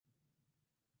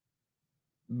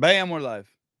Bam, we're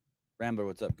live. Rambler,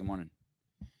 what's up? Good morning.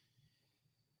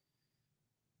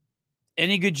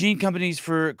 Any good gene companies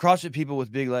for CrossFit people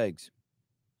with big legs?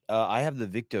 I have the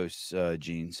Victos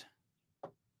jeans. I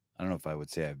don't know if I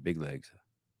would say I have big legs,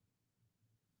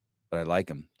 but I like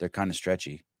them. They're kind of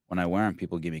stretchy. When I wear them,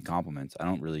 people give me compliments. I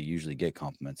don't really usually get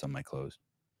compliments on my clothes.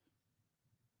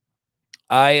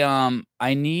 I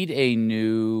need a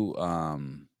new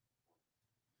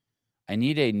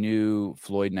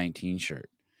Floyd 19 shirt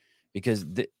because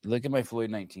look at my Floyd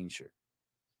 19 shirt.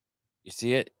 You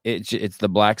see it? It's the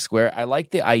black square. I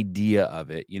like the idea of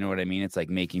it. You know what I mean? It's like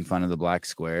making fun of the black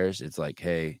squares. It's like,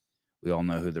 hey, we all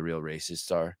know who the real racists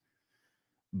are.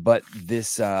 But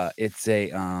this it's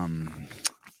a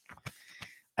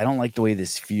I don't like the way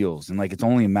this feels. And like it's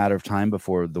only a matter of time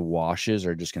before the washes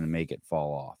are just going to make it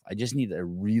fall off. I just need a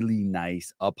really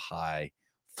nice up high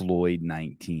Floyd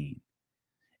 19.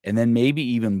 And then maybe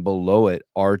even below it,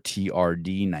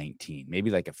 RTRD 19. Maybe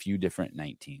like a few different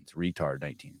 19s. Retard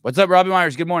 19. What's up, Robbie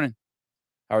Myers? Good morning.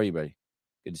 How are you, buddy?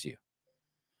 Good to see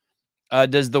you.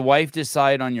 Does the wife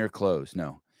decide on your clothes?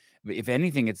 No. If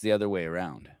anything, it's the other way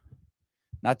around.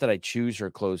 Not that I choose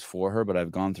her clothes for her, but I've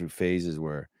gone through phases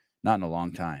where, not in a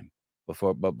long time,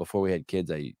 before we had kids,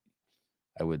 I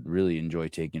would really enjoy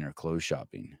taking her clothes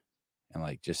shopping and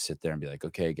like just sit there and be like,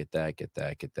 okay, get that.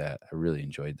 I really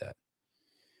enjoyed that.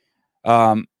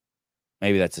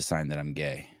 Maybe that's a sign that I'm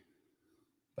gay,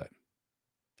 but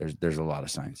there's a lot of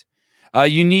signs.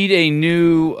 You need a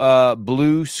new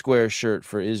blue square shirt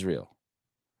for Israel.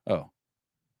 Oh.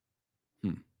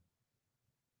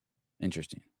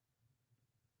 Interesting.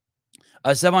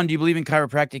 Sevon, do you believe in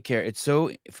chiropractic care?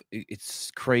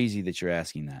 It's crazy that you're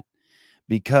asking that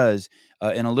because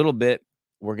in a little bit,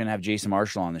 we're going to have Jason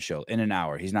Marshall on the show in an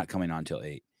hour. He's not coming on till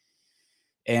 8.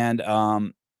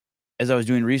 And as I was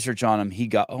doing research on him, he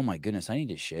got, oh my goodness, I need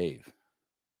to shave.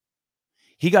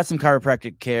 He got some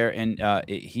chiropractic care and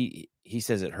he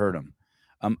says it hurt him.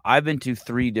 I've been to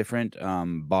 3 different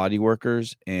body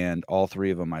workers and all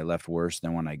 3 of them I left worse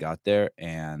than when I got there.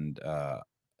 And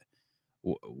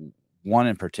one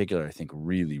in particular, I think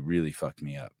really, really fucked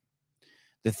me up.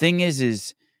 The thing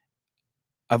is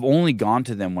I've only gone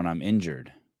to them when I'm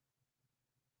injured.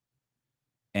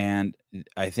 And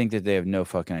I think that they have no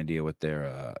fucking idea what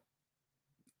they're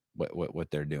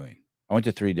doing. I went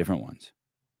to 3 different ones.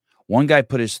 One guy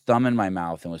put his thumb in my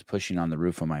mouth and was pushing on the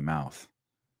roof of my mouth.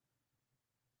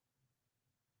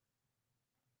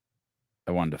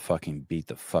 I wanted to fucking beat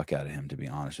the fuck out of him, to be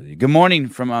honest with you. Good morning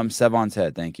from Sevon's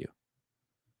Head. Thank you.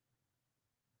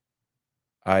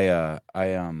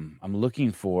 I'm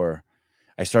looking for.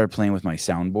 I started playing with my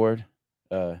soundboard.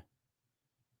 I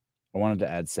wanted to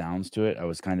add sounds to it. I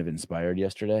was kind of inspired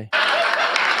yesterday.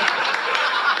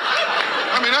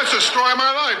 I mean, that's the story of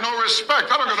my life. No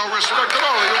respect. I don't get no respect at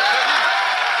all.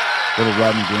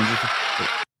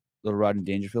 Little Rodney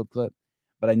Dangerfield clip.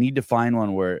 But I need to find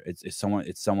one where it's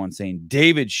someone saying,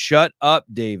 "David, shut up,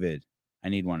 David." I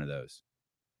need one of those.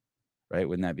 Right?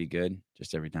 Wouldn't that be good?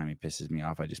 Just every time he pisses me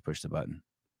off, I just push the button.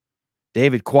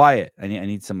 David, quiet. I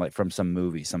need some like from some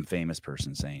movie, some famous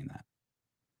person saying that.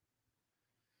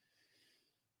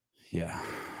 Yeah.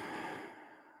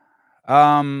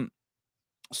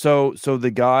 So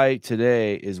the guy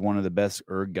today is one of the best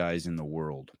ERG guys in the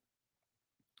world.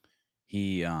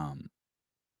 He I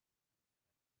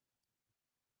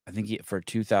think for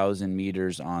 2,000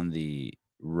 meters on the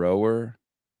rower,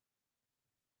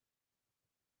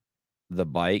 the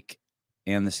bike,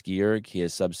 and the SKIERG, he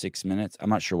has sub 6 minutes. I'm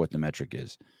not sure what the metric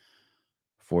is.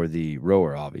 For the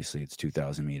rower, obviously, it's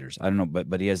 2,000 meters. I don't know,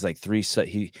 but he has like 3.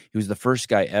 He was the first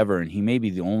guy ever, and he may be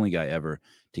the only guy ever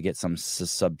to get some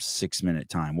sub 6 minute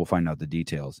time. We'll find out the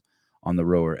details on the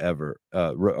rower ever,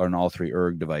 on all 3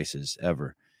 ERG devices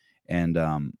ever. And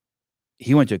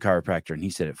he went to a chiropractor, and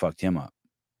he said it fucked him up.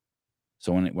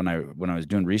 So when I was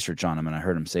doing research on him, and I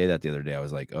heard him say that the other day, I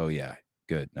was like, oh yeah,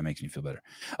 good. That makes me feel better.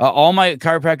 All my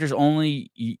chiropractors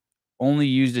only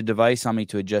used a device on me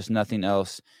to adjust, nothing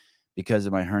else. Because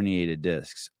of my herniated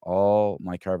discs, all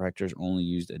my chiropractors only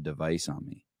used a device on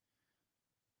me.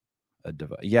 A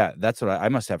device, yeah, that's what I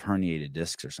must have herniated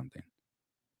discs or something.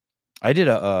 I did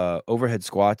a overhead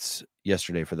squats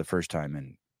yesterday for the first time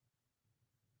in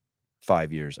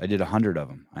 5 years. I did 100 of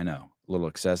them. I know, a little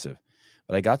excessive,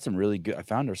 but I got some really good. I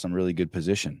found some really good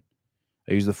position.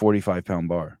 I used the 45-pound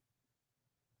bar.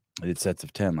 I did sets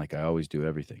of 10, like I always do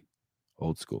everything,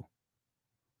 old school.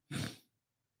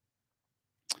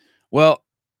 Well,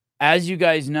 as you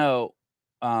guys know,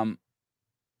 as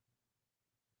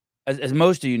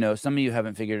most of you know, some of you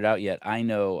haven't figured it out yet. I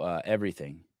know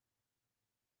everything.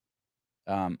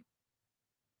 And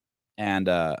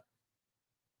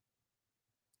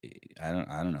I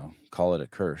don't know. Call it a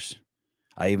curse.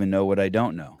 I even know what I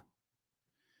don't know.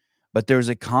 But there was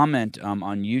a comment on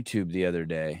YouTube the other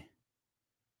day,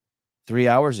 3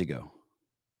 hours ago.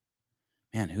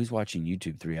 Man, who's watching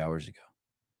YouTube 3 hours ago?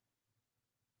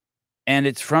 And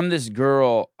it's from this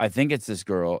girl. I think it's this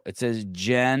girl. It says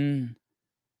Jen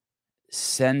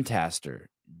Sentaster.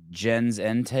 Jen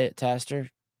Zentaster?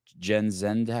 Jen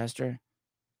Zentaster?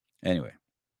 Anyway,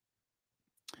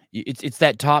 it's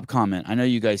that top comment. I know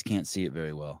you guys can't see it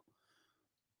very well.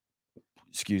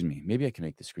 Excuse me. Maybe I can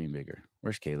make the screen bigger.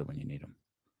 Where's Caleb when you need him?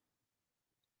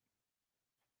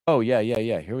 Oh, yeah.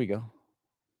 Here we go.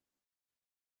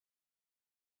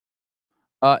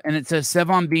 And it says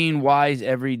Sevon being wise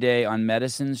every day on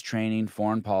medicines, training,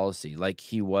 foreign policy, like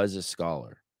he was a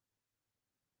scholar.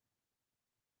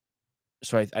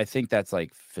 So I think that's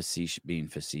like being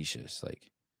facetious,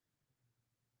 like.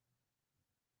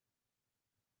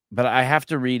 But I have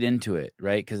to read into it,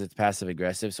 right? Because it's passive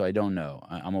aggressive, so I don't know.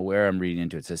 I'm aware I'm reading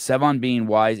into it. It says Sevon being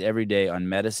wise every day on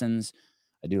medicines.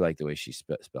 I do like the way she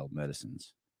spelled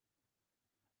medicines.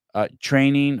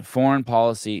 Training, foreign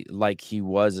policy, like he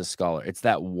was a scholar. It's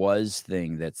that was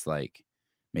thing that's like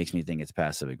makes me think it's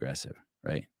passive aggressive,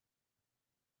 right?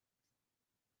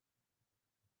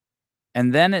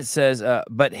 And then it says,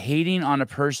 but hating on a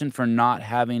person for not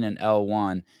having an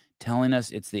L1, telling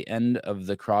us it's the end of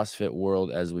the CrossFit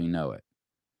world as we know it.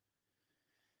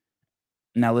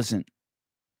 Now, listen,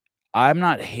 I'm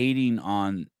not hating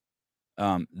on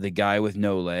the guy with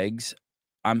no legs.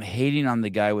 I'm hating on the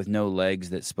guy with no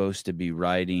legs that's supposed to be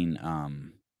riding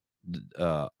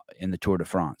in the Tour de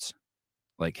France.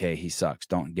 Like, hey, he sucks.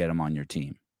 Don't get him on your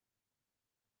team.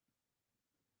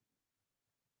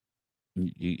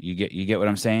 You get what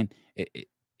I'm saying?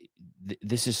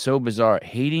 This is so bizarre.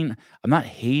 I'm not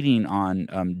hating on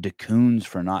DeCoons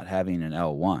for not having an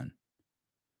L1.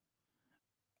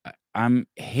 I'm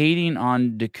hating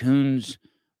on DeCoons,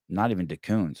 not even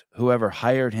DeCoons, whoever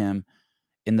hired him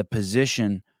in the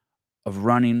position of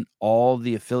running all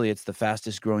the affiliates, the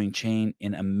fastest growing chain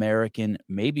in American,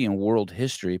 maybe in world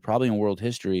history, probably in world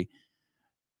history,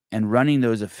 and running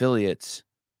those affiliates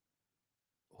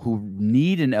who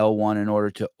need an L1 in order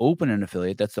to open an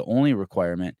affiliate. That's the only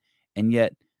requirement. And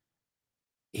yet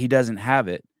he doesn't have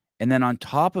it. And then on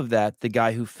top of that, the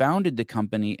guy who founded the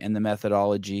company and the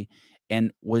methodology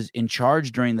and was in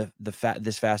charge during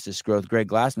this fastest growth, Greg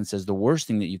Glassman, says the worst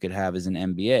thing that you could have is an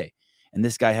MBA. And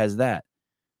this guy has that.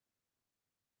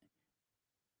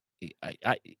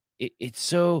 It's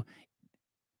so.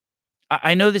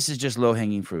 I know this is just low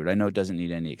hanging fruit. I know it doesn't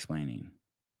need any explaining.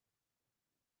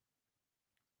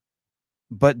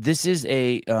 But this is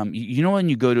a, you know when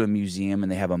you go to a museum and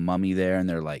they have a mummy there and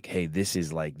they're like, "Hey, this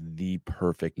is like the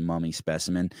perfect mummy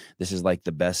specimen. This is like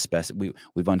the best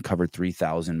we've uncovered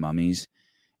 3,000 mummies,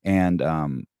 and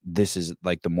this is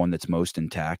like the one that's most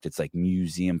intact. It's like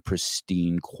museum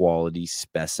pristine quality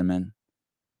specimen."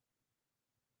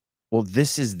 Well,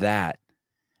 this is that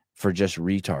for just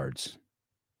retards.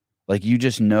 Like you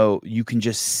just know, you can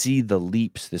just see the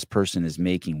leaps this person is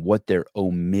making, what they're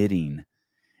omitting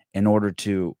in order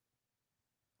to.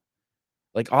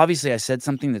 Like, obviously, I said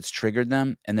something that's triggered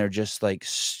them, and they're just, like,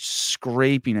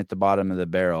 scraping at the bottom of the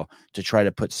barrel to try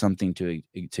to put something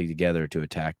together to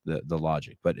attack the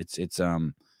logic. But it's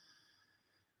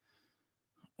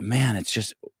man, it's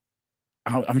just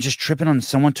I'm just tripping on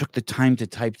someone took the time to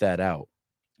type that out.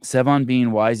 Sevon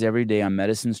being wise every day on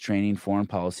medicines, training, foreign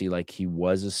policy, like he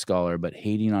was a scholar, but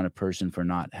hating on a person for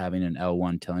not having an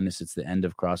L1, telling us it's the end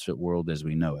of CrossFit world as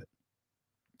we know it.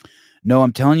 No,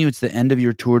 I'm telling you, it's the end of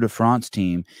your Tour de France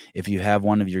team if you have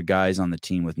one of your guys on the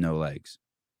team with no legs.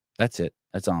 That's it.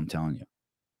 That's all I'm telling you.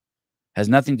 Has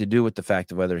nothing to do with the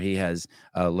fact of whether he has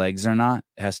legs or not.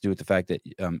 It has to do with the fact that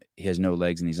he has no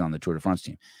legs and he's on the Tour de France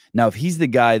team. Now, if he's the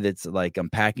guy that's like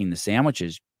packing the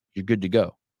sandwiches, you're good to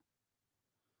go.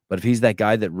 But if he's that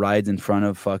guy that rides in front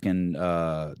of fucking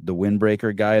the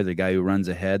windbreaker guy, the guy who runs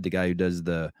ahead, the guy who does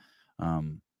the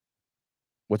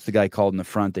what's the guy called in the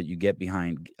front that you get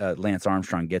behind? Lance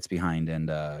Armstrong gets behind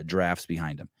and drafts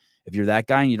behind him. If you're that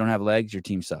guy and you don't have legs, your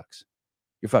team sucks.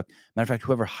 You're fucked. Matter of fact,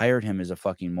 whoever hired him is a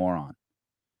fucking moron.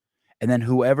 And then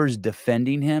whoever's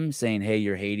defending him, saying, "Hey,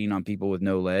 you're hating on people with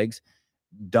no legs,"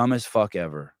 dumb as fuck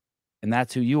ever. And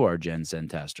that's who you are, Jen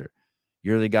Sentaster.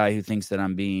 You're the guy who thinks that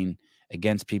I'm being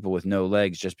against people with no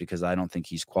legs just because I don't think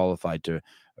he's qualified to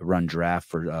run draft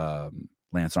for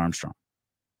Lance Armstrong.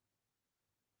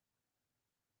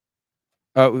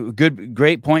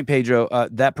 Great point, Pedro.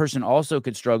 That person also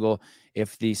could struggle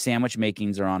if the sandwich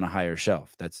makings are on a higher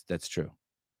shelf. That's true.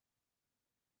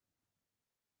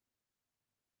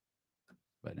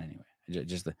 But anyway,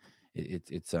 just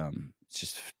It's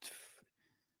just.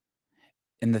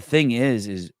 And the thing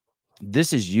is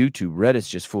this is YouTube. Reddit's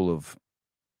just full of.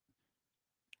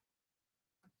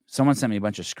 Someone sent me a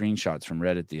bunch of screenshots from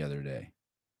Reddit the other day,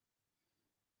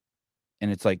 and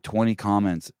it's like 20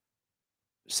 comments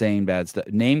saying bad stuff,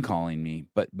 name calling me,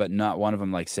 but not one of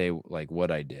them like say like what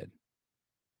I did.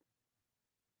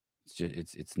 It's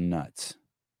just it's nuts.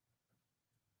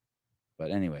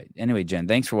 But anyway, Jen,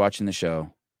 thanks for watching the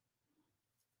show.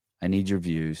 I need your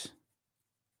views.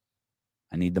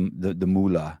 I need the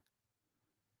moolah.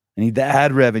 I need the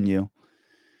ad revenue.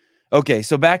 Okay,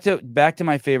 so back to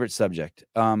my favorite subject.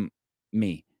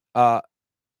 Me. Enough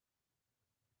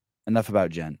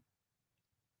about Jen.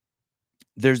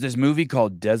 There's this movie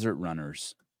called Desert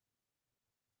Runners.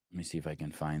 Let me see if I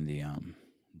can find the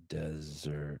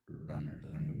Desert Runners.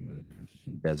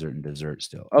 Desert and dessert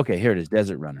still. Okay, here it is.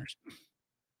 Desert Runners.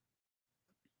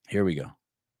 Here we go.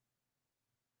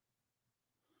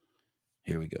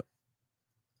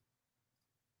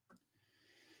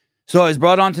 So I was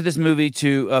brought onto this movie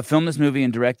to film this movie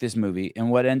and direct this movie. And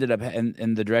what ended up,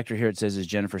 and the director here it says is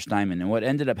Jennifer Steinman. And what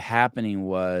ended up happening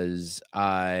was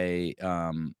during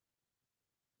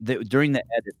the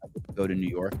edit, I would go to New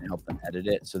York and help them edit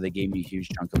it. So they gave me a huge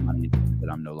chunk of money that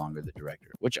I'm no longer the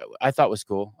director, which I thought was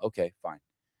cool. Okay, fine.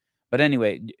 But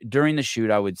anyway, during the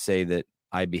shoot, I would say that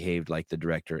I behaved like the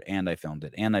director and I filmed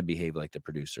it and I behaved like the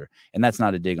producer. And that's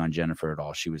not a dig on Jennifer at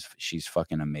all. She's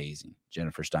fucking amazing.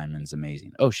 Jennifer Steinman's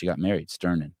amazing. Oh, she got married,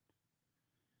 Sternin.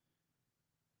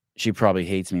 She probably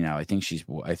hates me now. I think she's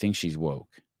woke.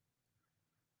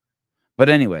 But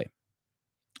anyway,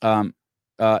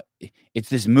 it's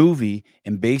this movie,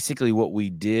 and basically what we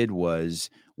did was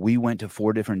we went to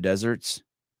 4 different deserts.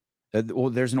 Well,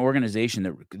 there's an organization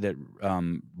that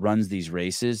runs these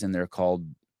races, and they're called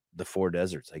the 4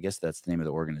 Deserts. I guess that's the name of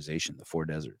the organization, the 4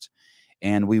 Deserts.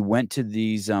 And we went to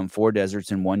these 4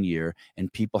 deserts in 1 year,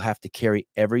 and people have to carry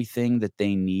everything that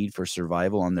they need for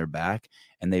survival on their back,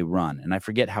 and they run. And I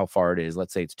forget how far it is.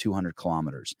 Let's say it's 200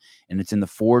 kilometers, and it's in the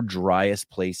 4 driest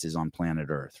places on planet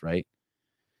Earth, right?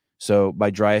 So by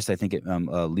driest, I think it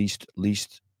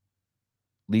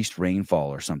least rainfall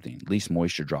or something, least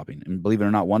moisture dropping. And believe it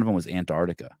or not, one of them was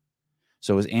Antarctica.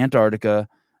 So it was Antarctica,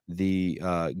 the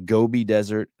Gobi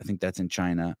Desert, I think that's in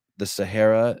China, the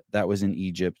Sahara, that was in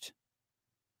Egypt,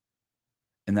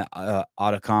 and the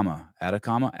Atacama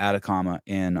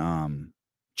in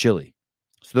Chile.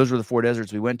 So those were the 4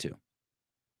 deserts we went to.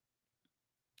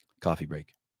 Coffee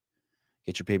break.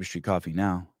 Get your Paper Street coffee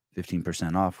now,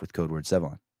 15% off with code word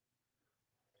Sevon.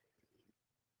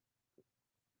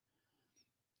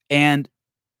 And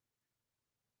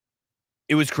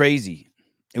it was crazy.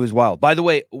 It was wild. By the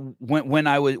way, when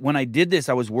I did this,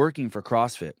 I was working for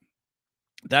CrossFit.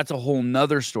 That's a whole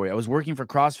nother story. I was working for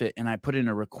CrossFit, and I put in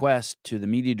a request to the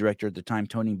media director at the time,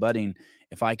 Tony Budding,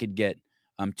 if I could get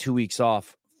 2 weeks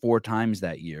off 4 times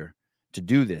that year to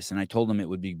do this. And I told him it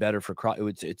would be better for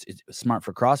it's smart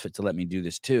for CrossFit to let me do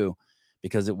this too,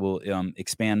 because it will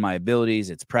expand my abilities.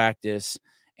 It's practice.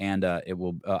 And it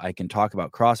will. I can talk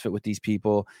about CrossFit with these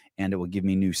people, and it will give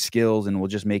me new skills, and will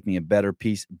just make me a better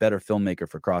filmmaker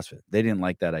for CrossFit. They didn't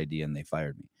like that idea, and they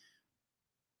fired me.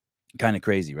 Kind of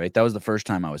crazy, right? That was the first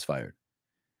time I was fired.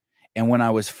 And when I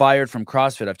was fired from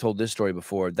CrossFit, I've told this story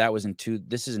before. That was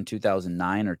this is in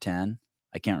 2009 or 10.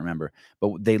 I can't remember.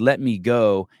 But they let me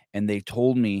go, and they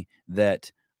told me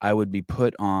that I would be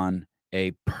put on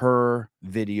a per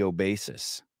video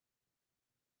basis.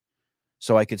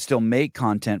 So I could still make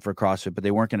content for CrossFit, but they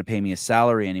weren't going to pay me a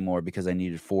salary anymore because I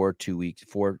needed 4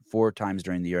 times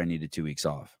during the year. I needed 2 weeks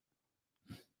off.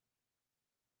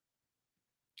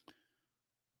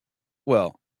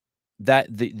 Well,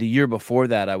 the year before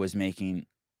that, I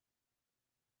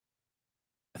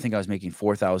think I was making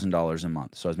 $4,000 a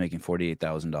month. So I was making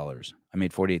 $48,000. I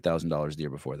made $48,000 the year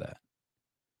before that.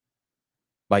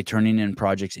 By turning in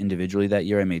projects individually that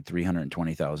year, I made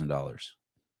 $320,000.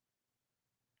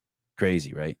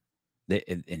 Crazy, right?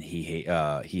 And he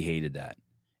hated that.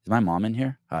 Is my mom in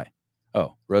here? Hi.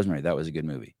 Oh, Rosemary, that was a good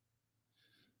movie.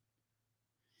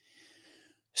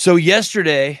 So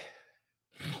yesterday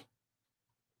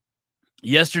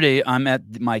I'm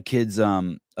at my kids'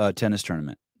 tennis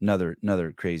tournament.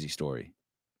 Another crazy story.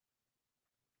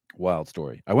 Wild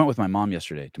story. I went with my mom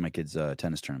yesterday to my kids'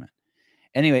 tennis tournament.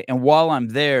 Anyway, and while I'm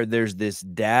there, there's this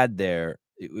dad there.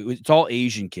 It's all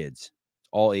Asian kids.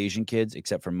 All Asian kids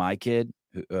except for my kid,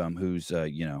 who's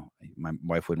my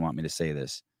wife wouldn't want me to say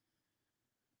this,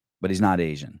 but he's not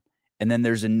Asian. And then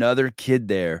there's another kid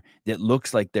there that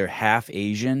looks like they're half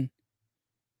Asian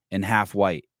and half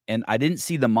white. And I didn't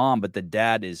see the mom, but the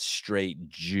dad is straight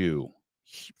Jew,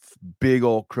 big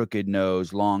old crooked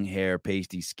nose, long hair,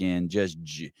 pasty skin, just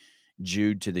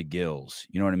Jude to the gills.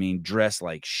 You know what I mean? Dressed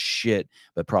like shit,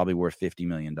 but probably worth $50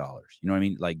 million. You know what I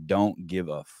mean? Like, don't give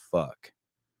a fuck.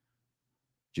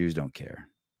 Jews don't care.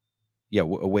 Yeah,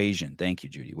 Wasian. Thank you,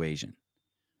 Judy. Wasian.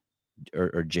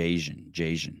 Or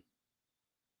Jasian.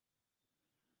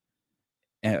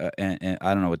 And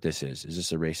I don't know what this is. Is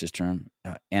this a racist term?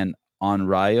 And on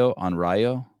Rayo,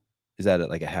 is that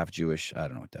like a half Jewish? I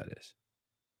don't know what that is.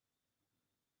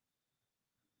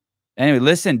 Anyway,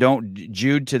 listen, don't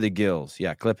Jude to the gills.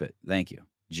 Yeah, clip it. Thank you.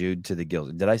 Jude to the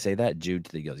gills. Did I say that? Jude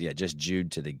to the gills. Yeah, just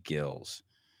Jude to the gills.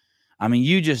 I mean,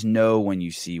 you just know when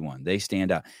you see one. They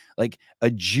stand out. Like a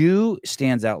Jew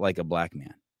stands out like a black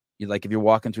man. You like if you're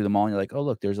walking through the mall and you're like, oh,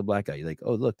 look, there's a black guy. You're like,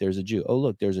 oh, look, there's a Jew. Oh,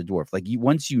 look, there's a dwarf. Like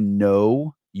once you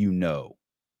know, you know.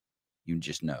 You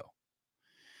just know.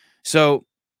 So,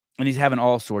 and he's having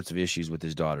all sorts of issues with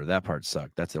his daughter. That part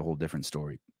sucked. That's a whole different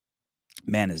story.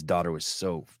 Man, his daughter was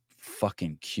so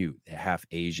fucking cute. Half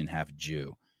Asian, half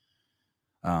Jew.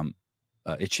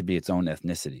 It should be its own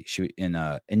ethnicity.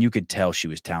 And you could tell she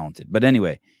was talented. But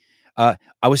anyway, I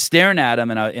was staring at him,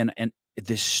 and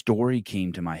this story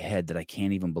came to my head that I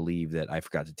can't even believe that I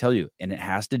forgot to tell you, and it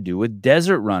has to do with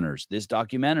desert runners. This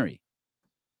documentary,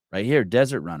 right here,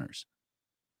 desert runners.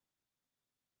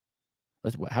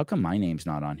 How come my name's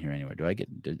not on here anywhere?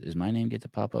 Does my name get to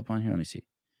pop up on here? Let me see.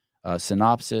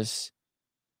 Synopsis.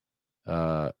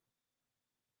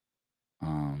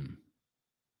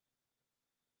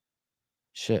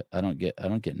 Shit, I don't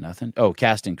get nothing. Oh,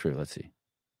 cast and crew. Let's see.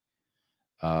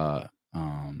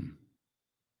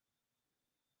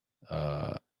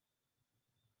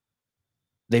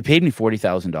 They paid me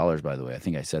 $40,000, by the way. I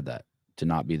think I said that, to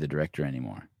not be the director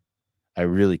anymore. I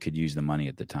really could use the money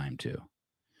at the time too.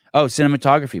 Oh,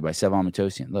 cinematography by Sevan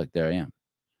Matosian. Look, there I am.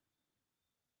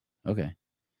 Okay.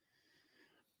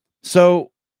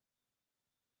 So,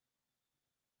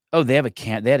 oh, they had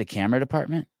a camera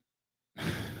department?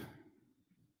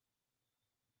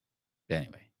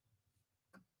 Anyway.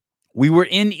 We were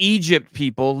in Egypt,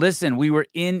 people. Listen, we were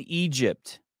in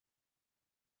Egypt.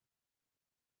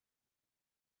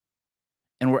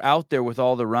 And we're out there with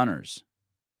all the runners.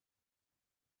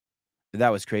 That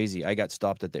was crazy. I got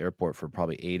stopped at the airport for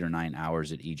probably 8 or 9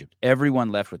 hours at Egypt. Everyone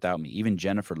left without me. Even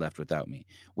Jennifer left without me.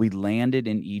 We landed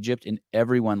in Egypt and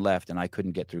everyone left, and I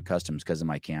couldn't get through customs because of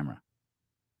my camera.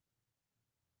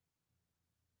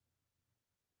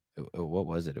 What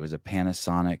was it? It was a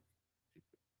Panasonic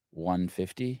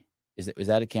 150. Is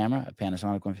that a camera? A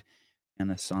Panasonic 150?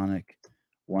 Panasonic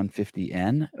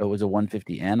 150N? It was a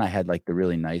 150N. I had like the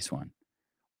really nice one.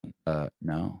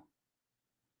 No.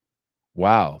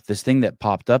 Wow, this thing that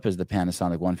popped up as the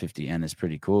Panasonic 150N is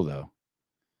pretty cool though.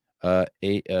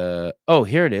 Oh,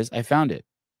 here it is. I found it.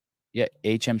 Yeah,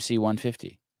 HMC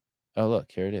 150. Oh, look,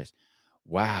 here it is.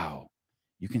 Wow,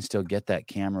 you can still get that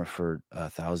camera for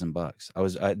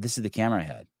 $1,000. This is the camera I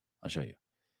had. I'll show you.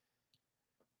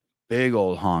 Big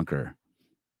old honker.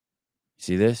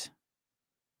 See this?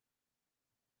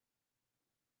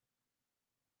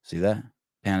 See that?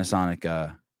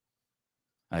 Panasonic.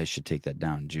 I should take that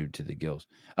down. Jude to the gills.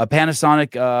 A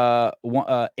Panasonic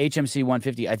HMC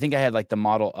 150. I think I had like the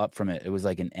model up from it. It was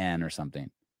like an N or something.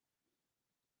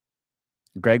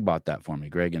 Greg bought that for me.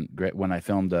 Greg, when I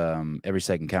filmed Every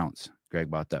Second Counts, Greg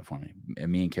bought that for me.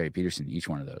 And me and Carrie Peterson, each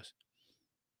one of those.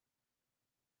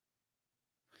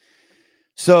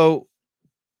 So,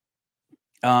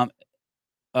 so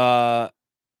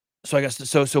I guess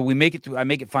so we make it through.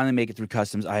 Finally make it through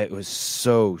customs. I was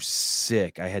so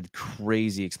sick. I had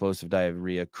crazy explosive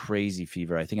diarrhea, crazy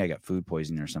fever. I think I got food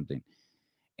poisoning or something.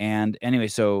 And anyway,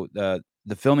 so the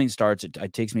filming starts.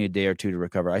 It takes me a day or two to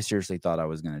recover. I seriously thought I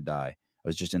was going to die. I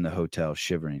was just in the hotel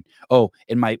shivering. Oh,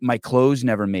 and my clothes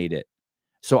never made it.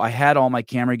 So I had all my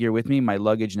camera gear with me. My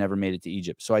luggage never made it to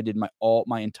Egypt. So I did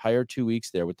my entire 2 weeks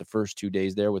there, with the first 2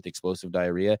 days there with explosive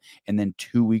diarrhea, and then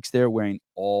 2 weeks there wearing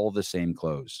all the same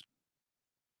clothes.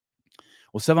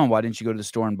 Well, Sevan, why didn't you go to the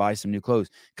store and buy some new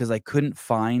clothes? Because I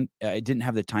didn't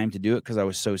have the time to do it because I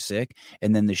was so sick.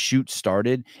 And then the shoot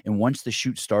started. And once the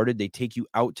shoot started, they take you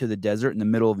out to the desert in the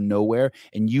middle of nowhere,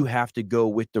 and you have to go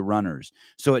with the runners.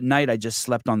 So at night, I just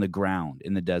slept on the ground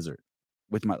in the desert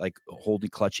with my,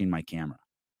 clutching my camera.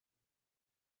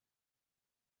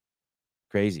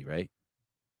 Crazy, right?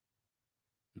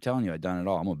 I'm telling you, I've done it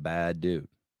all. I'm a bad dude.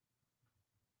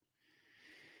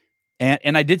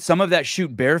 And I did some of that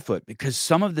shoot barefoot because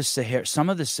some of the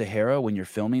Sahara, when you're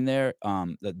filming there,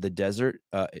 the desert,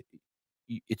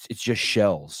 it's just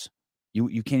shells.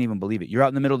 You can't even believe it. You're out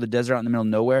in the middle of the desert, out in the middle of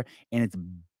nowhere, and it's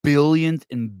billions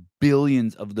and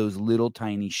billions of those little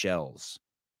tiny shells.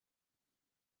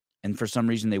 and for some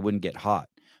reason they wouldn't get hot.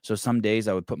 So some days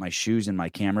I would put my shoes in my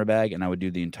camera bag and I would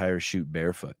do the entire shoot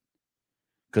barefoot,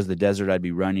 because the desert I'd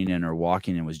be running in or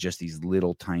walking in was just these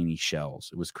little tiny shells.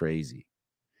 It was crazy.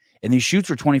 And these shoots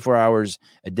were 24 hours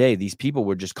a day. These people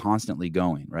were just constantly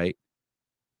going, right?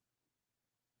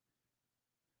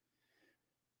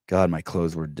 God, my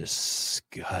clothes were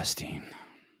disgusting.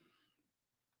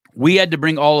 We had to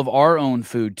bring all of our own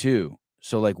food too.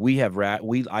 So like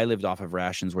I lived off of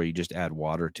rations where you just add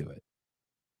water to it.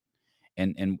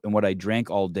 And what I drank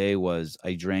all day was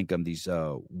I drank these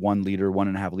 1 liter,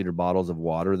 1.5 liter bottles of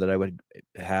water that I would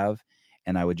have,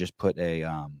 and I would just put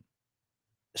a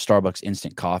Starbucks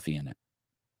instant coffee in it.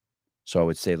 So I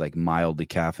would say like mildly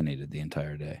caffeinated the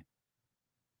entire day.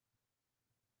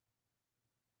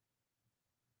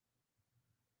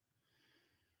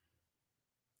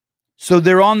 So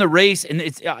they're on the race, and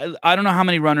it's I don't know how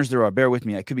many runners there are. Bear with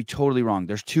me. I could be totally wrong.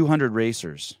 There's 200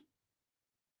 racers.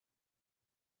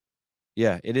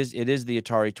 Yeah, it is the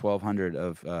Atari 1200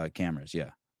 of cameras, yeah.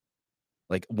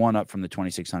 Like one up from the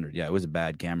 2600. Yeah, it was a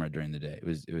bad camera during the day.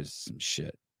 It was some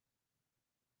shit.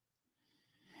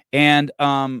 And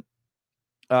the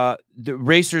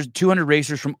racers, 200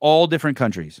 racers from all different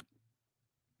countries.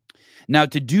 Now,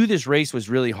 to do this race was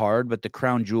really hard, but the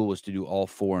crown jewel was to do all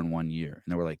 4 in 1 year, and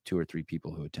there were like 2 or 3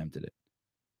 people who attempted it.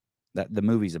 That the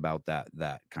movie's about that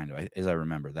kind of, as I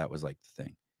remember, that was like the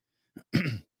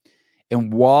thing.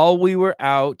 And while we were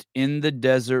out in the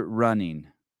desert running,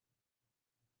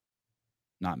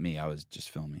 not me, I was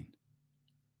just filming,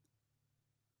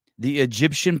 the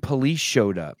Egyptian police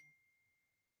showed up.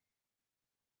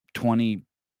 20,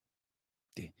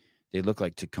 they look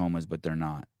like Tacomas, but they're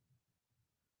not.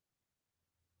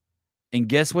 And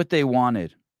guess what they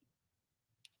wanted?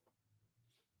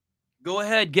 Go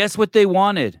ahead, guess what they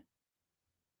wanted?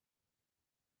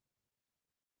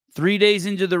 3 days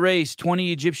into the race,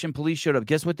 20 Egyptian police showed up.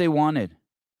 Guess what they wanted?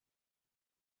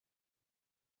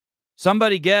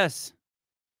 Somebody guess.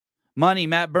 Money,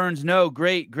 Matt Burns. No,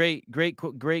 great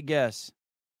guess.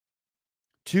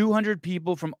 200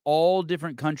 people from all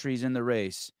different countries in the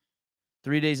race.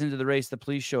 3 days into the race, the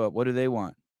police show up. What do they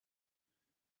want?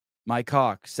 My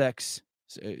cock, sex,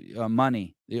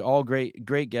 money. They all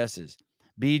great guesses.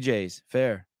 BJ's,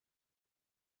 fair.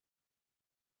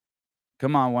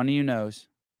 Come on, one of you knows.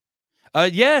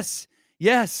 Yes.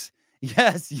 Hilux.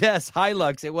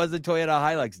 It was a Toyota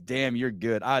Hilux. Damn, you're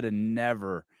good. I'd have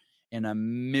never in a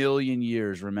million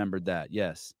years remembered that.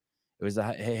 Yes, it was a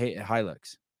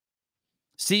Hilux.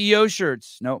 CEO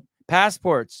shirts. Nope.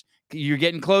 Passports. You're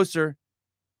getting closer.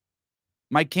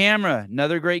 My camera.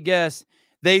 Another great guess.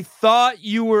 They thought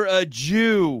you were a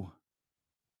Jew.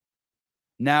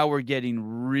 Now we're getting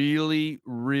really,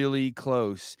 really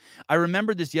close. I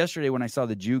remembered this yesterday when I saw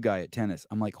the Jew guy at tennis.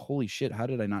 I'm like, holy shit, how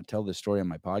did I not tell this story on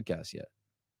my podcast yet?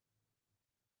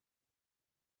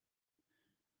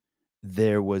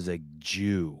 There was a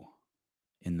Jew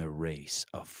in the race,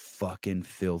 a fucking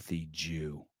filthy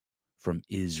Jew from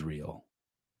Israel.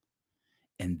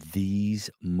 And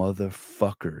these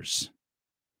motherfuckers,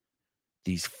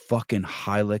 these fucking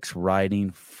Hilux riding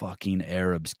fucking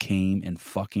Arabs came and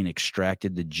fucking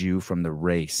extracted the Jew from the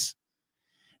race.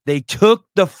 They took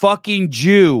the fucking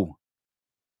Jew.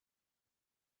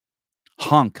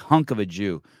 Hunk of a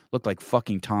Jew. Looked like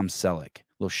fucking Tom Selleck. A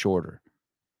little shorter.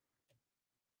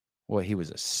 Boy, he was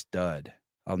a stud.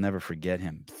 I'll never forget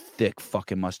him. Thick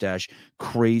fucking mustache.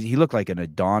 Crazy. He looked like an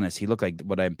Adonis. He looked like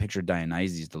what I pictured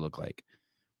Dionysus to look like.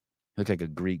 He looked like a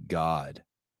Greek god.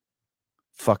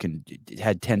 Fucking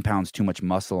had 10 pounds too much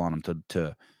muscle on him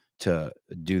to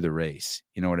do the race.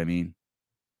 You know what I mean?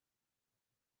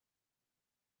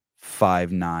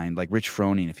 5'9", like Rich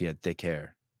Froning if he had thick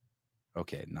hair.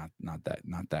 Okay, not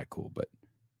that cool, but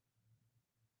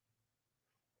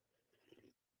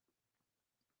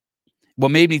what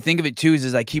made me think of it too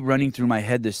is I keep running through my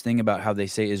head this thing about how they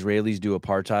say Israelis do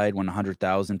apartheid when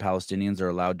 100,000 Palestinians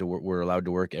are were allowed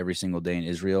to work every single day in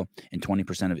Israel, and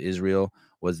 20% of Israel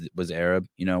was Arab.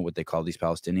 You know what they call these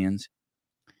Palestinians,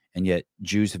 and yet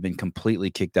Jews have been completely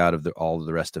kicked out of all of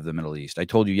the rest of the Middle East. I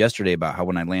told you yesterday about how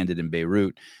when I landed in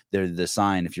Beirut, there's the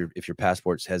sign if your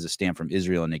passport has a stamp from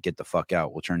Israel and it get the fuck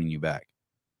out, we're turning you back.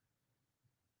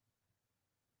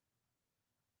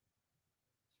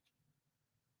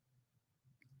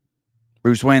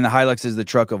 Bruce Wayne, the Hilux is the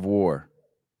truck of war.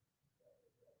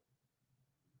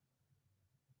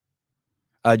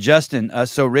 Justin,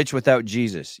 so rich without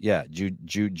Jesus. Yeah,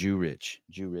 Jew rich.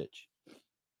 Jew rich.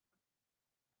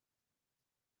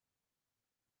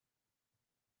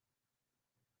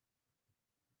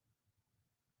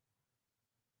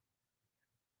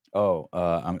 Oh,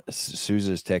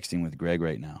 Sousa's texting with Greg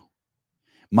right now.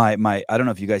 My I don't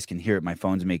know if you guys can hear it. My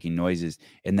phone's making noises,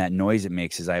 and that noise it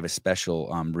makes is I have a special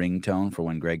ringtone for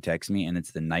when Greg texts me, and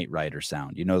it's the Knight Rider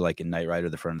sound. You know, like in Knight Rider,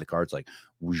 the front of the car, it's like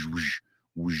whoosh whoosh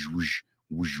whoosh whoosh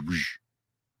whoosh whoosh.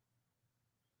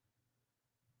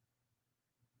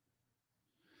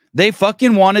 They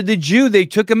fucking wanted the Jew. They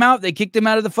took him out. They kicked him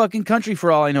out of the fucking country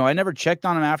for all I know. I never checked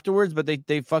on him afterwards, but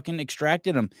they fucking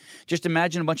extracted him. Just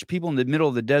imagine a bunch of people in the middle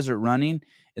of the desert running,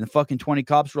 and the fucking 20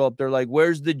 cops roll up. They're like,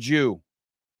 "Where's the Jew?"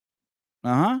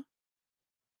 Uh-huh.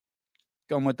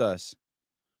 Come with us.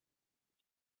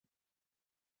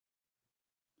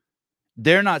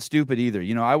 They're not stupid either.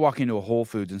 You know, I walk into a Whole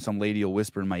Foods and some lady will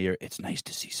whisper in my ear, "It's nice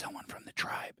to see someone from the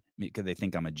tribe," because they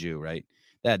think I'm a Jew, right?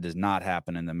 That does not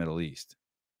happen in the Middle East.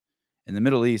 In the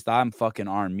Middle East, I'm fucking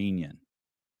Armenian.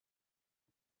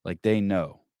 Like, they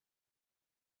know.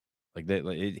 Like,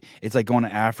 it's like going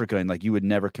to Africa and, like, you would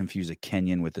never confuse a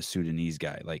Kenyan with a Sudanese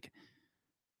guy, like,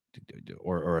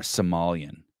 or a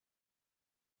Somalian.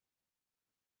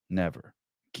 Never.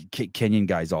 Kenyan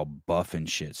guy's all buff and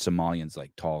shit. Somalian's,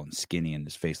 like, tall and skinny, and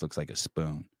his face looks like a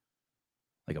spoon.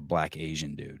 Like a black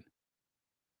Asian dude.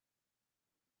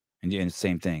 And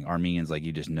same thing. Armenians, like,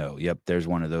 you just know. Yep, there's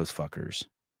one of those fuckers.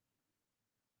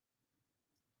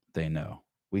 They know.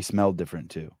 We smell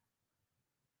different too.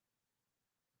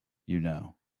 You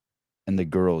know. And the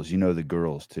girls, you know the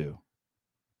girls too.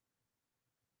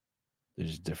 They're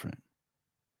just different.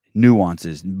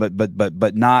 Nuances, but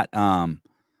not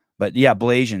but yeah,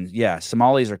 Blasians, yeah,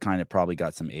 Somalis are kind of probably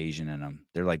got some Asian in them.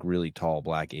 They're like really tall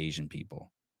black Asian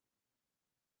people.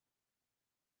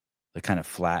 They're kind of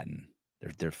flattened.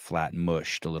 They're flat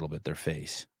mushed a little bit, their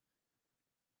face.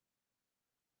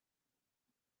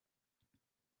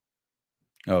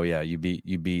 Oh yeah, you beat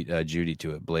Judy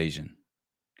to it, Blasian.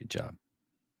 Good job.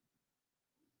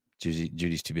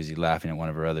 Judy's too busy laughing at one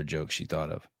of her other jokes she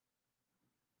thought of.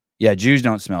 Yeah, Jews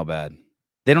don't smell bad.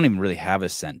 They don't even really have a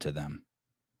scent to them.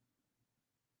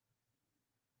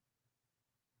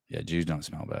 Yeah, Jews don't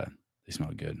smell bad. They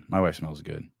smell good. My wife smells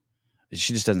good.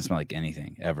 She just doesn't smell like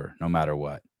anything ever, no matter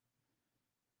what.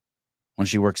 When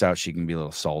she works out, she can be a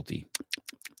little salty.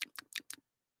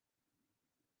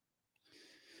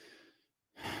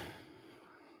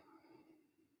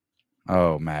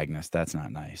 Oh, Magnus, that's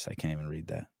not nice. I can't even read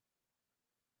that.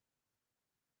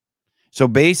 So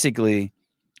basically,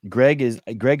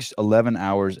 Greg's 11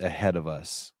 hours ahead of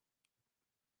us.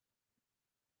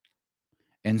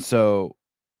 And so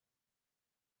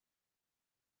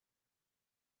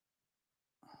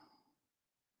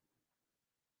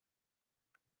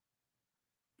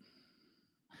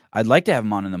I'd like to have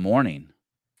him on in the morning,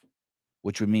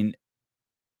 which would mean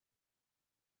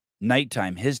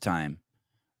nighttime, his time.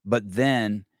 But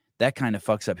then that kind of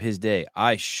fucks up his day.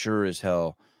 I sure as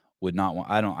hell would not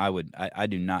want. I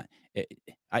do not.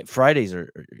 Fridays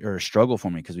are a struggle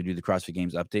for me because we do the CrossFit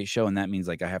Games update show, and that means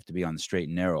like I have to be on the straight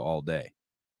and narrow all day.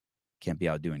 Can't be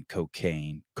out doing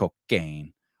cocaine,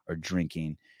 or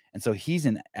drinking. And so he's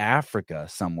in Africa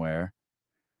somewhere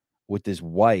with his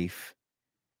wife.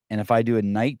 And if I do a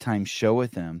nighttime show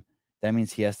with him, that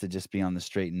means he has to just be on the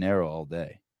straight and narrow all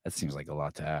day. That seems like a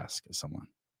lot to ask of someone.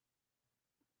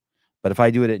 But if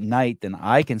I do it at night, then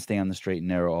I can stay on the straight and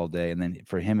narrow all day. And then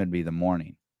for him, it'd be the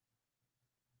morning.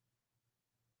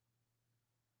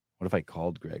 What if I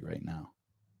called Greg right now?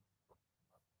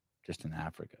 Just in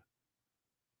Africa.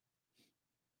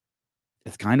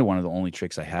 It's kind of one of the only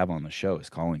tricks I have on the show is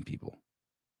calling people.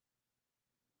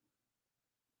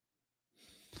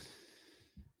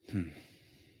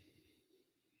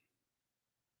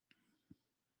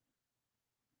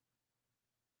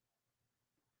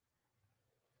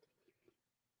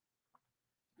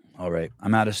 All right.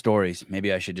 I'm out of stories.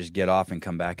 Maybe I should just get off and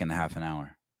come back in a half an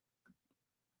hour.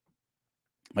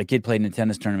 My kid played in a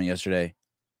tennis tournament yesterday.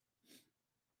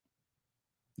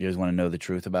 You guys want to know the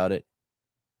truth about it?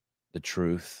 The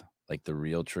truth, like the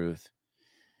real truth.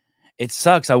 It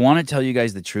sucks. I want to tell you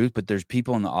guys the truth, but there's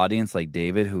people in the audience like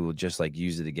David who will just like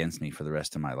use it against me for the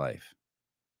rest of my life.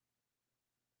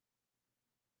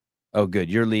 Oh, good.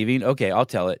 You're leaving? Okay, I'll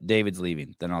tell it. David's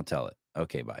leaving. Then I'll tell it.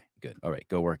 Okay, bye. Good. All right,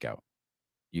 go work out.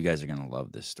 You guys are going to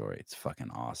love this story. It's fucking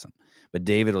awesome. But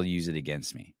David will use it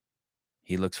against me.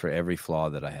 He looks for every flaw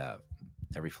that I have,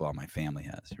 every flaw my family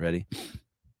has. Ready?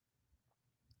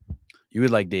 You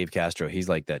would like Dave Castro. He's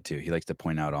like that too. He likes to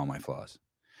point out all my flaws.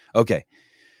 Okay.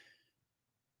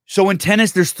 So in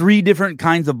tennis, there's 3 different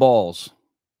kinds of balls.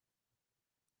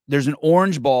 There's an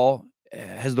orange ball,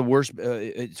 has the worst.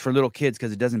 It's for little kids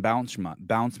because it doesn't bounce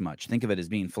much. Think of it as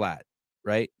being flat,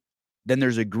 right? Then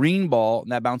there's a green ball,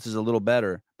 and that bounces a little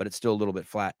better, but it's still a little bit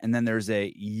flat. And then there's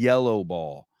a yellow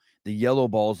ball. The yellow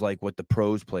ball is like what the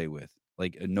pros play with.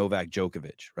 like a Novak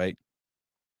Djokovic, right?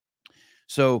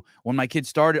 So when my kids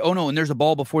started, oh no, and there's a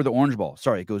ball before the orange ball.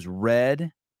 Sorry, it goes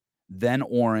red, then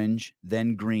orange,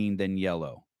 then green, then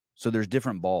yellow. So there's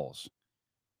different balls.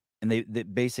 And they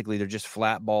basically they're just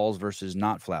flat balls versus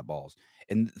not flat balls.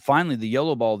 And finally, the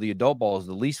yellow ball, the adult ball, is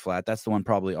the least flat. That's the one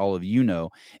probably all of you know.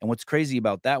 And what's crazy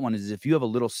about that one is if you have a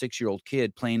little 6-year-old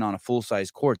kid playing on a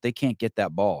full-size court, they can't get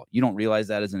that ball. You don't realize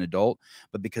that as an adult,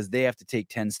 but because they have to take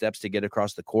 10 steps to get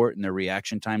across the court and their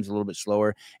reaction time's a little bit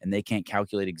slower and they can't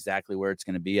calculate exactly where it's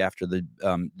going to be after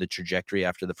the trajectory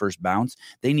after the first bounce,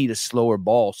 they need a slower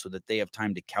ball so that they have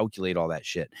time to calculate all that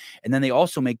shit. And then they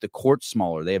also make the court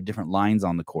smaller. They have different lines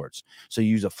on the courts. So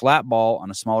you use a flat ball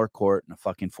on a smaller court and a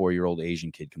fucking 4-year-old Asian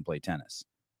kid can play tennis.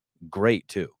 Great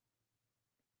too.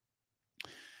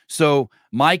 So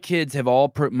my kids have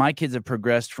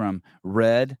progressed from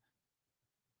red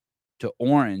to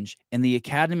orange, and the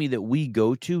academy that we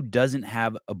go to doesn't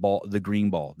have a ball, the green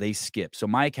ball. They skip. So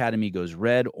my academy goes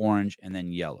red, orange, and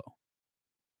then yellow.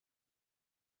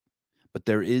 But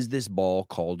there is this ball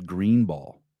called green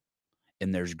ball,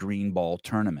 and there's green ball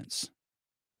tournaments,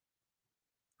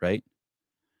 right?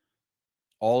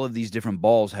 All of these different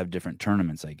balls have different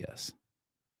tournaments, I guess.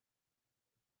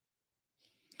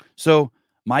 So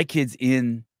my kid's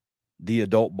in the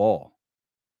adult ball.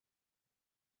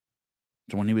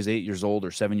 So when he was 8 years old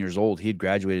or 7 years old, he had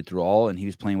graduated through all, and he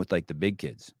was playing with like the big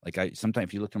kids. Like sometimes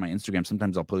if you look at my Instagram,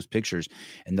 sometimes I'll post pictures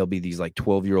and there'll be these like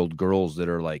 12-year-old girls that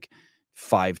are like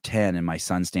 5'10", and my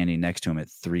son standing next to him at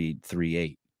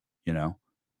 3'8", you know,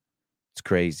 it's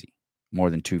crazy. More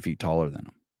than 2 feet taller than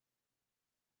him.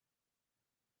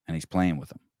 And he's playing with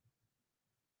them.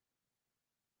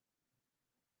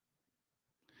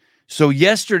 So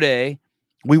yesterday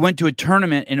we went to a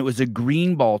tournament and it was a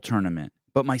green ball tournament,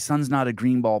 but my son's not a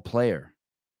green ball player.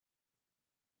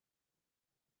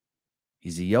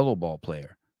 He's a yellow ball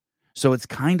player. So it's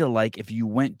kind of like if you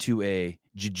went to a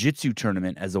jiu-jitsu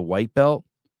tournament as a white belt,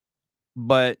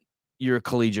 but you're a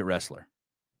collegiate wrestler.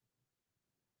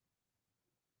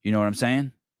 You know what I'm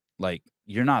saying? Like,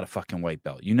 you're not a fucking white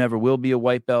belt. You never will be a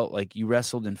white belt. Like, you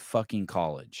wrestled in fucking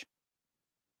college.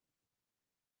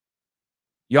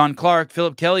 Jan Clark,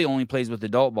 Philip Kelly only plays with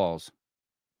adult balls.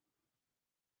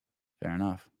 Fair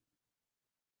enough.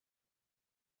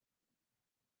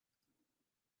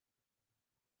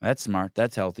 That's smart.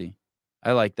 That's healthy.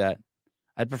 I like that.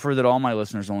 I'd prefer that all my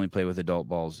listeners only play with adult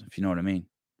balls, if you know what I mean.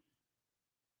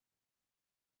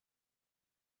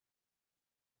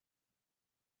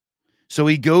 So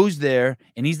he goes there,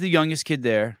 and he's the youngest kid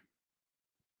there.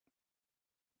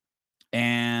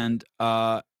 And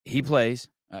he plays.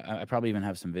 I probably even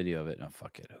have some video of it. Oh,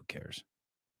 fuck it. Who cares?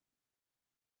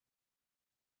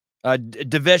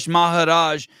 Devesh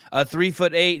Maharaj,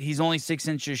 3'8". He's only 6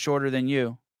 inches shorter than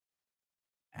you.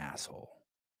 Asshole.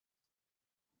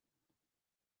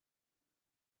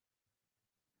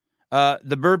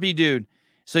 The burpee dude.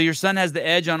 So your son has the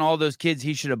edge on all those kids.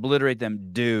 He should obliterate them.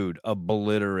 Dude,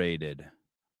 obliterated.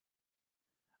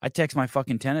 I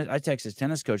texted his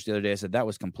tennis coach the other day. I said that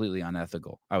was completely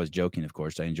unethical. I was joking, of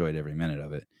course. I enjoyed every minute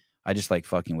of it. I just like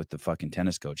fucking with the fucking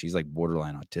tennis coach. He's like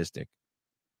borderline autistic.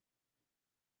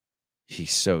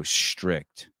 He's so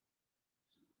strict.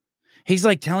 He's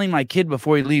like telling my kid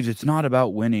before he leaves, it's not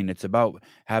about winning. It's about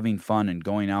having fun and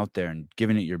going out there and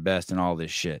giving it your best and all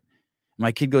this shit.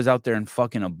 My kid goes out there and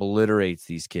fucking obliterates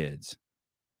these kids.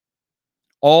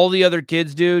 All the other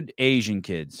kids, dude, Asian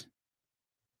kids.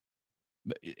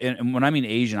 And when I mean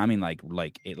Asian, I mean like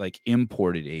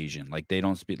imported Asian. Like they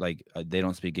don't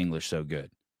speak English so good.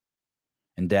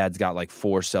 And dad's got like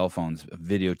 4 cell phones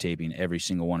videotaping every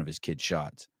single one of his kids'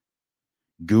 shots.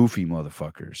 Goofy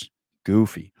motherfuckers.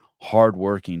 Goofy.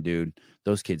 Hardworking, dude.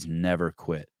 Those kids never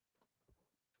quit.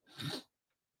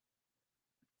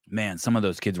 Man, some of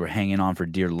those kids were hanging on for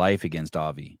dear life against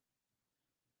Avi.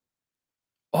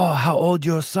 Oh, how old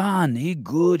your son? He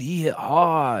good. He hit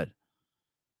hard.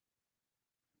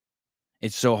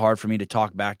 It's so hard for me to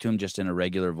talk back to him just in a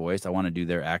regular voice. I want to do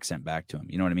their accent back to him.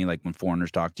 You know what I mean? Like when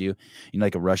foreigners talk to you,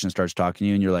 like a Russian starts talking to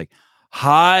you and you're like,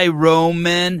 hi,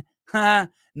 Roman.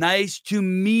 Nice to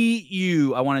meet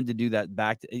you. I wanted to do that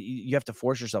back. You have to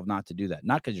force yourself not to do that.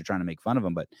 Not because you're trying to make fun of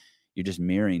them, but you're just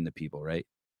mirroring the people, right?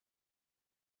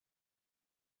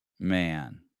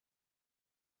 Man.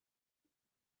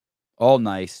 All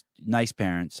nice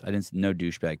parents. No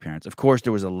douchebag parents. Of course,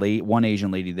 there was one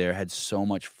Asian lady there had so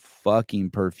much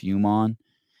fucking perfume on,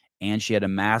 and she had a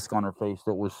mask on her face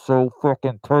that was so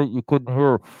fucking tight you couldn't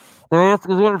hear her. The mask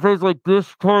was on her face like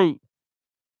this tight,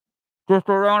 just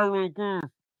around her like this.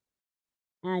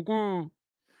 Like this.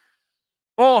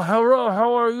 Oh, hello,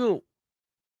 how are you?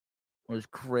 was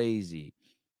crazy.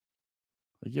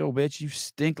 Like, yo, bitch, you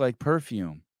stink like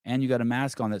perfume. And you got a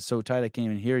mask on that's so tight I can't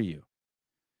even hear you.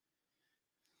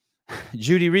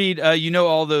 Judy Reed, you know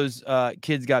all those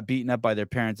kids got beaten up by their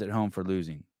parents at home for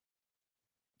losing.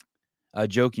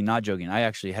 Joking, not joking. I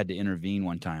actually had to intervene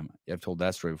one time. I've told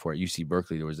that story before. At UC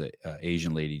Berkeley, there was a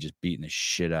Asian lady just beating the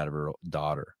shit out of her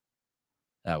daughter.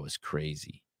 That was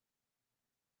crazy.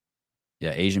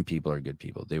 Yeah, Asian people are good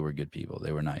people. They were good people.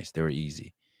 They were nice. They were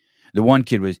easy. There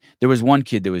was one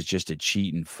kid that was just a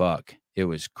cheat and fuck. It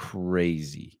was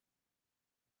crazy.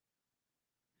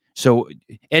 So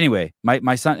anyway,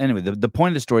 my son, the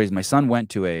point of the story is my son went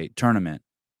to a tournament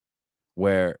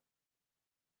where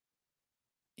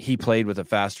he played with a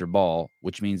faster ball,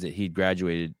 which means that he'd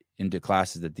graduated into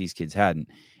classes that these kids hadn't.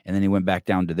 And then he went back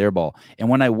down to their ball. And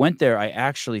when I went there, I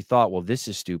actually thought, well, this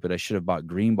is stupid. I should have bought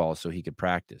green balls so he could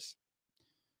practice.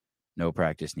 No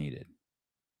practice needed.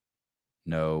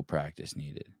 No practice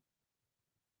needed.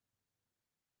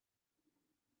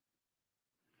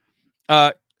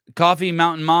 Coffee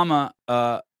Mountain Mama,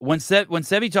 when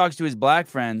Sevi talks to his black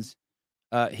friends,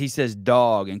 he says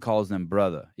dog and calls them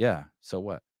brother. Yeah, so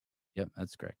what? Yep,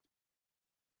 that's correct.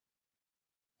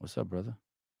 What's up, brother?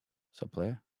 What's up,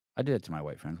 player? I did it to my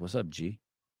white friends. What's up, G?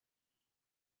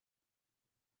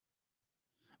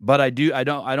 But I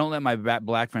don't let my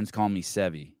black friends call me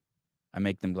Sevi. I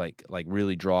make them like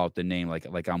really draw out the name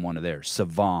like I'm one of theirs.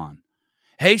 Savon.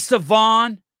 Hey,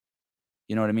 Savon.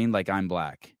 You know what I mean? Like I'm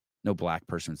black. No black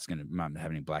person's gonna not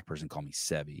have any black person call me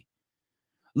Sevi.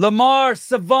 Lamar,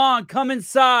 Savon, come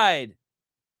inside.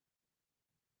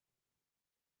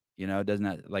 You know, doesn't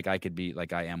that like I could be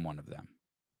like I am one of them.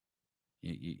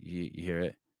 You hear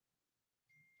it?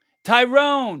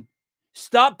 Tyrone,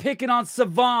 stop picking on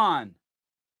Savon.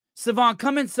 Savon,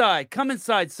 come inside. Come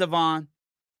inside, Savon.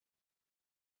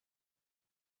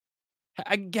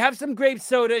 Have some grape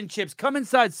soda and chips. Come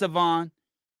inside, Savon.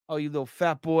 Oh, you little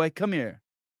fat boy. Come here.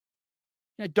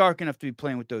 You're not dark enough to be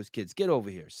playing with those kids. Get over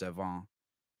here, Savon.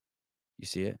 You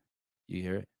see it? You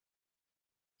hear it?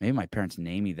 Maybe my parents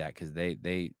named me that because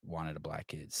they wanted a black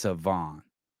kid. Savon.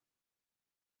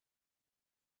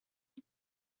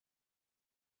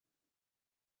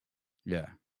 Yeah.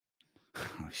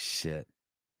 Oh, shit.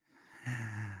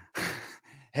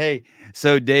 Hey,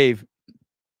 so Dave.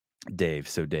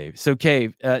 So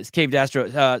Cave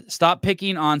Astro, stop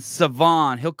picking on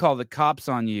Savon. He'll call the cops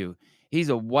on you. He's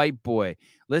a white boy.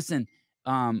 Listen,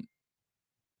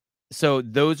 so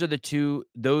those are the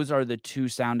two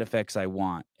sound effects I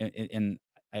want. And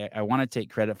I want to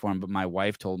take credit for them, but my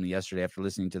wife told me yesterday after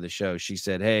listening to the show, she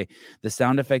said, hey, the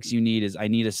sound effects you need is I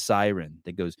need a siren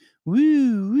that goes woo,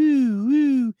 woo,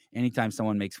 woo. Anytime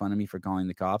someone makes fun of me for calling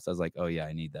the cops, I was like, oh yeah,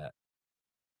 I need that.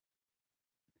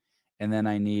 And then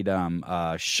I need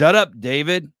shut up,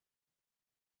 David.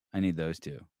 I need those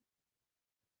two.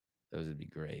 Those would be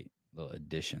great little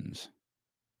additions.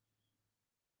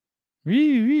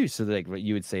 So like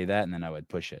you would say that, and then I would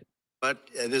push it. But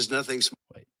there's nothing.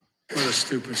 What a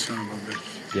stupid son of a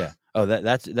bitch. Yeah. Oh,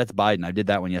 that's Biden. I did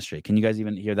that one yesterday. Can you guys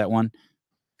even hear that one?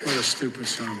 What a stupid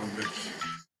son of a bitch.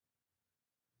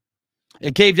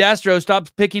 Hey, Cave Astro, stop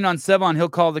picking on Sevon. He'll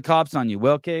call the cops on you.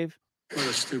 Well, Cave? What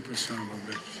a stupid son of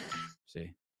a bitch.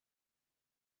 See?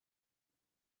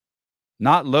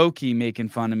 Not Loki making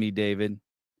fun of me, David.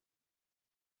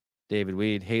 David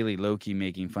Weed. Haley Loki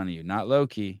making fun of you. Not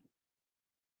Loki.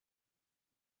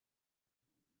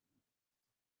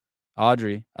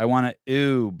 Audrey, I want a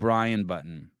ew Brian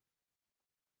button.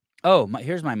 Oh,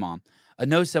 here's my mom.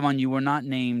 No, Sevon, you were not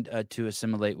named to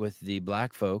assimilate with the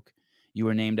black folk. You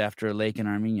were named after a lake in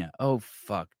Armenia. Oh,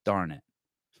 fuck. Darn it.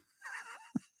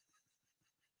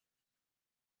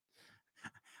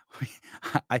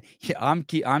 I'm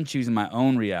choosing my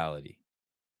own reality.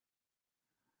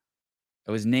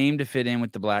 I was named to fit in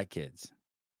with the black kids.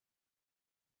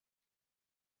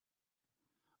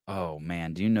 Oh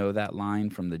man, do you know that line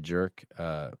from the Jerk,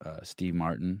 Steve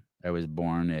Martin? I was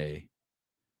born a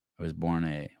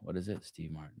what is it?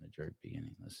 Steve Martin, the Jerk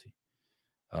beginning. Let's see.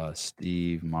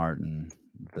 Steve Martin,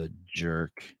 the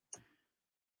Jerk,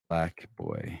 black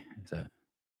boy. Is that?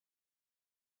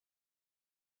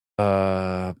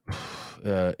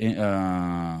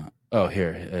 Oh,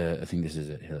 here. I think this is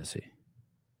it. Here, let's see.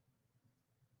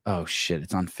 Oh shit,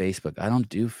 it's on Facebook. I don't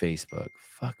do Facebook.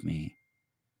 Fuck me.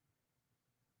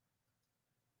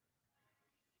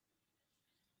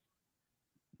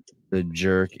 The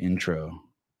Jerk intro.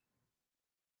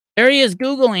 There he is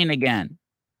Googling again.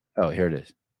 Oh, here it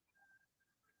is.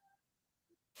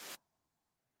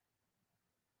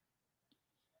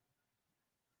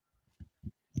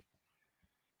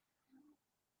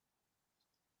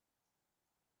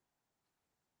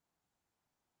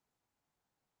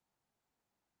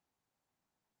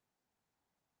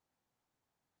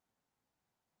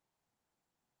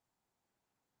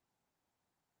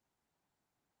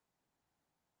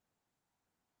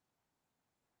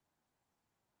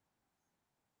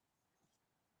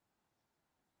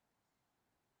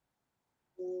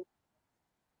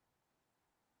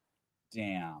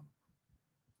 Damn.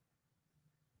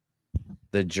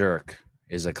 The Jerk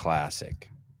is a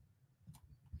classic.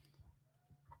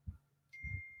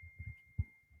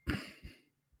 What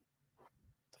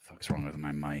the fuck's wrong with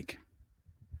my mic?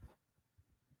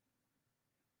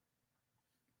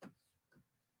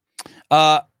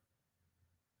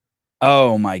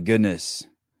 Oh my goodness.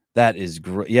 That is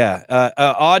great. Yeah.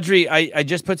 Audrey, I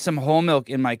just put some whole milk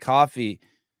in my coffee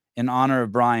in honor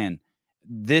of Brian.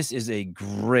 This is a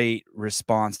great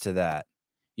response to that.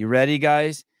 You ready,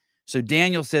 guys? So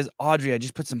Daniel says, Audrey, I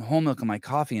just put some whole milk in my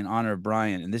coffee in honor of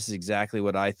Brian. And this is exactly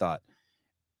what I thought.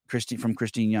 From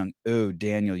Christine Young. Oh,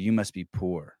 Daniel, you must be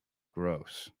poor.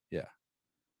 Gross. Yeah.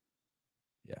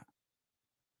 Yeah.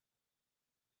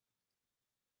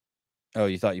 Oh,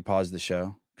 you thought you paused the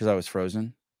show because I was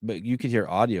frozen? But you could hear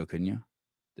audio, couldn't you?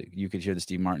 You could hear the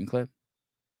Steve Martin clip.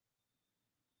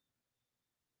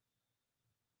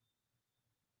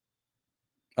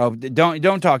 Oh,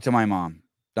 don't talk to my mom.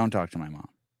 Don't talk to my mom.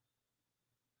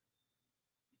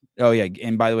 Oh yeah,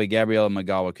 and by the way, Gabriella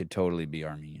Magawa could totally be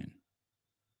Armenian.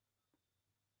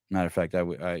 Matter of fact,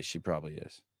 she probably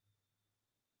is.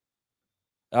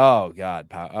 Oh God,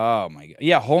 oh my God,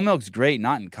 yeah, whole milk's great,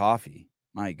 not in coffee.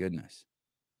 My goodness,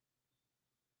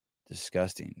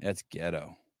 disgusting. That's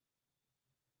ghetto.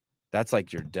 That's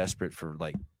like you're desperate for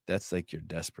like. That's like you're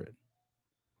desperate.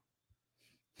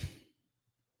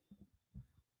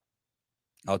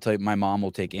 I'll tell you, my mom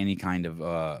will take any kind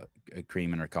of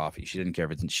cream in her coffee. She didn't care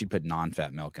if it's. She'd put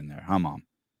non-fat milk in there. Huh, Mom?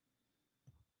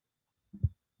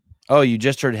 Oh, you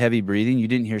just heard heavy breathing. You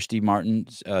didn't hear Steve Martin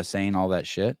saying all that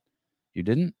shit. You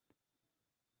didn't?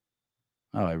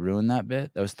 Oh, I ruined that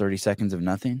bit. That was 30 seconds of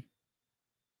nothing.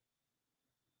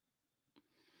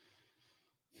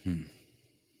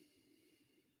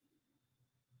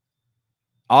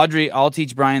 Audrey, I'll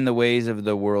teach Brian the ways of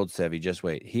the world, Sevy. Just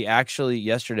wait. He actually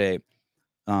yesterday.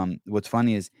 What's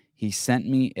funny is he sent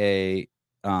me a.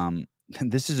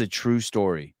 This is a true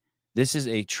story. This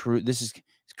is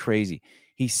crazy.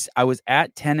 I was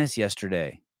at tennis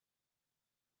yesterday,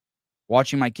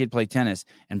 watching my kid play tennis,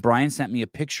 and Brian sent me a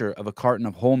picture of a carton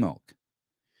of whole milk,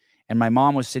 and my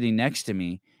mom was sitting next to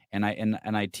me, and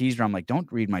I teased her. I'm like, "Don't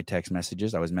read my text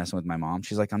messages." I was messing with my mom.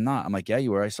 She's like, "I'm not." I'm like, "Yeah,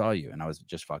 you were. I saw you," and I was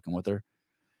just fucking with her.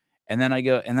 And then I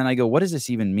go, what does this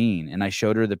even mean? And I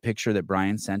showed her the picture that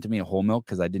Brian sent to me, a whole milk,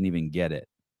 because I didn't even get it.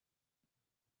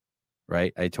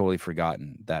 Right? I totally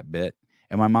forgotten that bit.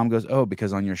 And my mom goes, "Oh,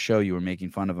 because on your show you were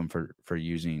making fun of him for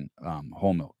using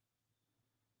whole milk."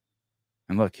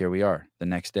 And look, here we are the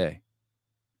next day.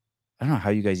 I don't know how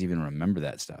you guys even remember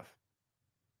that stuff.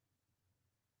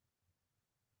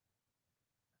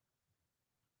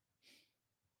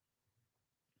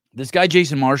 This guy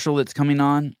Jason Marshall that's coming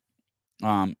on,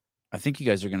 I think you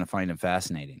guys are going to find him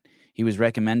fascinating. He was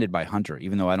recommended by Hunter,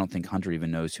 even though I don't think Hunter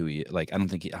even knows who he is. Like, I don't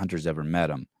think Hunter's ever met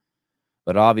him.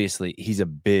 But obviously, he's a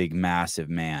big, massive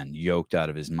man, yoked out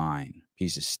of his mind,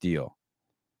 piece of steel.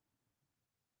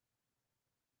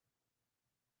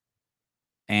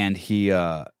 And he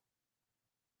has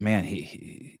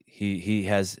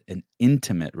an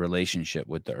intimate relationship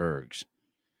with the ERGs.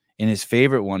 And his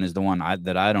favorite one is the one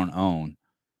that I don't own,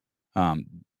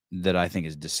 that I think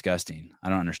is disgusting. I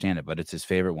don't understand it, but it's his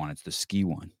favorite one. It's the ski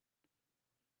one.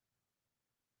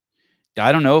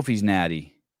 I don't know if he's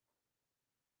natty.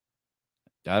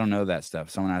 I don't know that stuff.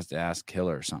 Someone has to ask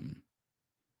Killer or something.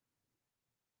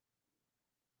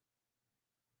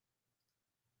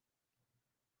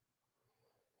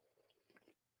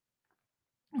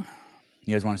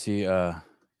 You guys want to see? You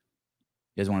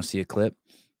guys want to see a clip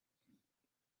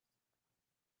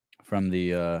from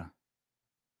the?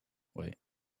 Wait.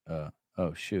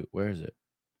 Oh shoot, where is it?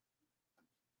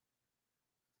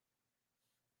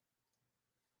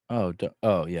 Oh,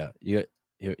 yeah. You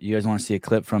guys want to see a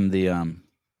clip from the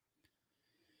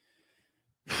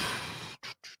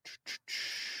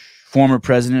former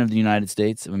president of the United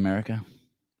States of America?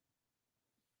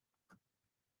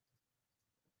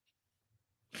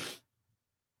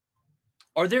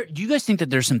 Do you guys think that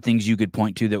there's some things you could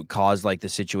point to that would cause like the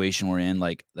situation we're in?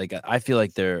 Like I feel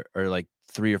like there are like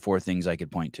 3 or 4 things I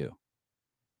could point to.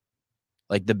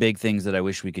 Like the big things that I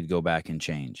wish we could go back and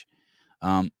change.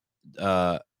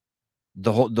 The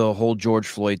whole George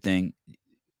Floyd thing,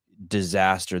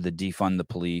 disaster, the defund the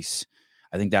police.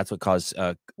 I think that's what caused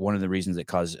one of the reasons that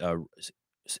caused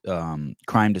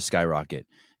crime to skyrocket,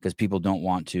 because people don't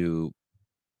want to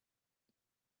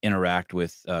interact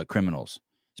with criminals,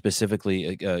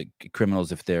 specifically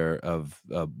criminals if they're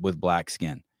with black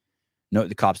skin. No,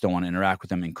 the cops don't want to interact with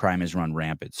them, and crime has run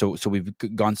rampant. So we've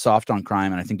gone soft on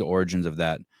crime, and I think the origins of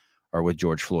that or with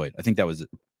George Floyd. I think that was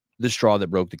the straw that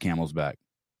broke the camel's back,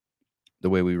 the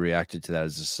way we reacted to that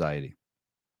as a society.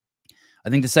 I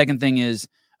think the second thing is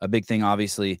a big thing,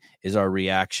 obviously, is our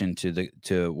reaction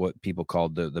to what people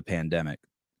called the pandemic,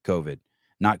 COVID.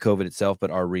 Not COVID itself, but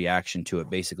our reaction to it.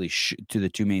 Basically, to the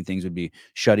two main things would be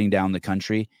shutting down the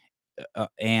country,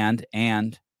 and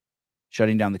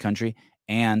shutting down the country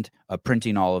and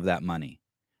printing all of that money.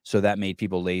 So that made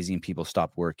people lazy and people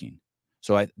stopped working.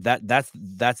 So that's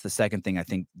the second thing. I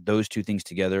think those two things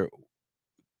together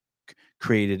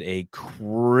created a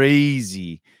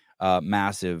crazy,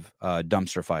 massive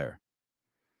dumpster fire.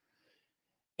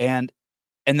 And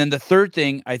then the third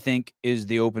thing, I think, is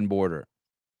the open border.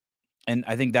 And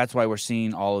I think that's why we're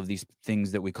seeing all of these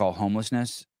things that we call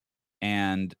homelessness.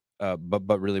 And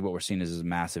but really what we're seeing is a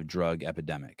massive drug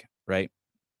epidemic, right?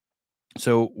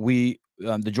 So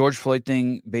the George Floyd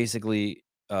thing basically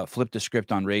flipped the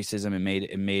script on racism and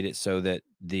made it so that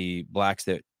the blacks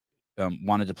that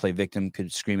wanted to play victim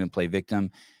could scream and play victim,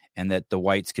 and that the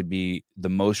whites could be the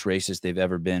most racist they've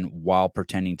ever been while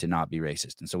pretending to not be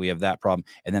racist. And so we have that problem.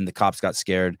 And then the cops got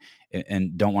scared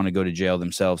and don't want to go to jail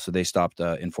themselves, so they stopped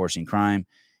enforcing crime.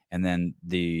 And then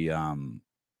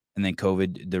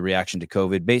COVID, the reaction to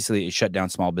COVID, basically it shut down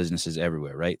small businesses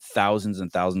everywhere, right? Thousands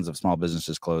and thousands of small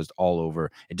businesses closed all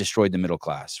over. It destroyed the middle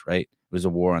class, right? It was a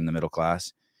war on the middle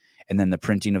class. And then the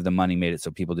printing of the money made it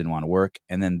so people didn't want to work.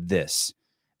 And then this.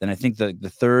 Then I think the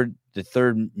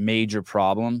third major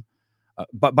problem,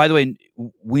 but by the way,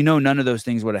 we know none of those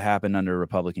things would have happened under a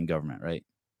Republican government, right?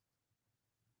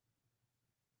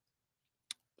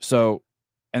 So,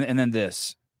 and then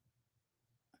this.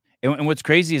 And what's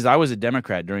crazy is I was a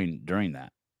Democrat during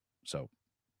that. So,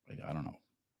 I don't know.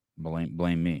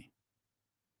 Blame me.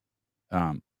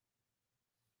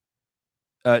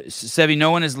 Sevi,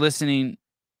 no one is listening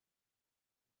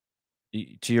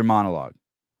to your monologue.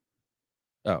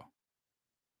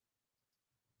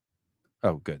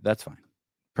 Oh, good. That's fine.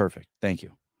 Perfect. Thank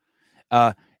you.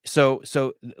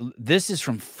 So this is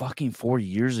from fucking 4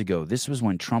 years ago. This was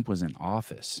when Trump was in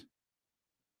office.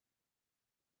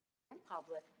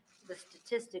 Public, the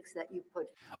statistics that you put.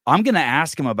 I'm going to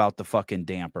ask him about the fucking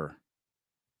damper.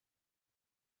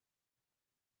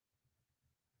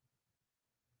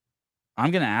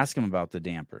 I'm going to ask him about the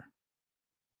damper.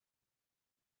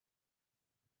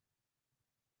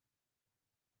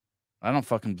 I don't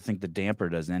fucking think the damper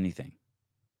does anything.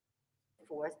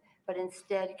 But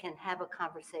instead can have a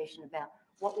conversation about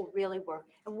what will really work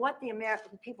and what the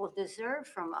American people deserve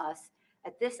from us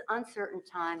at this uncertain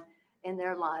time in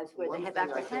their lives where they have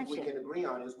apprehension. I think we can agree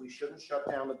on is we shouldn't shut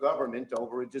down the government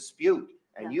over a dispute.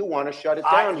 And you want to shut it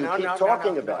down. You keep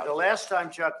talking about it. The last time,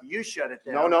 Chuck, you shut it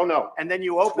down. No. And then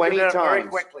you opened it up very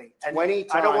quickly. And 20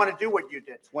 times. I don't want to do what you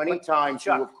did. 20 times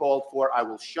you have called for, I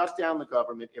will shut down the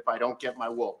government if I don't get my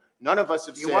wool. None of us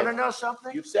have said. You want to know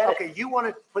something? You've said it. Okay, you want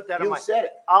to put that on my. You said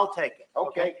it. I'll take it.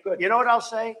 Okay, good. You know what I'll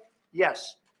say?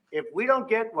 Yes. If we don't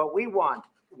get what we want,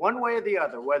 one way or the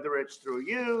other, whether it's through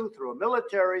you, through a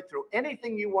military, through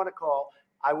anything you want to call,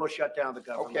 I will shut down the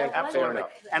government. Okay, absolutely.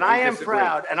 And I am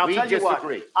proud, and I'll tell you what,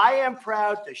 I am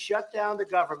proud to shut down the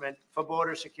government for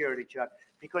border security, Chuck,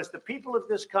 because the people of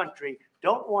this country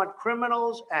don't want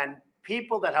criminals and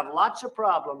people that have lots of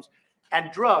problems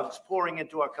and drugs pouring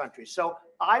into our country. So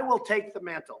I will take the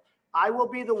mantle. I will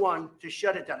be the one to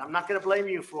shut it down. I'm not going to blame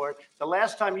you for it. The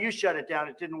last time you shut it down,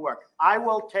 it didn't work. I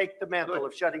will take the mantle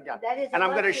of shutting down. And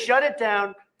I'm going to shut it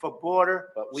down for border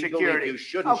security. Believe you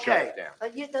shouldn't shut it down.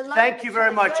 But thank you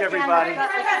very much, everybody.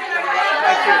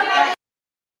 Thank you.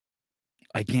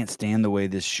 I can't stand the way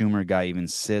this Schumer guy even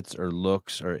sits or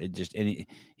looks, or he just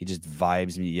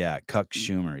vibes me. Yeah, Cuck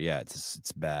Schumer. Yeah,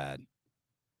 it's bad.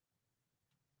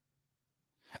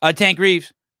 Tank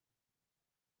Reeves.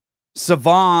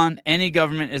 Savan, any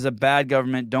government is a bad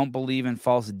government. Don't believe in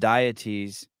false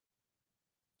deities.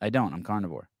 I don't. I'm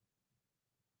carnivore.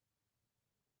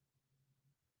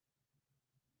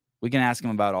 We can ask him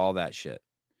about all that shit.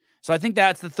 So I think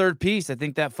that's the third piece. I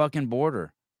think that fucking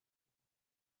border.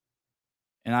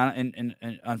 And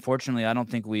unfortunately, I don't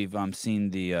think we've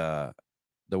seen the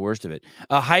worst of it.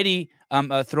 Heidi,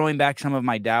 throwing back some of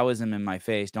my Taoism in my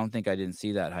face. Don't think I didn't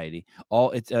see that, Heidi.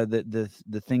 All it's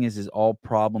the thing is all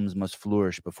problems must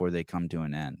flourish before they come to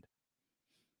an end.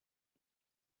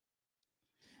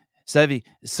 Sevi,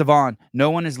 Savan,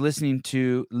 no one is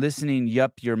listening.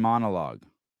 Yup, your monologue.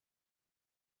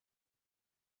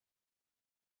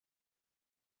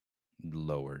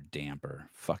 Lower damper.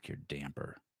 Fuck your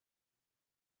damper.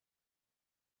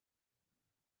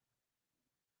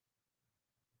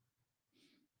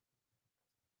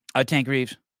 Tank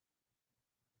Reeves,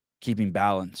 keeping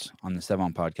balance on the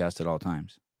Sevon podcast at all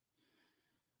times.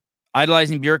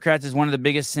 Idolizing bureaucrats is one of the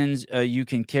biggest sins you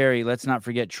can carry. Let's not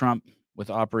forget Trump with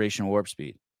Operation Warp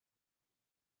Speed.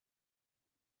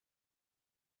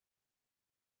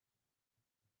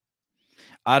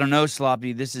 I don't know,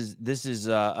 Sloppy. This is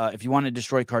if you want to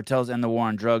destroy cartels and the war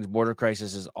on drugs, border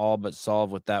crisis is all but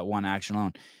solved with that one action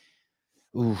alone.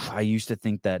 Ooh, I used to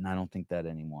think that, and I don't think that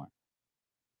anymore.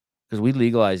 Because we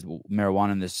legalized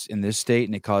marijuana in this state,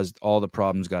 and it caused all the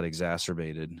problems got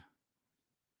exacerbated.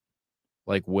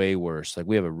 Like way worse. Like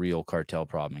we have a real cartel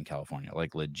problem in California,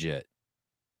 like legit.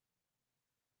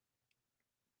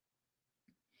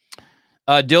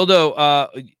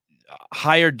 Dildo,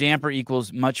 higher damper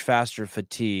equals much faster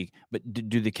fatigue. But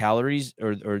do the calories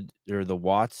or the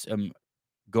watts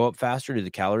go up faster? Do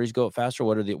the calories go up faster?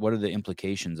 What are the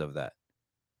implications of that?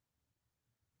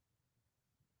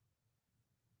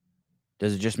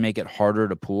 Does it just make it harder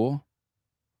to pool?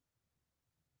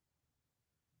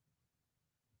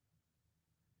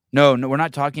 No, we're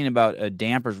not talking about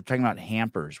dampers. We're talking about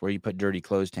hampers where you put dirty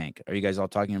clothes tank. Are you guys all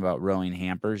talking about rowing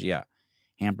hampers? Yeah,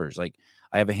 hampers. Like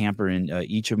I have a hamper in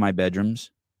each of my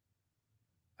bedrooms.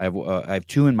 I have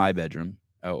two in my bedroom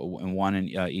and one in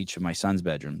each of my son's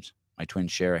bedrooms. My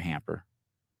twins share a hamper.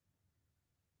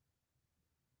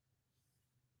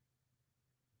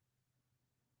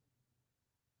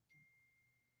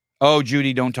 Oh,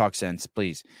 Judy, don't talk sense,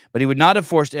 please. But he would not have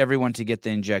forced everyone to get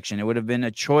the injection. It would have been a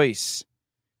choice,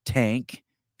 Tank.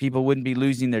 People wouldn't be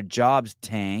losing their jobs,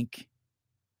 Tank.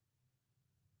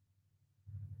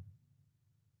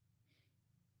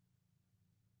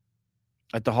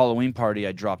 At the Halloween party,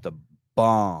 I dropped a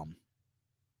bomb.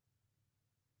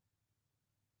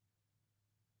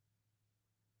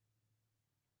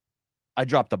 I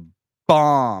dropped a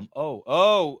bomb.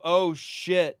 Oh,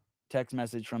 shit. Text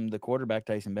message from the quarterback,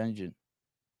 Tyson Benjamin.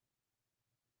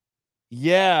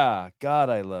 Yeah. God,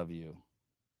 I love you.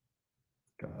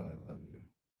 God, I love you.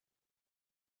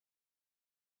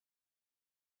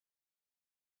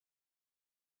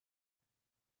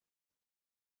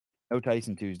 No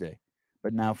Tyson Tuesday,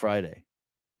 but now Friday.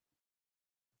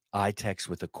 I text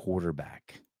with a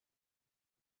quarterback.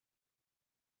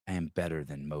 I am better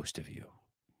than most of you.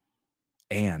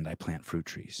 And I plant fruit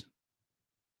trees.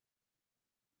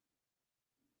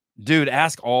 Dude,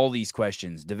 ask all these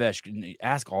questions. Devesh,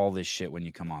 ask all this shit when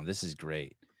you come on. This is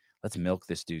great. Let's milk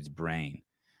this dude's brain.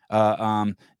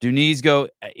 Do knees go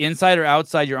inside or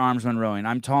outside your arms when rowing?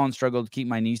 I'm tall and struggle to keep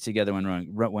my knees together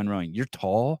when rowing. You're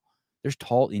tall? There's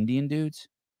tall Indian dudes?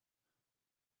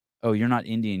 Oh, you're not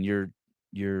Indian.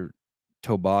 You're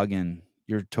Toboggan.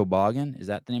 You're Toboggan? Is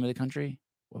that the name of the country?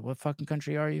 What fucking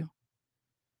country are you?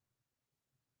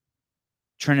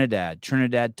 Trinidad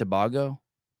Tobago?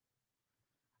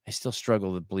 I still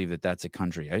struggle to believe that that's a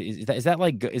country. Is that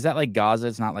like Gaza?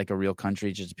 It's not like a real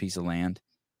country. It's just a piece of land.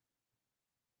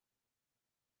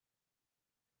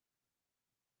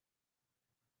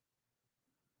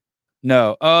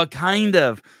 No. Kind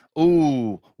of.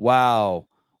 Ooh, wow.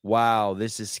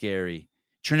 This is scary.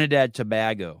 Trinidad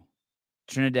Tobago.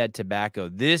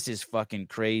 This is fucking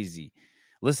crazy.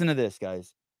 Listen to this,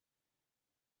 guys.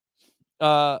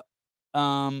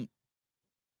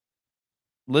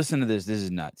 Listen to this. This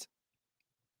is nuts.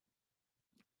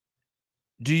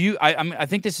 Do you? I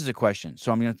think this is a question,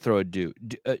 so I'm going to throw a do.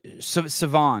 So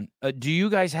Savon, do you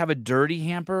guys have a dirty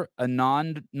hamper, a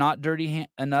not dirty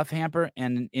enough hamper,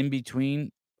 and an in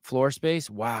between floor space?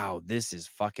 Wow, this is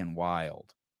fucking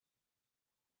wild.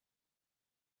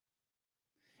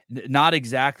 Not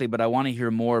exactly, but I want to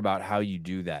hear more about how you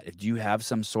do that. If you have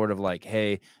some sort of like,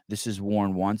 hey, this is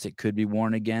worn once, it could be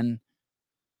worn again.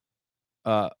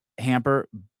 Hamper,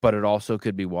 but it also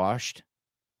could be washed.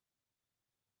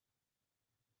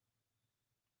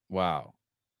 Wow.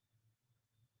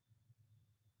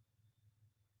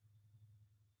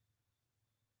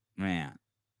 Man.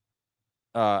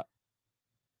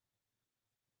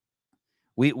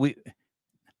 We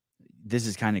this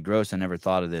is kind of gross. I never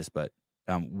thought of this, but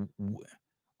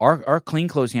our clean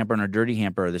clothes hamper and our dirty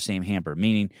hamper are the same hamper,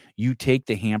 meaning you take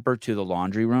the hamper to the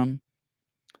laundry room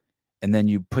and then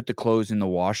you put the clothes in the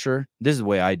washer. This is the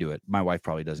way I do it. My wife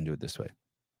probably doesn't do it this way.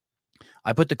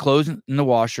 I put the clothes in the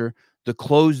washer. The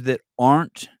clothes that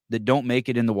don't make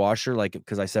it in the washer, like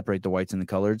because I separate the whites and the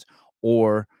colors,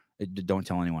 or don't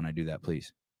tell anyone I do that,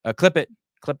 please. Clip it.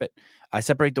 I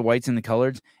separate the whites and the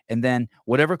coloreds, and then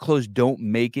whatever clothes don't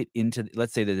make it into,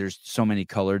 let's say that there's so many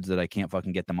coloreds that I can't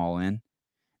fucking get them all in,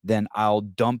 then I'll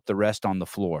dump the rest on the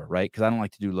floor, right? Because I don't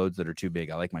like to do loads that are too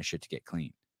big. I like my shit to get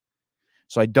clean.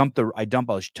 So I dump them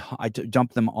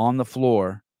on the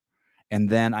floor, and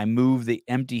then I move the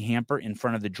empty hamper in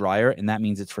front of the dryer, and that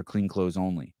means it's for clean clothes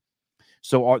only.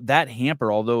 So that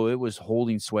hamper, although it was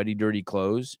holding sweaty, dirty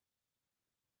clothes,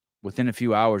 within a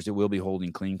few hours, it will be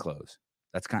holding clean clothes.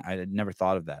 I had never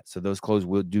thought of that. So those clothes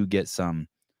do get some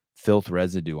filth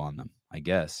residue on them, I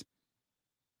guess.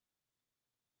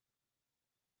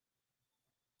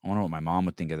 I wonder what my mom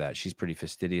would think of that. She's pretty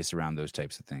fastidious around those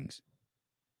types of things.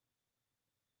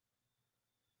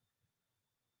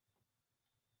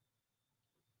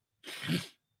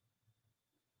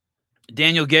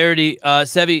 Daniel Garrity,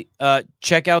 Sevi,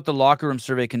 check out the locker room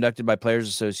survey conducted by Players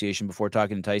Association before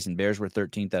talking to Tyson. Bears were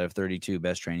 13th out of 32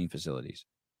 best training facilities.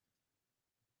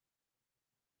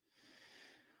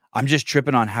 I'm just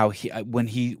tripping on how he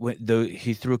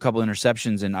threw a couple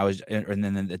interceptions and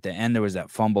then at the end there was that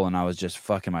fumble and I was just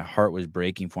fucking, my heart was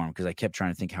breaking for him because I kept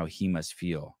trying to think how he must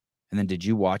feel. And then did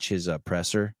you watch his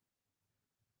presser?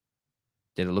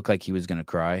 Did it look like he was going to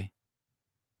cry?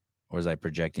 Or was I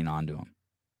projecting onto him?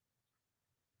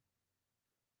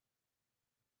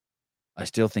 I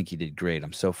still think he did great.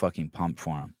 I'm so fucking pumped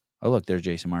for him. Oh, look, there's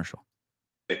Jason Marshall.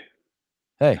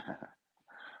 Hey.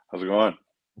 How's it going?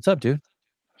 What's up, dude?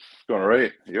 It's going all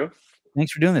right. You?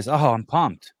 Thanks for doing this. Oh, I'm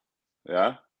pumped.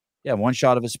 Yeah? Yeah, 1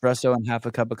 shot of espresso and half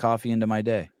a cup of coffee into my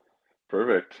day.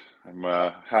 Perfect. I'm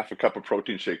half a cup of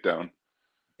protein shake down.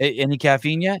 Any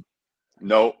caffeine yet?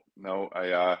 No.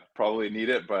 I probably need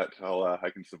it, but I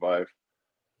can survive.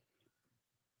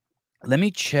 Let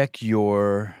me check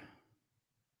your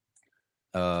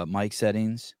mic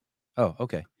settings. Oh,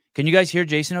 okay. Can you guys hear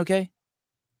Jason okay?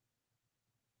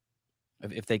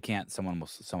 If they can't, someone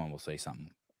will say something.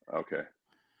 Okay.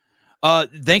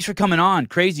 Thanks for coming on.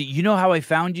 Crazy. You know how I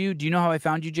found you? Do you know how I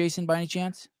found you, Jason, by any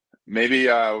chance? Maybe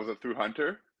was it through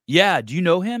Hunter? Yeah. Do you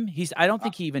know him? I don't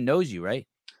think he even knows you, right?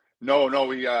 No,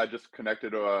 we just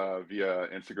connected via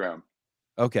Instagram.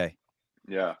 Okay.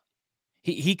 Yeah.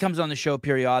 He comes on the show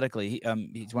periodically.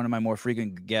 He's one of my more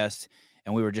frequent guests,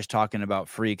 and we were just talking about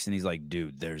freaks, and he's like,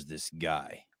 dude, there's this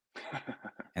guy.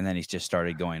 And then he's just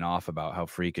started going off about how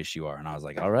freakish you are. And I was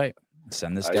like, all right,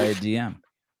 send this guy a DM.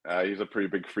 He's a pretty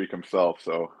big freak himself,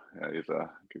 so yeah, he's a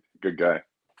good guy.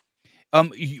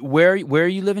 Where are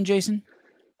you living, Jason?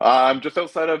 I'm just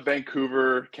outside of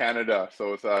Vancouver, Canada.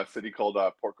 So it's a city called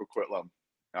Port Coquitlam.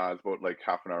 It's about like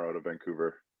half an hour out of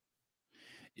Vancouver.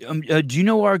 Do you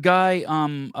know our guy,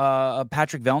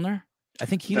 Patrick Vellner? I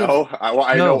think he. No,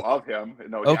 I know of him.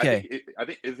 No, okay. I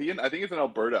think is he in? I think he's in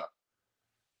Alberta.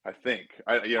 I think.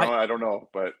 I don't know,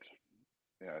 but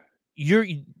yeah.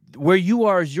 Where you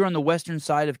are is you're on the western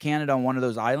side of Canada on one of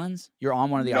those islands? You're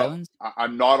on one of the islands?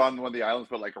 I'm not on one of the islands,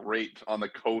 but like right on the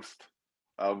coast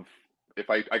of, if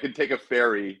I can take a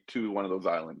ferry to one of those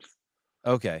islands.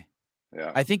 Okay.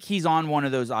 Yeah. I think he's on one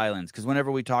of those islands because whenever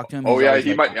we talk to him,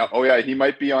 he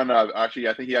might be on actually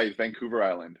I think he's Vancouver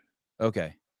Island.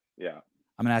 Okay. Yeah.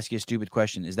 I'm gonna ask you a stupid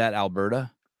question. Is that Alberta?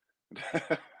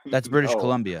 That's British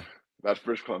Columbia. That's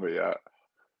British Columbia,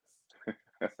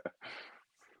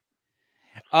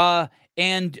 yeah.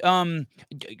 And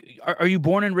are you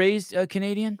born and raised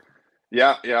Canadian?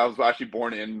 Yeah. I was actually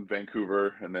born in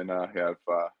Vancouver, and then I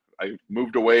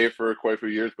moved away for quite a few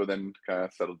years, but then kind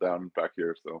of settled down back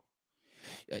here. So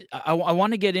I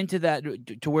want to get into that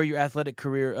to where your athletic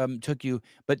career took you,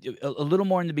 but a little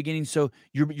more in the beginning. So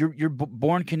you're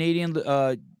born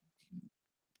Canadian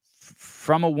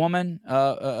from a woman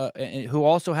who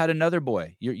also had another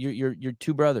boy. Your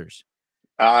 2 brothers.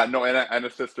 No, and a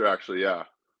sister actually. Yeah.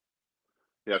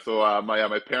 So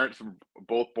my parents were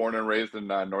both born and raised in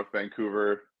North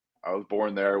Vancouver. I was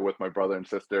born there with my brother and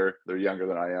sister. They're younger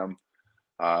than I am.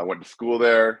 Went to school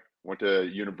there. Went to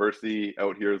university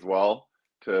out here as well,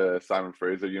 to Simon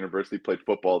Fraser University. Played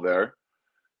football there,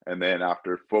 and then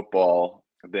after football,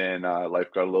 then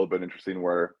life got a little bit interesting.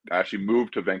 Where I actually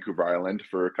moved to Vancouver Island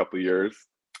for a couple of years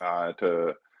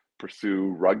to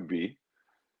pursue rugby.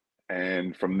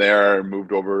 And from there,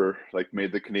 moved over,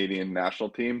 made the Canadian national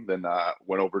team. Then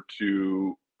went over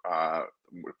to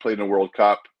played in a World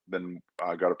Cup. Then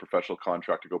got a professional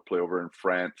contract to go play over in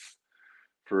France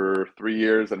for 3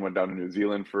 years. Then went down to New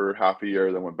Zealand for half a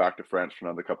year. Then went back to France for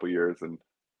another couple of years and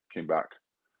came back.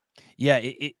 Yeah,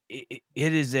 it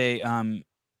is a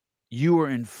you were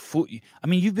in full. I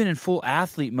mean, you've been in full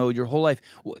athlete mode your whole life.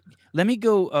 Let me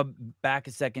go back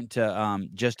a second to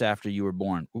just after you were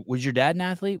born. Was your dad an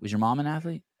athlete? Was your mom an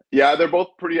athlete? Yeah, they're both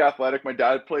pretty athletic. My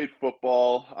dad played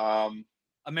football.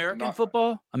 American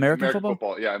football. American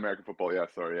football. Yeah, American football. Yeah,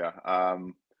 sorry. Yeah.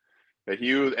 But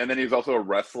he was also a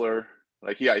wrestler.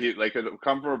 He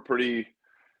come from a pretty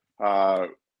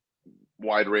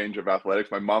wide range of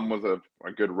athletics. My mom was a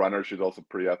good runner. She's also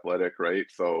pretty athletic, right?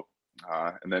 So.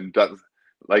 And then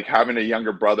having a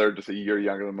younger brother, just a year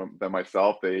younger than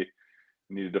myself, they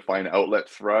needed to find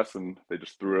outlets for us, and they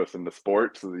just threw us into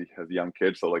sports as young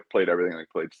kids. So like played everything,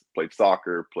 like played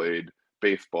soccer, played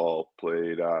baseball,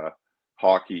 played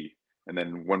hockey, and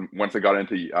then once I got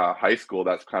into high school,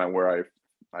 that's kind of where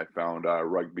I found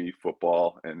rugby,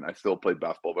 football, and I still played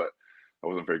basketball, but I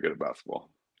wasn't very good at basketball.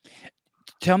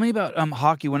 Tell me about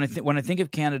hockey. When I think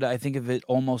of Canada, I think of it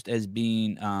almost as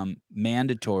being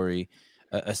mandatory,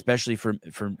 especially for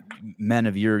men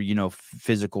of your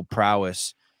physical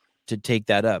prowess to take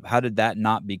that up. How did that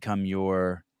not become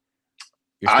your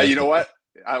you know what?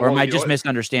 Or am I just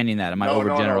misunderstanding that? Am I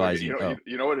overgeneralizing? No.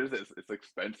 You know what it is? It's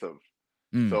expensive.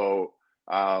 Mm. So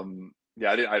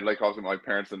yeah, I like also my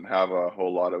parents didn't have a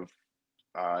whole lot of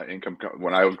income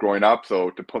when I was growing up. So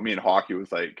to put me in hockey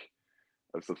was like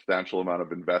a substantial amount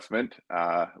of investment,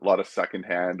 a lot of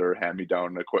secondhand or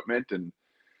hand-me-down equipment,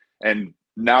 and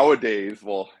nowadays,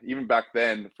 well, even back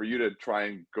then, for you to try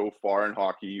and go far in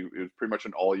hockey, it was pretty much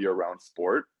an all-year-round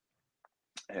sport,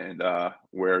 and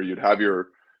where you'd have your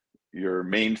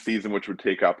main season, which would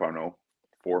take up, I don't know,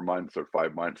 4 months or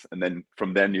 5 months, and then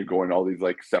from then you go in all these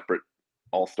like separate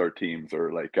all-star teams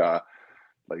or like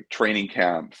training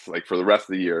camps, like for the rest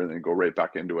of the year, and then go right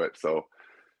back into it. So.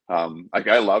 Like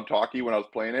I loved hockey when I was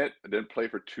playing it. I didn't play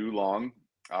for too long.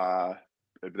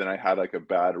 Then I had like a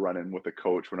bad run-in with a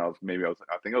coach when I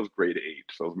think I was grade 8.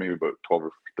 So I was maybe about 12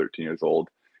 or 13 years old.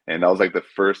 And that was like the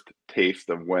first taste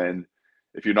of when,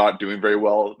 if you're not doing very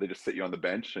well, they just sit you on the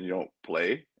bench and you don't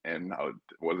play. And I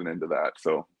wasn't into that.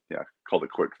 So yeah, called it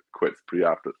quits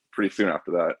pretty soon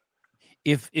after that.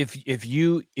 If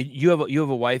you have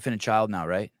a wife and a child now,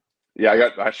 right? Yeah,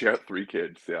 I actually got 3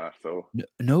 kids. Yeah. So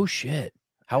no shit.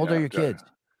 How old are your kids?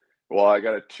 Well, I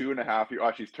got a 2.5-year.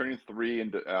 Oh, she's turning 3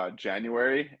 in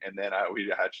January, and then we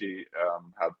actually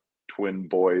have twin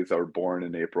boys that were born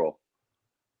in April.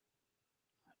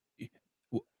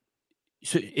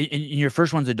 So, and your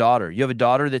first one's a daughter. You have a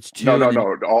daughter that's 2.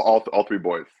 No. All 3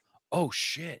 boys. Oh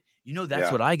shit!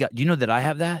 That's what I got. Do you know that I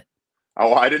have that?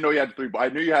 Oh, I didn't know you had 3. I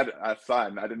knew you had a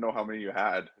son. I didn't know how many you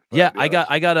had. Yeah, I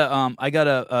got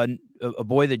a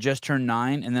boy that just turned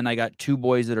 9, and then I got 2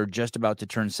 boys that are just about to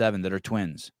turn 7 that are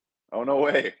twins. Oh no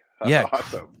way! That's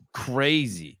awesome.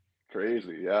 Crazy.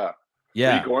 Yeah.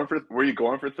 Yeah. Were you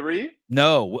going for 3?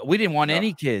 No, we didn't want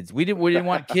any kids. We didn't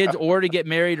want kids or to get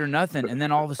married or nothing. And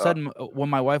then all of a sudden, when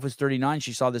my wife was 39,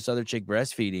 she saw this other chick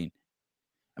breastfeeding.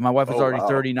 And my wife was already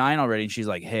 39 already, and she's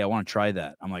like, "Hey, I want to try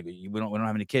that." I'm like, "We don't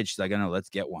have any kids." She's like, "I know, let's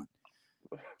get one."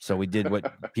 So we did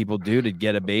what people do to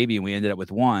get a baby, and we ended up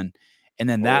with 1. And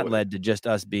then that led to just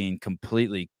us being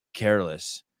completely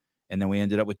careless. And then we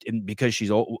ended up with, because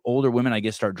she's older women, I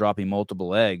guess, start dropping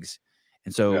multiple eggs.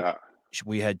 And so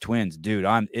we had twins. Dude,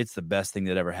 it's the best thing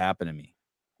that ever happened to me.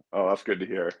 Oh, that's good to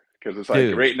hear. Because it's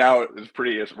like right now,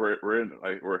 we're in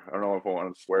like I don't know if I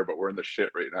want to swear, but we're in the shit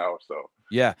right now. So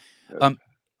yeah.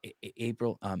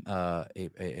 April,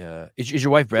 is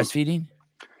your wife breastfeeding?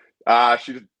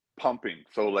 She's pumping.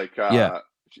 So like so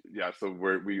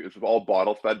it's all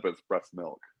bottle fed, but it's breast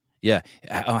milk. Yeah.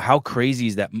 How crazy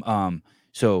is that?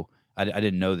 So I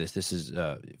didn't know this. This is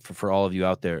for all of you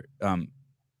out there.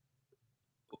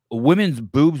 Women's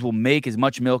boobs will make as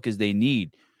much milk as they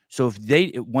need. So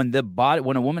when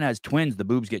a woman has twins, the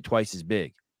boobs get twice as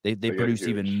big. They produce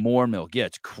even more milk. Yeah,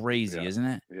 it's crazy, isn't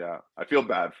it? Yeah, I feel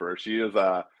bad for her. She is.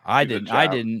 I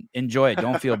didn't enjoy it.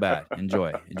 Don't feel bad.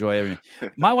 Enjoy everything.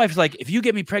 My wife's like, if you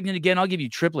get me pregnant again, I'll give you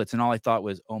triplets. And all I thought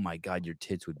was, oh my God, your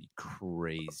tits would be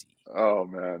crazy. Oh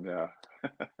man, yeah.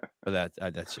 But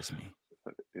that's just me.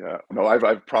 Yeah, no,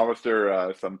 I've promised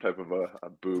her some type of a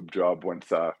boob job once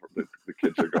the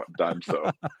kids are done.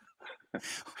 So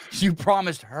you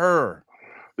promised her.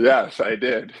 Yes, I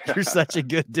did. You're such a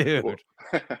good dude.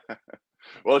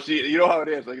 Well, you know how it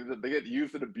is. Like they get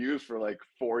used and abused for like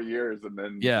 4 years, and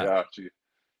then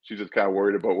she's just kind of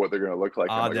worried about what they're going to look like.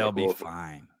 Oh, they'll be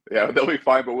fine. Yeah, they'll be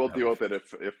fine, but we'll deal with it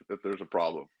if there's a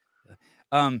problem.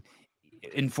 And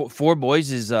 4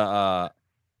 boys is 4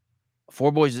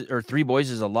 boys or 3 boys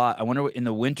is a lot. I wonder what in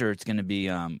the winter it's going to be.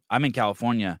 I'm in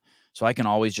California, so I can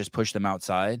always just push them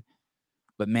outside.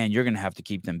 But man, you're gonna have to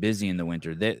keep them busy in the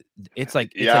winter. It's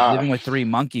like living with 3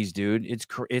 monkeys, dude.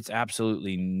 It's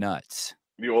absolutely nuts.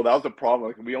 Well, that was the problem.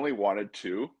 Like, we only wanted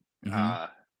 2,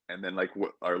 and then like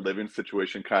our living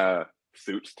situation kind of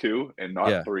suits 2 and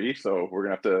not 3. So we're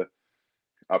gonna have to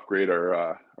upgrade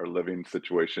our living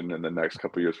situation in the next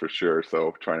couple of years for sure.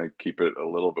 So trying to keep it a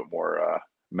little bit more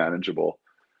manageable.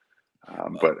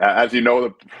 But as you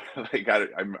know,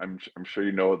 I'm sure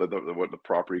you know that what the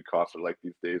property costs are like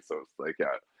these days. So it's like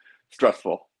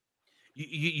stressful.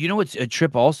 You know what's a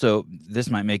trip also, this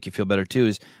might make you feel better too,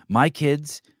 is my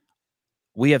kids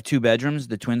We have 2 bedrooms.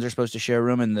 The twins are supposed to share a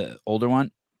room, and the older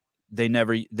one, they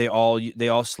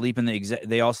all sleep in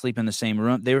the same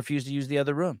room. They refuse to use the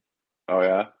other room. Oh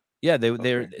yeah. Yeah,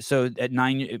 they're so at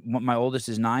 9. My oldest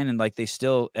is 9, and like they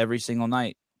still every single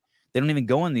night. They don't even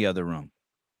go in the other room.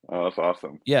 Oh, that's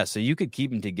awesome. Yeah, so you could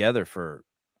keep them together for.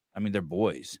 I mean, they're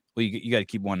boys. Well, you got to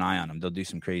keep one eye on them. They'll do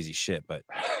some crazy shit, but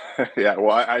Yeah,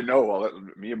 well, I know. Well,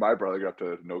 me and my brother got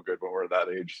to no good when we were that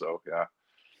age, so yeah,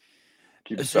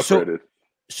 keep it separated.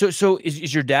 So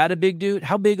is your dad a big dude?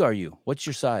 How big are you? What's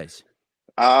your size?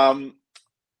 I've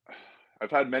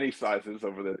had many sizes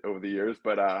over the years,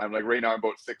 but I'm like right now I'm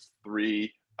about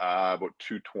 6'3", about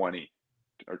 220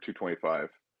 or 225.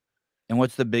 And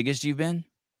what's the biggest you've been?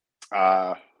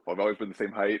 Well, I've always been the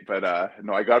same height, but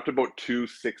no, I got up to about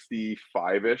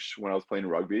 265-ish when I was playing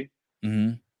rugby.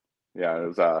 Mm-hmm. Yeah, it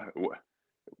was I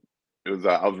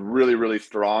was really, really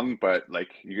strong, but like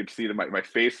you could see that my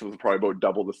face was probably about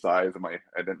double the size, and I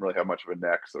didn't really have much of a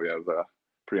neck, so yeah, it was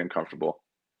pretty uncomfortable.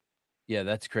 Yeah,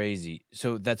 that's crazy.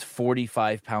 So that's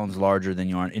 45 pounds larger than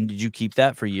you are. And did you keep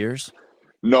that for years?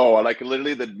 No, like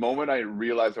literally the moment I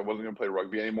realized I wasn't gonna play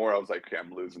rugby anymore, I was like, okay,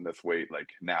 I'm losing this weight like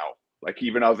now. Like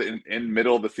even I was in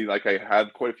middle of the season, like I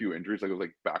had quite a few injuries, like it was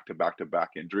like back to back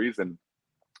injuries, and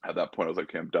at that point I was like,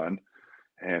 okay, I'm done.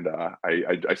 And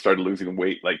I started losing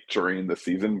weight like during the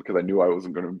season because I knew I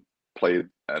wasn't going to play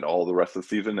at all the rest of the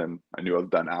season, and I knew I was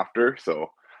done after.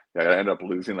 So yeah, I ended up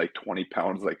losing like 20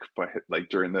 pounds like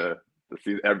during the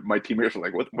season. My teammates were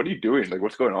like, "What are you doing? Like,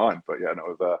 what's going on?" But yeah,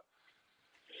 no,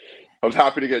 I was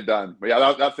happy to get done. But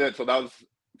yeah, that's it. So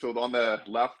on the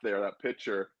left there, that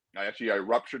picture, I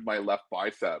ruptured my left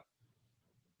bicep,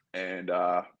 and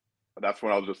that's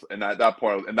when I was just, and at that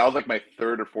point, and that was like my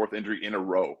 3rd or 4th injury in a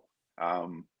row.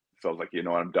 So I was like, you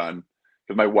know, I'm done,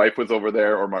 because my wife was over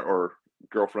there, or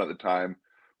girlfriend at the time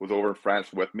was over in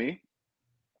France with me,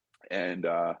 and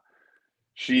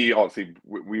she obviously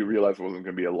we realized it wasn't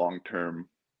going to be a long-term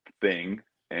thing,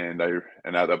 and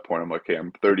at that point I'm like, okay,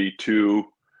 I'm 32,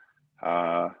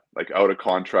 like out of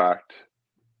contract.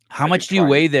 How much do you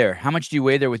weigh there? How much do you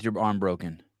weigh there with your arm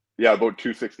broken? Yeah, about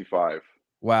 265.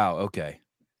 Wow. Okay.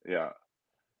 Yeah.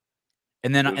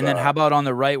 And then how about on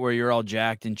the right where you're all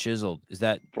jacked and chiseled? Is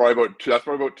that probably about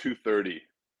 230?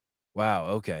 Wow.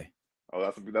 Okay. Oh,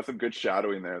 that's some good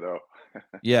shadowing there, though.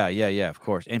 Yeah, of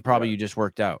course. And probably you just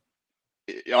worked out.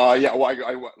 Yeah. Well,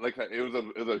 I like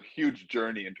it was a huge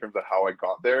journey in terms of how I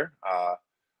got there. A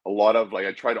lot of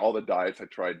I tried all the diets. I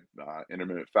tried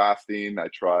intermittent fasting. I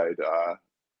tried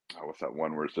what's that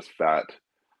one where it's just fat?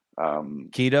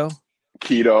 Keto.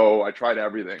 I tried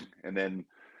everything, and then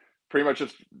pretty much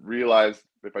just realized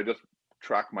if I just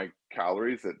track my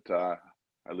calories that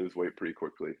I lose weight pretty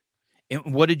quickly.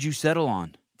 And what did you settle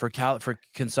on for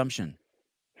consumption?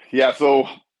 Yeah, so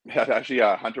actually,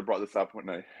 Hunter brought this up when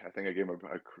I think I gave him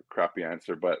a crappy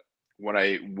answer, but when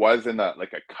I was in a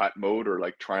cut mode or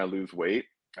like trying to lose weight,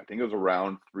 I think it was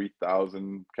around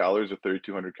 3,000 calories or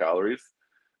 3,200 calories,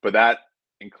 but that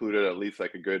included at least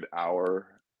like a good hour,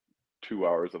 2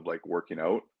 hours of like working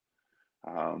out,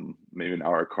 maybe an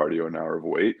hour of cardio, an hour of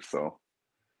weight. So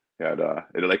yeah,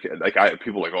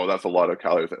 people like, oh, that's a lot of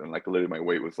calories, and like literally my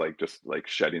weight was like just like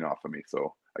shedding off of me.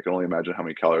 So I can only imagine how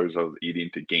many calories I was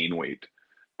eating to gain weight.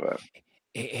 But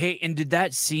hey, and did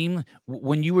that seem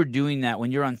when you were doing that,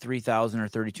 when you're on 3,000 or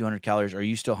 3,200 calories, are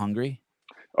you still hungry?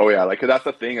 Oh yeah, like that's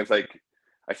the thing. It's like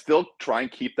I still try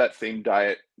and keep that same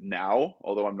diet now,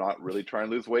 although I'm not really trying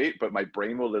to lose weight. But my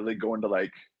brain will literally go into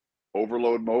like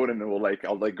overload mode, and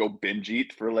I'll like go binge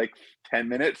eat for like 10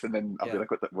 minutes, and then I'll be like,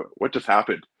 what just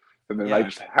happened? And then I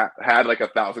just had like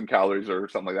 1,000 calories or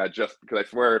something like that, just because I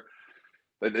swear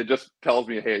that it just tells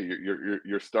me, hey,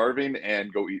 you're starving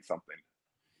and go eat something.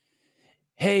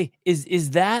 Hey, is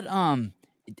that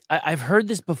I've heard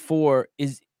this before.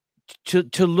 Is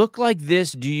to look like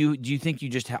this, do you think you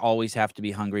just always have to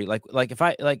be hungry? Like if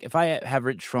I have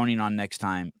Rich Froning on next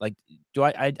time, like do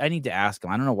I need to ask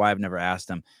him? I don't know why I've never asked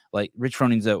him. Like Rich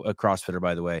Froning's a CrossFitter,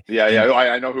 by the way. Yeah,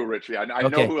 I know who Rich. Yeah, I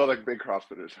know who other big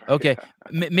CrossFitters are. Okay,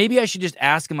 maybe I should just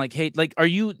ask him. Like, hey, like, are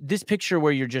you this picture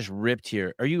where you're just ripped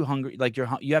here? Are you hungry? Like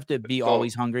you have to be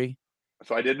always hungry.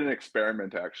 So I did an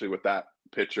experiment actually with that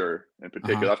picture in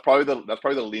particular. That's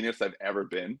probably the leanest I've ever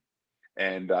been,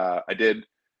 and I did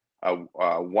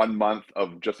 1 month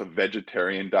of just a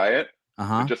vegetarian diet.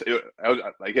 I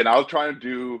was trying to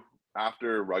do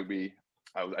after rugby.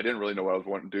 I didn't really know what I was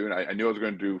wanting to do, and I knew I was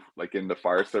going to do like in the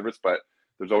fire service, but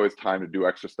there's always time to do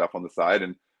extra stuff on the side,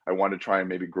 and I wanted to try and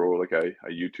maybe grow like a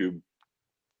YouTube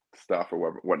stuff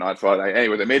or whatnot. So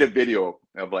I made a video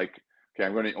of like, okay,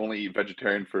 I'm going to only eat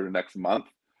vegetarian for the next month,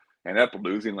 and I ended up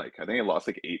losing I think I lost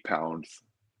like 8 pounds.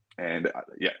 And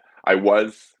yeah, I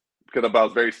was because I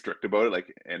was very strict about it.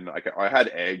 Like, and like I had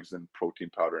eggs and protein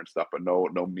powder and stuff, but no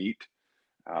meat.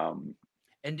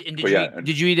 And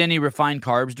Did you eat any refined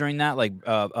carbs during that, like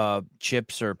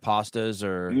chips or pastas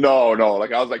or? No.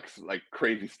 Like I was like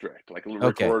crazy strict, like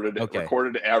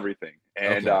recorded everything.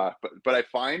 And but I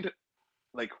find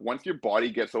like once your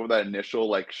body gets over that initial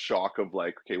like shock of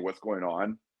like, okay, what's going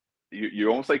on, you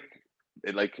almost like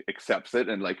it like accepts it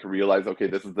and like realize, okay,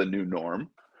 this is the new norm.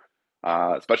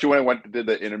 Especially when I did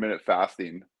the intermittent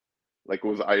fasting, like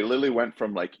I literally went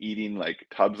from like eating like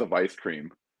tubs of ice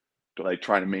cream to like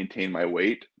trying to maintain my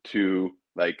weight to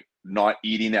like not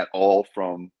eating at all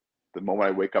from the moment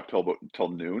I wake up till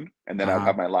noon, and then I'd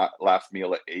have my last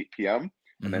meal at 8 p.m.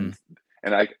 and then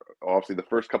I obviously the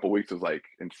first couple of weeks was like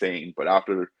insane, but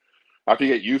after you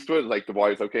get used to it, like the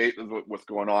body's okay, this is what's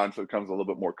going on, so it becomes a little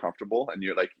bit more comfortable, and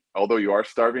you're like, although you are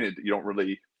starving, you don't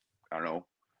really, I don't know,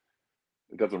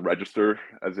 it doesn't register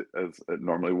as it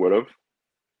normally would have.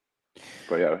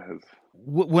 But yeah,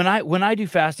 when I do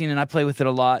fasting and I play with it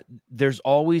a lot, there's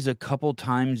always a couple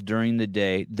times during the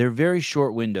day. They're very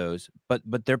short windows, but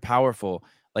they're powerful,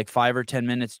 like 5 or 10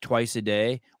 minutes twice a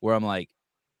day, where I'm like,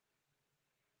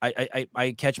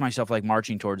 I catch myself like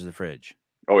marching towards the fridge.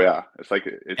 Oh yeah,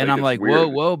 I'm like,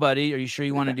 whoa, buddy, are you sure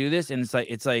you want to do this? And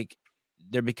it's like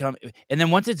they're and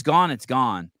then once it's gone,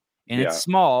 and it's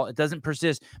small, it doesn't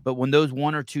persist. But when those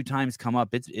 1 or 2 times come up,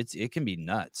 it can be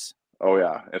nuts. Oh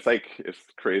yeah, it's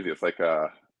crazy. It's like I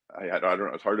don't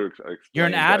know. It's hard to explain. You're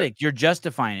an addict. You're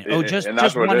justifying it. Oh, just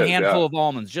one handful of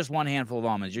almonds. Just one handful of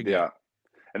almonds. You're good. Yeah.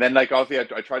 And then like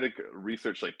obviously I try to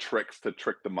research like tricks to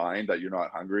trick the mind that you're not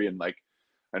hungry, and like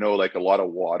I know like a lot of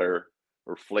water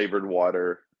or flavored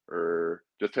water or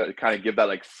just to kind of give that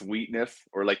like sweetness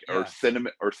or like or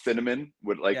cinnamon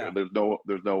would like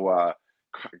there's no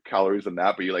calories in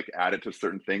that, but you like add it to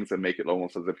certain things and make it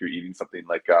almost as if you're eating something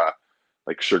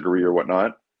like sugary or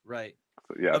whatnot. Right.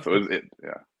 So,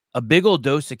 yeah. A big old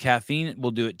dose of caffeine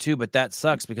will do it too, but that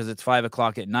sucks because it's 5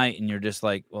 o'clock at night and you're just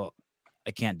like, well,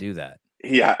 I can't do that.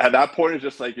 Yeah, at that point it's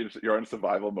just like you're in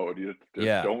survival mode. You just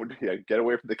don't get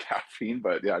away from the caffeine,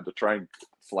 but to try and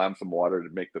slam some water to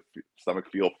make the stomach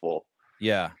feel full.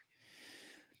 Yeah.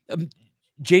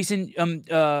 Jason,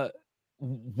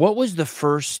 what was the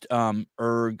first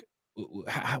ERG?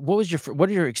 What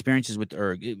are your experiences with the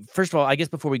ERG? First of all, I guess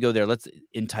before we go there, let's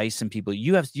entice some people.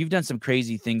 You've done some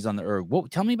crazy things on the ERG.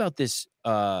 Tell me about this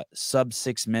sub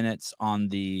 6 minutes on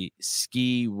the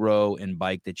ski, row, and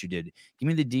bike that you did. Give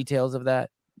me the details of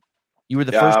that. You were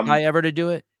the first guy ever to do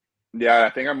it? Yeah, I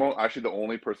think I'm actually the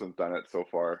only person that's done it so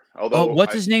far. Although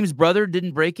what's his name's brother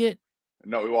didn't break it?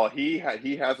 No, well, he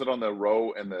has it on the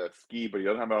row and the ski, but he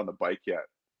doesn't have it on the bike yet.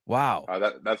 Wow.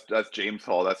 That's James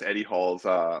Hall. That's Eddie Hall's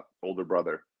older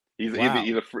brother. He's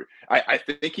a free. I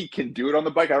think he can do it on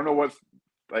the bike. I don't know what's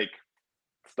like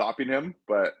stopping him,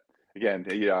 but again,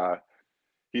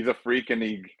 he's a freak, and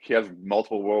he has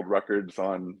multiple world records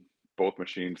on both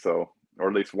machines. So, or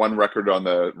at least one record on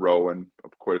the row and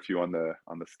quite a few on the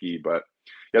ski. But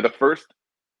yeah, the first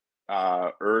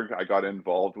ERG I got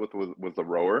involved with was the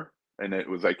rower, and it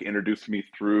was like introduced to me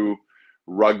through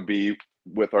rugby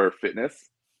with our fitness.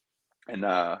 And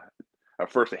at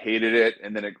first I hated it,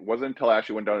 and then it wasn't until I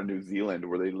actually went down to New Zealand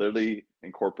where they literally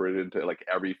incorporated it into like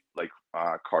every like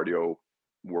cardio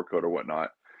workout or whatnot.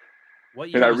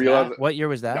 What year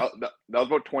was that? That was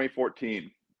about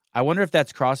 2014. I wonder if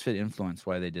that's CrossFit influence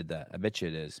why they did that. I bet you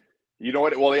it is. You know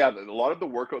what? Well, yeah, a lot of the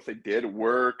workouts they did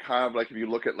were kind of like, if you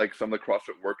look at like some of the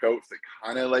CrossFit workouts, they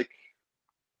kind of like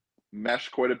mesh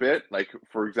quite a bit. Like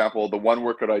for example, the one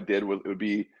workout I did would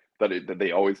be that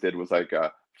they always did was like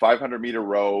a 500-meter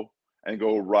row and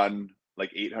go run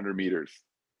like 800 meters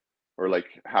or like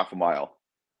half a mile,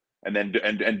 and then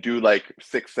do like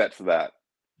 6 sets of that.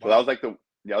 So that was like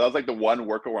the one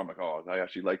workout where I'm like, oh, I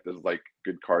actually like this, like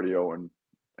good cardio, and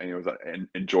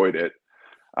enjoyed it.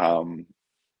 And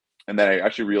then I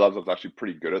actually realized I was actually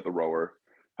pretty good at the rower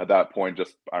at that point.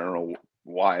 Just I don't know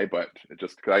why, but it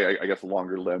just I guess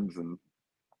longer limbs and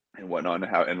whatnot,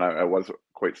 and I was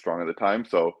quite strong at the time.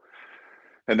 So.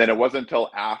 And then it wasn't until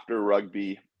after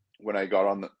rugby when I got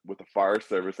on with the fire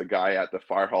service, a guy at the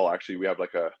fire hall, actually, we have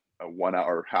like a 1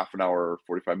 hour, half an hour,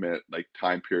 45-minute like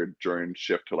time period during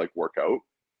shift to like work out.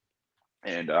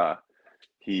 And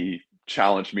he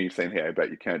challenged me saying, hey, I bet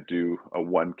you can't do a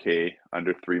 1K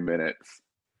under 3 minutes.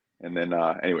 And then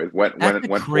anyways, went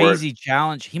crazy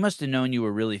challenge. He must have known you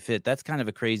were really fit. That's kind of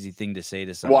a crazy thing to say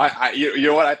to someone. Well, you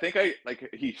know what? I think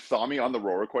he saw me on the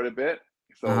rower quite a bit.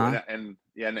 So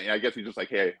and I guess he's just like,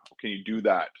 hey, can you do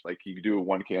that? Like, you do a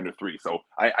 1K under 3. So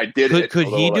I did it. Could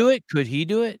he do it? Could he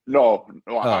do it? No,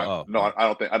 Oh.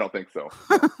 I don't think so.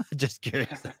 Just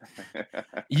curious.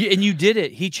 You did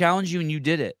it. He challenged you, and you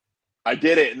did it. I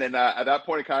did it, and then at that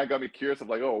point, it kind of got me curious of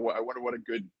like, oh, I wonder what a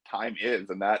good time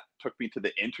is, and that took me to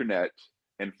the internet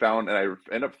and I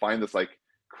ended up finding this like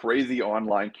crazy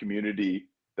online community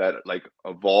that like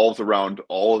evolves around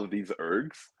all of these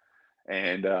ERGs,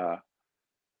 and I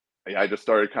just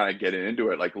started kind of getting into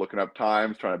it, like looking up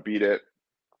times, trying to beat it,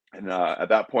 and at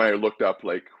that point, I looked up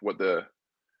like what the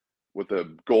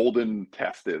golden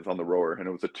test is on the rower, and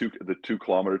it was the 2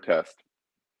 kilometer test,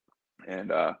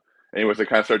 and anyways, I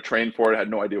kind of started training for it. I had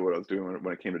no idea what I was doing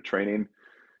when it came to training.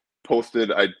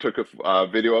 I took a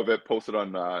video of it, posted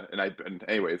on, and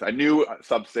anyways, I knew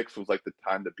sub 6 was like the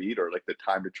time to beat, or like the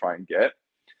time to try and get.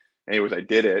 Anyways, I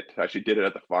did it. I actually did it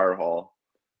at the fire hall,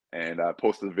 and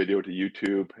posted the video to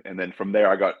YouTube. And then from there,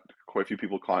 I got quite a few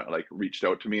people like reached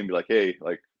out to me and be like, hey,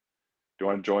 like, do you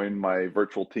want to join my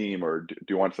virtual team, or do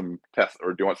you want some tests,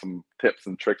 or do you want some tips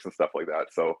and tricks and stuff like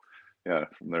that? So yeah,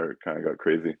 from there, it kind of got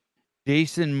crazy.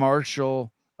 Jason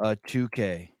Marshall,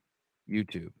 2K,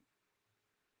 YouTube.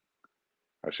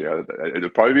 Actually,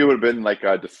 it probably would have been like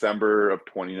December of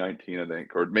 2019, I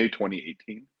think, or maybe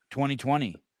 2018.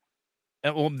 2020.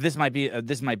 Well, this might be. I've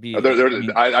posted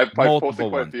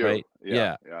quite a few. Right?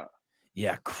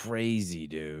 Yeah, crazy,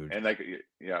 dude. And like,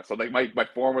 yeah, so like my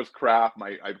form was crap.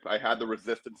 I had the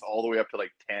resistance all the way up to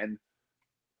like 10.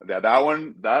 That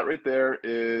right there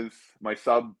is my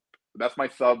sub. That's my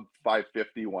sub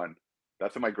 551.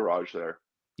 That's in my garage there.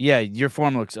 Yeah, your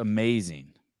form looks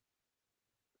amazing.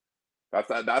 That's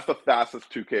the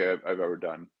fastest 2K I've ever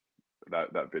done.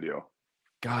 That video.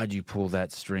 God, you pull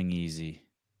that string easy.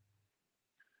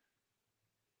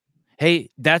 Hey,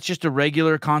 that's just a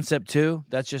regular concept too.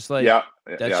 That's just like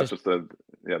it's just the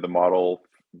model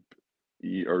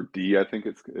E or D, I think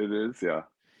it is. Yeah,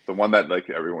 the one that like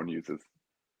everyone uses.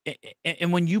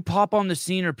 And when you pop on the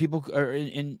scene, are people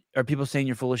saying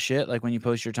you're full of shit? Like when you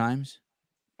post your times?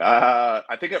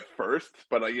 I think at first,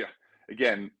 but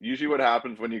again, usually what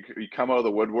happens when you come out of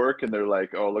the woodwork and they're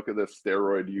like, oh, look at this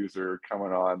steroid user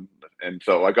coming on. And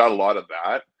so I got a lot of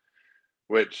that,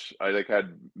 which I like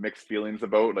had mixed feelings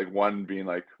about. Like one being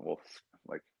like, well,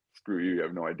 like, screw you, you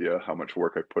have no idea how much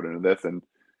work I put into this. And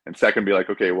second, be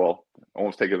like, okay, well,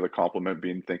 almost take it as a compliment,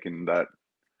 thinking that,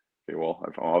 okay, well,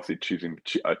 I'm obviously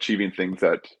achieving things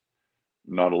that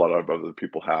not a lot of other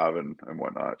people have and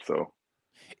whatnot. So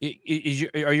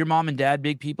are your mom and dad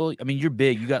big people? I mean, you're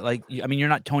big. You got like, I mean, you're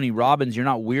not Tony Robbins. You're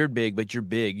not weird big, but you're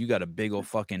big. You got a big old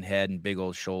fucking head and big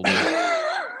old shoulders.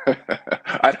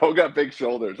 I don't got big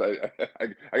shoulders. I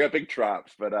got big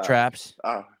traps, but traps.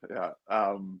 Yeah.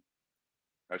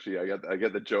 Actually, I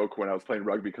get the joke when I was playing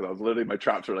rugby because I was literally, my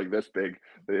traps are like this big.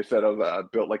 They said I was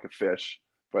built like a fish,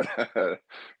 but because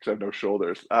I have no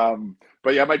shoulders.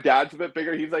 But yeah, my dad's a bit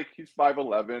bigger. He's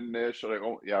 5'11" ish. Like,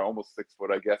 almost 6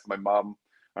 foot, I guess. My mom,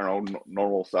 I don't know,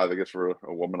 normal size, I guess, for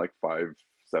a woman, like 5'7",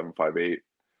 5'8".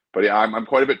 But yeah, I'm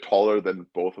quite a bit taller than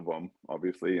both of them,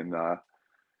 obviously, and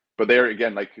but they're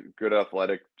again like good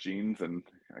athletic genes, and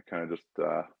I kind of just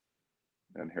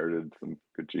inherited some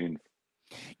good genes.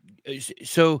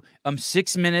 So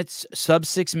 6 minutes, sub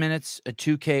 6 minutes, a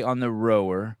 2K on the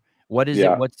rower. What is it?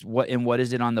 What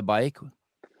is it on the bike?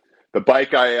 The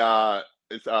bike,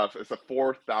 it's a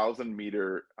 4,000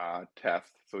 meter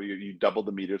test. So you double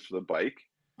the meters for the bike.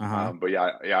 But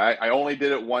I only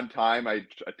did it one time. I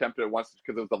attempted it once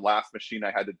because it was the last machine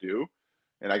I had to do,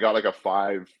 and I got like a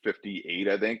 5:58,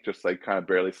 I think, just like kind of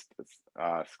barely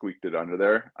squeaked it under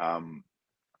there.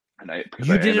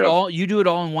 You do it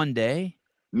all in one day?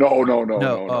 No.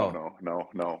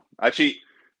 Actually,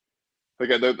 like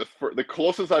the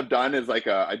closest I've done is like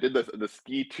I did the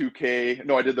ski 2K.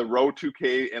 No, I did the row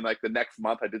 2K, and like the next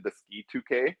month I did the ski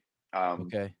 2K.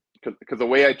 Okay. Because the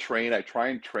way I try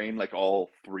and train like all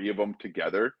 3 of them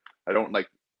together. I don't like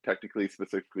technically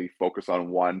specifically focus on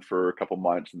one for a couple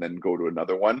months and then go to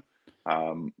another one.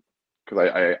 Because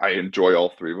I enjoy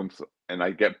all 3 of them, and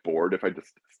I get bored if I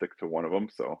just stick to one of them.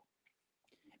 So.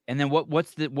 And then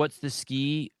what's the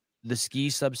ski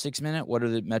sub 6 minute? What are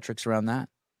the metrics around that?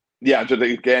 Yeah, just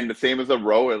again the same as a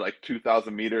row at like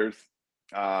 2,000 meters,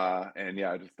 and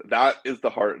yeah, just that is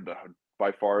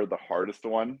by far the hardest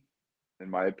one, in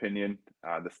my opinion.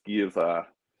 The ski is a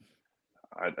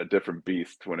different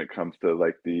beast when it comes to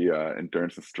like the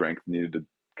endurance and strength needed to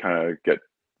kind of get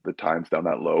the times down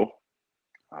that low.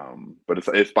 But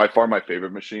it's by far my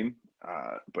favorite machine.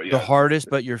 But yeah, the hardest,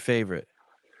 but your favorite.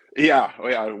 Yeah,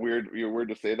 weird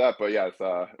to say that, but yeah,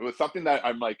 it was something that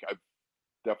I'm like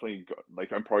definitely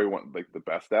like I'm probably like the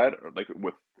best at, or like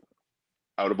with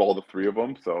out of all the three of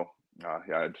them. So yeah,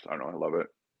 I don't know, I love it.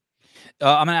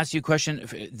 I'm gonna ask you a question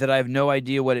that I have no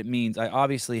idea what it means. I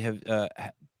obviously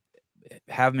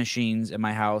have machines in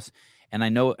my house, and I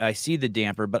know I see the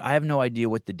damper, but I have no idea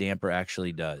what the damper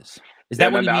actually does. Is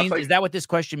that what he means? Is that what this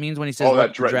question means when he says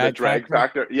what's the drag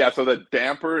factor? Yeah, so the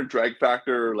damper and drag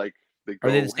factor, like are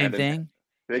they the same thing?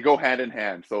 They go hand in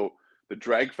hand. So the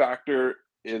drag factor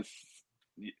is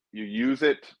you use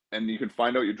it, and you can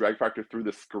find out your drag factor through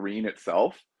the screen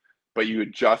itself, but you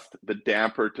adjust the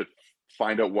damper to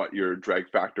find out what your drag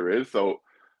factor is. So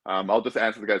I'll just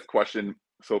answer the guy's question.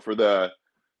 So for the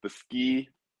ski,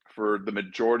 for the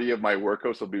majority of my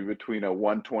workouts will be between a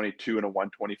 122 and a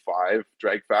 125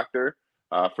 drag factor.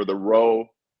 For the row,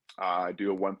 I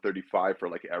do a 135 for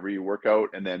like every workout,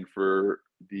 and then for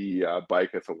the bike,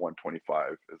 it's a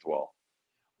 125 as well.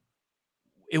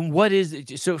 And what is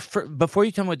it? So before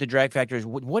you tell me what the drag factor is,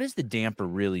 what does the damper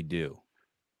really do?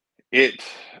 It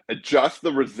adjusts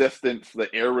the resistance,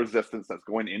 the air resistance that's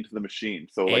going into the machine.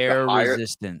 So like air the higher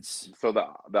resistance. So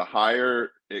the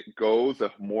higher it goes,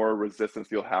 the more resistance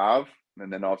you'll have,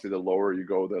 and then obviously the lower you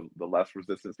go, the less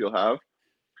resistance you'll have.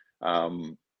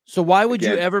 So why would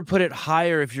you ever put it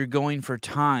higher if you're going for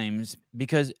times?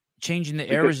 Because changing the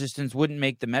air resistance wouldn't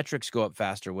make the metrics go up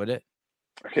faster, would it?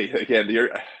 Okay, again,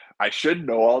 I should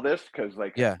know all this because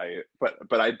like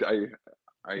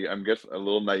I'm just a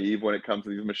little naive when it comes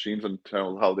to these machines and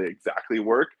how they exactly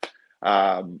work.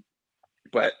 But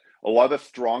a lot of the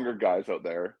stronger guys out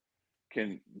there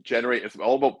can generate. It's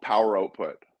all about power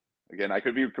output. Again, I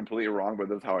could be completely wrong, but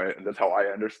that's how I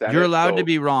understand it. You're allowed to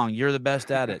be wrong. You're the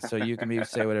best at it, so you can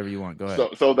say whatever you want. Go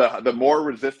ahead. So the more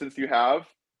resistance you have,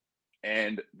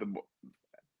 and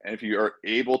if you are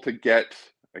able to get,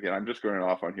 again, I'm just going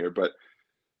off on here, but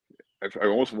I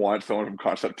almost want someone from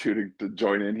Concept 2 to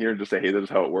join in here and just say, hey, this is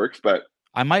how it works. But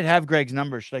I might have Greg's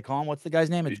number. Should I call him? What's the guy's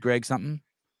name? It's Greg something.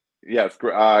 Yeah, it's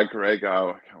Greg.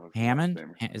 Hammond?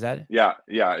 Is that it? Yeah.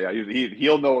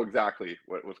 He'll know exactly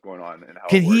what's going on and how.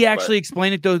 Can he actually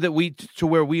explain it though to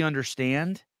where we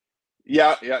understand?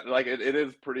 Yeah. Like it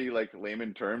is pretty like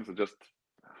layman terms. It just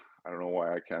I don't know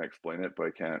why I can't explain it, but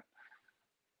I can't.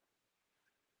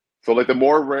 So like the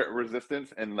more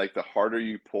resistance and like the harder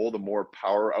you pull, the more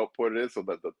power output it is. So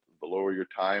that the lower your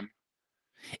time.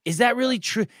 Is that really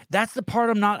true? That's the part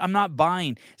I'm not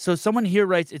buying. So someone here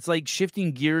writes it's like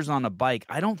shifting gears on a bike.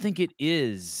 I don't think it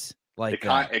is like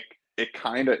that. It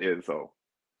kind of is though.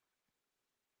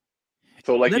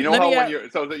 So like when you're on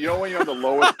the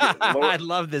lowest I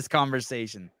love this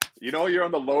conversation. You know you're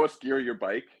on the lowest gear of your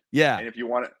bike. Yeah. And if you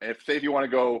want to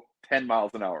go 10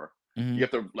 miles an hour, mm-hmm. you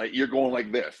have to you're going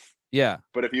like this. Yeah.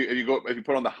 But if you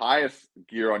put on the highest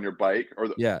gear on your bike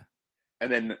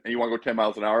and then you want to go 10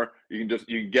 miles an hour, you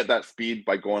can get that speed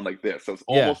by going like this. So it's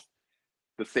almost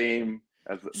the same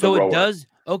as the rower. It does.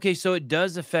 Okay, so it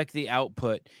does affect the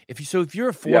output. If you're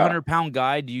a 400-pound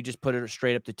guy, do you just put it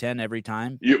straight up to 10 every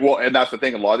time? And that's the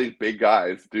thing. A lot of these big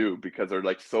guys do because they're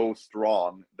like so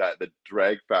strong that the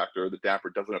drag factor, the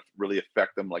damper, doesn't really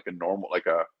affect them like a normal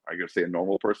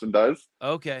person does.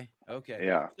 Okay.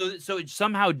 Yeah. So it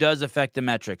somehow does affect the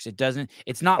metrics. It doesn't.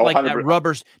 It's not like 100%. That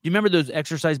rubber. Do you remember those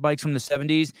exercise bikes from the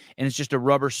 70s? And it's just a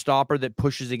rubber stopper that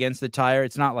pushes against the tire.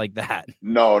 It's not like that.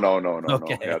 No.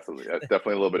 Okay. No. Absolutely. That's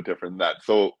definitely a little bit different than that.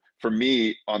 So for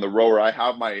me on the rower, I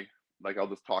have my I'll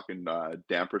just talk in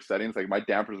damper settings. Like my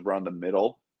dampers were on the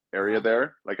middle area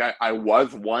there. Like I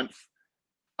was once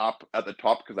up at the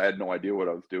top because I had no idea what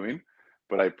I was doing,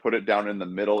 but I put it down in the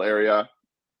middle area,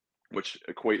 which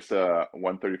equates to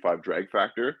 135 drag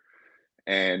factor.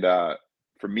 And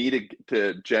for me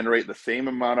to generate the same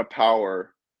amount of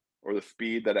power or the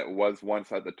speed that it was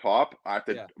once at the top, I have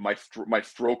to my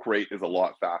stroke rate is a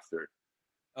lot faster.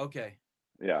 Okay.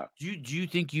 Yeah. Do you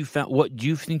think you found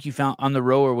on the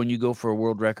rower when you go for a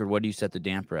world record? What do you set the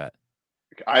damper at?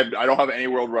 I don't have any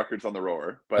world records on the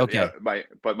rower, but okay.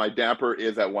 my damper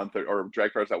is at 130 or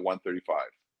drag factor is at 135.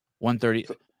 130.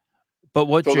 So, but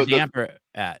what's your damper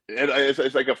at?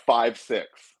 It's like a 5.6.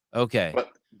 Okay.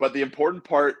 But the important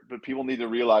part that people need to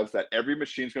realize that every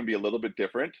machine is going to be a little bit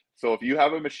different. So if you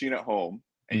have a machine at home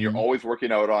and you're always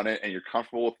working out on it and you're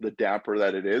comfortable with the damper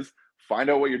that it is, find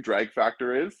out what your drag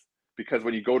factor is. Because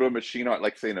when you go to a machine on,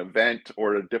 like say, an event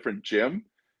or a different gym,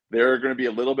 they're going to be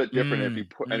a little bit different.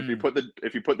 If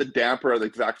you put the damper at the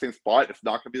exact same spot, it's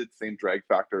not going to be the same drag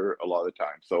factor a lot of the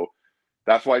time. So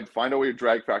that's why find out what your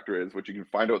drag factor is, which you can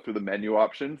find out through the menu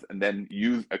options, and then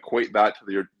equate that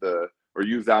to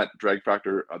use that drag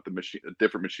factor at the machine, a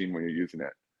different machine when you're using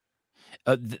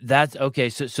it. That's okay.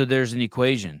 So there's an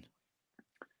equation.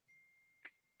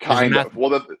 Kind of. Well,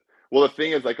 the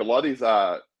thing is, like, a lot of these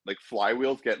like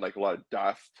flywheels get like a lot of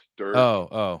dust, dirt,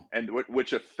 and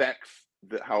which affects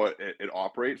how it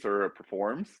operates or it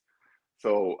performs.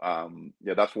 So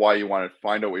yeah, that's why you want to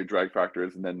find out what your drag factor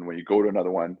is, and then when you go to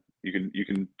another one, you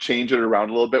can change it around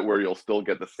a little bit where you'll still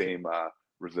get the same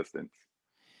resistance.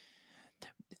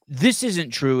 This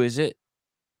isn't true, is it?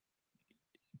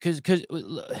 Because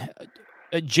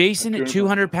Jason at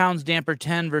 200 pounds damper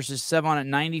 10 versus Sevon at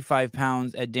 95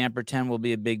 pounds at damper 10 will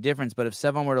be a big difference. But if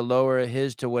Sevon were to lower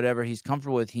his to whatever he's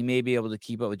comfortable with, he may be able to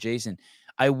keep up with Jason.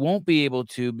 I won't be able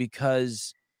to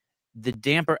because the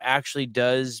damper actually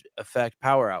does affect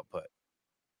power output.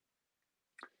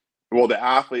 Well, the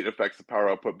athlete affects the power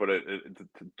output, but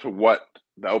to what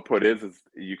the output is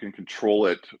you can control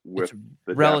it with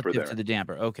the relative damper there. To the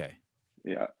damper. Okay.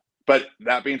 Yeah. But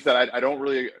that being said, I don't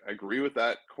really agree with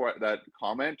that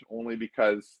comment, only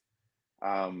because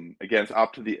again, it's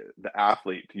up to the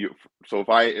athlete. So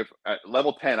if at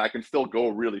level 10 I can still go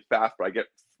really fast, but I get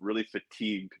really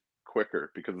fatigued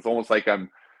quicker because it's almost like I'm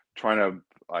trying to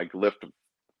like lift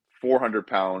 400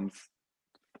 pounds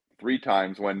 3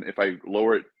 times, when if I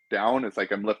lower it down, it's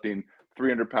like I'm lifting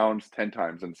 300 pounds 10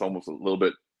 times, and it's almost a little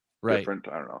bit different.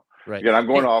 I don't know. Right. Again, I'm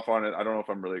going off on it. I don't know if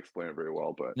I'm really explaining it very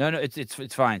well, but no, it's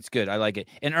fine. It's good. I like it.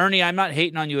 And Ernie, I'm not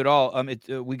hating on you at all.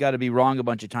 We got to be wrong a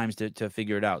bunch of times to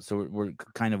figure it out. So we're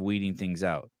kind of weeding things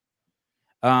out.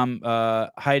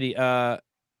 Heidi.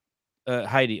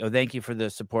 Heidi. Oh, thank you for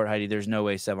the support, Heidi. There's no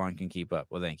way Sevon can keep up.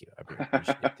 Well, thank you. I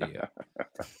appreciate the.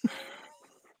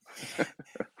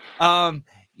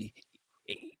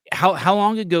 How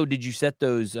long ago did you set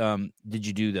those? Did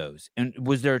you do those? And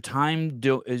was there a time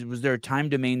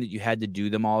domain that you had to do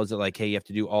them all? Is it like, hey, you have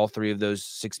to do all 3 of those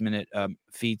 6-minute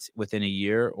feats within a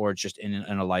year, or it's just in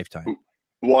a lifetime?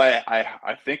 Well,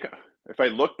 I think if I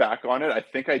look back on it, I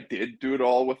think I did do it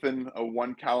all within a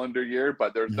 1 calendar year,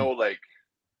 but there's no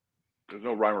there's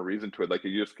no rhyme or reason to it. Like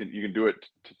you can do it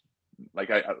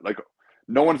like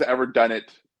no one's ever done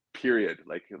it, period.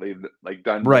 Like they've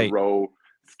done the row,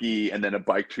 ski, and then a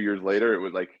bike 2 years later. It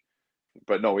was like,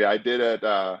 but no, yeah, I did it.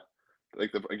 The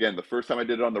first time I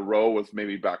did it on the row was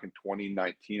maybe back in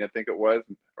 2019, I think it was,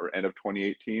 or end of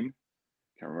 2018.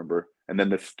 Can't remember. And then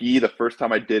the ski, the first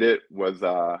time I did it was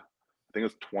I think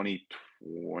it was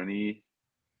 2020,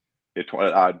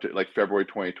 like February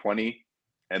 2020.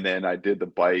 And then I did the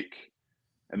bike,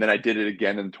 and then I did it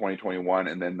again in 2021.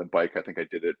 And then the bike, I think I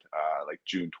did it like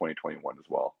June 2021 as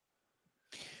well.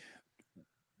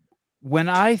 When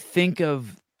I think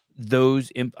of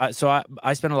those, so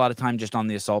I spent a lot of time just on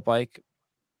the assault bike.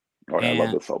 Oh, I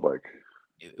love the assault bike.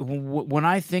 When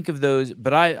I think of those,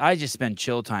 but I just spend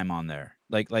chill time on there.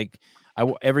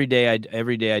 Every day I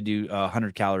do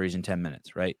 100 calories in 10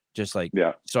 minutes, right? Just like,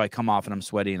 so I come off and I'm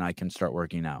sweaty and I can start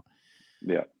working out.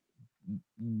 Yeah.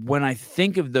 When I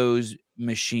think of those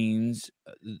machines,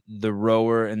 the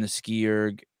rower and the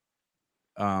SKIERG,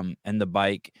 and the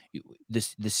bike, the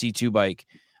C2 bike,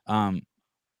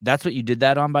 that's what you did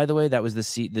that on, by the way. That was the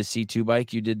C2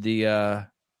 bike. You did the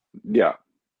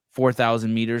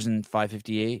 4,000 meters in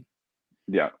 5:58.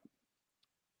 Yeah.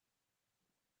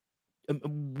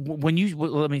 When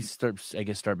let me start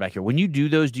back here. When you do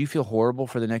those, do you feel horrible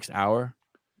for the next hour?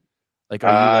 Like, are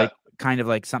you like kind of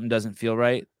like something doesn't feel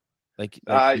right? Like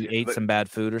you ate some bad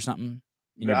food or something,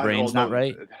 and your brain's not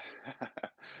right.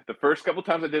 The first couple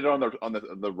times I did it on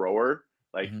the rower,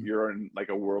 like you're in like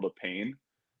a world of pain.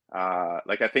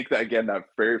 Like I think that again, that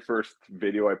very first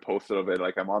video I posted of it,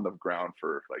 like I'm on the ground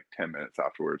for like 10 minutes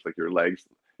afterwards. Like your legs,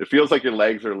 it feels like your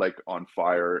legs are like on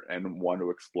fire and want to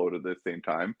explode at the same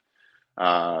time.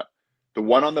 The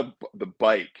one on the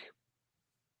bike,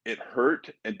 it hurt,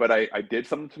 but I did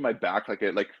something to my back,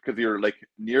 because you're like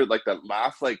near like that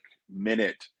last like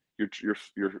minute, you're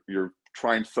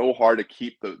trying so hard to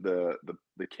keep the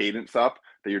cadence up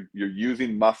that you're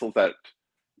using muscles that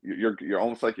you're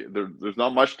almost like there's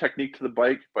not much technique to the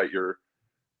bike, but you're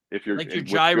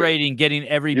gyrating, getting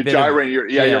every bit gyrating.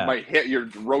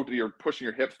 You're pushing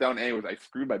your hips down. Anyways, I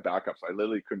screwed my back up, so I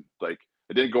literally couldn't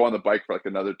I didn't go on the bike for like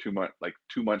another 2 months. Like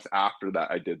 2 months after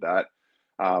that, I did that.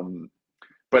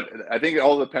 But I think it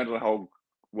all depends on how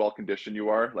well conditioned you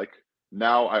are. Like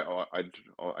now,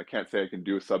 I can't say I can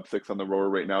do a sub 6 on the rower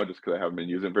right now just because I haven't been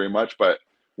using it very much. But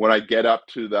when I get up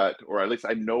to that, or at least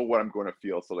I know what I'm going to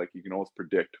feel. So like you can almost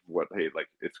predict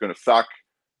it's going to suck,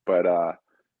 but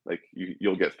like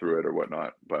you'll get through it or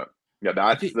whatnot. But yeah,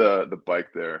 that's the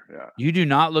bike there. Yeah. You do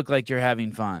not look like you're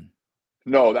having fun.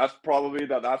 No, that's probably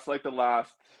that's like the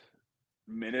last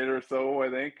minute or so, I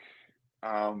think.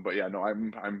 But yeah, no,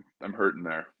 I'm hurting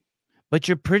there. But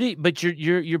you're pretty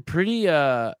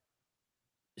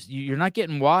You're not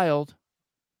getting wild.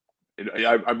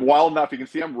 I'm wild enough. You can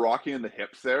see I'm rocking in the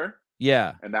hips there.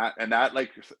 Yeah. And that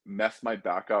like messed my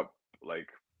back up like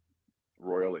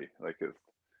royally. Like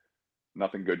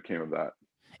nothing good came of that.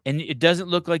 And it doesn't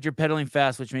look like you're pedaling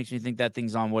fast, which makes me think that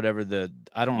thing's on whatever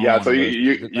I don't know. Yeah, so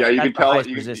you can tell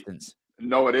resistance.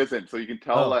 No, it isn't. So you can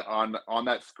tell that on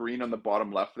that screen on the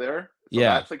bottom left there.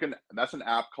 So that's an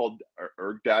app called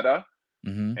ERG data.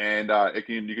 Mm-hmm. And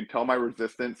you can tell my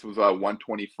resistance was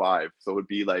 125. So it would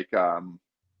be like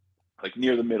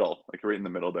near the middle, like right in the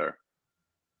middle there.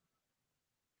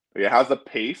 It has the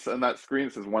pace on that screen.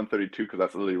 It says 132 because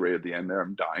that's literally right at the end there.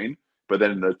 I'm dying. But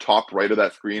then in the top right of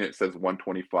that screen, it says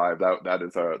 125. That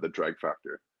is the drag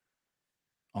factor.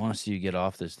 I want to see you get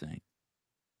off this thing.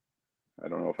 I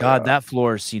don't know if that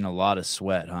floor has seen a lot of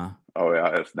sweat, huh? Oh yeah,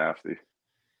 it's nasty.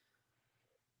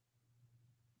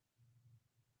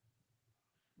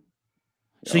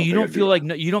 So you don't feel like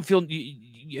you don't feel. Have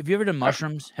you ever done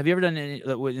mushrooms? Have you ever done any?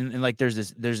 And like there's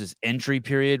this entry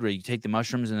period where you take the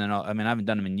mushrooms and then I haven't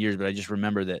done them in years, but I just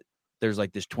remember that there's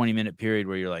like this 20-minute period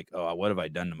where you're like, oh, what have I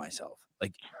done to myself?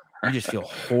 Like you just feel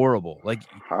horrible. Like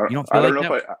you don't feel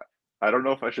I don't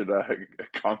know if I should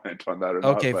comment on that or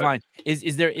not. Okay, fine.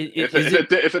 Is there?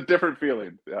 It's a different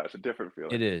feeling. Yeah, it's a different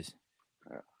feeling. It is.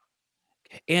 Yeah.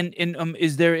 And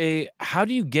is there how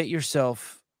do you get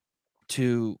yourself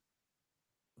to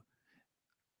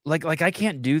like I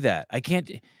can't do that. I can't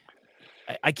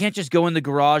just go in the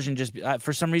garage and just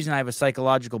for some reason I have a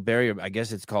psychological barrier. I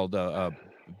guess it's called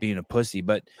being a pussy,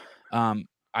 but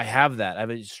I have that. I have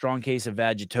a strong case of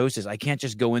vagitosis. I can't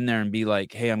just go in there and be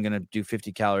like, hey, I'm going to do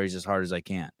 50 calories as hard as I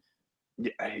can.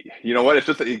 Yeah, you know what? It's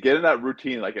just that you get in that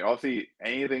routine. Like obviously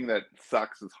anything that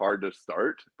sucks is hard to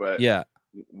start, but yeah,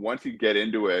 once you get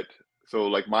into it. So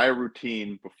like my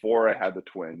routine before I had the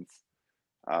twins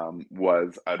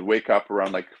was I'd wake up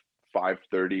around like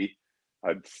 5:30.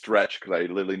 I'd stretch because I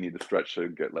literally need to stretch to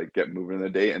get moving in the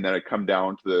day. And then I'd come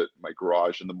down to my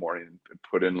garage in the morning and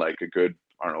put in like a good,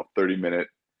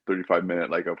 35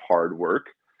 minute like of hard work.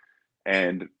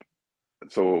 And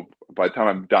so by the time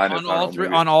I'm done,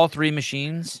 on all three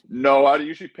machines. No, I'd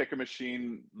usually pick a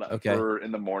machine for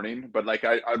in the morning, but like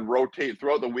I'd rotate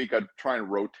throughout the week. I'd try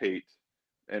and rotate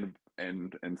and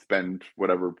spend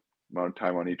whatever amount of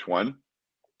time on each one.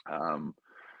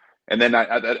 And then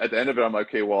at the end of it, I'm like,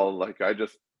 okay, well, like I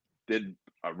just did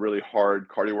a really hard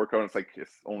cardio workout. It's like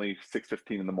it's only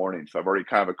 6:15 in the morning, so I've already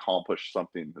kind of accomplished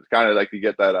something. It's kind of like you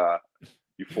get that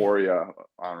euphoria,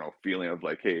 feeling of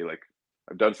like, hey, like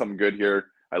I've done something good here.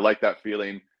 I like that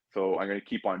feeling, so I'm gonna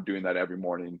keep on doing that every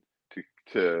morning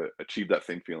to achieve that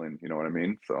same feeling. You know what I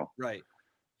mean? So right.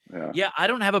 Yeah, I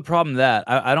don't have a problem with that.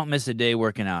 I don't miss a day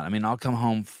working out. I mean, I'll come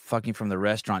home fucking from the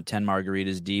restaurant 10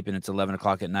 margaritas deep and it's 11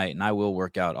 o'clock at night and I will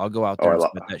work out. I'll go out there and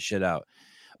spit that shit out.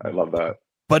 I love that.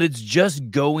 But it's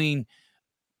just going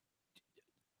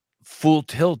full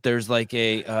tilt. There's like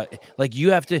you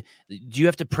have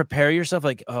to prepare yourself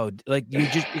like you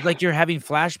just like you're having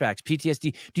flashbacks,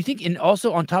 PTSD. Do you think, and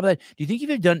also on top of that, do you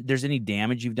think there's any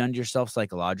damage you've done to yourself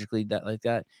psychologically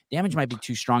that damage might be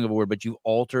too strong of a word, but you've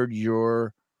altered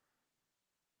your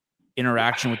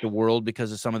interaction with the world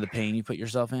because of some of the pain you put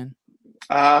yourself in?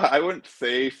 I wouldn't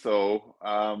say so.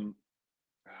 How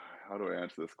do I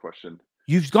answer this question?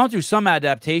 You've gone through some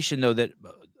adaptation though that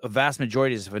a vast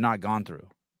majority have not gone through.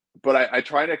 But I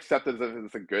try and accept it as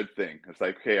it's a good thing. It's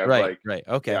like, hey, I'm right,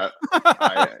 okay. Yeah,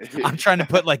 I'm trying to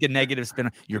put like a negative spin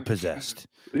on you're possessed.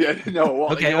 Yeah, no.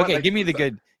 Well, okay, like, give me the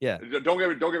good. Yeah. Don't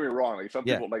get me wrong. Like some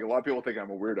people, like a lot of people think I'm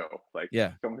a weirdo. Like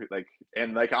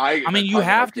I mean, you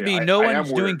have to be. No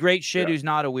one's doing great shit who's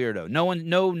not a weirdo. No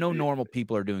normal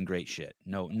people are doing great shit.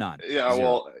 No, none. Yeah,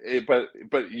 Zero. Well,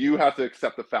 but you have to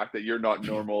accept the fact that you're not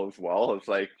normal as well. It's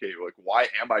like, okay, like why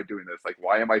am I doing this? Like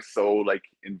why am I so like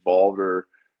involved or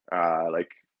like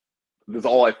this is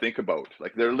all I think about.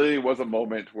 Like there literally was a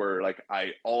moment where like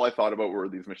all I thought about were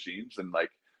these machines and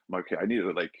like I'm like, okay, I need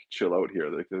to like chill out here.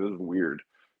 Like this is weird.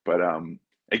 But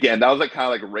again, that was like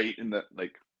kind of like right in the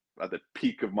like at the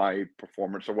peak of my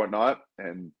performance or whatnot.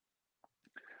 And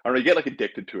I don't know, you get like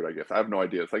addicted to it, I guess. I have no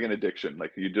idea. It's like an addiction.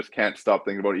 Like you just can't stop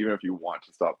thinking about it, even if you want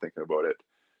to stop thinking about it.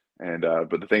 And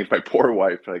but the thing is, my poor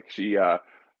wife, like she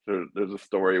there's a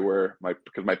story where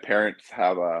because my parents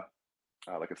have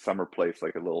like a summer place,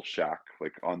 like a little shack,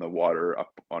 like on the water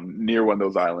up on near one of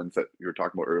those islands that you were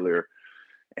talking about earlier.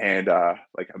 And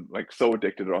like I'm like so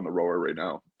addicted on the rower right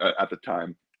now at the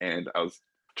time. And I was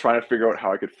trying to figure out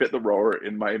how I could fit the rower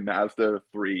in my Mazda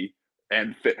 3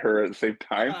 and fit her at the same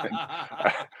time.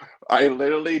 And I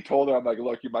literally told her, I'm like,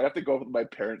 look, you might have to go with my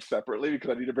parents separately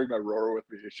because I need to bring my rower with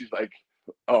me. And she's like,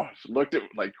 looked at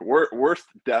like worst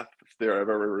death stare I've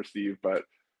ever received, but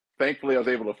thankfully I was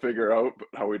able to figure out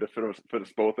how we to fit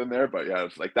us both in there. But yeah,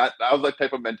 it's like that was the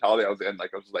type of mentality I was in.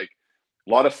 Like I was like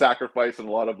a lot of sacrifice and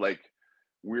a lot of like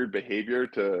weird behavior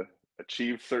to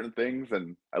achieve certain things.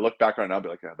 And I look back on it now and be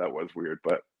like, yeah, that was weird,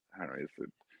 but I don't know.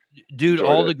 Dude,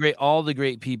 all the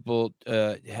great people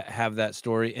have that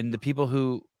story, and the people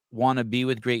who want to be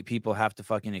with great people have to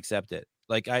fucking accept it.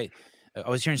 Like I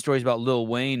was hearing stories about Lil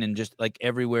Wayne, and just like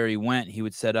everywhere he went, he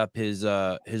would set up his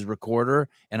recorder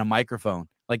and a microphone.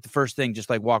 Like the first thing, just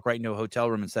like walk right into a hotel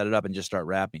room and set it up and just start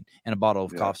rapping, and a bottle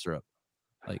of cough syrup.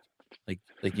 Like it's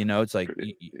like you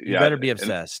better be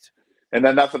obsessed. And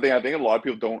then that's the thing. I think a lot of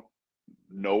people don't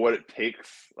know what it takes.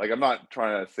 Like I'm not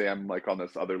trying to say I'm like on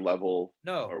this other level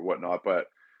or whatnot, but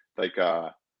like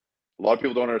a lot of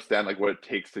people don't understand like what it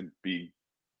takes to be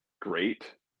great.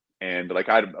 And like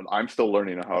I'm still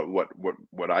learning how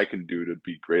what I can do to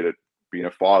be great at being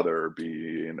a father, or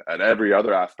at every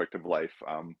other aspect of life.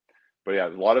 But yeah, a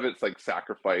lot of it's like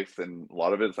sacrifice, and a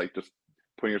lot of it's like just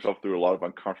putting yourself through a lot of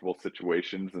uncomfortable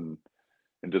situations, and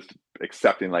just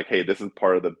accepting like, hey, this is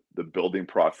part of the building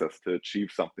process to achieve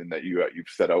something that you've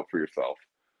set out for yourself.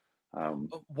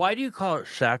 Why do you call it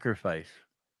sacrifice?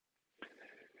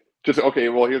 Just okay.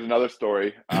 Well, here's another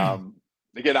story.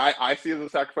 Again, I see it as a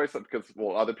sacrifice because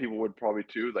other people would probably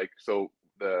too. Like, so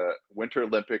the Winter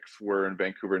Olympics were in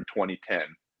Vancouver in 2010,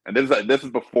 and this is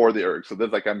before the ERGs. So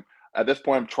this like at this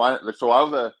point I'm trying. So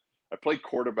I played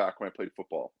quarterback when I played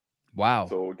football. Wow.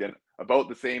 So again, about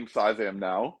the same size I am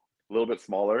now, a little bit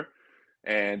smaller,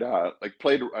 and I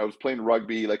was playing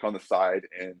rugby like on the side,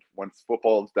 and once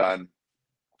football is done,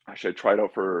 actually I tried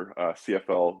out for a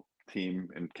CFL team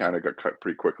in Canada, got cut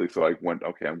pretty quickly, so I went,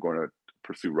 okay, I'm going to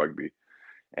pursue rugby.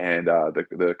 And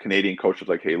the Canadian coach was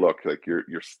like, hey, look, like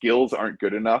your skills aren't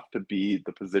good enough to be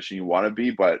the position you want to be,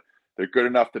 but they're good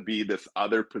enough to be this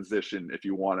other position if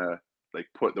you want to like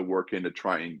put the work in to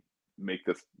try and make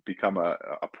this become a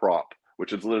prop,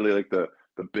 which is literally like the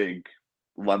big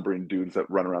lumbering dudes that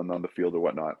run around on the field or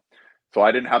whatnot. So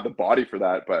I didn't have the body for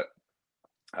that, but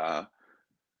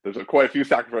there's quite a few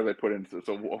sacrifices I put in.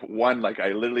 So one, like I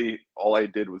literally, all I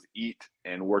did was eat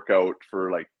and work out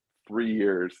for like 3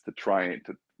 years to try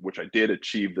which I did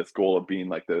achieve this goal of being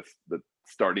like the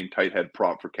starting tight head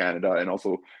prop for Canada, and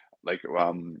also like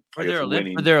for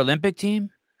their Olympic team.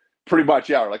 Pretty much,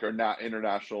 yeah, or like our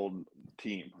international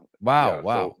team. Wow, yeah,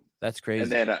 wow, so, that's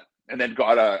crazy. And then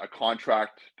got a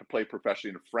contract to play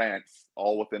professionally in France,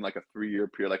 all within like a 3-year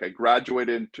period. Like I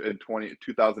graduated in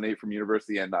 2008 from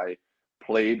university, and I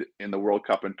played in the World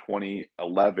Cup in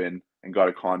 2011 and got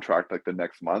a contract like the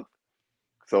next month.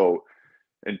 So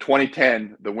in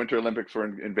 2010, the Winter Olympics were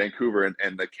in Vancouver,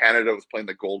 and the Canada was playing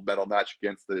the gold medal match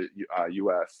against the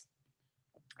US,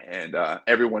 and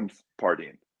everyone's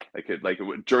partying like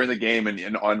during the game,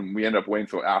 and we ended up winning.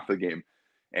 So after the game,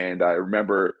 and I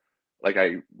remember like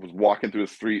I was walking through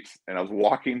the streets, and I was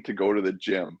walking to go to the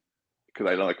gym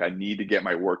because I need to get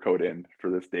my workout in for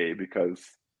this day, because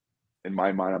in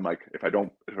my mind I'm like, if I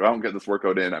don't get this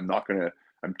workout in,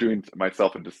 I'm doing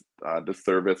myself a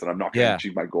disservice, and I'm not going to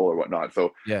achieve my goal or whatnot.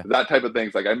 So that type of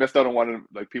things, like I missed out on one of,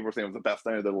 like people were saying it was the best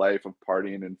night of their life of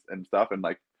partying and stuff, and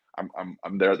like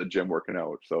I'm there at the gym working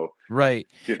out. So right,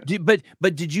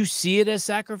 but did you see it as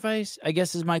sacrifice? I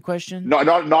guess is my question. No,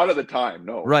 not at the time.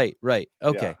 No. Right. Okay.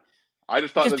 Yeah. I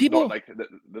just thought this is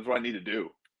what I need to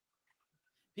do.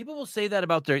 People will say that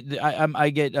about I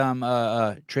get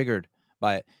triggered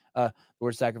by it. The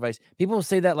word sacrifice. People will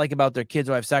say that like about their kids.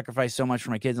 Oh, I've sacrificed so much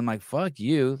for my kids. I'm like, fuck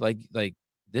you. Like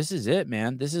this is it,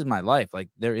 man. This is my life. Like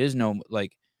there is no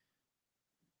like.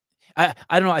 I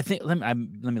don't know. I think let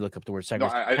me look up the word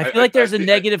sacrifice. No, I feel like there's a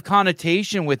negative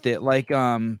connotation with it. Like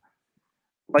I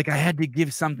had to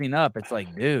give something up. It's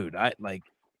like, dude, I like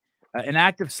an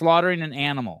act of slaughtering an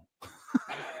animal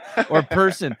or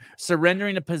person,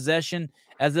 surrendering a possession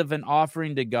as of an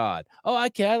offering to God. Oh,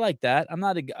 okay, I like that. I'm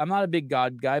not a big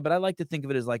God guy, but I like to think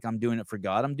of it as like I'm doing it for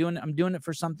God. I'm doing it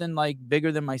for something like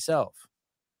bigger than myself.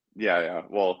 Yeah.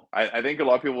 Well, I think a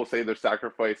lot of people will say they're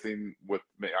sacrificing with,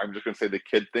 I'm just going to say the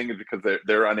kid thing is because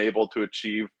they're unable to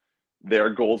achieve their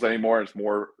goals anymore. It's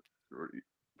more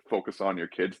focused on your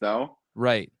kids now.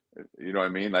 Right. You know what I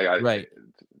mean? Right.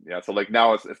 Yeah. So like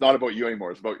now it's not about you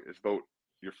anymore. It's about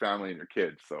your family and your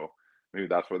kids. So maybe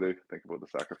that's where they think about the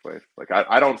sacrifice. Like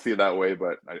I don't see it that way,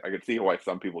 but I can see why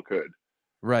some people could.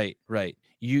 Right.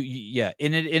 Yeah.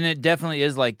 And it definitely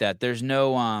is like that. There's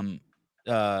no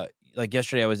like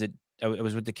yesterday I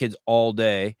was with the kids all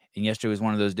day, and yesterday was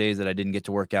one of those days that I didn't get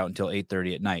to work out until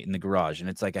 8:30 at night in the garage, and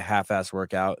it's like a half-ass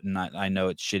workout, and I know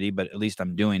it's shitty, but at least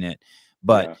I'm doing it.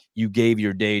 but Yeah. you gave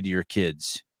your day to your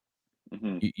kids.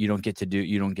 Mm-hmm. You don't get to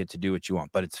do what you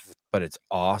want, but it's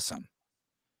awesome.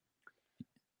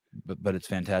 But it's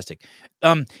fantastic.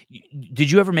 Did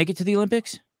you ever make it to the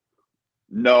Olympics?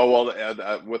 No,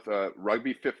 well, with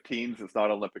rugby 15s, it's not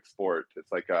an Olympic sport.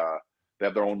 It's like they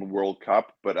have their own World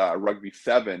Cup, but rugby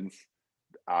sevens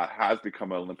has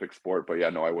become an Olympic sport. But yeah,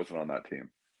 no, I wasn't on that team.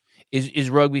 Is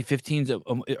rugby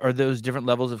 15s? Are those different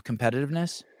levels of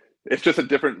competitiveness? It's just a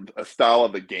different style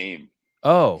of the game.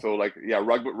 Oh, So like, yeah,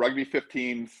 rugby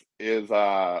 15s is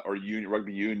or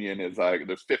rugby union is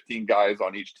there's 15 guys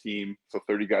on each team, so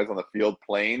 30 guys on the field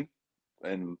playing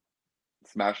and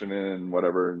smashing in and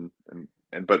whatever,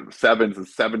 and but sevens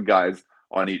is 7 guys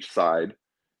on each side,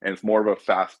 and it's more of a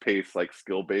fast-paced, like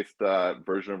skill-based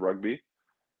version of rugby.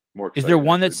 More is there exciting,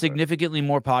 one that's actually. significantly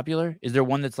more popular? Is there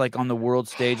one that's like on the world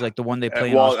stage, like the one they play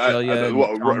in Well, Australia and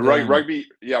Tonga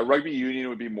and... rugby union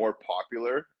would be more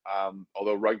popular.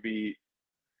 Although rugby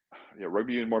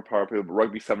union more popular, but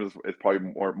rugby sevens is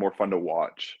probably more fun to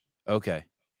watch. Okay.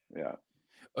 Yeah.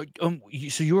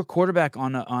 So you were quarterback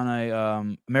on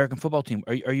a American football team.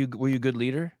 Were you a good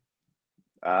leader?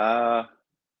 Some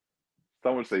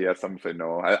would say yes, some would say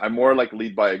no. I'm more like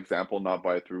lead by example, not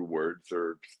by through words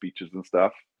or speeches and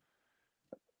stuff.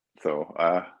 So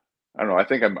I don't know. I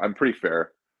think I'm pretty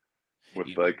fair with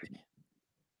like.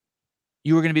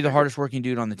 You were going to be the hardest working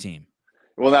dude on the team.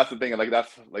 Well, that's the thing. Like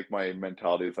that's like my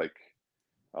mentality is like,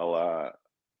 I'll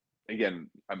again,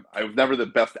 I was never the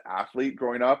best athlete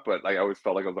growing up, but like I always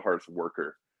felt like I was the hardest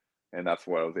worker, and that's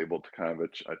why I was able to kind of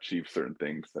achieve certain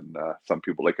things. And some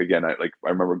people, like again, I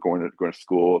remember going to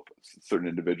school. Certain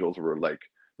individuals were like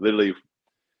literally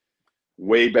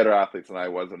way better athletes than I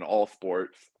was in all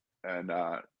sports, and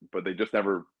but they just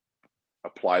never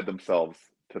applied themselves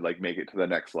to like make it to the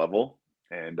next level.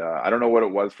 And I don't know what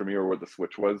it was for me or what the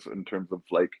switch was in terms of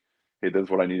like, hey, this is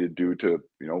what I need to do to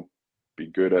be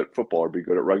good at football or be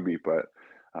good at rugby. But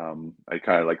I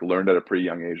kind of like learned at a pretty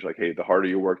young age, like, hey, the harder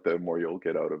you work, the more you'll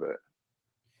get out of it.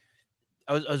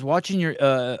 I was watching your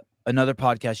another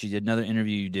podcast you did, another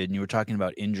interview you did, and you were talking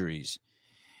about injuries.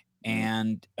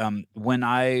 And when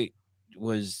I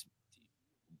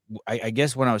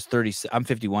guess when I was 30, I'm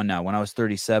 51 now. When I was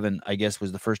 37, I guess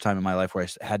was the first time in my life where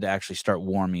I had to actually start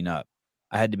warming up.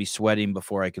 I had to be sweating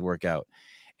before I could work out.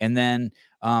 And then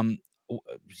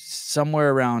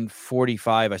somewhere around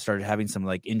 45, I started having some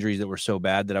like injuries that were so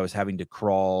bad that I was having to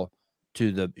crawl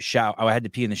to the shower. I had to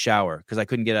pee in the shower because I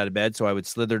couldn't get out of bed. So I would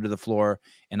slither to the floor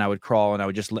and I would crawl and I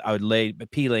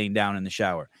would pee laying down in the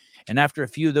shower. And after a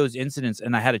few of those incidents,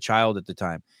 and I had a child at the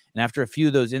time, and after a few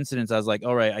of those incidents, I was like,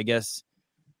 all right, I guess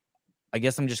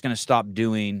I'm just going to stop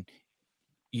doing,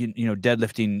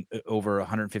 deadlifting over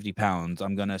 150 pounds.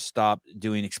 I'm going to stop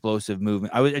doing explosive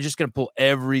movement. I'm just going to pull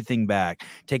everything back,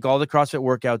 take all the CrossFit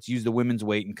workouts, use the women's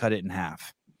weight and cut it in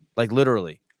half, like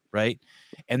literally. Right.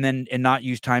 And not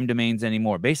use time domains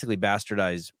anymore. Basically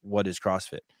bastardize what is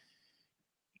CrossFit.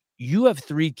 You have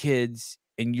 3 kids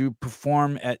and you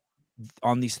perform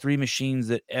on these 3 machines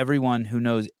that everyone who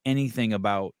knows anything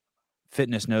about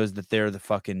fitness knows that they're the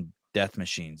fucking death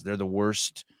machines. They're the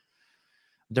worst.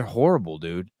 They're horrible,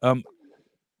 dude. And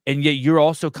yet you're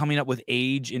also coming up with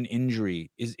age and injury.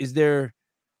 Is there?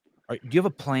 Do you have a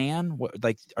plan?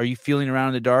 Are you feeling around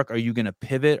in the dark? Are you going to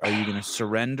pivot? Are you going to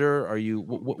surrender? Are you?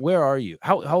 Where are you?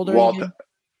 How old are you? Again?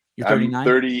 You're 39.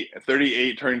 I'm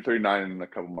 38, turning 39 in a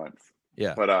couple months.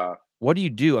 Yeah. But what do you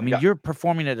do? I mean, you're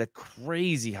performing at a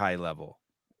crazy high level.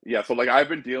 Yeah. So like I've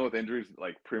been dealing with injuries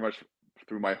like pretty much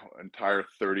through my entire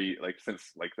 30, like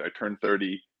since like I turned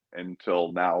 30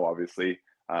 until now, obviously.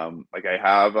 Like I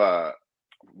have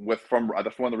that's one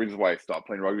of the reasons why I stopped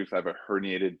playing rugby, because I have a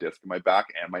herniated disc in my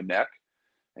back and my neck.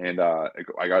 And I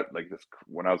got like this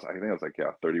when I think I was like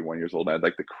 31 years old. And I had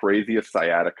like the craziest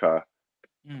sciatica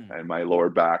in my lower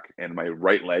back, and my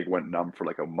right leg went numb for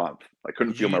like a month. I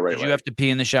couldn't feel my right leg. Did you have to pee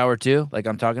in the shower too? Like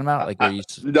I'm talking about? Like where you?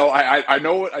 No, I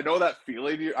know that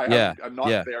feeling. I'm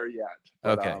not there yet.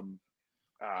 But, okay.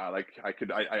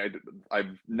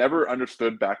 I've never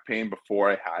understood back pain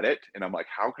before I had it, and I'm like,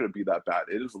 how could it be that bad?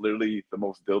 It is literally the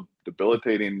most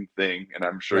debilitating thing, and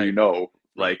I'm sure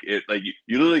like it, like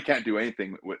you literally can't do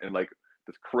anything in like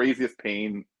this craziest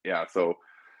pain. Yeah, so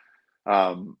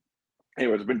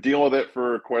anyways, I've been dealing with it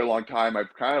for quite a long time.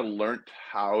 I've kind of learned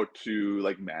how to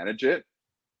like manage it.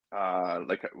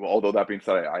 Although that being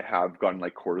said, I have gotten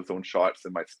like cortisone shots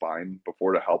in my spine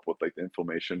before to help with like the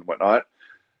inflammation and whatnot.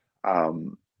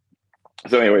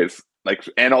 So anyways, like,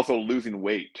 and also losing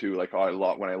weight too. Like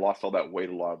when I lost all that weight,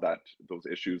 a lot of those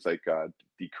issues like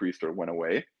decreased or went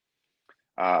away.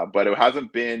 But it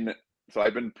hasn't been so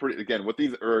I've been pretty, again, with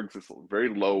these ergs, it's very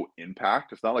low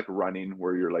impact. It's not like running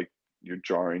where you're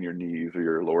jarring your knees or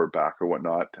your lower back or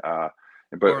whatnot.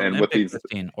 And with these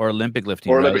Olympic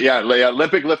lifting, right?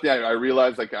 Olympic lifting, I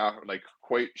realized like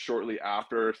quite shortly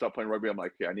after I stopped playing rugby, I'm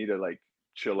like, yeah, I need to like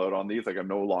chill out on these. Like I'm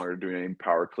no longer doing any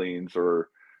power cleans or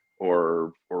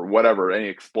whatever, any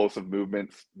explosive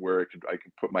movements where I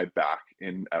could put my back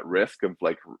in at risk of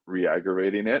like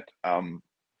re-aggravating it.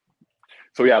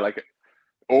 So yeah, like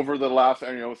over the last, I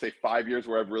don't know, say 5 years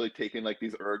where I've really taken like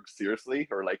these ergs seriously,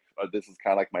 or like this is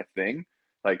kind of like my thing.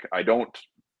 Like I don't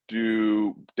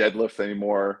do deadlifts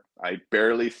anymore. I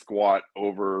barely squat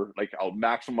over, like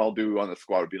maximum I'll do on the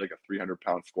squat would be like a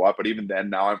 300-pound squat. But even then,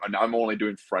 now I'm only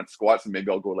doing front squats, and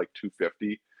maybe I'll go like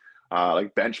 250.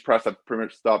 Like bench press, I've pretty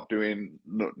much stopped doing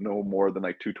no more than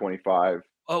like 225.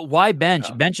 Oh, why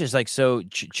bench? Bench is like so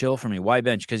chill for me. Why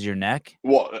bench? Because your neck?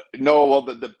 Well, no. Well,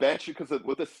 the bench, because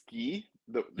with a ski,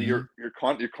 you're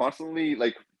constantly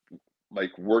like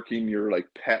working your like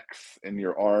pecs and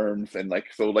your arms, and like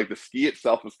so like the ski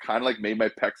itself was kind of like made my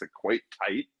pecs like quite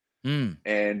tight.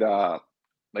 And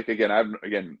like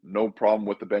again, no problem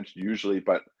with the bench usually,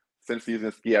 but since using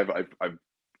a ski, I've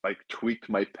like tweaked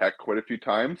my pec quite a few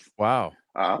times. Wow.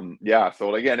 Yeah.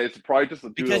 So again, it's probably just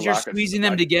because you're squeezing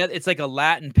them together. It's like a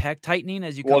lat and pec tightening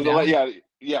as you come down.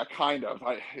 Yeah, kind of.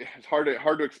 It's hard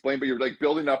to explain, but you're like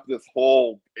building up this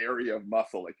whole area of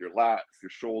muscle, like your lats,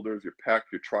 your shoulders, your pec,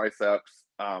 your triceps.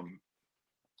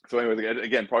 So anyways,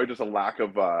 again, probably just a lack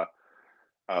of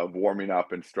warming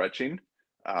up and stretching.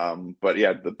 But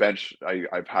yeah, the bench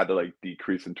I've had to like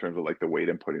decrease in terms of like the weight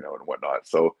I'm putting out and whatnot.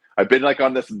 So I've been like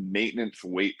on this maintenance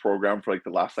weight program for like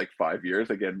the last like 5 years.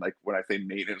 Again, like when I say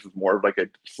maintenance, it's more of like a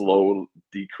slow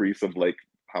decrease of like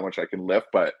how much I can lift,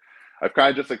 but I've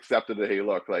kind of just accepted that, hey,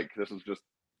 look, like this is just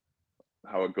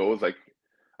how it goes. Like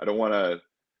I don't want to,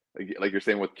 like you're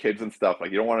saying with kids and stuff, like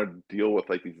you don't want to deal with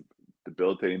like these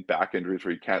debilitating back injuries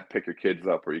where you can't pick your kids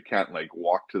up or you can't like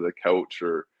walk to the couch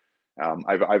or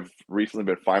I've recently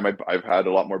been fine. I've had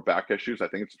a lot more back issues. I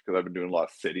think it's because I've been doing a lot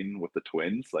of sitting with the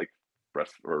twins, like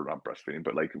not breastfeeding,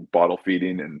 but like bottle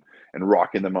feeding and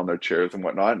rocking them on their chairs and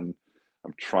whatnot. And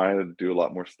I'm trying to do a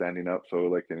lot more standing up. So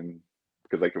like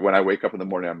because like when I wake up in the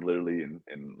morning, I'm literally in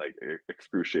like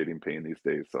excruciating pain these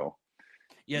days. So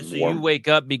yeah, so you wake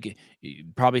up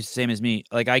probably the same as me.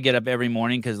 Like I get up every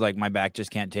morning because like my back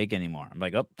just can't take anymore. I'm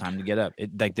like, oh, time to get up.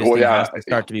 Like this thing has to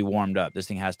start to be warmed up. This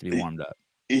thing has to be warmed up.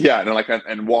 Yeah,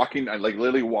 and walking, I like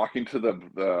literally walking to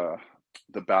the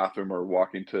bathroom or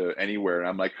walking to anywhere, and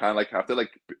I'm like kind of like have to like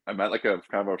I'm at like a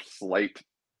kind of a slight.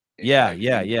 Yeah.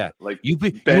 Like you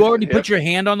already put your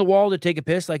hand on the wall to take a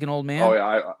piss like an old man. Oh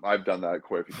yeah, I've done that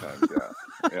quite a few times.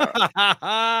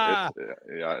 Yeah,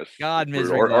 it's God,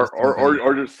 misery.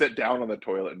 Or just sit down on the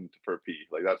toilet and for a pee.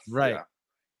 Like that's right. Yeah.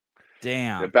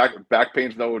 Damn. Yeah, back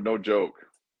pain's no joke.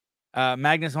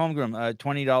 Magnus Holmgren,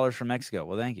 $20 from Mexico.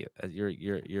 Well, thank you.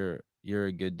 You're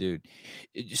a good dude.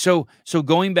 So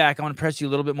going back, I want to press you a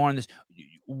little bit more on this.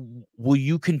 Will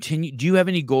you continue? Do you have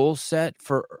any goals set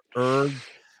for erg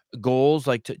goals,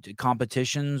 like to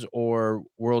competitions or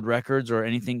world records or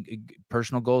anything,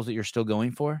 personal goals that you're still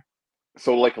going for?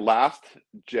 So like last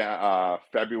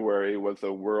February was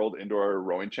the World Indoor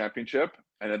Rowing Championship.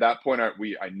 And at that point, I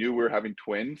knew we were having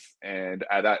twins, and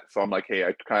at that, so I'm like, hey,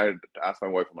 I kind of asked my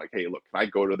wife, I'm like, hey, look, can I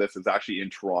go to this? It's actually in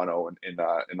Toronto and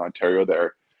in Ontario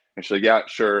there, and she's like, yeah,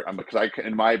 sure. I'm because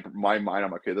in my mind,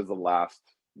 I'm like, okay, this is the last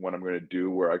one I'm going to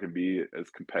do where I can be as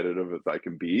competitive as I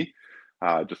can be,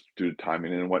 just due to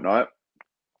timing and whatnot.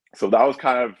 So that was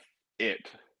kind of it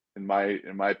in my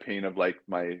opinion of like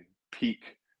my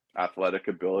peak athletic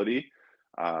ability,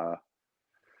 and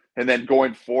then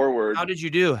going forward. How did you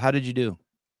do?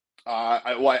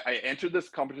 I entered this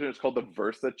competition. It's called the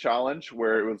Versa Challenge,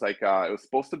 where it was like it was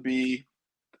supposed to be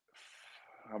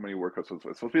how many workouts was it?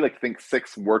 It's supposed to be like I think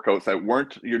 6 workouts that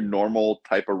weren't your normal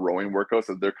type of rowing workouts.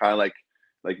 So they're kind of like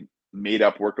made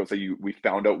up workouts that we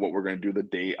found out what we're going to do the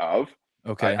day of.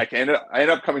 Okay. I ended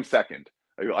up coming second.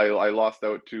 I lost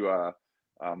out to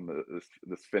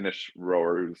this Finnish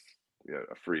rower who's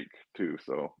a freak too.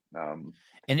 So and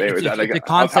anyways, it's a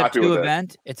concept 2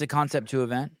 event. It's a concept 2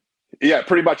 event. Yeah,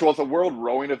 pretty much. Well, it's a world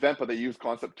rowing event, but they use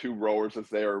concept 2 rowers as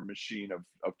their machine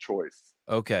of choice.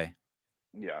 Okay.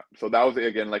 Yeah. So that was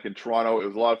again like in Toronto. It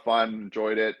was a lot of fun.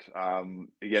 Enjoyed it.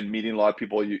 Again, meeting a lot of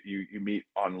people you meet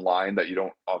online that you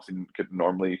don't obviously could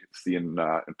normally see in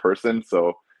person.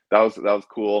 So that was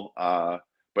cool.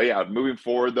 But yeah, moving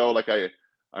forward though, like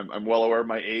I'm well aware of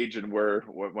my age and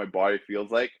what my body feels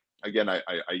like. Again, I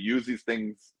use these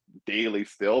things daily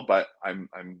still, but I'm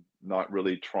not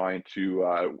really trying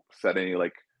to set any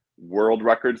like world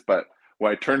records. But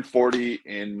when I turn 40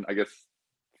 in, I guess,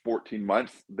 14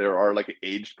 months, there are like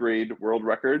age grade world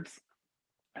records.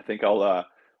 I think I'm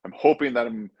hoping that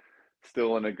I'm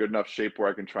still in a good enough shape where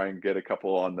I can try and get a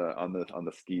couple on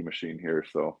the ski machine here.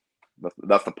 So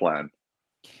that's the plan.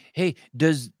 Hey,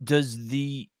 do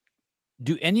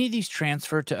any of these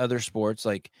transfer to other sports?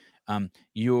 Like, I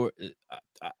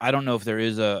don't know if there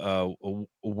is a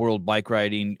world bike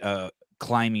riding,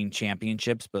 climbing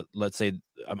championships, but let's say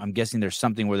I'm guessing there's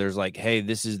something where there's like, hey,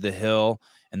 this is the hill,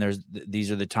 and these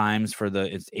are the times for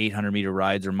it's 800-meter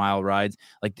rides or mile rides.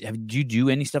 Like, do you do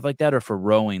any stuff like that, or for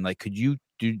rowing? Like,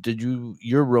 did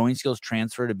your rowing skills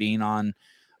transfer to being on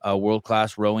a world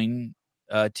class rowing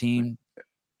team?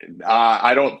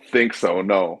 I don't think so.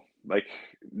 No,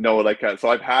 so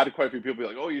I've had quite a few people be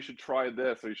like, "Oh, you should try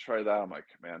this or you should try that." I'm like,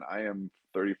 man, I am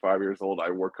 35 years old. I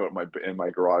work out in my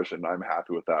garage, and I'm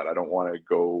happy with that. I don't want to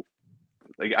go.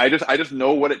 Like, I just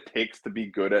know what it takes to be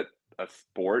good at a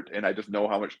sport, and I just know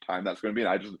how much time that's going to be.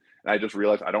 And I just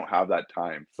realized I don't have that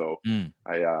time. So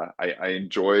I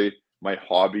enjoy my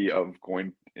hobby of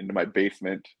going into my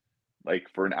basement like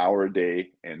for an hour a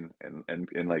day and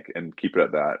keep it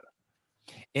at that.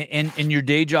 And your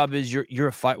day job is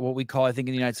you're what we call, I think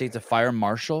in the United States, a fire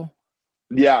marshal.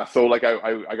 Yeah, so like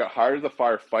I got hired as a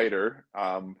firefighter,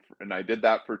 and I did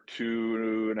that for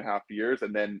 2.5 years,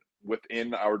 and then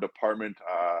within our department,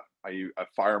 a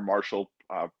fire marshal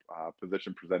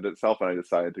position presented itself, and I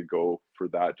decided to go for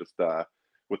that. Just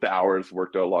with the hours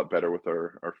worked out a lot better with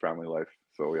our family life.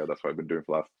 So yeah, that's what I've been doing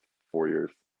for the last 4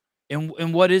 years.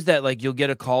 And what is that like? You'll get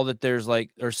a call that there's like,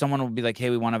 or someone will be like, "Hey,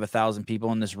 we want to have 1,000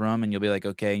 people in this room," and you'll be like,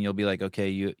 "Okay," and you'll be like, "Okay,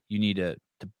 you need to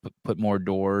put more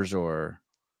doors," or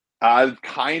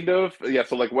kind of, yeah.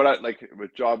 So like my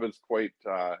job is quite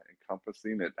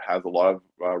encompassing. It has a lot of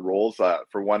roles.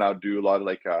 For one, I'll do a lot of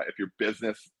if your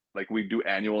business, like we do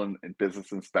annual and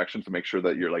business inspections to make sure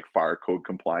that you're like fire code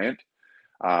compliant.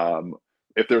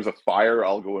 If there's a fire,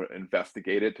 I'll go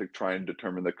investigate it to try and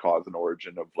determine the cause and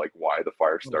origin of like why the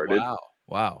fire started. Oh,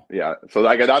 wow. Yeah. So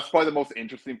like that's probably the most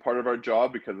interesting part of our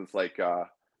job, because it's like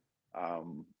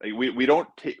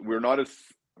we're not as,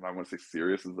 I want to say,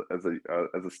 serious as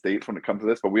a state when it comes to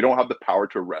this, but we don't have the power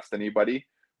to arrest anybody.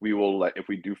 We will, if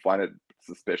we do find it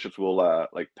suspicious, we'll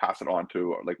like pass it on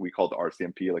to, like, we call the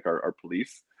RCMP, like our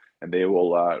police, and they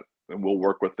will and we'll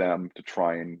work with them to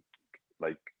try and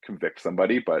like convict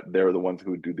somebody, but they're the ones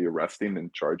who do the arresting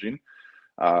and charging.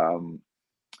 And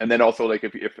then also, like,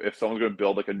 if someone's going to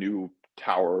build like a new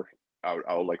tower,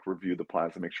 I'll like review the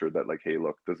plans to make sure that, like, hey,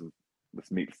 look, this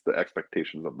meets the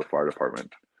expectations of the fire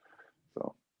department.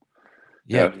 So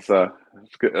yeah, it's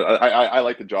good. I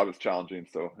like the job. It's challenging,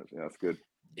 so yeah, it's good.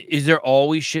 Is there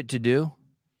always shit to do?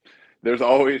 There's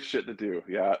always shit to do.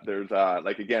 Yeah, there's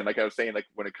like, again, like I was saying, like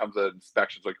when it comes to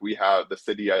inspections, like we have the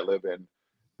city I live in,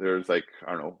 there's like,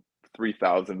 I don't know,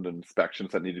 3,000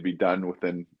 inspections that need to be done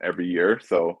within every year.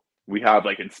 So we have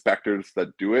like inspectors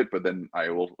that do it, but then I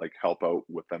will like help out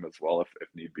with them as well if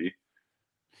need be.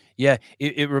 Yeah,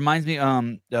 it reminds me.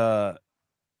 I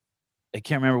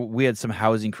can't remember. We had some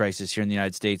housing crisis here in the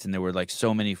United States, and there were like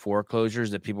so many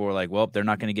foreclosures that people were like, "Well, they're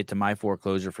not going to get to my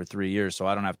foreclosure for 3 years, so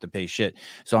I don't have to pay shit."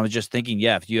 So I was just thinking,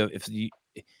 yeah,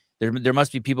 there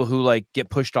must be people who like get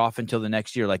pushed off until the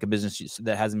next year, like a business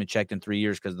that hasn't been checked in 3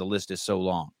 years because the list is so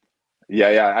long.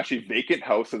 Yeah. Actually, vacant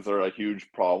houses are a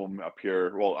huge problem up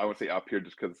here. Well, I would say up here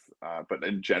just because, but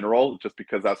in general, just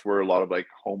because that's where a lot of like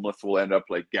homeless will end up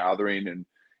like gathering, and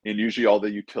usually all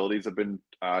the utilities have been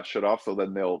shut off. So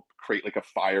then they'll create like a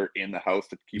fire in the house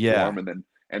to keep warm, and then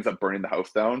ends up burning the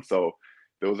house down. So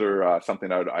those are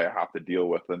something I have to deal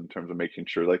with in terms of making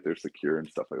sure like they're secure and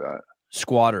stuff like that.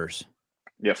 Squatters.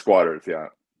 Yeah, squatters. Yeah.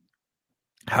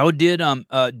 How did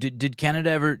Canada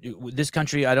ever? This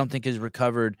country, I don't think, has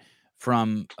recovered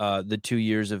from the 2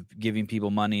 years of giving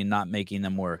people money and not making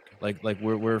them work. Like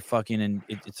we're fucking, and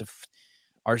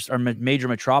our major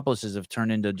metropolises have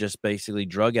turned into just basically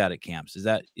drug addict camps.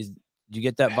 Do you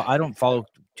get that? But I don't follow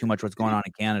too much what's going on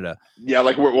in Canada. Yeah,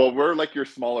 like we're like your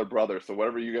smaller brother. So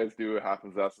whatever you guys do, it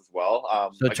happens to us as well.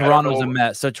 So like, Toronto's a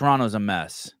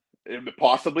mess.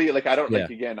 Possibly, like I don't Yeah. like,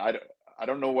 again, I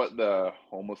don't know what the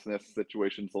homelessness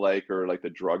situation's like, or like the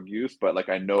drug use, but like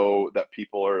I know that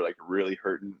people are like really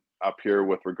hurting up here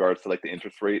with regards to like the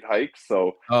interest rate hikes.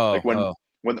 So like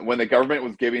when the government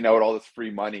was giving out all this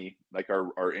free money, like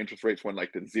our interest rates went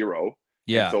like to zero.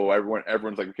 Yeah. And so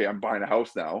everyone's like, okay, I'm buying a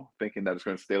house now, thinking that it's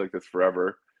going to stay like this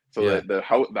forever. So the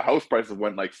house prices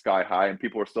went like sky high, and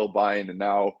people are still buying. And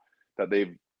now that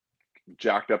they've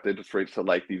jacked up the interest rates to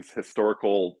like these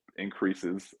historical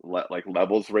increases, like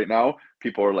levels right now,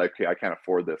 people are like, okay, I can't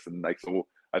afford this. And like, so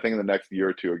I think in the next year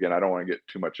or two, again, I don't want to get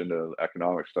too much into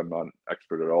economics. I'm not an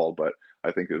expert at all, but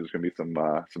I think there's going to be some,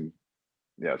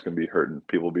 yeah, it's going to be hurting.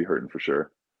 People will be hurting for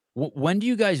sure. When do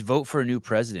you guys vote for a new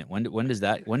president? When do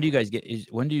you guys get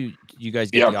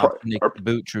the option to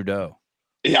boot Trudeau?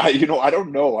 Yeah, I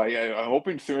don't know. I'm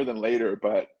hoping sooner than later,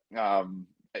 but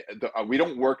we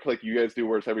don't work like you guys do,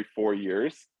 where it's every 4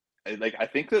 years. Like, I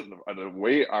think that the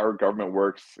way our government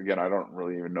works, again, I don't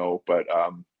really even know, but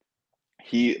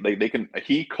he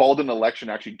called an election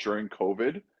actually during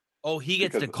COVID. Oh, he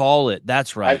gets to call it.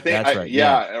 That's right. I think, that's right.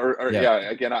 Yeah.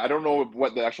 Yeah. Again, I don't know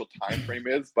what the actual time frame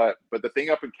is, but the thing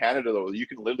up in Canada though, you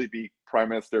can literally be prime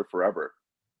minister forever.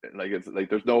 Like, it's like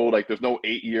there's no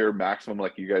 8-year maximum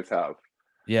like you guys have.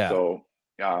 Yeah. So,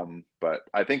 but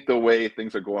I think the way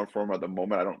things are going for him at the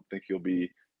moment, I don't think he'll be,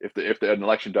 if an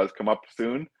election does come up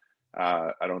soon,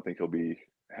 I don't think he'll be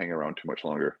hanging around too much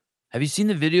longer. Have you seen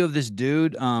the video of this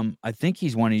dude? I think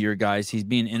he's one of your guys. He's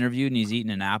being interviewed and he's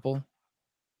eating an apple.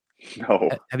 No.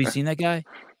 Have you seen that guy?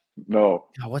 No.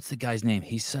 Oh, what's the guy's name?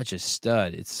 He's such a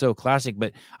stud. It's so classic.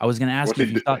 But I was going to ask you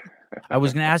if you thought. I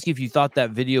was going to ask you if you thought that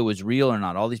video was real or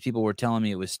not. All these people were telling me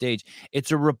it was staged.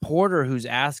 It's a reporter who's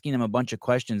asking him a bunch of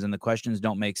questions, and the questions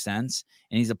don't make sense.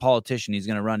 And he's a politician. He's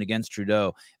going to run against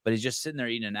Trudeau, but he's just sitting there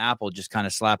eating an apple, just kind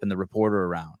of slapping the reporter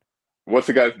around. What's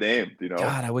the guy's name? Do you know?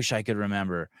 God, I wish I could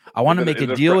remember. I want to make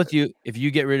a deal with you if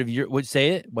you get rid of your. Say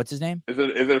it. What's his name? Is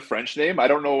it a French name? I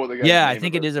don't know what the guy's Yeah, name I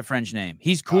think is. it is a French name.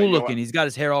 He's cool looking. He's got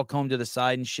his hair all combed to the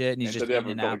side and shit, and he's just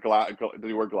eating an apple. Does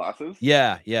he wear glasses?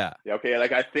 Yeah. Okay,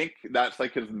 like I think that's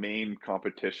like his main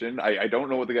competition. I don't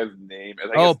know what the guy's name is.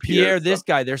 Oh, Pierre, this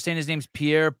guy. They're saying his name's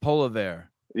Pierre Polivier.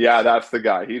 Yeah, that's the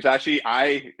guy. He's actually,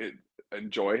 I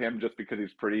enjoy him just because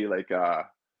he's pretty like. I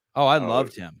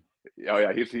loved him. Oh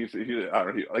yeah, he's I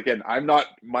don't know, again, I'm not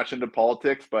much into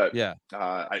politics, but yeah,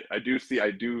 I do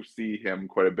see him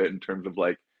quite a bit in terms of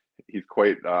like he's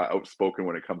quite outspoken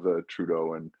when it comes to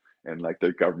Trudeau and like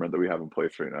the government that we have in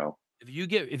place right now.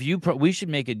 We should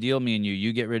make a deal, me and you.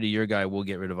 You get rid of your guy, we'll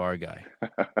get rid of our guy.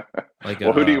 Like,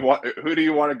 well, who do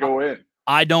you want to go in?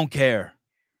 I don't care.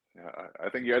 Yeah, I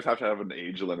think you guys have to have an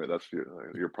age limit. That's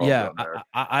your problem. Yeah, down there.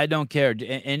 I don't care.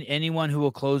 And anyone who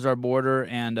will close our border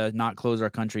and not close our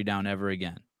country down ever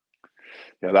again.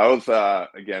 Yeah, that was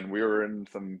again. We were in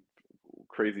some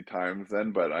crazy times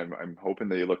then, but I'm hoping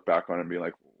that you look back on it and be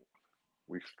like,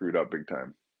 we screwed up big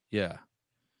time. Yeah.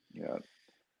 Yeah.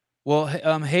 Well,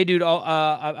 hey, dude,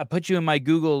 I put you in my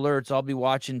Google alerts. I'll be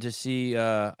watching to see.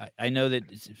 I know that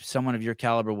someone of your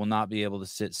caliber will not be able to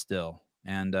sit still.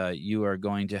 And you are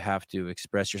going to have to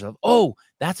express yourself. Oh,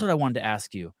 that's what I wanted to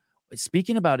ask you.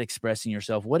 Speaking about expressing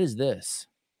yourself, what is this?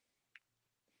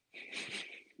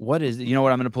 What is it? You know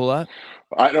what I'm going to pull up?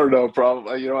 I don't know.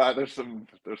 Probably. There's some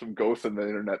ghosts in the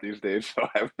internet these days, so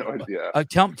I have no idea.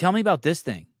 Tell me about this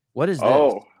thing. What is this?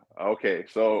 Oh, okay.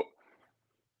 So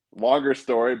longer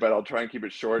story, but I'll try and keep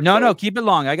it short. No, keep it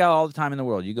long. I got all the time in the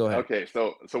world. You go ahead. Okay.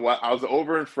 So what I was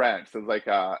over in France. It was like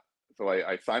So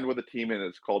I signed with a team, and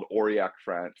it's called Aurillac,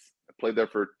 France. I played there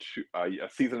for a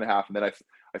season and a half, and then I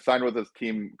signed with this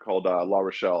team called La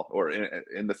Rochelle, or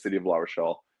in the city of La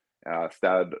Rochelle,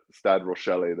 Stade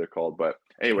Rochelle, they're called. But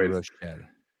anyways,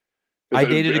 I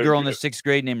dated a girl in the 6th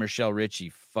grade named Rochelle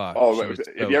Ritchie. Fuck. Oh,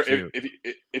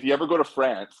 if you ever go to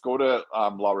France, go to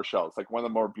La Rochelle. It's like one of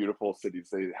the more beautiful cities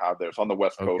they have there. It's on the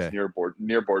west coast, near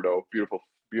Bordeaux. Beautiful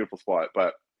spot.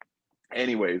 But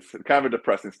anyways, kind of a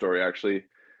depressing story actually.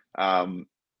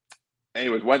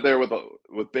 Anyways, went there with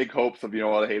big hopes of,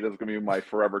 hey, this is gonna be my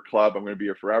forever club. I'm gonna be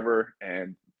here forever.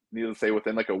 And needless to say,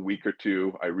 within like a week or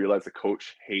two, I realized the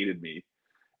coach hated me,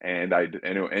 and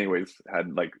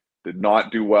did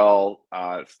not do well.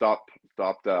 Stopped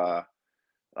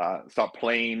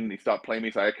playing. He stopped playing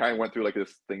me. So I kind of went through like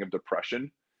this thing of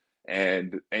depression.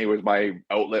 And anyways, my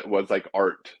outlet was like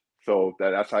art. So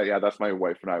that's my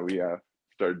wife and I, we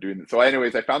started doing it. So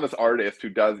anyways, I found this artist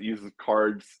who uses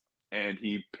cards, and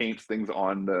he paints things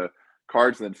on the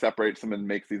cards and then separates them and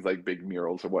makes these like big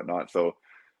murals or whatnot. So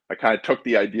I kind of took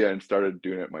the idea and started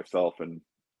doing it myself. And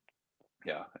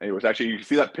yeah, anyways, actually you can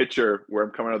see that picture where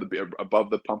I'm coming out above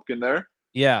the pumpkin there.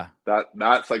 Yeah.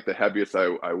 That's like the heaviest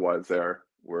I was there.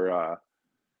 Where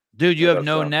dude, you have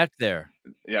no neck there.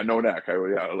 Yeah, no neck. I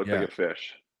look like a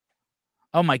fish.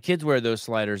 Oh, my kids wear those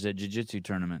sliders at jiu-jitsu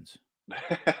tournaments.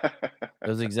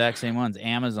 Those exact same ones.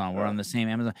 Amazon. We're on the same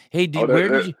Amazon. Hey,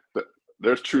 there's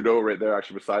Trudeau right there,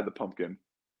 actually beside the pumpkin.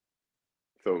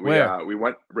 So we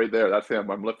went right there. That's him.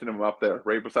 I'm lifting him up there,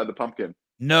 right beside the pumpkin.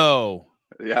 No.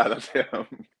 Yeah, that's him.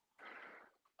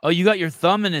 Oh, you got your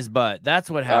thumb in his butt. That's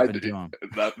what happened to him.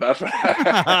 That's what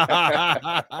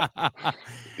happened.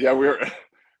 Yeah,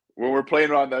 when we're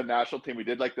playing on the national team, we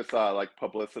did like this like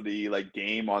publicity like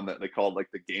game on the, they called like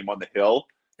the game on the hill,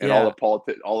 and Yeah.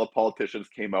 all the politicians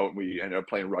came out, and we ended up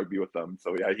playing rugby with them.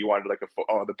 So yeah, he wanted like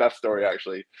the best story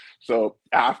actually. So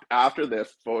after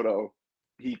this photo,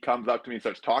 he comes up to me and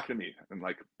starts talking to me, and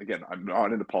like again, I'm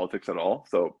not into politics at all,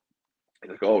 so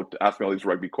he's like, oh, ask me all these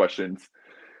rugby questions.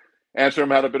 Answer him,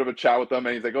 had a bit of a chat with him,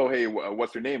 and he's like, oh, hey,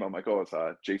 what's your name? I'm like, oh, it's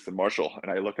Jason Marshall.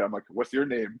 And I look at him like, what's your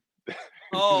name?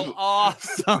 Oh,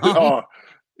 awesome. Oh,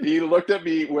 he looked at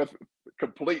me with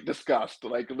complete disgust,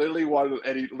 like literally wanted,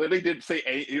 and he literally didn't say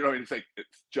any, he's like,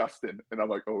 it's Justin. And I'm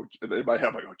like, oh, and in my head,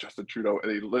 I'm like, oh, Justin Trudeau. And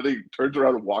he literally turns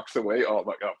around and walks away. Oh, I'm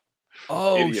like,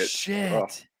 oh, idiot. shit. Oh,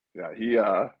 yeah, he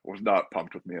was not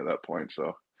pumped with me at that point.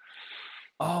 So,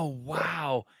 oh,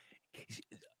 wow.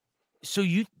 So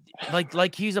you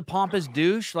like he's a pompous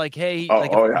douche? Like, hey,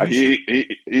 yeah,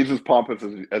 he's as pompous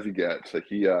as he gets. Like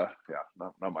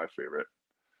not my favorite.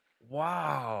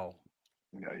 Wow.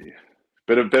 Yeah,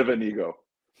 bit of an ego.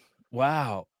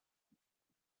 Wow.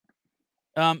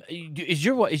 Is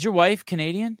your wife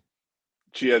Canadian?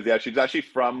 She is. Yeah, she's actually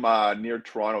from near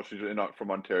Toronto. She's not from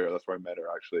Ontario. That's where I met her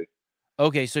actually.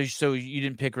 Okay, so you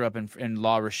didn't pick her up in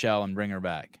La Rochelle and bring her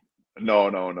back?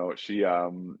 No. She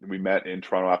we met in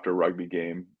Toronto after a rugby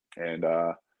game, and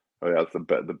that's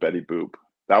the Betty Boop.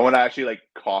 That one I actually like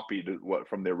copied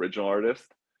from the original artist,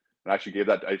 and I actually gave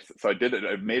that. I did it.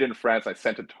 I made it in France. I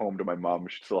sent it home to my mom.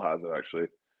 She still has it actually.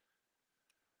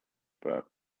 But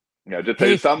yeah,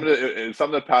 just something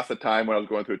to pass the time when I was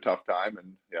going through a tough time,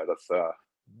 and yeah, that's.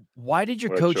 Why did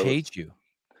your coach hate you?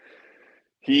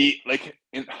 He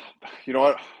you know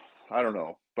what? I don't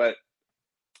know, but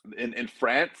in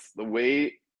France, the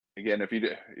way, again, if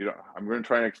I'm going to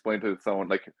try and explain to someone,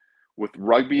 like with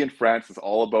rugby in France, it's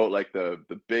all about like the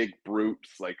big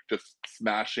brutes, like just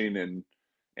smashing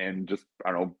and just,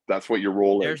 I don't know, that's what your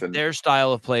role is. And their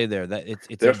style of play there, that it's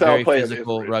their a style very of play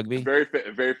physical rugby. It's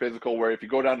very physical, where if you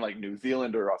go down to like New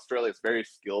Zealand or Australia, it's very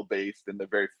skill based and they're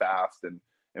very fast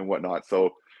and whatnot.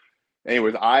 So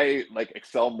anyways, I like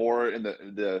excel more in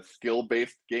the skill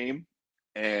based game.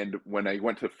 And when I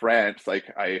went to France, like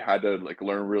I had to like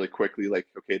learn really quickly, like,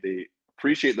 okay, they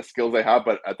appreciate the skills I have,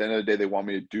 but at the end of the day, they want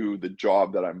me to do the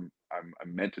job that I'm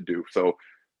meant to do. So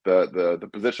the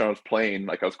position I was playing,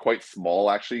 like I was quite small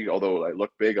actually, although I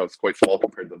looked big, I was quite small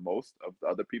compared to most of the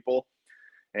other people.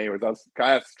 Anyways, I was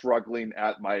kind of struggling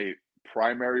at my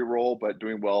primary role, but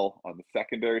doing well on the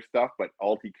secondary stuff. But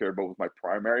all he cared about was my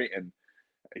primary, and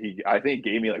I think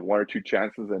gave me like one or two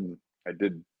chances, and I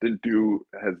didn't do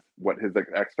what his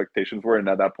expectations were, and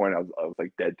at that point I was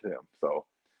like dead to him. So,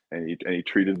 and he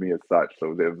treated me as such.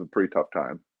 So it was a pretty tough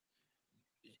time.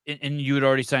 And you had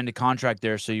already signed a contract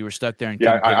there, so you were stuck there. And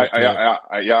yeah,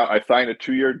 I signed a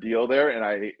 2-year deal there,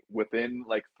 and within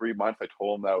like 3 months I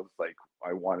told him that I was like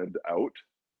I wanted out.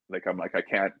 Like I'm like I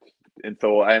can't, and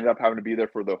so I ended up having to be there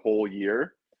for the whole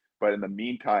year. But in the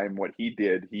meantime, what he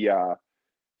did, he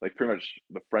like pretty much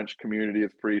the French community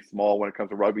is pretty small when it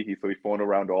comes to rugby. He phoned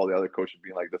around to all the other coaches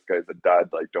being like, this guy's a dud,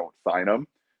 like don't sign him.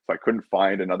 So I couldn't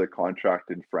find another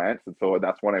contract in France. And so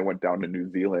that's when I went down to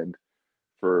New Zealand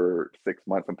for 6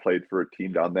 months and played for a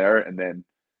team down there, and then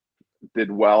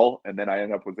did well. And then I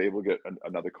was able to get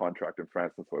another contract in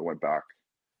France. And so I went back.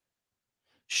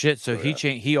 Shit. So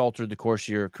he altered the course of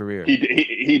your career.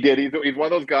 He did. He's one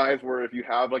of those guys where if you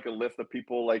have like a list of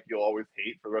people like you'll always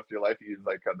hate for the rest of your life, he's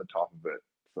like at the top of it.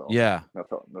 So yeah, that's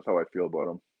how I feel about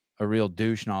him. A real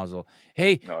douche nozzle.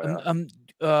 Hey,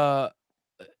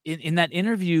 in that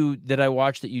interview that I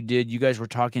watched that you did, you guys were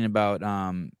talking about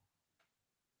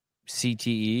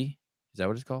CTE. Is that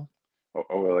what it's called?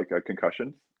 Oh, like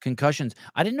concussions. Concussions.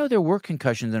 I didn't know there were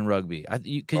concussions in rugby.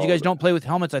 Because you guys don't play with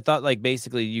helmets. I thought like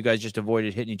basically you guys just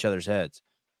avoided hitting each other's heads.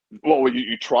 Well,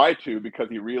 you try to, because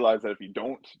you realize that if you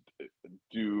don't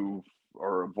do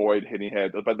or avoid hitting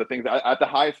heads, but the things at the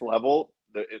highest level,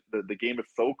 the game is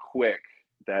so quick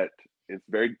that it's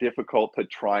very difficult to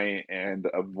try and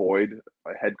avoid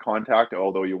a head contact,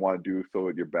 although you want to do so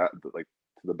at your best, like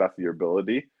to the best of your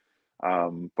ability.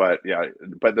 But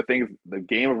the thing is, the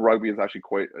game of rugby has actually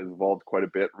evolved quite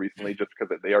a bit recently, just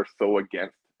because they are so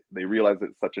against. They realize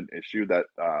it's such an issue that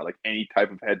like any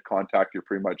type of head contact, you're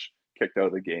pretty much kicked out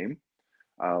of the game.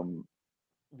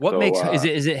 What makes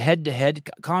is it head to head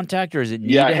contact, or is it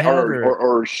knee to head,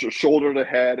 or shoulder to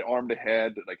head, arm to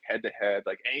head, like head to head,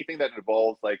 like anything that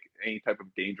involves like any type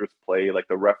of dangerous play? Like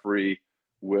the referee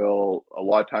will, a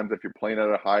lot of times if you're playing at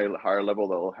a higher level,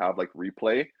 they'll have like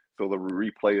replay, so they'll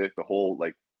replay like the whole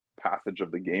like passage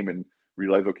of the game and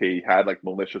realize, okay, he had like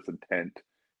malicious intent,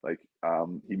 like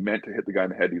he meant to hit the guy in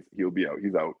the head, he'll be out,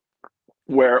 he's out.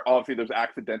 Where obviously there's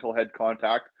accidental head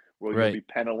contact, where Right.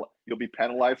 you'll be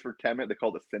penalized for 10 minutes. They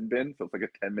call it a sin bin, so it's like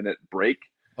a 10-minute break.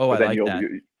 Oh, but I then like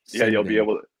that. you'll be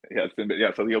able to,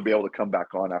 so you'll be able to come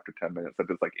back on after 10 minutes if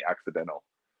it's like accidental.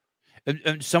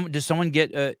 Does someone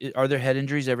get? Are there head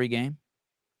injuries every game?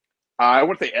 I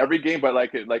wouldn't say every game, but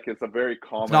it's a very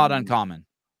common. It's not uncommon.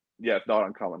 Yeah, it's not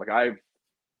uncommon. Like I've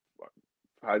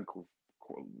had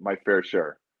my fair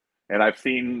share, and I've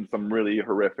seen some really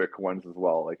horrific ones as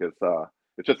well. Like it's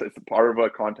part of a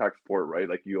contact sport, right?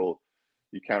 Like you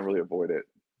can't really avoid it.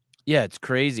 Yeah, it's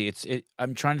crazy.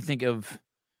 I'm trying to think of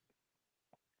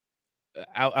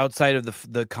outside of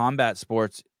the combat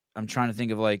sports. I'm trying to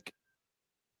think of like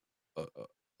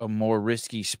a more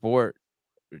risky sport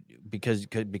because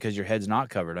your head's not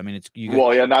covered. I mean,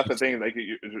 and that's the thing.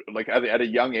 Like at a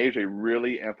young age, they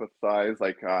really emphasize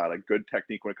like good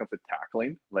technique when it comes to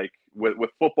tackling. Like with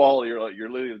football, you're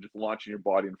literally just launching your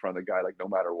body in front of the guy, like no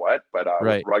matter what. But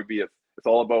right. With rugby, it's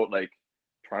all about like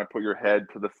trying to put your head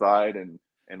to the side and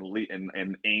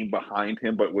aim behind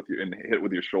him, but and hit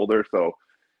with your shoulder. So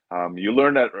you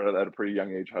learn that at a pretty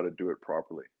young age how to do it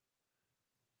properly.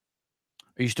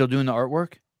 Are you still doing the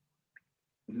artwork?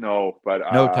 No, but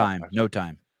no time. I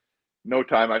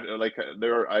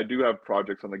do have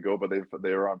projects on the go, but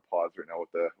they're on pause right now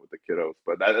with the kiddos.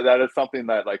 But that is something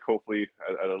that like hopefully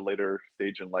at a later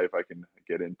stage in life I can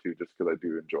get into just because I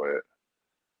do enjoy it.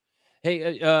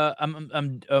 Hey,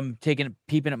 I'm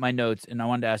peeping at my notes, and I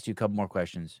wanted to ask you a couple more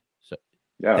questions. So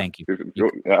yeah, thank you.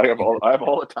 I have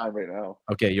all the time right now.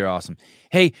 Okay, you're awesome.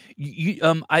 Hey,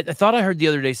 I thought I heard the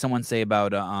other day someone say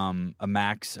about a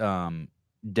max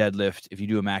deadlift. If you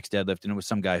do a max deadlift, and it was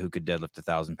some guy who could deadlift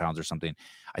 1,000 pounds or something.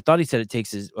 I thought he said it takes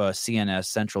his CNS,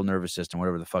 central nervous system,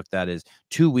 whatever the fuck that is,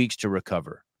 2 weeks to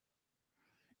recover.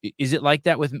 Is it like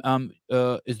that with is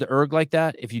the ERG like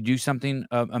that? If you do something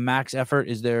a max effort,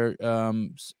 is there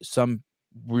some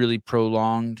really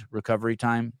prolonged recovery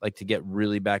time, like to get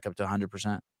really back up to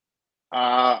 100%?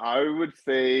 I would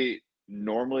say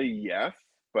normally yes,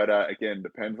 but again,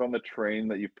 depends on the train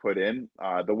that you put in.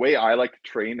 The way I like to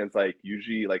train is like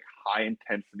usually like high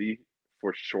intensity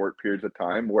for short periods of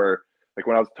time. Where like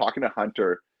when I was talking to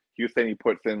Hunter, he was saying he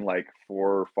puts in like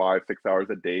 4, 5, 6 hours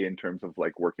a day in terms of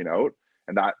like working out,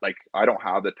 and that like I don't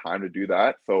have the time to do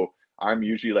that. So I'm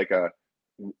usually like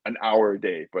an hour a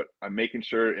day, but I'm making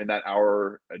sure in that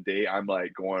hour a day I'm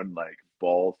like going like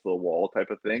balls to the wall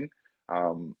type of thing.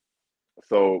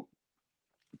 So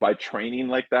by training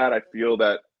like that, I feel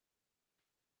that,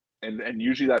 and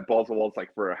usually that balls to the wall is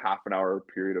like for a half an hour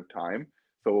period of time.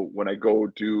 So when I go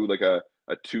do like a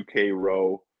 2K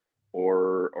row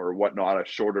or whatnot, a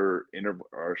shorter interval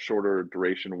or shorter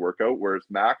duration workout, whereas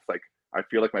max, like I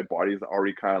feel like my body's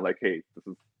already kind of like, hey, this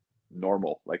is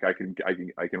normal. Like I can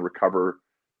recover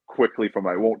quickly from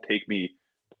it. It won't take me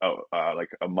like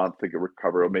a month to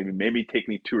recover, or maybe take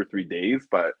me 2 or 3 days,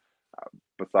 but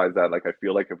besides that, like I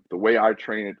feel like if the way I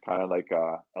train, it kind of like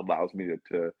allows me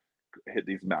to hit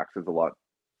these maxes a lot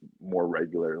more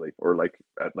regularly, or like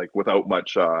without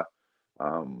much I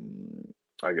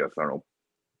guess I don't know,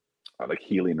 like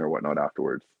healing or whatnot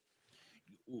afterwards.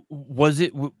 Was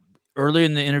it earlier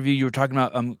in the interview you were talking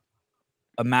about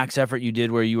a max effort you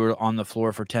did where you were on the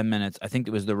floor for 10 minutes? I think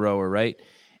it was the rower, right?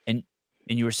 And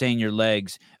you were saying your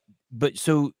legs, but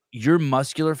so your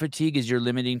muscular fatigue is your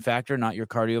limiting factor, not your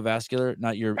cardiovascular,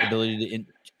 not your ability to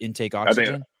intake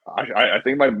oxygen. I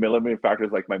think my limiting factor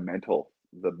is like the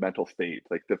mental state,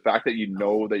 like the fact that you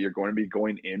know that you're going to be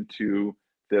going into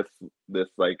this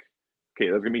like, okay,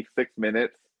 there's gonna be 6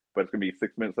 minutes, but it's gonna be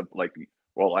 6 minutes of like,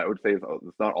 well, I would say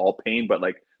it's not all pain, but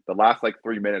like the last like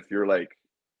 3 minutes you're like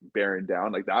bearing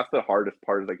down. Like that's the hardest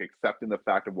part, is like accepting the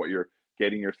fact of what you're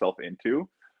getting yourself into.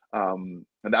 And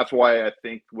that's why I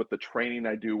think with the training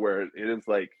I do, where it is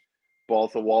like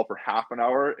balls to the wall for half an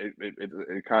hour,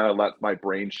 it kind of lets my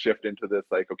brain shift into this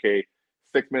like, okay,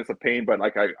 6 minutes of pain, but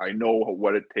like I know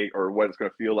what it take, or what it's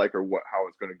going to feel like, or how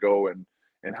it's going to go, and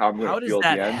how I'm going to feel at the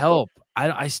end. How does that help?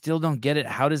 I still don't get it.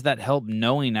 How does that help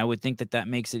knowing? I would think that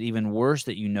makes it even worse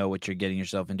that you know what you're getting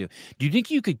yourself into. Do you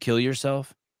think you could kill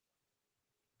yourself?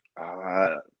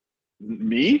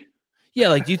 Me? Yeah,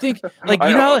 like do you think like you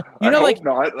know like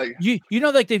not like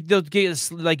like they'll get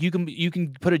like you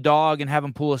can put a dog and have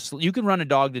them pull you can run a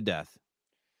dog to death.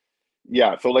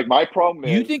 Yeah, so like my problem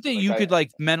is, you think that like, you could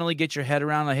like mentally get your head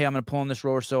around like, hey, I'm gonna pull on this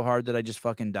rower so hard that I just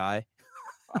fucking die?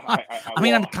 I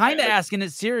mean, I'm kind of asking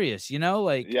it serious, you know,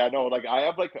 like yeah, no, like I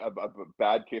have like a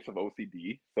bad case of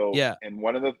OCD. So yeah, and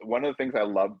one of the things I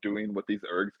love doing with these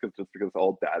ergs, because it's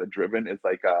all data driven, is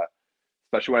like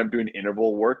especially when I'm doing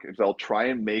interval work, is I'll try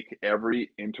and make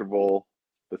every interval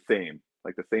the same,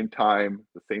 like the same time,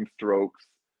 the same strokes,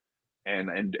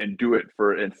 and do it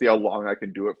for and see how long I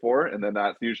can do it for, and then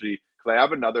that's usually because I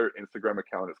have another Instagram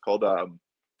account. It's called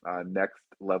next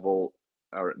level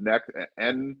or next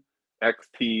nxt.lvl.athlete.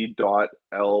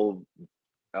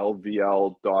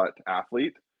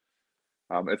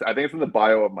 I think it's in the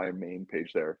bio of my main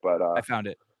page there, but I found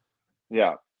it.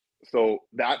 yeah. So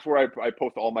that's where I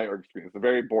post all my ERG screens. It's a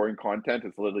very boring content.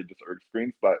 It's literally just ERG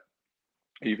screens, but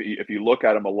if you look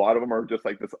at them, a lot of them are just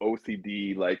like this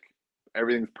OCD, like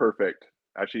everything's perfect.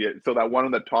 Actually, so that one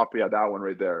on the top, yeah, that one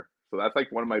right there. So that's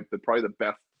like one of probably the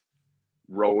best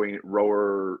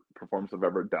rower performance I've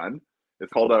ever done.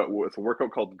 It's a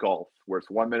workout called golf, where it's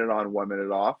 1 minute on, 1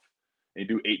 minute off, and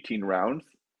you do 18 rounds,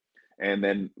 and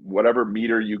then whatever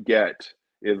meter you get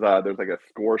is there's like a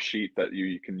score sheet that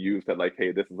you can use that like,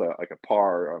 hey, this is like a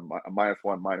par, or a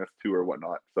 -1, -2, or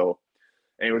whatnot. So,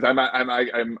 anyways, I'm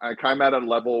kind of at a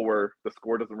level where the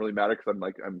score doesn't really matter because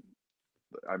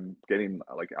I'm getting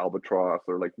like albatross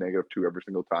or like -2 every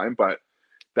single time. But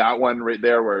that one right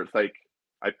there, where it's like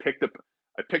I picked a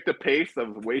pace that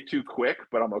was way too quick,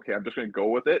 but I'm okay. I'm just gonna go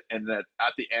with it. And then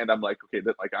at the end, I'm like, okay,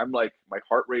 I'm like my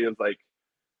heart rate is like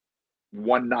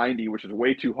 190, which is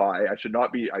way too high. I should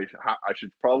not be. I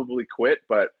should probably quit,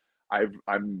 but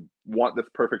I'm want this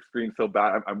perfect screen so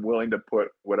bad. I'm willing to put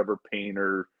whatever pain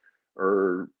or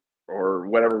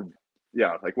whatever,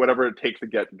 yeah, like whatever it takes to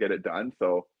get it done.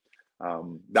 So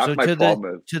that's So my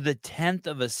problem. to the 10th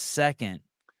of a second.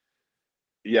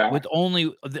 Yeah. With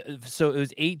only so it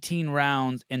was 18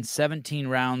 rounds and 17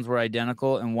 rounds were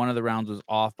identical, and one of the rounds was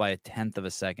off by a 10th of a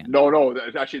second. No,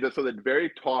 it's actually so the very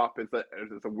top is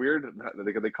it's a weird,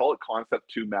 they call it concept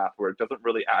 2 math, where it doesn't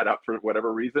really add up for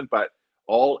whatever reason, but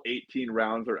all 18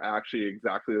 rounds are actually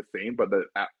exactly the same, but the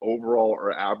overall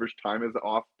or average time is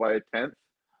off by a 10th.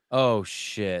 Oh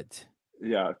shit.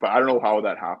 Yeah, but I don't know how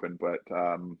that happened, but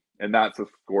and that's a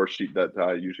score sheet that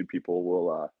usually people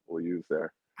will use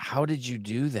there. How did you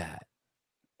do that?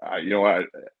 You know what?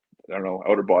 I don't know.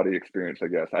 Outer body experience, I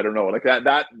guess. I don't know. Like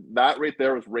that right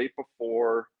there was right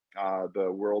before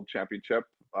the World Championship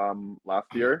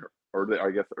last year, or I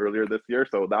guess earlier this year.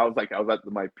 So that was like I was at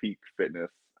my peak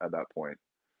fitness at that point.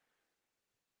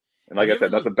 And like I said,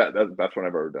 that's the best one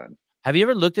I've ever done. Have you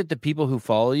ever looked at the people who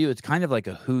follow you? It's kind of like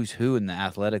a who's who in the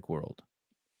athletic world.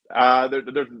 There's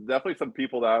definitely some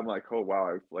people that I'm like, oh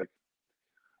wow, like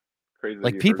crazy.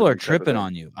 Like people are tripping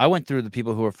on you. I went through the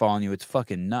people who are following you. It's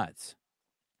fucking nuts.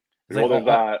 It's well, there's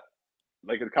that.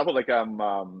 Like a couple, like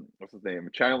what's his name?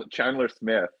 Chandler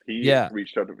Smith. He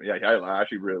reached out to me. Yeah, I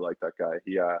actually really like that guy.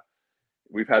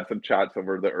 We've had some chats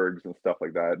over the ERGs and stuff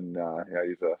like that, and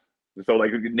yeah, so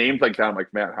like names like that. I'm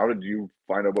like, man, how did you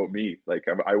find out about me? Like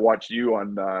I watch you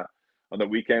on the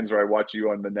weekends, or I watch you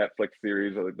on the Netflix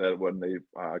series, or that when they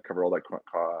cover all that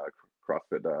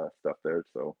CrossFit stuff there.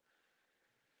 So.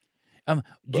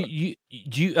 Do you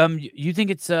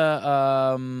think it's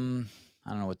I don't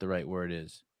know what the right word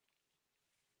is.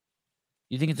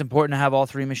 You think it's important to have all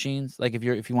 3 machines? Like if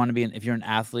you want to be if you're an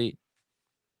athlete,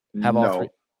 have all 3?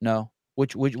 No.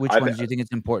 Which ones do you think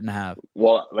it's important to have?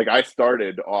 Well, like I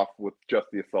started off with just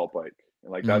the assault bike,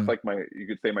 and like that's like you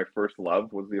could say my first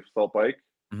love was the assault bike,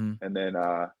 and then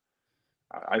I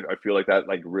feel like that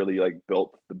like really like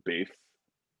built the base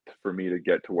for me to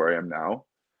get to where I am now.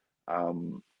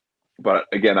 But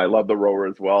again, I love the rower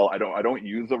as well. I don't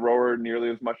use the rower nearly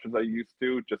as much as I used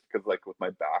to, just because like with my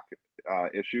back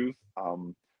issues.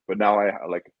 But now I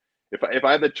like if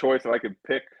I had the choice, if I could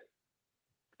pick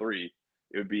 3,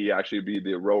 it would be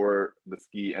the rower, the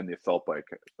ski, and the assault bike.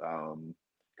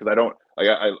 Because I don't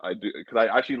I do because I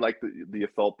actually like the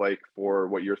assault bike for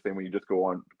what you're saying when you just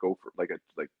go for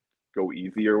go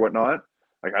easy or whatnot.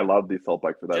 Like I love the assault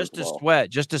bike for that.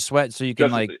 Just to sweat, so you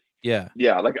can yeah.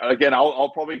 Like again,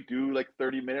 I'll probably do like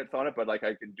 30 minutes on it, but like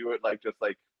I can do it like just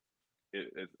like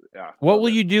yeah. What will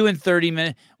you do in 30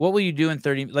 minutes? What will you do in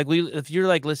 30? Like if you're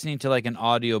like listening to like an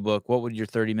audiobook, what would your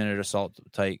 30-minute assault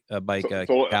bike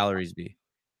calories be?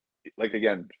 Like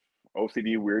again,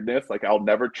 OCD weirdness. Like I'll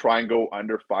never try and go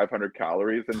under 500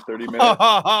 calories in 30 minutes.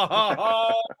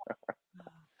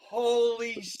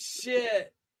 Holy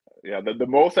shit! Yeah, the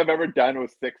most I've ever done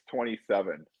was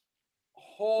 627.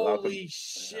 Holy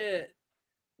shit!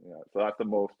 Yeah, so that's the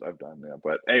most I've done. Yeah,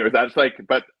 but anyways, that's like,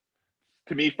 but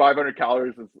to me, 500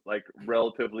 calories is like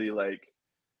relatively like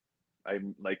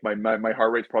I'm like my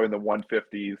heart rate's probably in the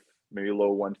 150s, maybe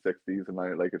low 160s,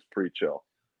 and it's pretty chill.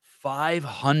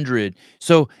 500.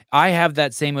 So I have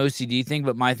that same OCD thing,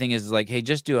 but my thing is like, hey,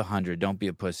 just do 100. Don't be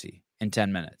a pussy in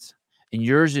 10 minutes. And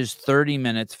yours is 30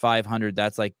 minutes, 500.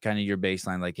 That's like kind of your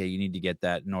baseline. Like, hey, you need to get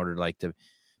that in order like to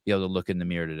be able to look in the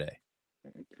mirror today.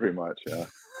 Pretty much, yeah.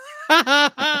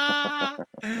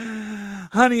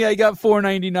 Honey, I got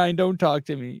 $4.99. Don't talk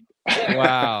to me.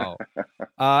 Wow.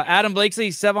 Adam Blakeslee,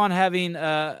 Sevon having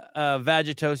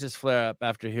vagitosis flare up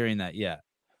after hearing that. Yeah.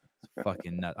 It's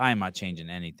fucking nuts. I am not changing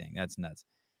anything. That's nuts.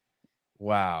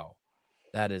 Wow.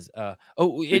 That is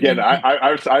Again,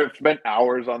 I've spent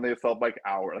hours on the assault bike,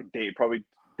 probably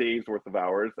days worth of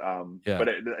hours. But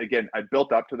again, I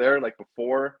built up to there like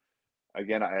before.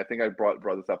 Again, I think I brought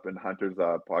this up in Hunter's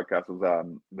podcast. Was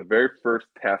the very first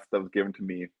test that was given to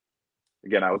me.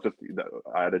 Again, I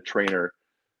had a trainer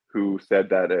who said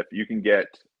that if you can get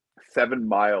 7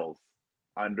 miles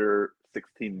under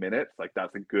 16 minutes, like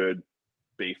that's a good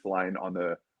baseline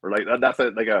that's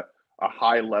a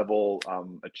high level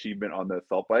achievement on the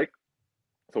assault bike.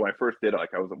 So when I first did it,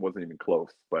 like I wasn't even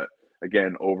close. But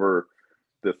again, over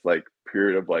this like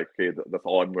period of like, okay, that's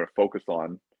all I'm going to focus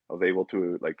on. I was able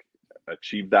to like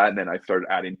achieve that, and then I started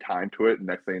adding time to it. And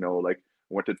next thing you know, like I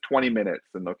went to 20 minutes,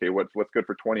 and okay, what's good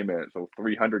for 20 minutes? So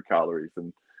 300 calories,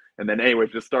 and then anyway,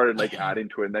 just started like adding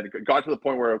to it, and then it got to the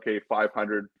point where okay,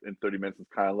 530 minutes is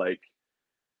kind of like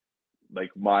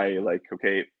my like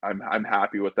okay, I'm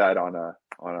happy with that on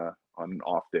an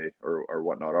off day or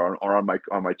whatnot, or on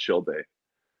my chill day.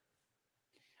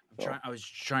 I was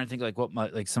trying to think like what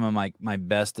some of my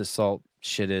best assault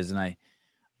shit is, and I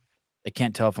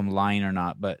can't tell if I'm lying or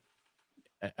not, but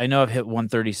I know I've hit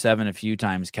 137 a few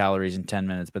times calories in 10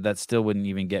 minutes, but that still wouldn't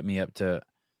even get me up to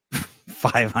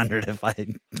 500 if I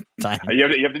time. You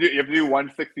have to do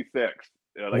 166.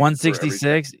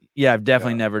 166. Yeah, I've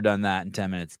definitely never done that in 10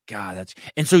 minutes. God,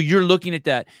 and so you're looking at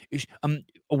that.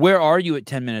 Where are you at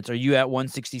 10 minutes? Are you at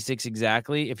 166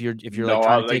 exactly? If you're like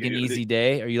trying to take an easy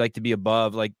day, or you like to be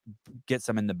above, like get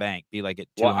some in the bank, be like at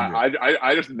 200? Well,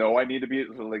 I just know I need to be.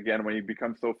 So again, when you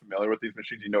become so familiar with these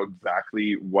machines, you know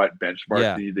exactly what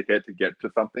benchmarks you need to hit to get to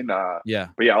something. But yeah,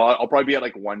 I'll probably be at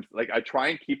like one. Like I try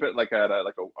and keep it like at a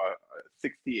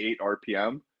 68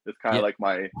 RPM. It's kind of like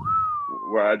my.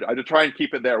 Where I just try and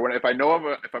keep it there. If I know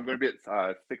if I'm going to be at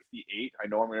 68, I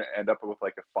know I'm going to end up with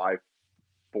like a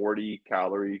 540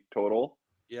 calorie total.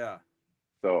 Yeah.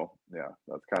 So yeah,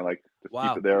 that's kind of like just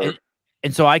keep it there.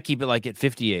 And so I keep it like at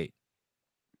 58.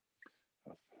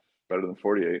 Better than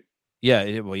 48. Yeah.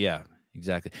 Yeah.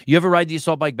 Exactly. You ever ride the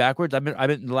assault bike backwards? I've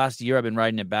been the last year. I've been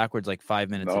riding it backwards like 5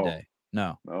 minutes a day.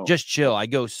 No, just chill. I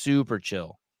go super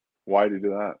chill. Why do you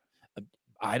do that?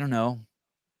 I don't know.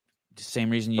 Same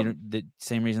reason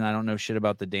I don't know shit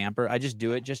about the damper. I just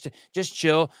do it just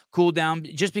chill, cool down,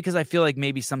 just because I feel like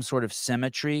maybe some sort of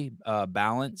symmetry,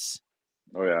 balance.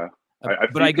 Oh yeah.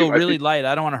 But I go really light.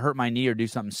 I don't want to hurt my knee or do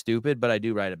something stupid, but I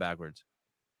do ride it backwards.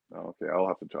 Okay,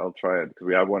 I'll try it because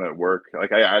we have one at work.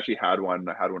 Like I actually had one.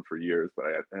 I had one for years, but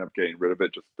I ended up getting rid of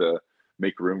it just to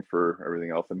make room for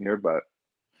everything else in here. But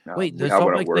wait, the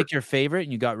assault bike like your favorite,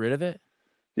 and you got rid of it?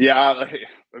 Yeah,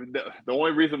 the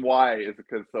only reason why is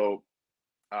because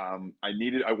I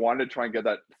wanted to try and get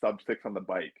that sub 6 on the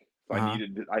bike. So I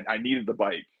needed the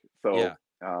bike. So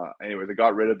anyways, I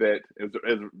got rid of it. It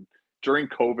was during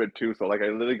COVID too. So like I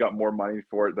literally got more money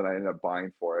for it than I ended up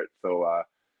buying for it. So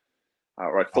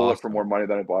or I sold it for more money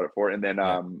than I bought it for. And then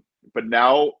but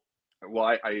now,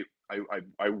 well, I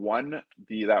won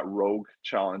that Rogue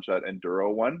Challenge, that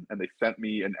Enduro one, and they sent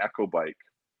me an Echo bike.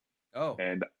 Oh.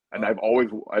 And I've always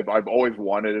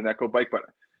wanted an Echo bike, but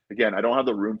again, I don't have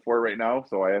the room for it right now,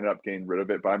 so I ended up getting rid of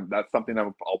it. But that's something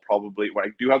I'll probably, when I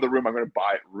do have the room, I'm going to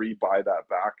rebuy that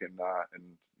back and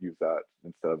use that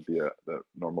instead of the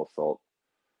normal Assault.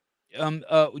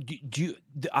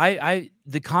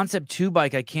 The Concept 2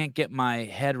 bike, I can't get my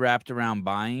head wrapped around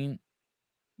buying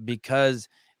because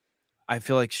I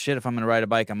feel like shit. If I'm going to ride a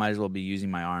bike, I might as well be using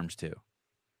my arms too.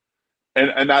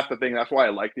 And that's the thing. That's why I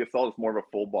like the Assault. It's more of a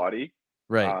full body.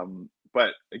 Right.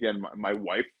 But again, my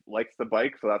wife likes the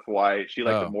bike, so that's why she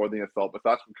likes it more than the Assault. But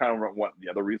that's kind of the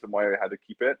other reason why I had to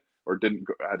keep it or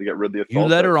had to get rid of the Assault. You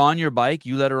let her on your bike?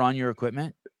 You let her on your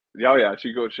equipment? Yeah.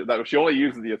 She only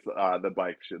uses the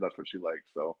bike. That's what she likes.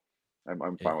 So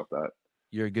I'm fine with that.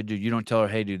 You're a good dude. You don't tell her,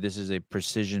 hey, dude, this is a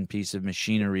precision piece of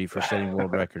machinery for setting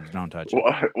world records. Don't touch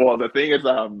it. Well, the thing is,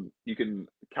 you can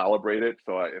calibrate it.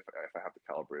 So if I have to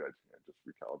calibrate it, I just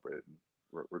recalibrate it, and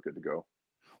we're good to go.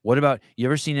 What about, you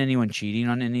ever seen anyone cheating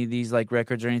on any of these like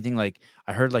records or anything? Like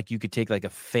I heard like you could take like a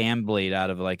fan blade out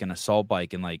of like an assault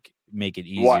bike and like make it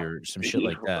easier, or some shit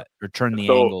like that, or turn the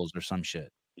angles or some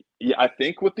shit. Yeah, I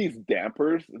think with these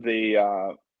dampers, they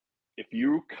if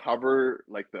you cover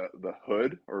like the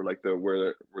hood or like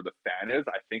where the fan is,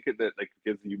 I think that like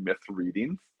gives you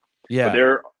misreadings. Yeah. But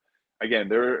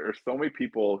there are so many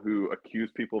people who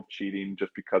accuse people of cheating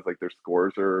just because like their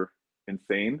scores are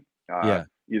insane.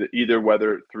 either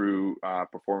whether through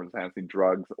performance enhancing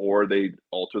drugs or they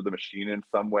alter the machine in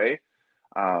some way.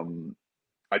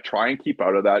 I try and keep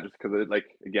out of that just because, like,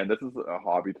 again, this is a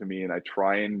hobby to me, and I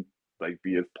try and like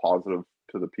be as positive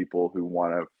to the people who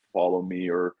want to follow me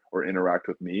or interact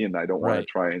with me, and I don't want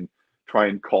to try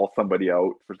and call somebody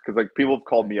out because like people have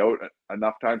called me out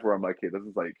enough times where I'm like, hey, this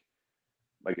is like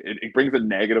it brings a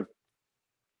negative,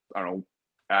 I don't know,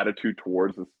 attitude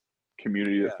towards this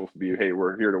community that's supposed to be, hey,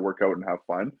 we're here to work out and have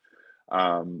fun.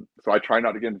 So I try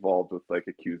not to get involved with like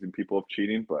accusing people of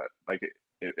cheating, but like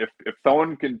if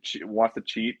someone wants to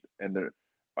cheat and they're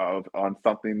on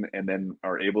something and then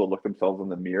are able to look themselves in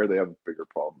the mirror, they have bigger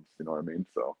problems. You know what I mean?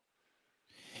 So.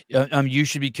 You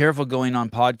should be careful going on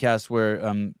podcasts where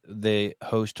the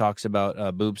host talks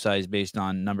about boob size based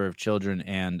on number of children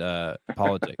and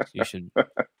politics. You should.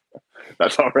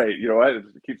 That's all right. You know what? It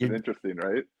keeps it interesting,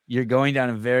 right? You're going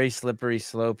down a very slippery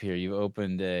slope here. You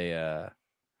opened a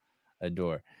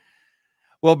door.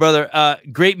 Well, brother,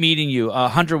 great meeting you.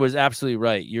 Hunter was absolutely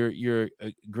right. You're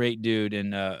a great dude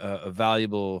and a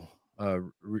valuable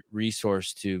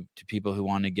resource to people who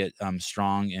want to get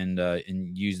strong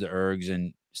and use the ERGs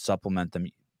and supplement them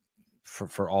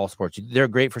for all sports. They're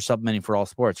great for supplementing for all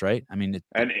sports, right? I mean,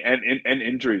 and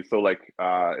injuries. So like,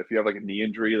 if you have like a knee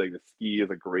injury, like the ski is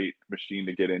a great machine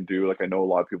to get into. Like I know a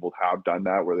lot of people have done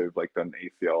that where they've like done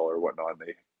ACL or whatnot. And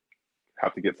they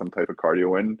have to get some type of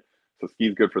cardio in. So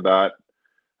ski's good for that.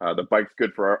 The bike's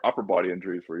good for our upper body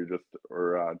injuries where you're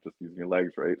just using your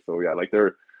legs, right? So yeah, like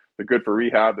they're good for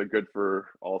rehab. They're good for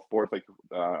all sports. Like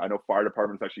I know fire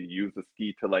departments actually use the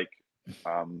ski to like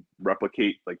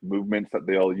replicate like movements that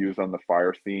they'll use on the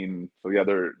fire scene. So yeah,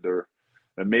 they're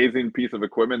an amazing piece of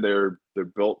equipment. They're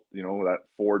built, you know, that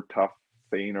Ford Tough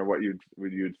saying or what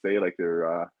you'd say, like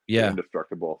they're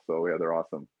indestructible. So yeah, they're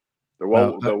awesome. They're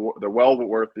well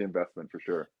worth the investment for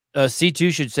sure.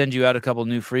 C2 should send you out a couple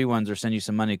new free ones or send you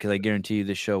some money because I guarantee you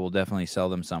this show will definitely sell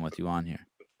them some with you on here.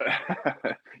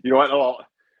 You know what? Well,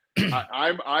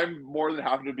 I'm more than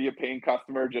happy to be a paying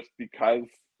customer just because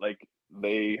like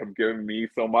they have given me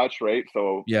so much, right?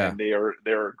 So yeah, and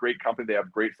they're a great company. They have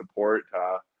great support.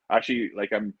 Actually,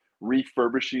 like I'm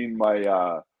refurbishing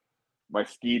my my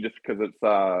ski just because it's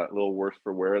a little worse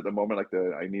for wear at the moment. Like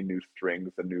I need new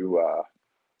strings and new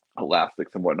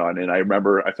elastics and whatnot. And I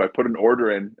remember, so I put an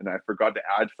order in and I forgot to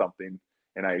add something.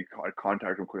 And I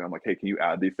contacted them quickly. I'm like, hey, can you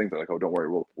add these things? They're like, oh, don't worry,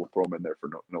 we'll throw them in there for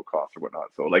no cost or whatnot.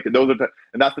 So like those are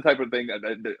and that's the type of thing that,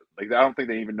 like I don't think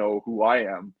they even know who I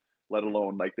am, let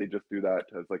alone like they just do that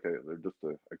as like they're just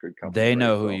a good company. They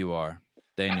know who you are.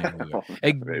 They know who you are.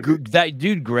 Hey, that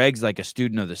dude Greg's like a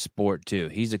student of the sport too.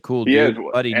 He's a cool dude,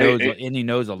 but he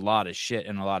knows a lot of shit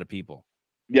and a lot of people.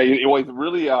 Yeah, he's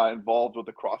really involved with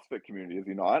the CrossFit community, is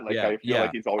he not? Like, I feel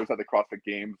like he's always at the CrossFit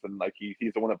games, and like he's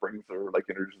the one that brings or like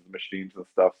introduces the machines and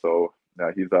stuff. So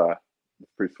yeah, he's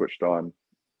pretty switched on,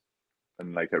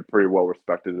 and like pretty well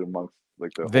respected amongst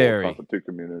like the whole CrossFit 2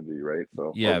 community, right?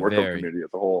 So yeah, workout community as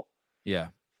a whole. Yeah.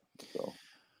 So.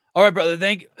 All right, brother.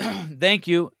 Thank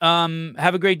you.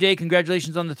 Have a great day.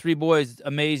 Congratulations on the 3 boys.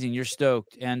 Amazing. You're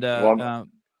stoked. And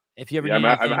if you ever need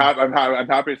anything, I'm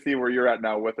happy to see where you're at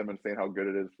now with them and seeing how good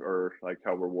it is or like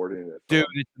how rewarding it is. Dude,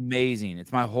 it's amazing.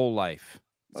 It's my whole life.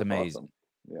 It's amazing. Awesome.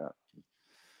 Yeah.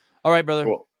 All right, brother.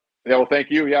 Cool. Yeah. Well,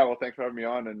 thank you. Yeah. Well, thanks for having me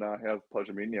on, and it was a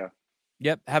pleasure meeting you.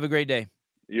 Yep. Have a great day.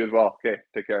 You as well. Okay.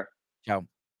 Take care. Ciao.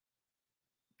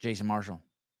 Jason Marshall.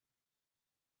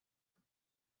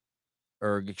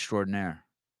 ERG extraordinaire.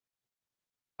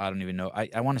 I don't even know.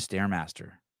 I want a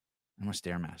Stairmaster. I'm a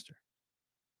Stairmaster.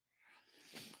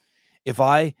 If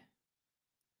I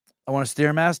want a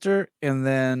Stairmaster and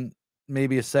then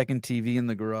maybe a second TV in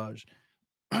the garage.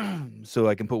 So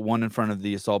I can put one in front of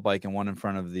the assault bike and one in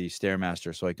front of the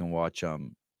Stairmaster so I can watch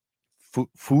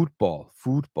football.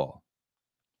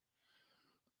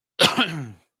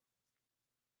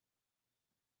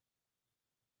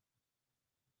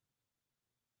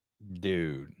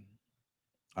 Dude,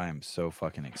 I am so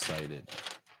fucking excited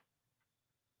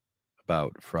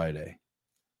about Friday.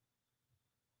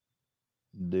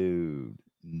 Dude.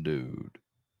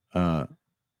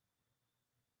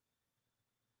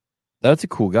 That's a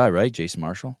cool guy, right? Jason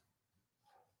Marshall.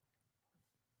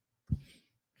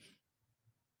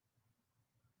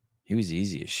 He was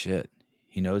easy as shit.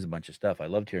 He knows a bunch of stuff. I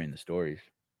loved hearing the stories.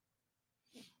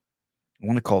 I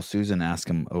want to call Susan and ask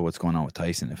him, what's going on with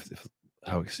Tyson?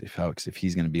 If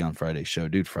he's going to be on Friday's show.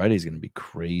 Dude, Friday's going to be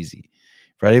crazy.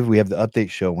 Friday, we have the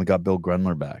update show and we got Bill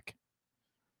Grunler back.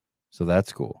 So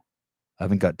that's cool. I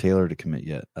haven't got Taylor to commit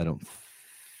yet. I don't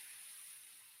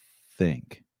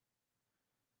think.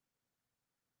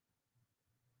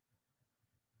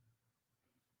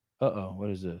 What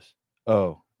is this?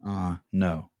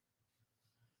 No.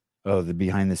 Oh, the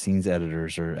behind the scenes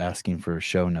editors are asking for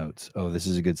show notes. Oh, this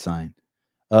is a good sign.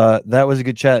 That was a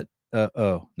good chat.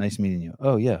 Nice meeting you.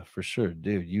 Oh yeah, for sure,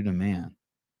 dude. You the man.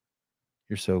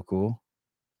 You're so cool,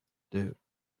 dude.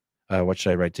 What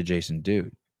should I write to Jason?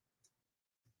 Dude,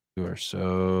 you are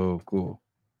so cool.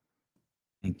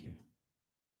 Thank you.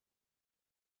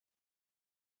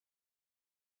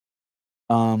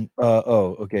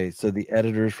 Okay. So the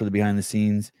editors for the behind the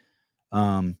scenes.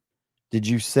 Did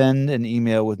you send an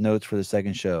email with notes for the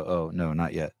second show? Oh no,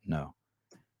 not yet. No.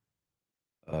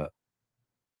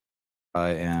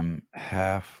 I am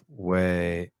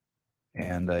halfway,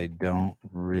 and I don't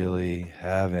really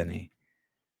have any.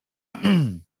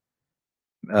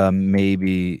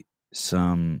 Maybe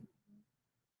some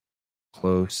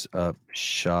close-up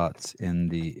shots in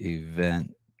the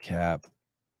event cap.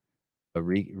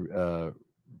 Recap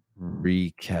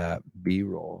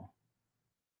B-roll.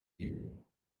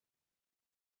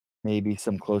 Maybe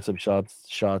some close-up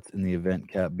shots in the event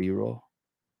cap B-roll.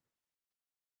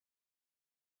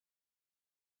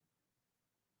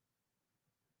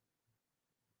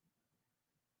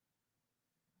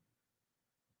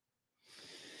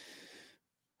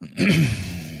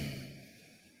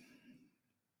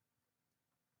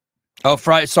 Oh,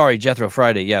 Friday. Sorry, Jethro.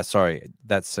 Friday. Yeah, sorry.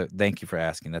 That's thank you for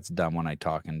asking. That's dumb when I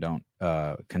talk and don't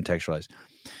contextualize.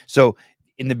 So,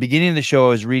 in the beginning of the show, I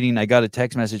was reading. I got a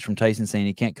text message from Tyson saying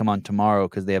he can't come on tomorrow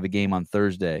because they have a game on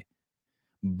Thursday.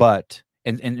 But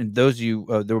and those of you,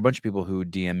 there were a bunch of people who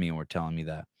DM me and were telling me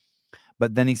that.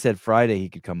 But then he said Friday he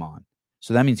could come on.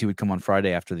 So that means he would come on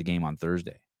Friday after the game on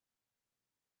Thursday.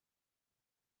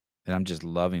 And I'm just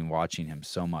loving watching him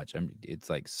so much. It's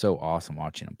like so awesome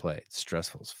watching him play. It's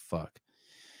stressful as fuck.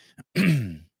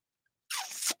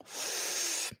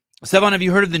 Sevon, have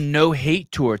you heard of the No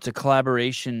Hate Tour? It's a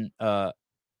collaboration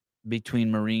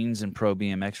between Marines and pro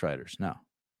BMX riders. No.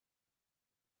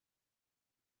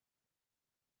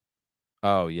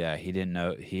 Oh, yeah. He didn't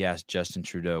know. He asked Justin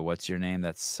Trudeau, what's your name?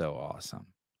 That's so awesome.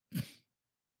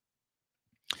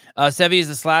 Sevi, is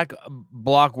the Slack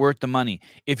block worth the money?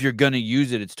 If you're going to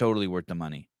use it, it's totally worth the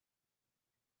money.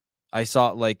 I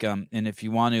saw like, and if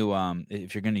you want to,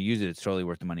 if you're going to use it, it's totally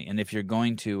worth the money. And if you're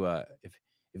going to,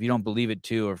 if you don't believe it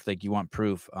too, or if like you want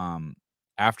proof,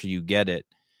 after you get it,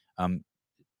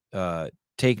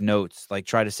 take notes, like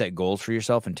try to set goals for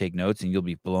yourself and take notes, and you'll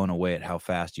be blown away at how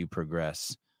fast you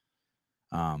progress,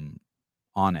 on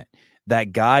it.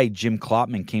 That guy, Jim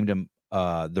Klopman, came to,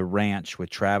 the ranch with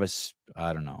Travis,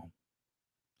 I don't know,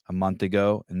 a month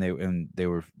ago, and they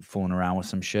were fooling around with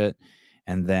some shit.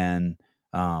 And then,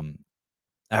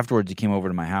 afterwards he came over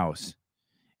to my house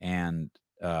and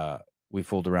we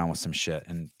fooled around with some shit,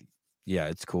 and yeah,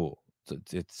 it's cool.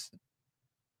 It's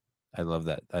I love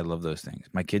that. I love those things.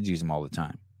 My kids use them all the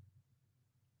time.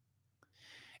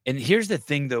 And here's the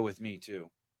thing though with me too.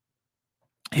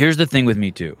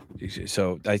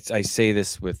 So I say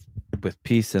this with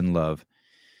peace and love.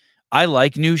 I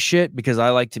like new shit because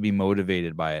I like to be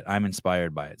motivated by it. I'm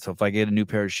inspired by it. So if I get a new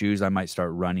pair of shoes, I might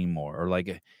start running more. Or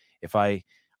like if I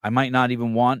might not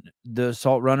even want the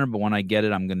Assault Runner, but when I get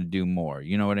it, I'm going to do more.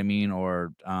 You know what I mean?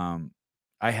 Or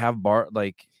I have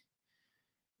like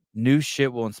new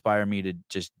shit will inspire me to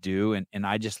just do. And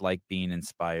I just like being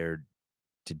inspired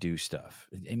to do stuff.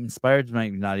 Inspired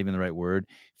might not even the right word.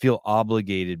 Feel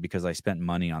obligated because I spent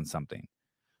money on something.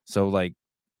 So like,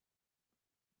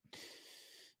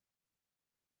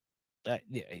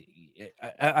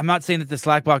 I'm not saying that the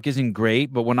Slack block isn't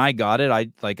great, but when I got it,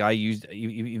 I used,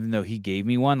 even though he gave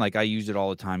me one, like I used it all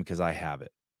the time because I have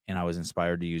it and I was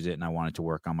inspired to use it and I wanted to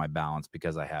work on my balance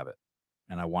because I have it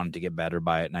and I wanted to get better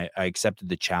by it. And I accepted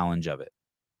the challenge of it.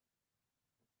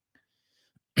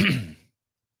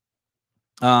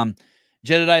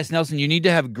 Jedediah Nelson, you need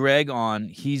to have Greg on.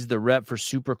 He's the rep for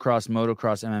Supercross,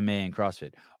 Motocross, MMA, and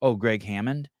CrossFit. Oh, Greg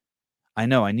Hammond? I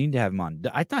know. I need to have him on.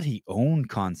 I thought he owned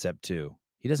Concept too.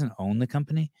 He doesn't own the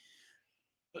company?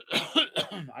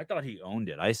 I thought he owned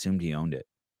it. I assumed he owned it.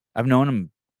 I've known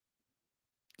him.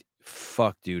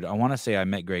 Fuck, dude. I want to say I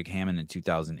met Greg Hammond in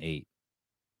 2008.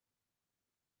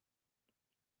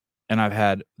 And I've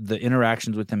had the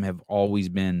interactions with him have always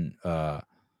been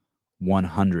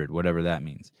 100, whatever that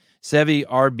means. Sevi,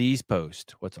 RB's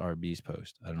post. What's RB's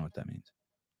post? I don't know what that means.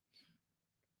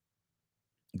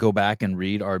 Go back and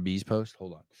read RB's post.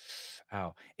 Hold on.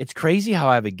 Ow. It's crazy how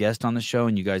I have a guest on the show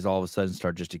and you guys all of a sudden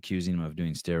start just accusing him of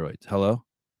doing steroids. Hello?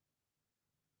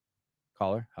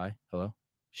 Caller? Hi? Hello?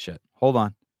 Shit. Hold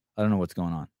on. I don't know what's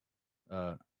going on.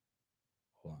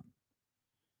 Hold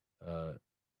on.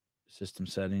 System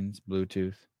settings,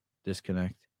 Bluetooth,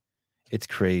 disconnect. It's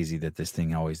crazy that this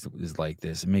thing always is like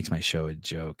this. It makes my show a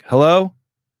joke. Hello?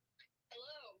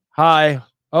 Hi.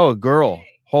 Oh, a girl.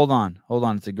 Hold on.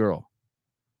 It's a girl.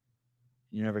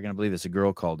 You're never going to believe this. A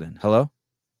girl called in. Hello?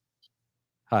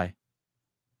 Hi.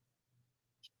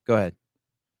 Go ahead.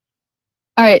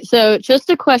 All right, so just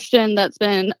a question that's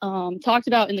been talked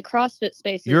about in the CrossFit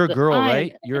spaces. You're a girl,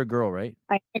 right? You're a girl, right?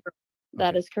 I am a girl.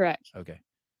 That is correct. Okay.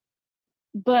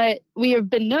 But we have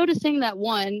been noticing that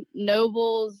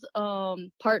Noble's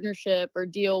partnership or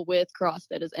deal with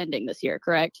CrossFit is ending this year,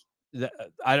 correct?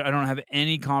 I don't have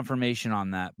any confirmation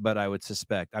on that, but I would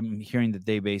suspect. I'm hearing that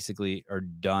they basically are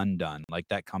done. Like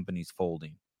that company's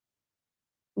folding.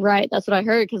 Right, that's what I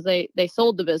heard because they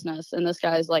sold the business, and this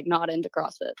guy's like not into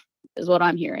CrossFit, is what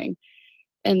I'm hearing.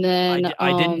 And then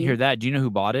I didn't hear that. Do you know who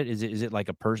bought it? Is it like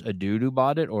a dude who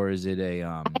bought it, or is it a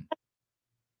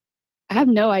I have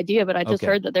no idea, but I just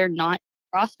heard that they're not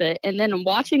CrossFit. And then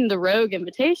watching the Rogue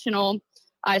Invitational,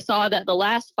 I saw that the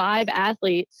last 5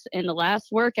 athletes in the last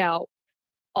workout,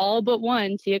 all but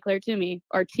one, Tia Claire Toomey,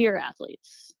 are tier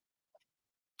athletes.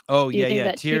 Oh,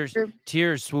 yeah.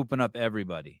 Tiers swooping up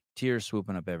everybody. Yeah,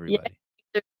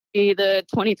 the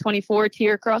 2024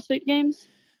 tier CrossFit Games?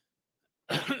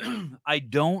 I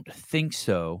don't think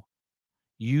so.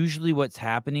 Usually what's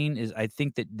happening is I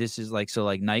think that this is like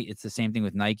Nike, it's the same thing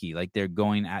with Nike. Like they're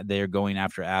going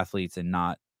after athletes and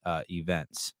not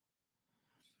events.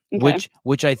 Okay.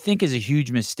 Which I think is a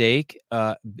huge mistake.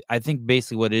 I think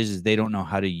basically what it is they don't know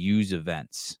how to use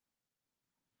events.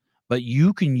 But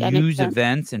you can use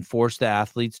events and force the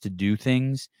athletes to do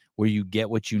things where you get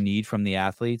what you need from the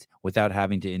athletes without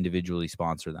having to individually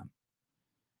sponsor them.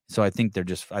 So I think they're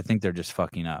just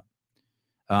fucking up.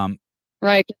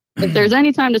 Right. If there's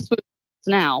any time to swoop, it's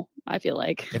now, I feel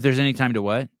like. If there's any time to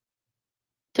what?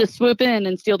 To swoop in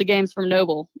and steal the games from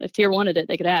Noble. If Tier wanted it,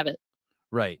 they could have it.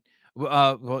 Right.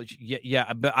 Well,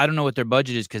 yeah, but I don't know what their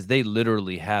budget is because they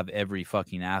literally have every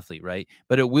fucking athlete, right?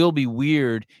 But it will be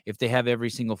weird if they have every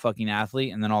single fucking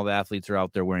athlete and then all the athletes are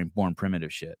out there wearing Born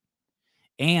Primitive shit.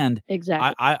 And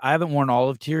exactly, I haven't worn all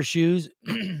of Tier shoes,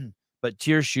 but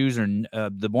Tier shoes are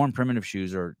the Born Primitive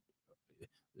shoes are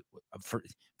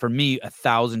for me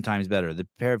 1,000 times better. The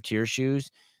pair of Tier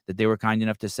shoes that they were kind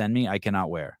enough to send me, I cannot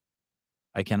wear.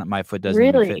 I cannot. My foot doesn't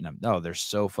even fit in them. No, they're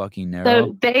so fucking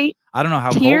narrow. So I don't know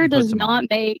how Tier does not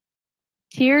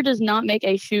make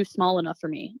a shoe small enough for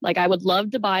me. Like I would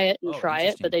love to buy it and try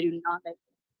it, but they do not make.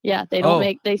 Yeah, they don't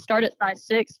make. They start at size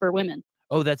 6 for women.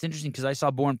 Oh, that's interesting because I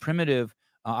saw Born Primitive.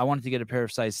 I wanted to get a pair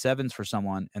of size 7s for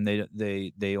someone, and they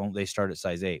start at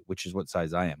size 8, which is what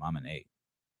size I am. I'm an 8.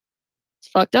 It's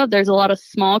fucked up. There's a lot of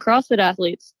small CrossFit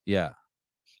athletes. Yeah.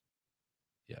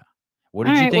 What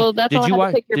did you think? Well,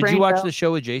 did you watch the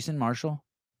show with Jason Marshall?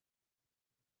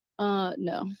 No.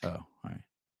 Oh, all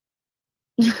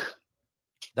right.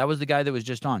 That was the guy that was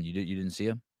just on. You didn't see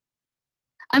him?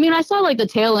 I mean, I saw like the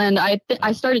tail end. I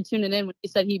started tuning in when he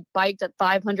said he biked at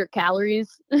 500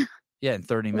 calories. Yeah, in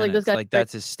 30 minutes. Like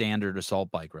that's his standard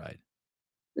assault bike ride.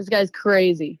 This guy's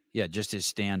crazy. Yeah, just his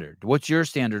standard. What's your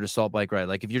standard assault bike ride?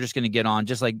 Like if you're just going to get on,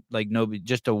 just like nobody,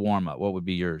 just a warm up, what would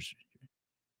be yours?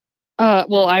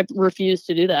 Well, I refuse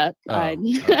to do that. I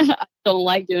don't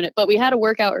like doing it. But we had a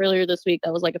workout earlier this week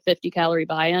that was like a 50-calorie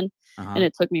buy-in, and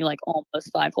it took me like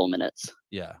almost 5 whole minutes.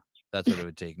 Yeah, that's what it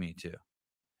would take me too.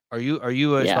 Are you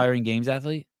an aspiring games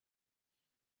athlete?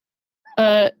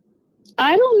 I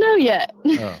don't know yet.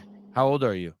 Oh, how old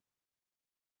are you?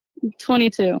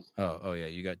 22. Oh yeah,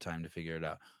 you got time to figure it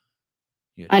out.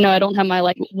 I know I don't have my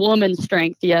like woman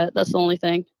strength yet. That's the only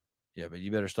thing. Yeah, but you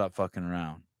better stop fucking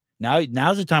around.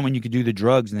 Now's the time when you could do the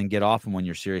drugs and then get off them when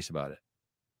you're serious about it.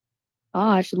 Oh,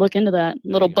 I should look into that.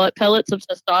 Little butt pellets of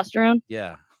testosterone.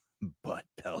 Yeah, butt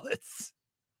pellets.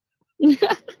 All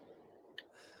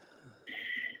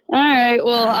right.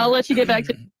 Well, I'll let you get back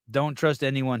to. Don't trust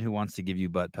anyone who wants to give you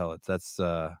butt pellets. That's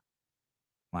my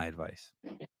advice.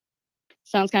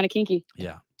 Sounds kind of kinky.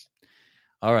 Yeah.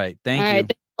 All right. Thank you. All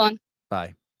right. Fun.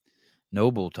 Bye.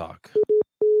 Noble talk.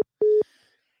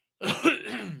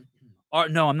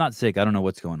 No, I'm not sick. I don't know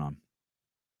what's going on.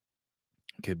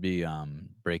 Could be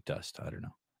brake dust. I don't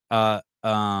know.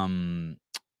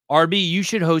 RB, you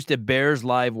should host a Bears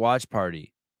live watch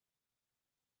party.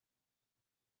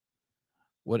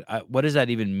 What does that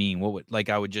even mean? What would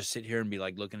I would just sit here and be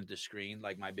like looking at the screen,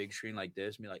 like my big screen like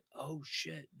this, and be like, "Oh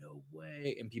shit, no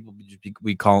way!" And people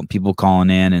people calling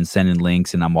in and sending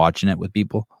links, and I'm watching it with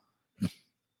people.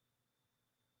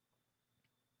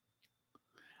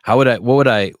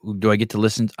 Do I get to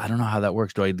listen? I don't know how that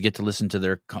works. Do I get to listen to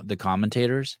the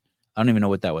commentators? I don't even know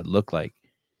what that would look like.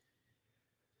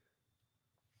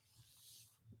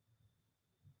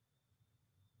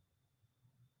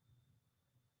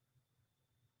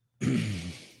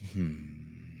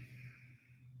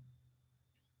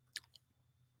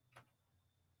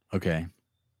 Okay.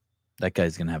 That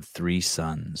guy's going to have 3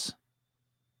 sons.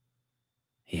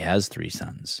 He has 3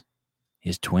 sons. He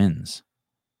has twins.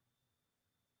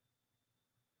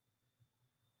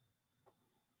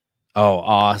 Oh,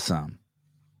 awesome.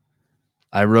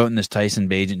 I wrote in this Tyson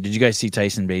Bagent. Did you guys see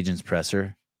Tyson Bagent's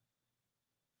presser?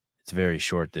 It's very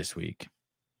short this week.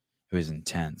 It was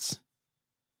intense.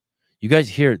 You guys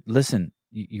here, listen,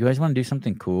 you guys want to do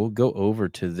something cool? Go over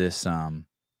to this,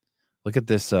 look at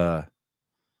this, I'm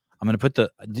going to put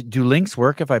do links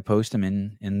work if I post them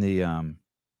in the,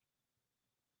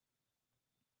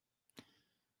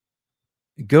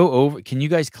 go over, can you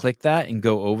guys click that and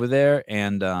go over there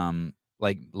and,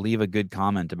 like, leave a good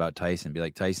comment about Tyson? Be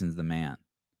like, Tyson's the man.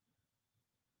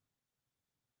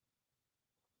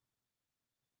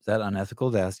 Is that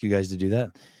unethical to ask you guys to do that?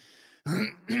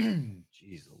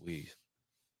 Jeez Louise.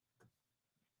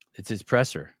 It's his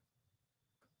presser.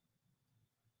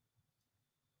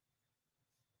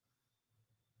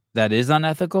 That is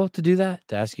unethical to do that?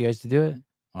 To ask you guys to do it?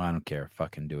 Oh, I don't care.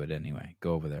 Fucking do it anyway.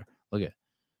 Go over there. Look at.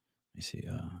 Let me see.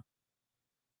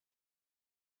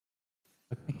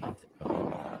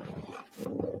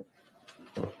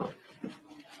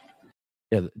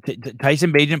 Yeah,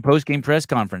 Tyson Bagent post-game press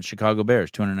conference, Chicago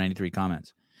Bears, 293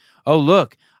 comments. Oh,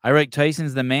 look, I write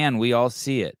Tyson's the man. We all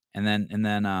see it. And then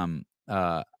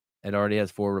it already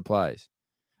has 4 replies.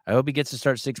 I hope he gets to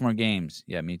start 6 more games.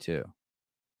 Yeah, me too.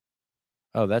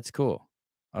 Oh, that's cool.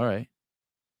 All right.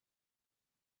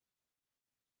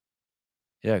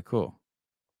 Yeah, cool.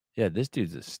 Yeah, this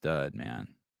dude's a stud, man.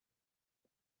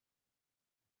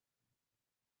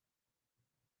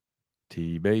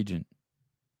 T. Bagent.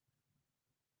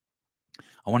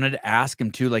 I wanted to ask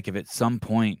him too, like if at some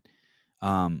point,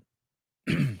 do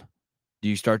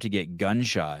you start to get gun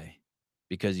shy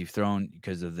because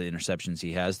of the interceptions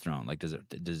he has thrown? Like, does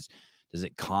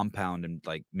it compound and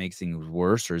like make things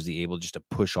worse, or is he able just to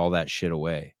push all that shit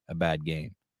away? A bad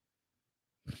game.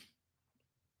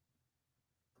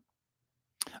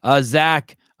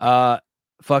 Zach,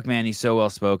 fuck man, he's so well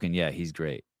spoken. Yeah, he's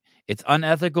great. It's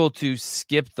unethical to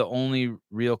skip the only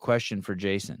real question for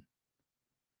Jason.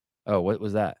 Oh, what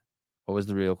was that? What was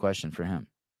the real question for him?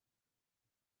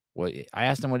 What I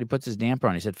asked him what he puts his damper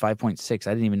on. He said 5.6. I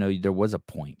didn't even know there was a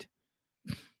point.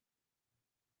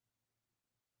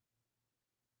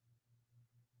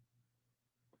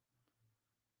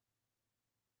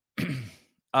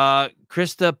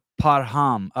 Krista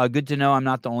Parham. Good to know I'm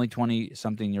not the only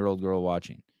 20-something-year-old girl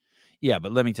watching. Yeah,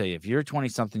 but let me tell you, if you're a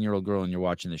 20-something-year-old girl and you're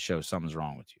watching the show, something's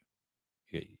wrong with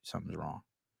you. Something's wrong.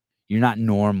 You're not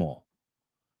normal.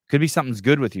 Could be something's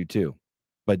good with you too,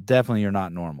 but definitely you're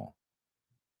not normal.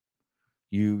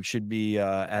 You should be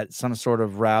at some sort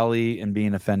of rally and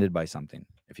being offended by something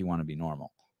if you want to be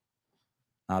normal.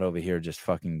 Not over here just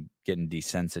fucking getting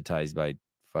desensitized by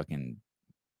fucking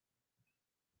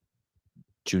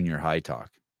junior high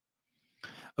talk.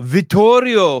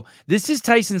 Vittorio, this is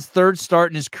Tyson's 3rd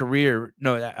start in his career.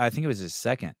 No, I think it was his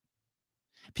 2nd.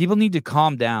 People need to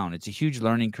calm down. It's a huge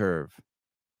learning curve.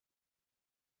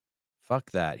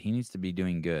 Fuck that. He needs to be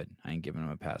doing good. I ain't giving him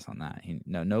a pass on that.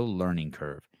 No learning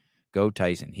curve. Go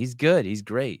Tyson. He's good. He's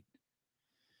great.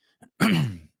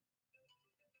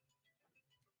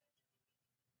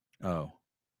 Oh.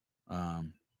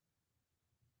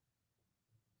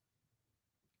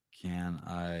 Can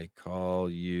I call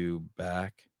you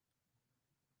back?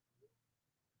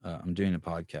 I'm doing a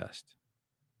podcast.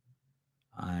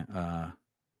 I'm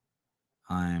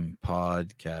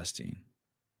podcasting.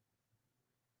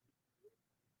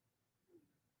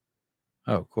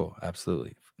 Oh, cool.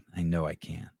 Absolutely. I know I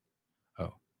can.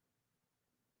 Oh.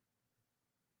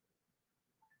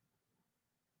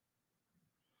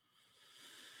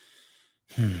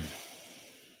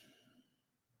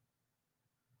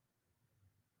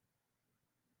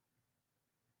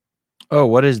 Oh,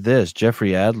 what is this?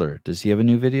 Jeffrey Adler. Does he have a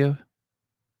new video?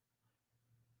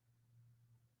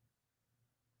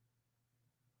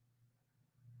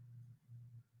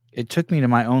 It took me to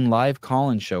my own live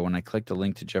call-in show when I clicked the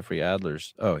link to Jeffrey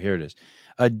Adler's. Oh, here it is.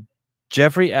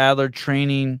 Jeffrey Adler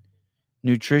training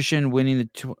nutrition, winning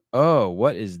the... Oh,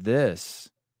 what is this?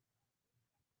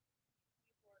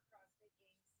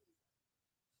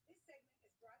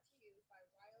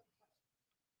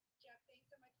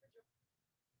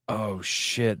 Oh,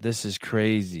 shit. This is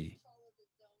crazy.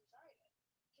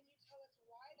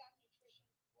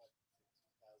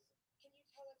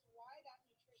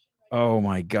 Oh,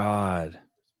 my God.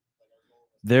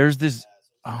 There's this...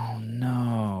 Oh,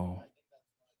 no.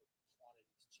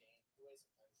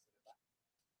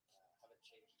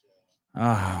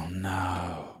 Oh,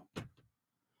 no.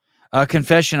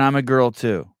 Confession, I'm a girl,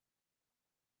 too.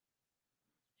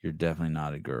 You're definitely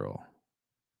not a girl.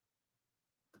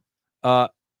 Oh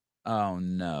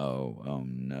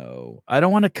no. I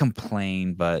don't want to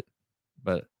complain, but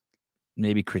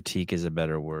maybe critique is a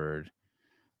better word.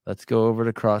 Let's go over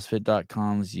to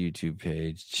CrossFit.com's YouTube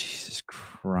page. Jesus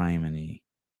criminy.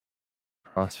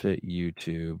 CrossFit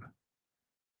YouTube.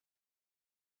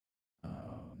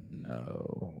 Oh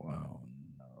no.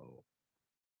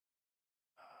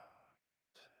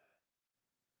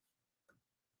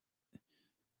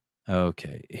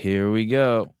 Okay, here we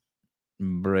go.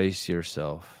 Brace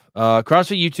yourself.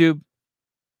 CrossFit YouTube.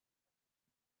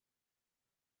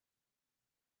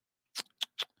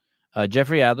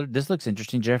 Jeffrey Adler. This looks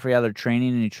interesting. Jeffrey Adler, training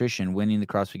and nutrition, winning the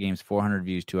CrossFit Games, 400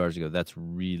 views 2 hours ago. That's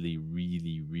really,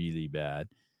 really, really bad.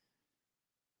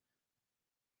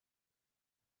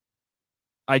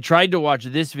 I tried to watch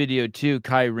this video too.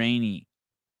 Kai Rainey,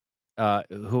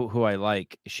 who I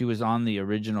like. She was on the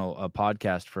original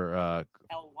podcast for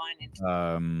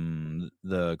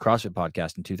the CrossFit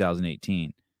podcast in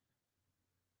 2018.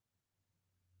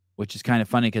 Which is kind of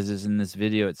funny because in this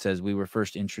video, it says we were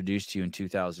first introduced to you in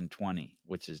 2020,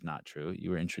 which is not true.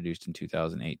 You were introduced in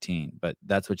 2018. But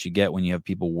that's what you get when you have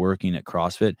people working at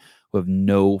CrossFit who have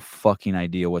no fucking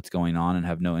idea what's going on and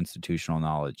have no institutional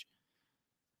knowledge.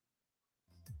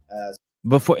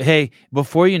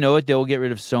 Before you know it, they will get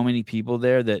rid of so many people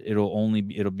there that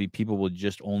people will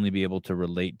just only be able to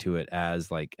relate to it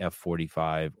as like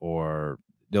F45, or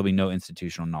there'll be no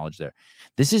institutional knowledge there.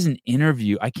 This is an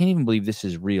interview. I can't even believe this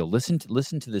is real. Listen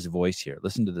to this voice here.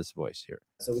 Listen to this voice here.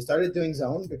 So we started doing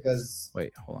zone because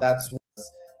hold on. That's what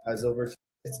I was over.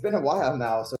 It's been a while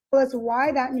now. So tell us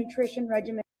why that nutrition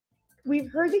regimen.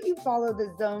 We've heard that you follow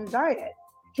the zone diet.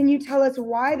 Can you tell us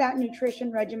why that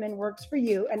nutrition regimen works for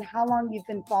you and how long you've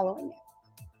been following it?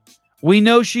 We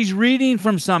know she's reading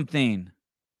from something.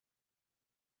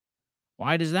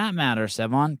 Why does that matter,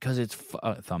 Sevon? Because it's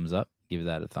thumbs up. Give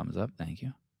that a thumbs up. Thank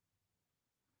you.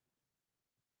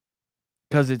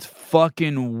 Because it's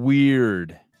fucking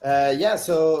weird.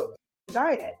 So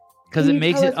diet. Because it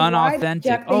makes it unauthentic.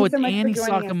 Jeff, it's so Annie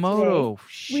Sakamoto.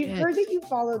 We've heard that you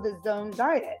follow the zone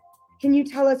diet. Can you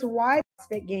tell us why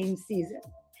CrossFit Games season?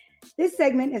 This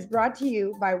segment is brought to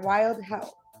you by Wild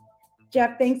Health.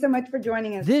 Jeff, thanks so much for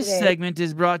joining us This today. segment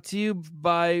is brought to you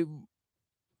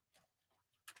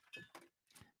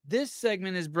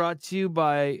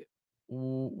by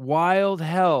Wild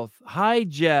Health. Hi,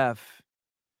 Jeff.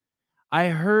 I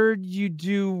heard you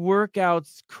do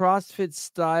workouts CrossFit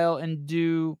style and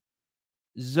do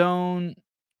zone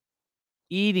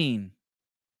eating.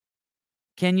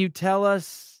 Can you tell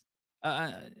us?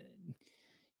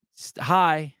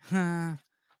 Hi. The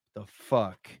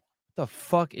fuck? What the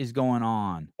fuck is going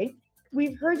on?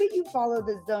 We've heard that you follow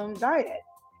the zone diet.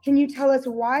 Can you tell us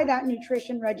why that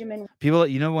nutrition regimen? People,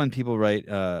 when people write,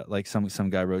 like some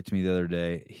guy wrote to me the other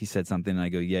day, he said something, and I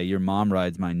go, yeah, your mom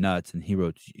rides my nuts. And he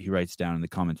writes down in the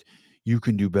comments, you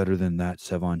can do better than that,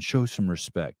 Sevon. Show some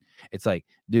respect. It's like,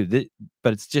 dude,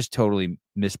 but it's just totally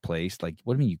misplaced. Like,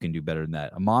 what do you mean you can do better than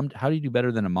that? How do you do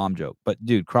better than a mom joke? But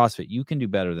dude, CrossFit, you can do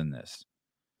better than this.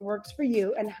 Works for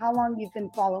you and how long you've been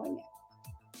following it.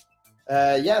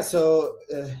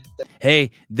 Hey,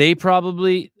 they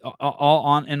probably,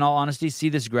 in all honesty, see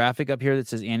this graphic up here that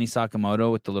says Annie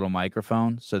Sakamoto with the little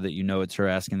microphone so that you know it's her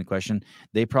asking the question.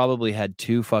 They probably had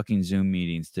 2 fucking Zoom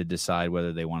meetings to decide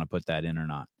whether they want to put that in or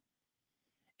not.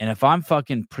 And if I'm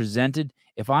fucking presented,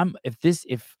 if I'm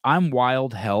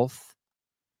Wild Health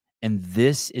and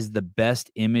this is the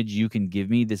best image you can give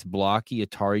me, this blocky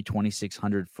Atari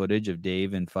 2600 footage of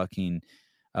Dave and fucking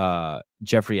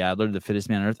Jeffrey Adler, the fittest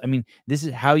man on earth. I mean, this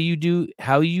is how you do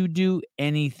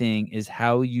anything is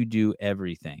how you do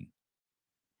everything.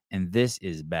 And this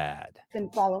is bad. Been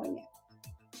following it.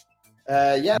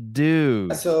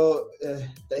 Dude.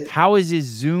 How is his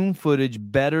Zoom footage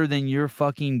better than your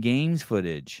fucking games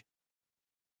footage?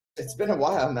 It's been a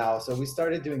while now. So we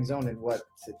started doing zone in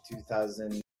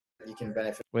 2000. You can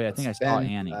benefit. Wait, I think I saw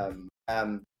Annie.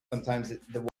 Sometimes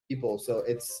the people. So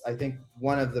it's, I think,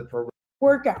 one of the programs.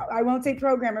 Workout. I won't say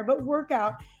programmer, but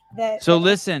workout that. So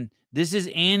listen, this is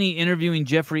Annie interviewing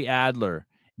Jeffrey Adler.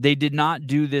 They did not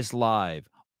do this live.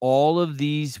 All of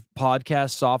these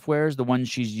podcast softwares, the ones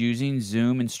she's using,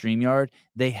 Zoom and StreamYard,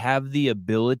 they have the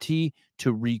ability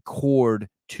to record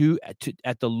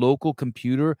at the local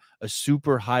computer a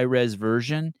super high-res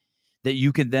version that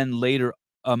you can then later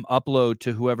upload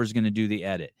to whoever's going to do the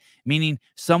edit. Meaning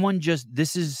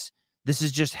this is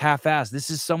just half-assed. This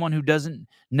is someone who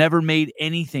never made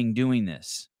anything doing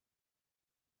this.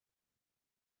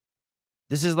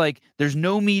 This is like, there's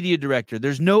no media director.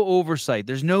 There's no oversight.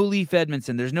 There's no Leif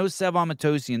Edmondson. There's no Sev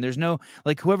Amatosian. There's no,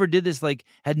 like, whoever did this, like,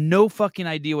 had no fucking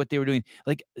idea what they were doing.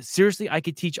 Like, seriously, I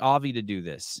could teach Avi to do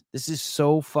this. This is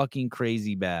so fucking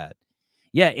crazy bad.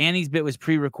 Yeah, Annie's bit was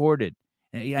pre-recorded.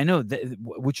 I know,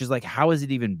 which is like, how is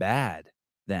it even bad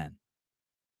then?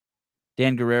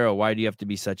 Dan Guerrero, why do you have to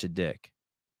be such a dick?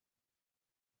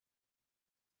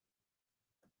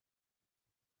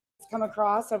 Come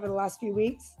across over the last few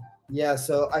weeks? Yeah,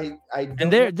 so I and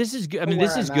there, this is good. I mean,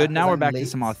 this is good. Now we're back to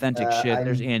some authentic shit.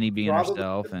 There's Annie being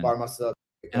herself, and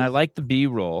I like the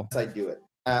B-roll. I do it.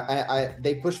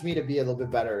 They push me to be a little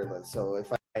bit better. So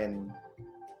if I can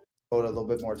devote a little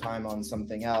bit more time on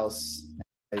something else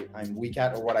I'm weak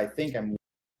at, or what I think I'm weak.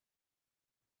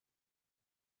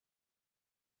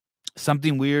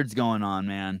 Something weird's going on,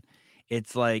 man.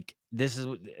 It's like this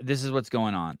is what's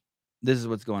going on. This is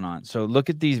what's going on. So look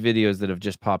at these videos that have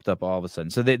just popped up all of a sudden.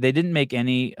 So they didn't make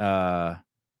any not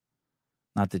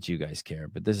that you guys care,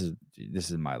 but this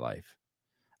is my life.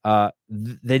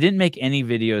 They didn't make any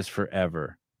videos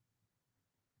forever.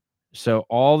 So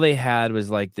all they had was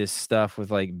like this stuff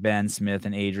with like Ben Smith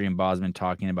and Adrian Bosman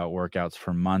talking about workouts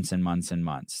for months and months and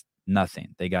months.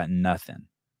 Nothing. They got nothing.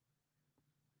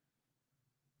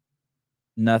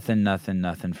 Nothing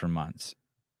for months.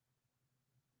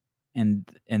 And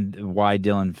why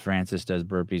Dylan Francis does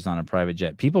burpees on a private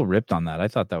jet. People ripped on that. I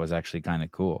thought that was actually kind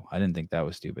of cool. I didn't think that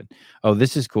was stupid. Oh,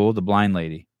 this is cool. The blind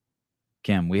lady,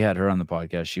 Kim. We had her on the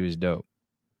podcast. She was dope.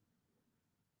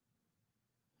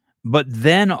 But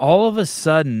then all of a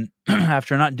sudden,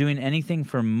 after not doing anything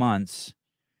for months,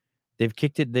 they've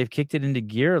kicked it into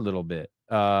gear a little bit.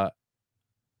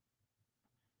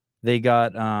 They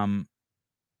got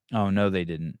oh no, they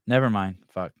didn't. Never mind.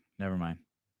 Fuck.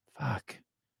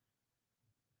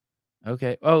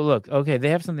 Okay. Oh, look. Okay, they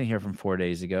have something here from 4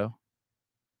 days ago.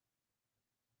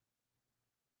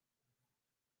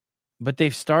 But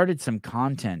they've started some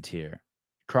content here.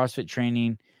 CrossFit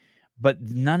training, but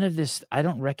none of this, I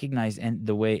don't recognize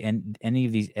the way any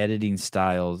of these editing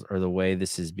styles or the way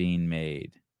this is being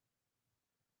made.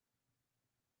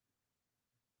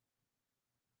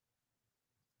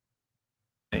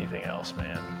 Anything else,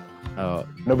 man? Oh,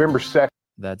 November 2nd.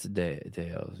 That's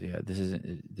Dale's. Yeah, this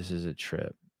is a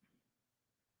trip.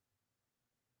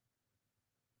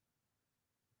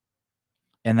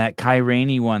 And that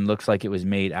Kyrani one looks like it was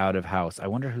made out of house. I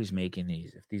wonder who's making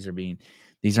these. If these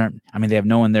aren't, I mean, they have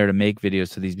no one there to make videos,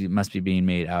 so these must be being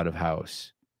made out of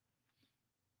house.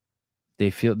 They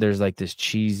feel there's like this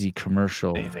cheesy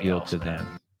commercial feel to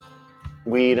them.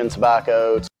 Weed and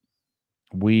tobacco.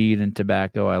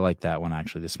 I like that one,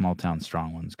 actually. The Small Town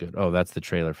Strong one's good. Oh, that's the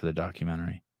trailer for the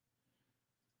documentary.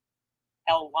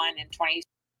 L1 and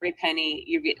 23 penny,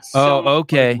 you get so much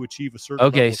okay. to achieve a certain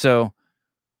level. So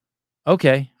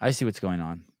okay, I see what's going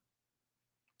on.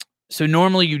 So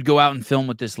normally you'd go out and film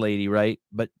with this lady, right?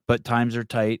 But times are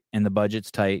tight and the budget's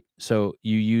tight. So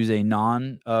you use a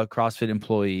non-CrossFit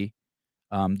employee,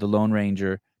 the Lone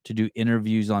Ranger, to do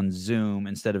interviews on Zoom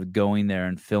instead of going there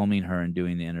and filming her and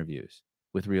doing the interviews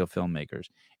with real filmmakers.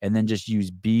 And then just use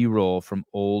B-roll from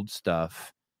old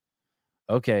stuff.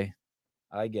 Okay,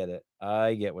 I get it.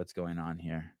 I get what's going on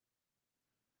here.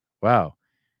 Wow,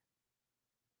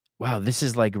 this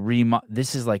is like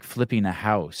flipping a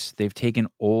house. They've taken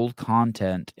old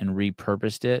content and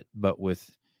repurposed it, but with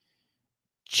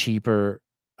cheaper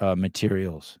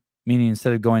materials. Meaning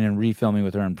instead of going and refilming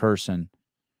with her in person,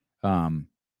 they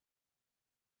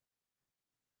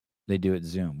do it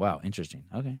Zoom. Wow, interesting.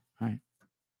 Okay, all right.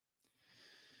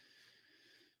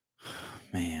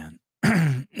 Man.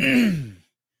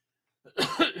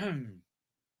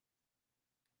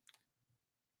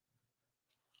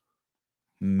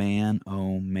 Man,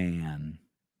 oh man.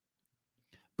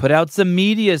 Put out some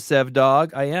media, Sev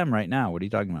Dog. I am right now. What are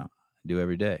you talking about? I do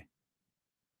every day.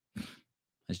 I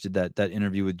just did that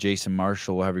interview with Jason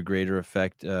Marshall. Will have a greater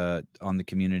effect on the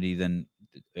community than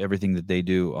everything that they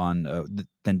do on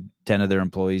than 10 of their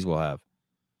employees will have.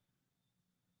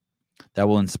 That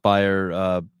will inspire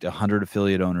 100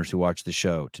 affiliate owners who watch the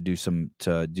show to do some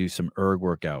ERG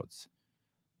workouts.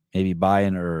 Maybe buy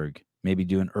an ERG. Maybe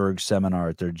do an ERG seminar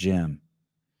at their gym.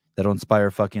 That'll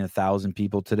inspire fucking 1,000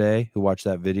 people today who watch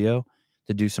that video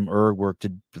to do some ERG work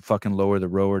to fucking lower the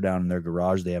rower down in their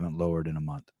garage they haven't lowered in a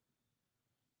month.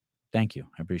 Thank you.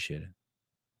 I appreciate it.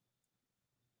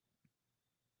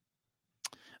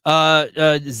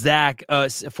 Zach,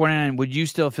 49, would you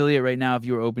still affiliate right now if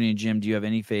you were opening a gym? Do you have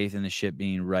any faith in the shit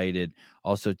being righted?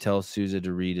 Also tell Souza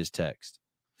to read his text.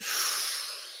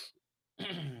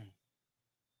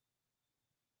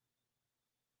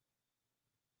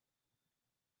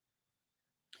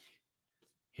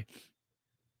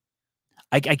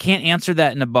 I can't answer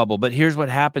that in a bubble, but here's what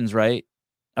happens, right?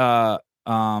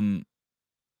 I'm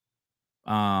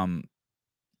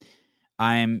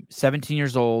 17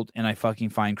 years old and I fucking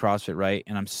find CrossFit, right?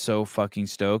 And I'm so fucking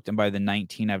stoked. And by the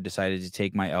 19, I've decided to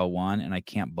take my L1 and I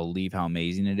can't believe how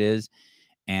amazing it is.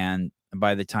 And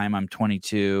by the time I'm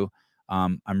 22,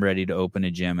 I'm ready to open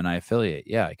a gym and I affiliate.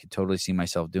 Yeah, I could totally see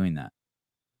myself doing that.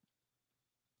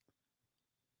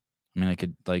 I mean, I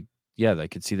could I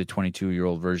could see the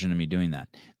 22-year-old version of me doing that.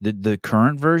 The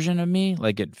current version of me,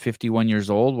 like at 51 years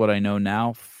old, what I know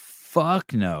now,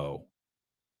 fuck no.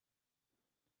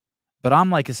 But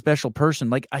I'm like a special person.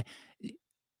 Like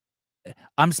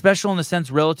I'm special in the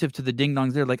sense relative to the ding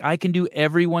dongs there. Like I can do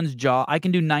everyone's job. I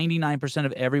can do 99%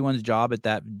 of everyone's job at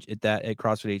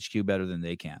CrossFit HQ better than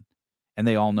they can. And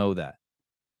they all know that.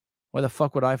 Why the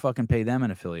fuck would I fucking pay them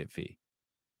an affiliate fee?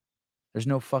 There's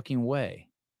no fucking way.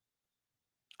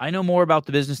 I know more about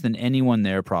the business than anyone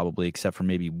there probably, except for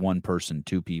maybe one person,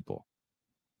 two people.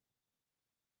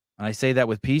 And I say that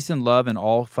with peace and love and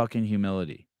all fucking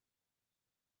humility.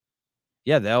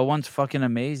 Yeah, the L1's fucking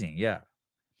amazing. Yeah.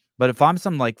 But if I'm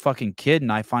some like fucking kid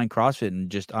and I find CrossFit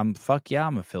and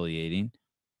I'm affiliating.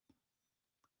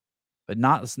 But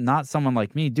not someone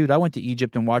like me. Dude, I went to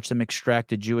Egypt and watched them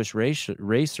extract a Jewish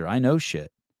racer. I know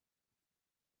shit.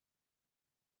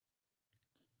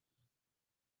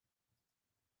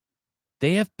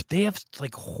 They have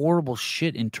like horrible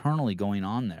shit internally going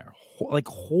on there. Like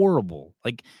horrible.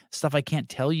 Like stuff I can't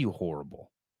tell you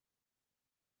horrible.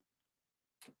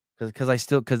 Because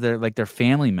they're like they're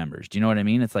family members. Do you know what I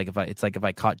mean? It's like if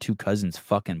I caught two cousins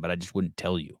fucking, but I just wouldn't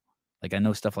tell you. Like I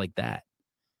know stuff like that.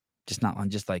 I'm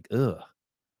just like, ugh.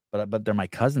 But they're my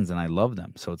cousins and I love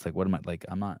them. So it's like, what am I like?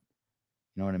 I'm not,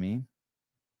 you know what I mean?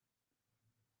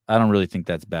 I don't really think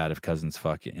that's bad if cousins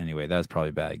fuck it. Anyway, that's probably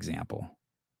a bad example.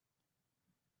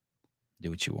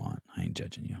 Do what you want. I ain't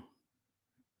judging you.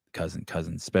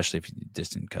 Cousins, especially if you're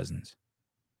distant cousins.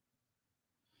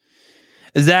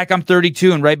 Zach, I'm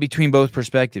 32 and right between both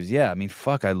perspectives. Yeah, I mean,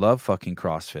 fuck, I love fucking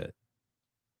CrossFit.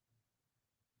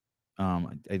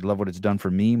 I love what it's done for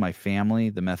me, my family,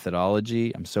 the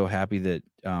methodology. I'm so happy that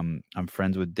I'm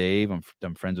friends with Dave.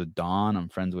 I'm friends with Don. I'm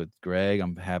friends with Greg.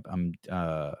 There's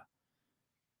a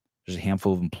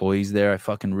handful of employees there I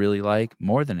fucking really like.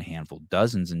 More than a handful.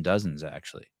 Dozens and dozens,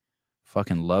 actually.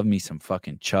 Fucking love me some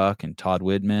fucking Chuck and Todd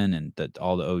Whitman and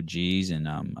all the OGs and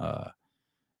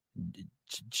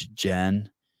Jen.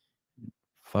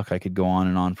 Fuck, I could go on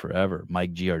and on forever.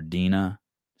 Mike Giardina.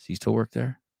 Does he still work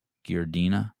there?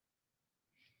 Giardina.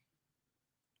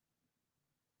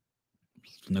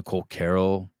 Nicole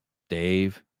Carroll.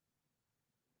 Dave.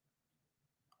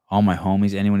 All my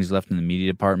homies. Anyone who's left in the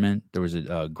media department. There was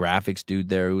a graphics dude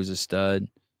there who was a stud.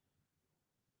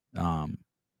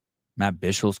 Matt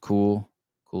Bishel's cool.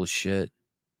 Cool as shit.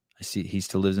 I see he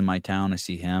still lives in my town. I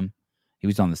see him. He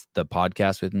was on the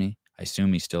podcast with me. I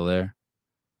assume he's still there.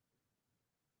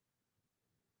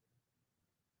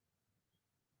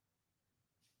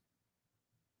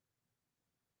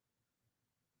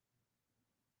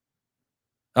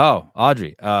 Oh,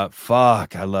 Audrey.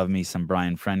 Fuck. I love me some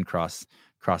Brian Friend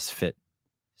CrossFit.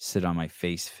 Sit on my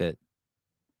face fit.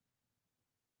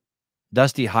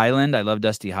 Dusty Highland. I love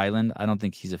Dusty Highland. I don't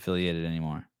think he's affiliated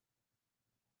anymore.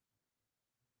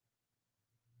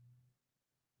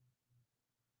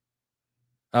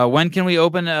 When can we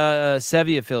open a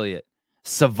Sevi affiliate?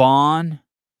 Savon,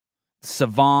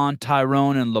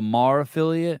 Tyrone, and Lamar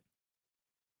affiliate?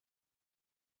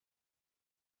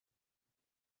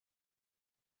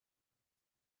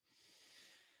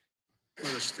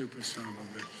 What a stupid son of a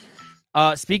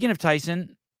bitch. Speaking of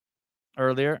Tyson,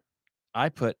 earlier, I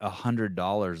put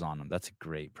 $100 on him. That's a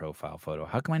great profile photo.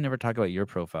 How come I never talk about your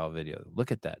profile video?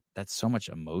 Look at that. That's so much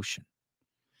emotion.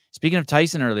 Speaking of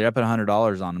Tyson earlier, I put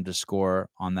 $100 on him to score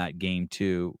on that game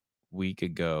 2 week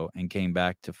ago and came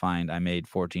back to find I made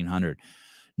 $1,400.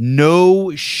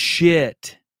 No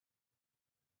shit.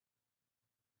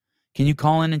 Can you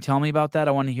call in and tell me about that?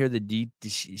 I want to hear the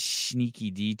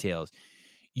sneaky details.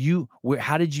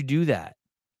 How did you do that?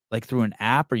 Like through an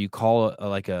app, or you call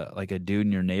like a dude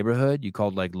in your neighborhood? You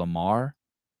called like Lamar?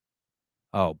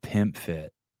 Oh, pimp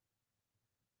fit.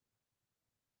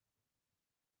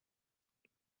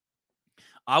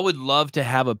 I would love to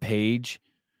have a page.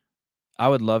 I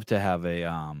would love to have a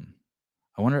I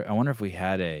wonder if we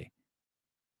had a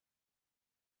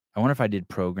I wonder if I did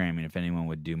programming, if anyone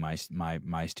would do my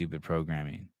stupid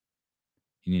programming.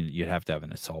 You'd have to have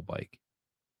an assault bike.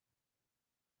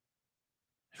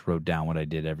 Just wrote down what I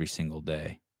did every single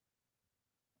day.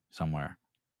 Somewhere.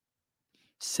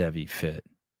 Sevi fit.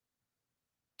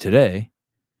 Today,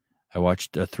 I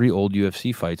watched 3 old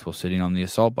UFC fights while sitting on the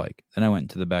assault bike. Then I went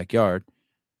into the backyard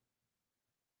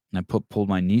and I pulled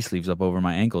my knee sleeves up over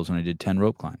my ankles when I did 10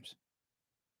 rope climbs.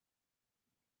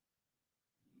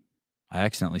 I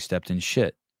accidentally stepped in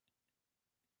shit.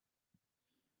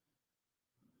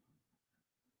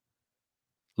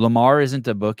 Lamar isn't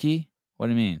a bookie? What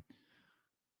do you mean?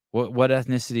 What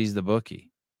ethnicity is the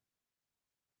bookie?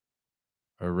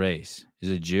 Or race? Is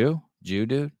it Jew? Jew,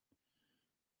 dude?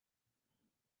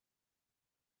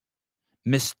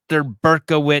 Mr.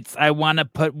 Berkowitz, I want to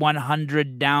put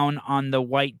 100 down on the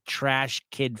white trash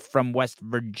kid from West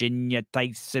Virginia,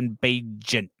 Tyson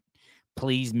Bagent.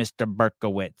 Please, Mr.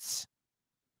 Berkowitz.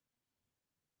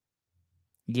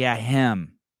 Yeah,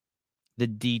 him. The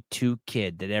D2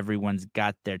 kid that everyone's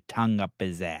got their tongue up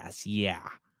his ass. Yeah.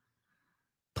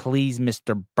 Please,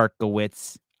 Mr.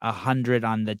 Berkowitz. 100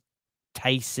 on the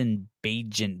Tyson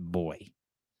Bagent boy.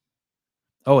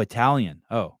 Oh, Italian.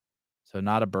 Oh. So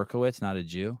not a Berkowitz, not a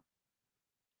Jew?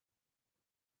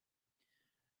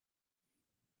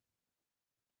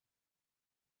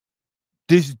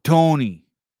 This is Tony.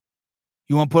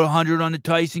 You want to put 100 on the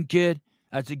Tyson kid?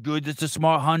 That's a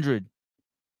smart 100.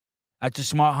 That's a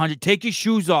smart 100. Take your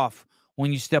shoes off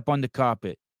when you step on the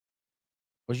carpet.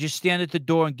 Or just stand at the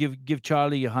door and give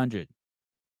Charlie 100.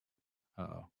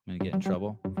 Uh-oh. I'm going to get in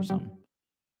trouble for something.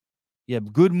 Yeah,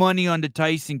 good money on the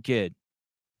Tyson kid.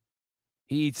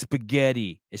 He eats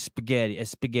spaghetti.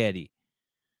 Spaghetti.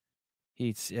 He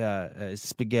eats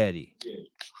spaghetti.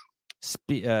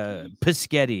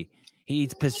 Pischetti. He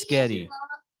eats pischetti.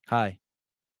 Hi.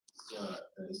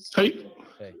 Hey.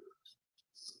 Hey.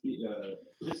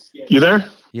 You there?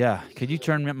 Yeah. Could you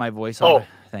turn my voice off?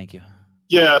 Thank you.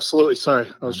 Yeah, absolutely.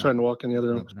 Sorry. I was trying to walk in the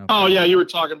other room. Oh, yeah. You were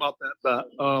talking about that.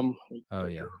 Oh,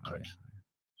 yeah.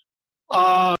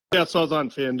 Yeah, so I was on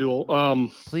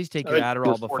FanDuel. Please take your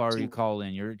Adderall before you call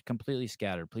in. You're completely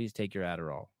scattered. Please take your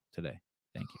Adderall today.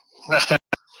 Thank you.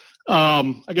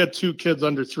 I got 2 kids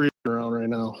under 3 around right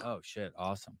now. Oh, shit.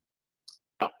 Awesome.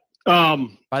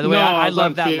 By the way, I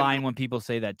love that line when people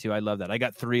say that too. I love that. I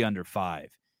got 3 under 5.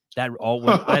 That all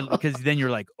because then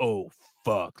you're like, oh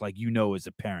fuck, like as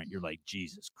a parent, you're like,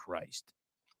 Jesus Christ.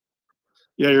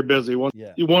 Yeah, you're busy. One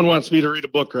wants me to read a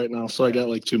book right now, so I got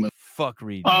like 2 minutes. Fuck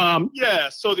reading. Yeah.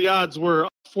 So the odds were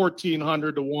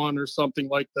 1,400 to 1 or something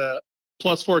like that.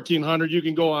 Plus 1,400. You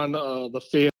can go on the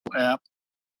FanDuel app,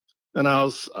 and I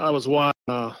was watching.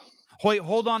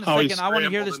 Hold on a second. I want to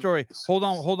hear the story. Hold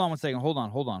on 1 second. Hold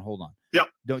on. Yep.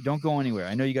 Don't go anywhere.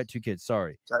 I know you got 2 kids.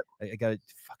 Sorry. I got to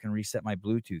fucking reset my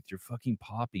Bluetooth. You're fucking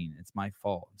popping. It's my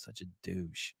fault. I'm such a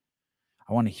douche.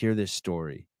 I want to hear this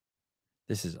story.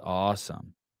 This is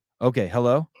awesome. Okay.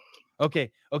 Hello.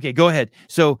 Okay. Go ahead.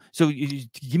 So you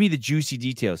give me the juicy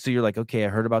details. So you're like, okay, I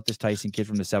heard about this Tyson kid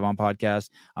from the Sevon podcast.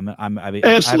 I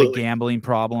have a gambling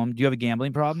problem. Do you have a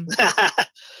gambling problem?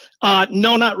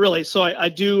 No, not really. So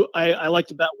I like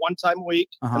to bet 1 time a week,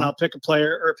 and I'll pick a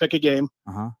player or pick a game.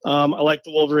 I like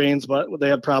the Wolverines, but they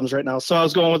have problems right now. So I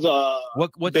was going with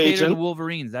what state are the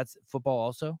Wolverines? That's football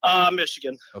also?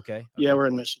 Michigan. Okay. Yeah, we're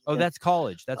in Michigan. Oh, that's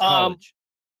college. That's college.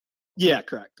 Yeah,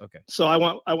 correct. Okay. So I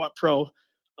want pro.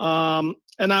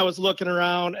 And I was looking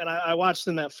around, and I watched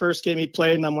in that first game he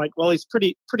played, and I'm like, well, he's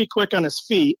pretty quick on his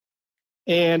feet.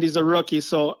 And he's a rookie,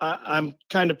 so I'm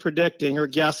kind of predicting or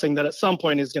guessing that at some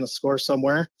point he's going to score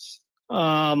somewhere.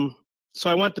 So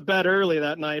I went to bed early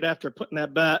that night after putting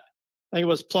that bet. I think it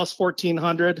was plus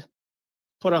 1,400.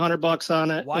 Put $100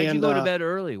 on it. Why did you go to bed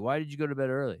early? Why did you go to bed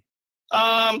early?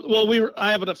 Well,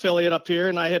 I have an affiliate up here,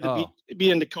 and I had to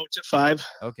be in the coach at 5.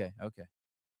 Okay.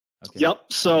 Yep.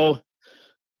 So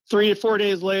 3 or 4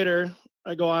 days later,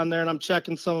 I go on there and I'm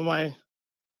checking some of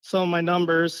my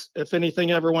numbers, if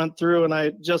anything ever went through, and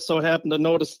I just so happened to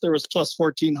notice there was plus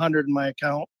 1,400 in my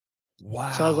account.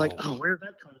 Wow. So I was like, oh, where did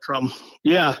that come from?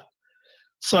 Yeah.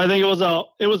 So I think it was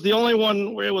the only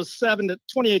one where it was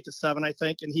 28-7, I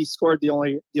think, and he scored the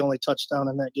only touchdown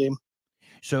in that game.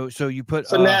 So you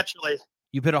put naturally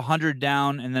you put 100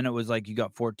 down, and then it was like you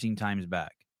got 14 times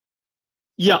back.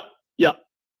 Yeah.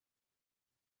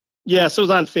 Yeah, so it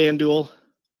was on FanDuel.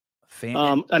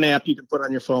 An app you can put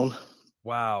on your phone.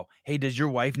 Wow. Hey, does your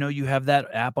wife know you have that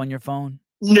app on your phone?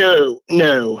 No.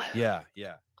 Yeah.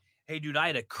 Hey, dude, I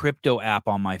had a crypto app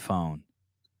on my phone.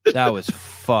 That was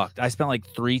fucked. I spent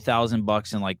like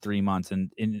 $3,000 in like 3 months,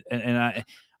 and I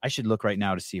should look right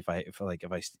now to see if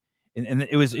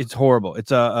it's horrible.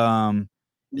 It's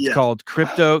called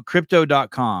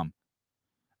crypto.com.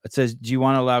 It says, do you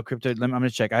want to allow crypto? I'm going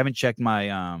to check. I haven't checked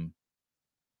my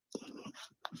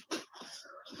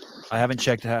I haven't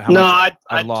checked how much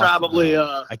I'd lost. probably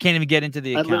I can't even get into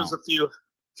the account. I'd lose a few.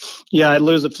 Yeah, I'd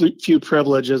lose a few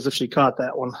privileges if she caught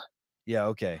that one. Yeah,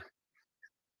 okay.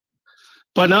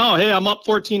 But no, hey, I'm up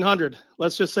 1,400.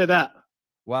 Let's just say that.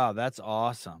 Wow, that's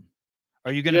awesome.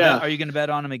 Are you gonna bet? Are you gonna bet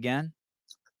on him again?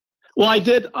 Well, I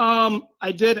did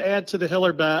add to the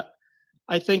Hiller bet.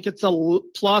 I think it's a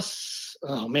plus.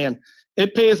 Oh man,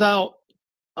 it pays out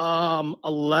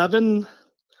 11.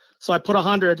 So I put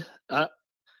 100.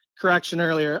 Correction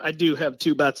earlier, I do have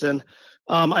 2 bets in.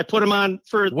 I put them on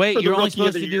for. Wait, for you're the only rookie supposed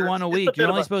of the to do year. one a week. You're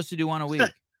only supposed to do one a week.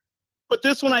 But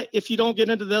this one, if you don't get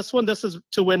into this one, this is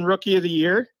to win rookie of the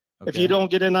year. Okay. If you don't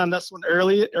get in on this one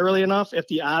early enough, if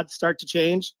the odds start to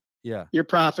change, yeah, your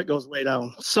profit goes way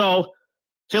down. So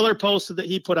Hiller posted that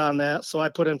he put on that, so I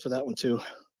put in for that one too.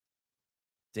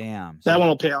 Damn. That one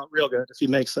will pay out real good if he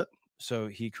makes it. So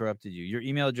he corrupted you. Your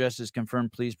email address is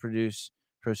confirmed. Please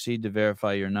proceed to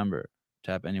verify your number.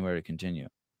 Tap anywhere to continue.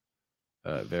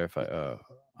 Verify.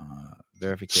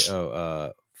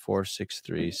 Verification.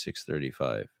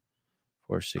 463-635.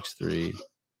 463-635.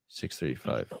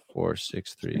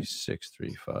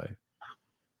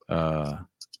 463-635.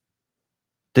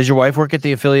 Does your wife work at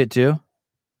the affiliate too?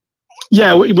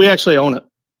 Yeah, we actually own it.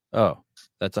 Oh,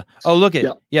 that's look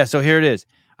at yeah. So here it is.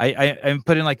 I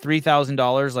put in like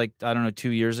 $3,000 like I don't know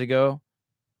 2 years ago,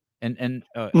 and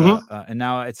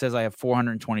now it says I have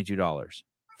 $422.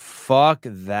 Fuck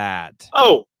that.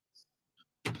 Oh,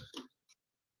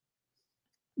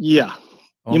 yeah.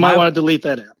 Well, you might want to delete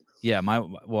that app. Yeah,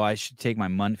 I should take my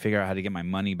money, figure out how to get my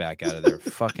money back out of there.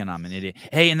 Fucking, I'm an idiot.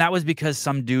 Hey, and that was because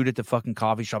some dude at the fucking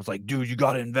coffee shop's like, dude, you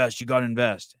gotta invest. You gotta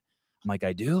invest. I'm like,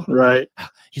 I do? Right.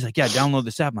 He's like, yeah, download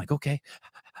this app. I'm like, okay.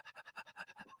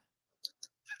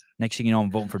 Next thing you know,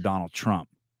 I'm voting for Donald Trump.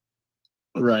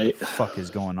 Right. What the fuck is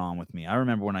going on with me? I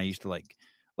remember when I used to like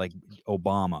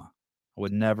Obama. I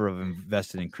would never have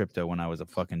invested in crypto when I was a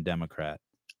fucking Democrat.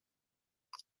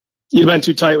 You've been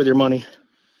too tight with your money.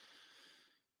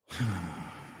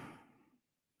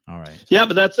 All right. Yeah,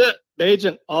 but that's it.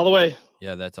 Agent all the way.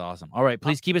 Yeah, that's awesome. All right,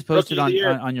 please keep us posted on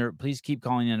your. Please keep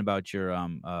calling in about your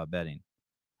betting.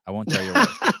 I won't tell you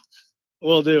what.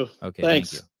 Will do. Okay.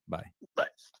 Thanks. Thank you. Bye. Bye.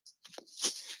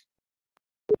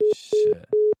 Shit.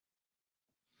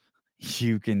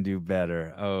 You can do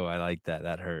better. Oh, I like that.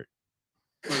 That hurt.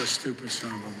 What a stupid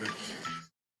son of a bitch.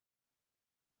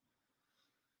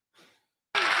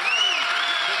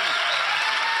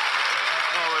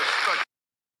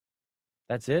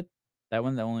 That's it? That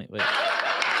one, the only. Wait. I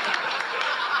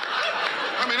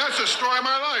mean, that's the story of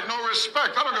my life. No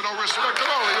respect. I don't get no respect at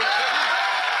all.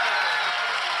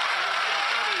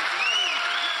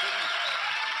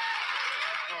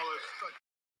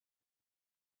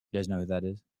 You guys know who that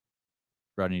is?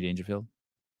 Rodney Dangerfield?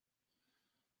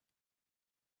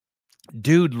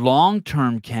 Dude, long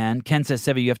term, Ken says,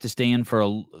 Sevi, you have to stay in for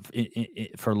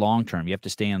long term. You have to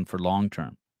stay in for long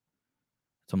term.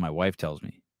 That's what my wife tells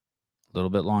me. A little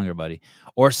bit longer, buddy.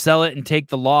 Or sell it and take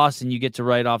the loss, and you get to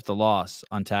write off the loss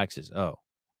on taxes. Oh.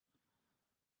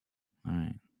 All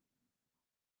right.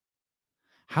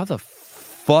 How the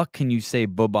fuck can you say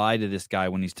bye-bye to this guy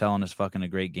when he's telling us fucking a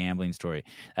great gambling story?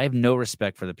 I have no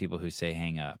respect for the people who say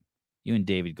hang up. You and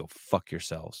David go fuck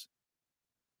yourselves.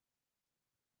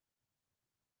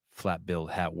 Flat bill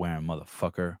hat wearing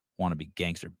motherfucker. Wanna be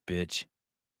gangster bitch.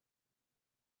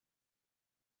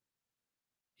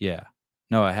 Yeah.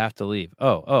 No, I have to leave.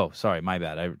 Oh, sorry, my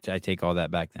bad. I take all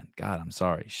that back then. God, I'm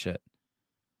sorry. Shit.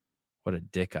 What a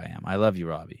dick I am. I love you,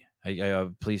 Robbie. I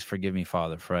please forgive me,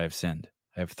 Father, for I have sinned.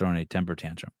 I have thrown a temper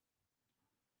tantrum.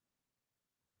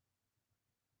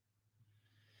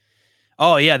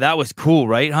 Oh, yeah, that was cool,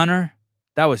 right, Hunter?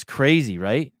 That was crazy,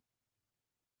 right?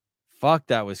 Fuck,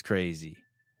 that was crazy.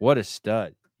 What a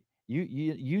stud.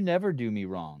 You never do me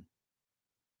wrong.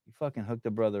 You fucking hooked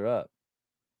the brother up.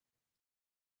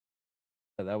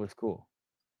 Yeah, that was cool.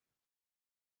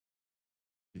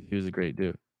 He was a great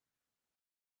dude.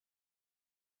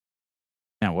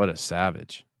 Man, what a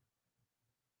savage.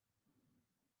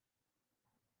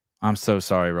 I'm so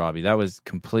sorry, Robbie. That was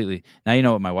completely... Now you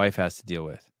know what my wife has to deal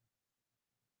with.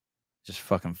 Just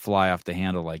fucking fly off the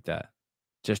handle like that.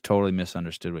 Just totally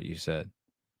misunderstood what you said.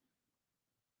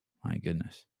 My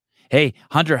goodness. Hey,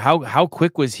 Hunter, how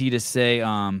quick was he to say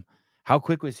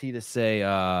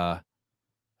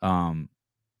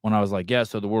when I was like, yeah,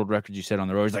 so the world records you set on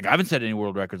the rower. He's like, I haven't set any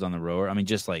world records on the rower. I mean,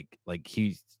 just like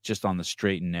he's just on the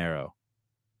straight and narrow.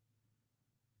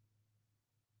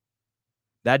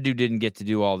 That dude didn't get to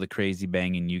do all the crazy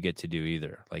banging you get to do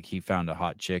either. Like, he found a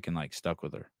hot chick and like stuck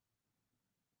with her.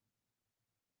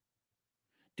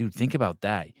 Dude, think about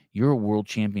that. You're a world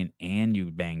champion and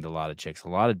you banged a lot of chicks. A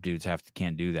lot of dudes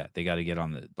can't do that. They got to get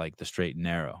on the straight and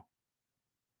narrow.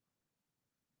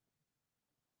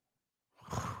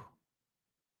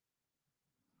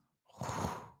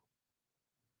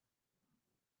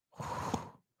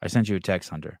 I sent you a text,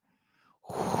 Hunter.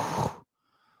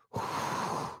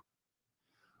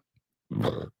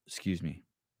 Excuse me.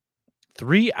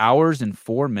 3 hours and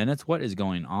 4 minutes? What is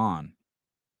going on?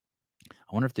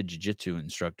 I wonder if the jiu-jitsu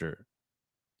instructor,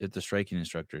 if the striking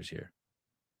instructor is here.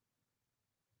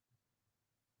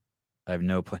 I have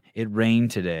no plan. It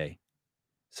rained today.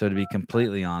 So to be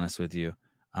completely honest with you,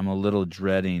 I'm a little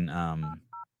dreading. I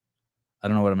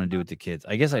don't know what I'm going to do with the kids.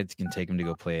 I guess I can take them to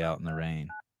go play out in the rain.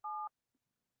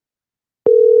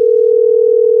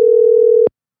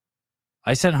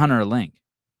 I sent Hunter a link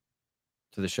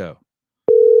to the show.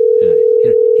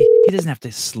 He doesn't have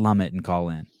to slum it and call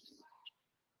in.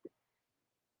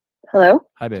 Hello?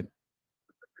 Hi, babe.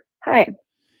 Hi.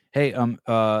 Hey,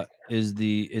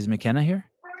 is McKenna here?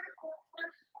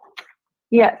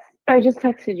 Yes, I just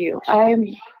texted you. I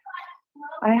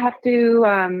have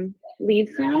to leave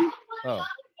soon. Oh.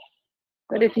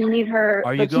 But if you need her,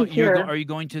 Are you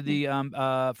going to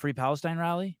the Free Palestine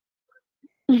rally?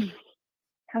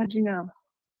 How'd you know?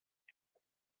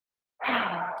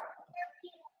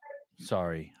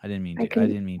 Sorry, I didn't mean to. I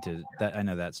didn't mean to. That I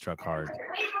know that struck hard.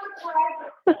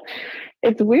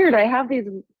 It's weird. I have these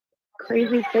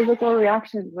crazy physical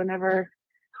reactions whenever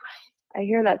I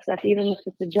hear that stuff, even if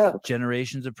it's a joke.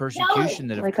 Generations of persecution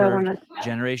that have occurred.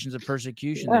 Generations of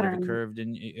persecution that have occurred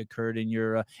in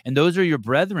your, and those are your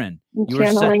brethren. You were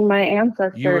channeling my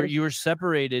ancestors. You were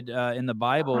separated in the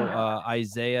Bible.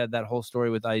 Isaiah, that whole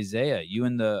story with Isaiah. You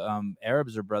and the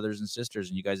Arabs are brothers and sisters,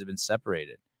 and you guys have been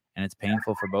separated, and it's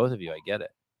painful for both of you. I get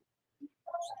it.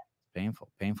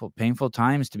 Painful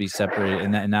times to be separated,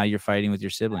 and now you're fighting with your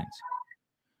siblings.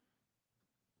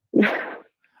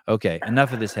 Okay,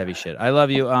 enough of this heavy shit. I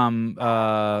love you.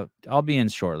 I'll be in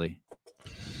shortly.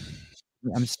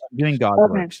 I'm doing God's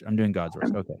works. I'm doing God's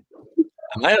works. Okay.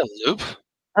 Am I in a loop?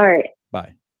 All right.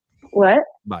 Bye. What?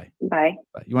 Bye. Bye.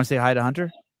 Bye. You want to say hi to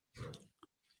Hunter?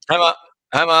 Hi, Mom.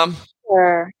 Hi, Mom.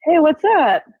 Sure. Hey, what's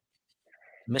up?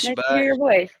 Miss nice you, to bye. hear your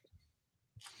voice.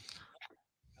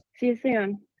 See you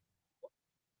soon.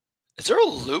 Is there a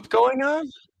loop going on?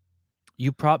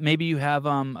 Maybe you have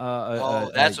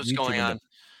that's what's YouTube going on.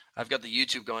 I've got the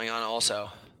YouTube going on also.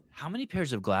 How many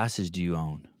pairs of glasses do you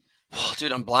own? Well,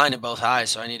 dude, I'm blind in both eyes,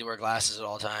 so I need to wear glasses at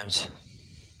all times.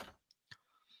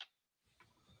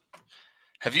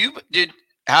 How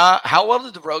well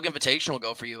did the Rogue Invitational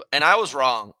go for you? And I was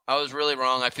wrong. I was really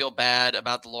wrong. I feel bad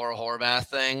about the Laura Horvath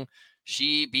thing.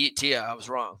 She beat Tia. I was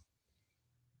wrong.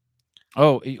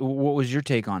 Oh, what was your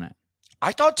take on it?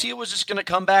 I thought Tia was just going to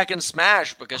come back and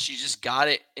smash because she just got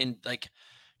it in,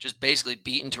 just basically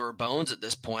beaten to her bones at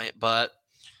this point. But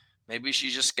maybe she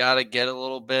just got to get a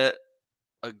little bit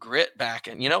of grit back.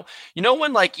 And, you know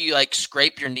when you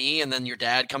scrape your knee and then your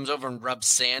dad comes over and rubs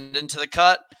sand into the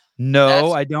cut?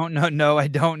 No, I don't know. No, I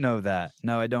don't know that.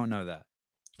 No, I don't know that.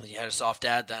 You had a soft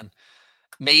dad then.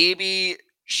 Maybe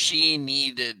she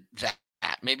needed that.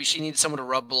 Maybe she needed someone to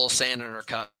rub a little sand in her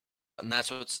cut. And that's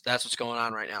what's going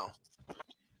on right now.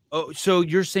 Oh, so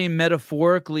you're saying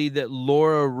metaphorically that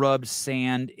Laura rubbed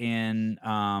sand in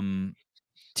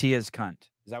Tia's cunt.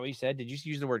 Is that what you said? Did you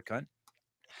use the word cunt?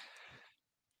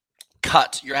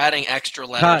 Cut. You're adding extra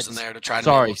letters in there to try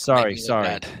to Sorry.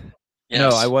 Yes. No,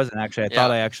 I wasn't actually. I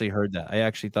thought I actually heard that. I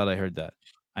actually thought I heard that.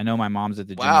 I know my mom's at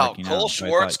the gym working Cole out,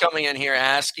 Schwartz coming in here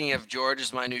asking if George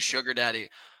is my new sugar daddy.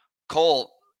 Cole's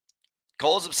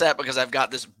upset because I've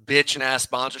got this bitchin' ass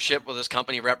sponsorship with his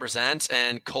company represents,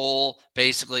 and Cole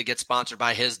basically gets sponsored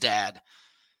by his dad.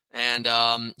 And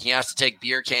he has to take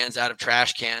beer cans out of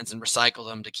trash cans and recycle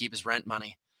them to keep his rent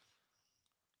money.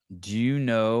 Do you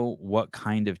know what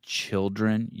kind of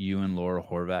children you and Laura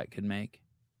Horvath could make?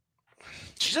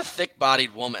 She's a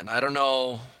thick-bodied woman. I don't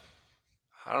know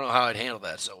how I'd handle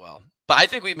that so well. But I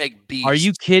think we make beasts. Are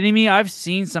you kidding me? I've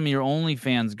seen some of your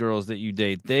OnlyFans girls that you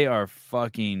date. They are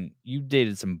fucking. You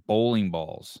dated some bowling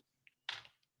balls.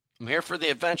 I'm here for the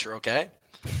adventure, okay?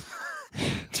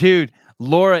 Dude,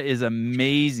 Laura is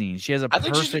amazing. She has a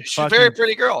perfect. She's a very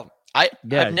pretty girl. I've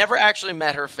never actually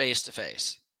met her face to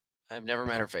face. I've never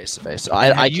met her face to face. So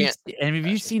I can't. And have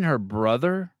you seen her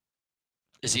brother?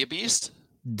 Is he a beast?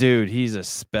 Dude, he's a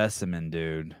specimen,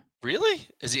 dude. Really?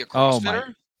 Is he a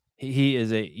CrossFitter? He is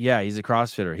he's a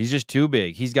CrossFitter. He's just too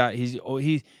big. He's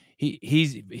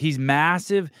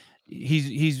massive.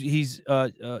 He's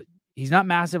not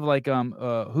massive like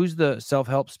who's the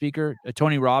self-help speaker?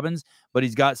 Tony Robbins, but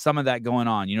he's got some of that going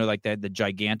on. You know, like the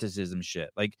giganticism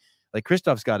shit. Like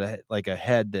Christoph's got a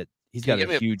head that he's got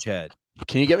a huge head.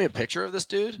 Can you get me a picture of this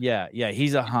dude? Yeah,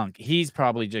 he's a hunk. He's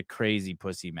probably just crazy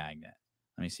pussy magnet.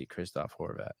 Let me see Christoph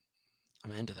Horvath.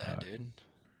 I'm into that, dude.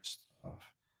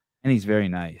 And he's very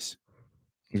nice.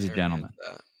 He's a gentleman.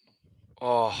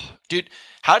 Oh, dude,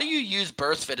 how do you use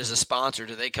BirthFit as a sponsor?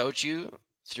 Do they coach you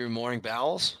through morning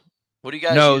bowels? What do you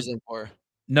guys use them for?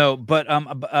 No, but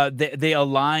they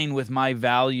align with my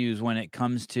values when it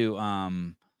comes to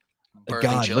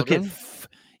birthing children.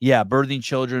 Birthing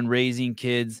children, raising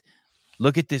kids.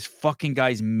 Look at this fucking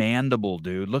guy's mandible,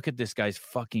 dude. Look at this guy's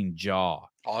fucking jaw.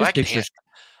 Oh, This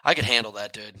I could handle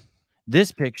that, dude.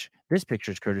 This picture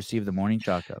is courtesy of the Morning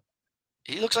Chalk Up.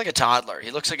 He looks like a toddler.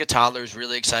 He looks like a toddler who's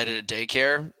really excited at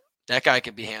daycare. That guy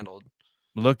could be handled.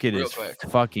 Look at his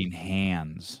fucking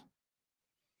hands.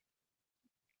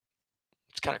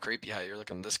 It's kind of creepy how you're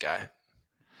looking at this guy.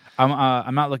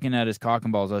 I'm not looking at his cock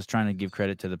and balls. I was trying to give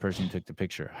credit to the person who took the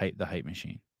picture, the height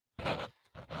machine.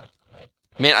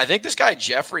 Man, I think this guy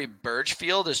Jeffrey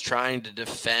Birchfield is trying to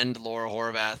defend Laura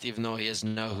Horvath, even though he has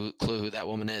no clue who that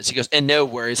woman is. He goes, "And no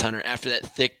worries, Hunter. After that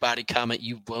thick body comment,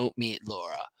 you won't meet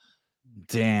Laura."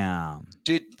 Damn,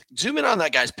 dude, zoom in on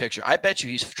that guy's picture. I bet you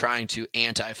he's trying to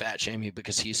anti-fat shame you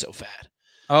because he's so fat.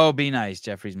 Oh, be nice.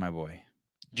 Jeffrey's my boy.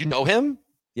 Do you know him?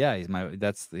 Yeah, he's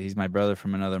my brother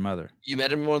from another mother. You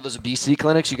met him in one of those BC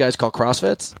clinics you guys call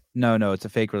CrossFits? No, it's a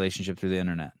fake relationship through the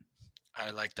internet. I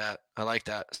like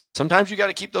that. Sometimes you got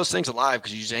to keep those things alive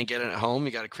because you just ain't getting it at home.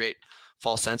 You got to create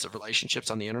false sense of relationships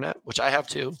on the internet, which I have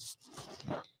too.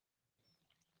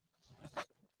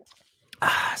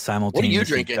 Simultaneously. What are you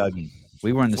drinking? Chugging.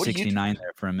 We were in the 69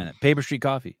 there for a minute. Paper Street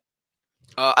Coffee.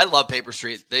 I love Paper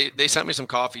Street. They sent me some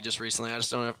coffee just recently.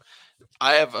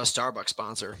 I have a Starbucks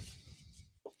sponsor.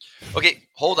 Okay,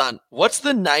 hold on. What's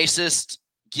the nicest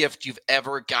gift you've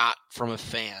ever got from a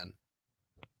fan?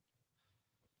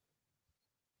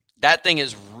 That thing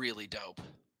is really dope.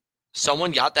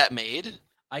 Someone got that made?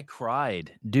 I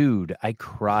cried. Dude, I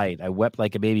cried. I wept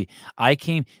like a baby.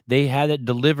 They had it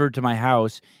delivered to my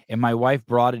house, and my wife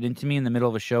brought it into me in the middle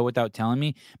of a show without telling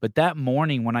me. But that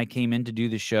morning when I came in to do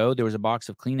the show, there was a box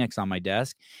of Kleenex on my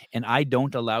desk, and I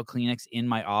don't allow Kleenex in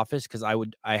my office because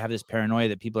I have this paranoia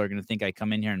that people are going to think I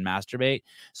come in here and masturbate,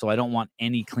 so I don't want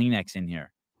any Kleenex in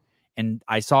here. And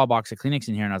I saw a box of Kleenex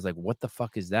in here, and I was like, what the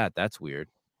fuck is that? That's weird.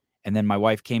 And then my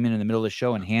wife came in the middle of the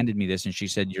show and handed me this, and she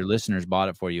said, "Your listeners bought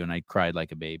it for you," and I cried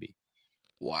like a baby.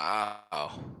 Wow.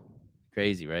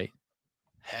 Crazy, right?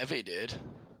 Heavy, dude.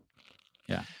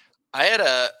 Yeah. I had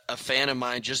a fan of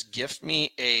mine just gift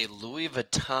me a Louis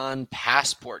Vuitton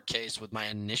passport case with my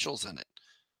initials in it.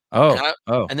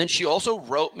 And then she also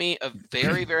wrote me a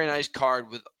very, very nice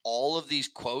card with all of these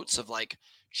quotes of like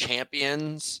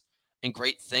champions and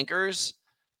great thinkers.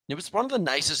 It was one of the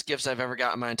nicest gifts I've ever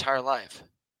got in my entire life.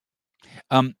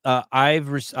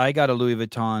 I got a Louis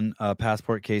Vuitton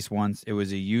passport case once. It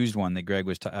was a used one that Greg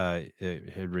was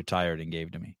had retired and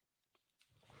gave to me.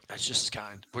 That's just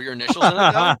kind. Were your initials in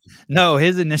it though? No,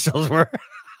 his initials were.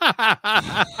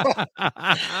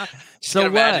 So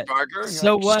what?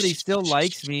 So what? He still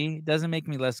likes me. Doesn't make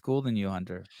me less cool than you,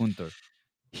 Hunter.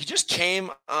 He just came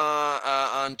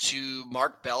onto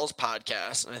Mark Bell's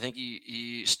podcast, and I think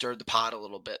he stirred the pot a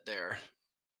little bit there.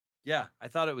 Yeah, I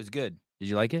thought it was good. Did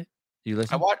you like it? Did you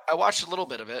listen? I watched a little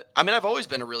bit of it. I mean, I've always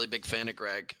been a really big fan of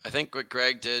Greg. I think what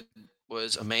Greg did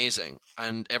was amazing,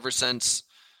 and ever since,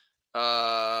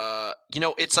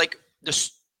 it's like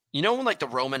this. You know when like the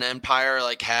Roman Empire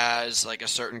like has like a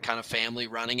certain kind of family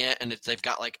running it, and they've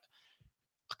got like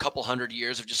a couple hundred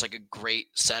years of just like a great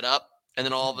setup, and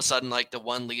then all of a sudden like the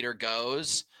one leader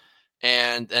goes,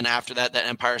 and then after that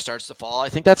empire starts to fall. I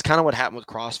think that's kind of what happened with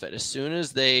CrossFit. As soon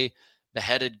as they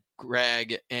beheaded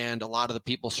Greg and a lot of the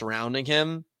people surrounding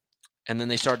him, and then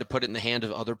they started to put it in the hand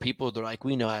of other people, they're like,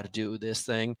 we know how to do this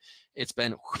thing. It's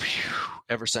been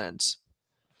ever since.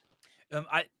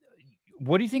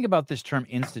 What do you think about this term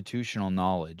institutional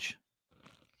knowledge?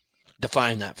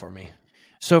 Define that for me.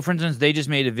 So, for instance, they just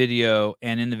made a video,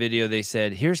 and in the video they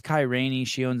said, here's Kai Rainey.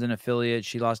 She owns an affiliate.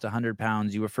 She lost 100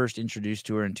 pounds. You were first introduced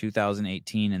to her in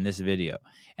 2018 in this video.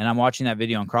 And I'm watching that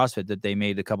video on CrossFit that they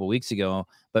made a couple weeks ago.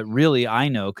 But really, I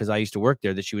know, because I used to work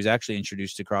there, that she was actually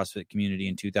introduced to CrossFit community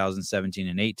in 2017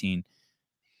 and 18.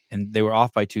 And they were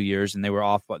off by 2 years, and they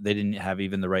didn't have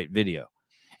even the right video.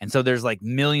 And so there's like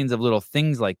millions of little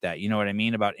things like that. You know what I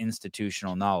mean? About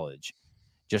institutional knowledge.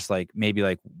 Just like maybe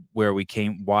like where we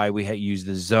came, why we used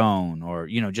the zone, or,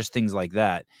 just things like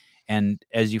that. And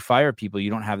as you fire people, you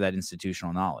don't have that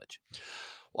institutional knowledge.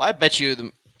 Well, I bet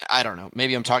you, I don't know,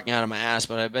 maybe I'm talking out of my ass,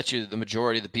 but I bet you the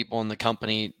majority of the people in the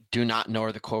company do not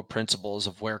know the core principles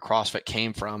of where CrossFit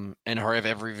came from and or have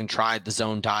ever even tried the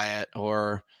zone diet,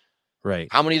 or right.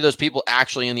 How many of those people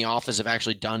actually in the office have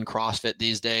actually done CrossFit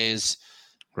these days?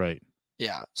 Right.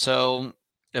 Yeah. So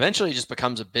Eventually it just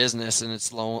becomes a business, and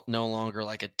it's no longer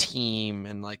like a team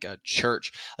and like a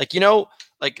church. Like,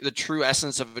 like the true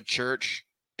essence of a church,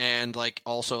 and like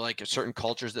also like certain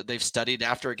cultures that they've studied,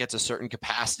 after it gets a certain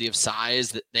capacity of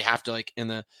size, that they have to, like in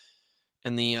the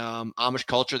Amish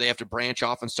culture, they have to branch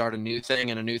off and start a new thing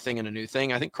and a new thing and a new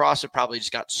thing. I think CrossFit probably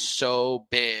just got so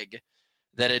big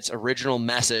that its original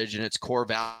message and its core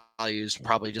values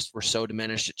probably just were so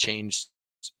diminished, it changed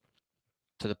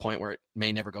to the point where it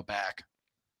may never go back.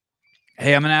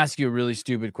 Hey, I'm going to ask you a really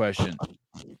stupid question.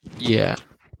 Yeah.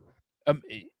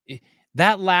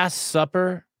 That Last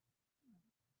Supper,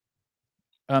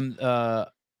 someone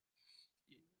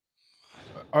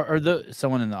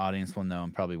in the audience will know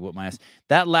and probably whoop my ass.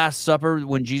 That Last Supper,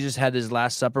 when Jesus had his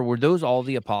Last Supper, were those all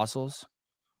the apostles?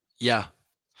 Yeah.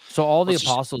 So all the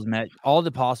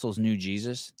apostles knew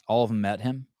Jesus. All of them met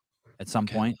him at some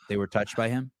point. They were touched by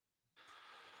him.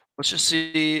 Let's just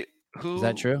see who Is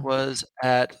that true? Was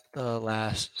at the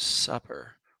Last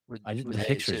Supper. The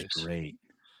picture's great.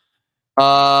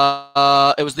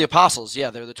 It was the apostles.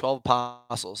 Yeah, they were the 12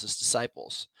 apostles, his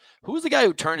disciples. Who was the guy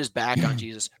who turned his back on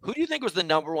Jesus? Who do you think was the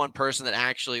number one person that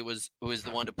actually was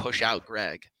the one to push out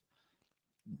Greg?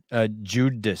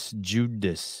 Judas.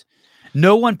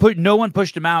 No one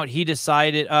pushed him out. He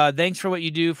decided, thanks for what you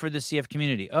do for the CF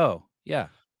community. Oh, yeah.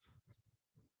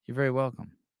 You're very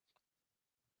welcome.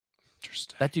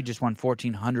 Interesting. That dude just won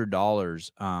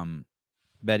 $1,400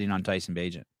 betting on Tyson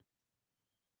Bagent.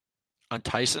 On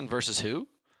Tyson versus who?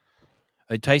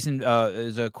 Tyson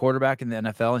is a quarterback in the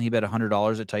NFL, and he bet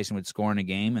 $100 that Tyson would score in a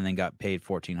game, and then got paid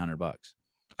 $1,400.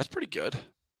 That's pretty good.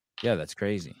 Yeah, that's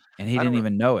crazy. And he didn't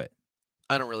even know it.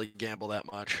 I don't really gamble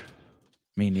that much.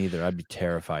 Me neither. I'd be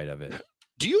terrified of it.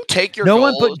 Do you take your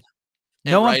goals?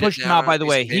 No one pushed him out, by the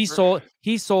way. He sold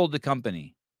the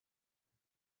company.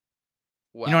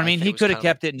 Well, you know what I mean? He could have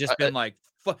kept it and just been like,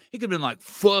 he could have been like,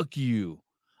 fuck you.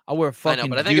 I'll wear a fucking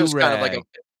but I think it was kind of like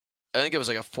I think it was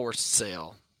like a forced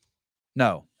sale.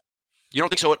 No. You don't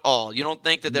think so at all? You don't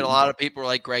think that there are a lot of people are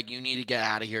like, Greg, you need to get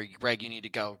out of here. Greg, you need to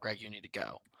go. Greg, you need to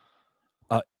go.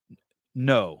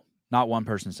 No, not one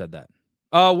person said that.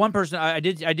 One person I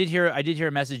did hear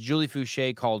a message. Julie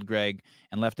Fouché called Greg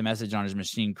and left a message on his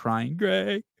machine crying,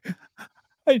 Greg,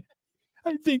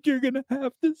 I think you're going to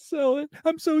have to sell it.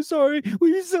 I'm so sorry. Will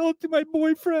you sell it to my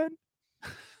boyfriend?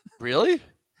 Really?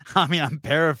 I mean, I'm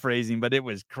paraphrasing, but it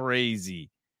was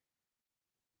crazy.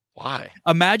 Why?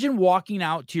 Imagine walking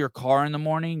out to your car in the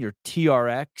morning, your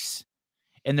TRX,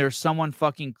 and there's someone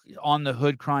fucking on the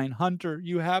hood crying, Hunter,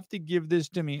 you have to give this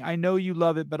to me. I know you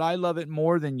love it, but I love it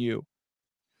more than you.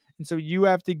 And so you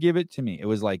have to give it to me. It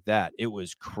was like that. It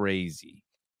was crazy.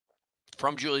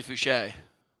 From Julie Fouché.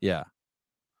 Yeah.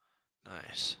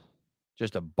 Nice.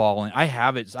 Just a bawling. I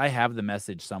have it. I have the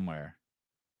message somewhere.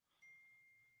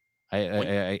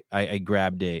 I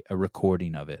grabbed a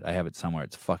recording of it. I have it somewhere.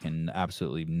 It's fucking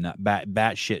absolutely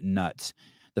batshit nuts.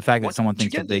 The fact that someone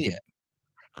thinks that they could.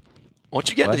 Once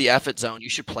you get into the effort zone, you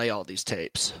should play all these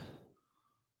tapes.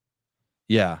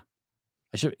 Yeah.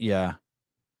 I should. Yeah.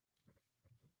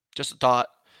 Just a thought.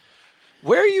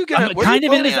 Where are you gonna?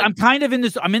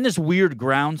 I'm in this weird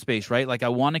ground space, right? Like I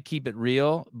want to keep it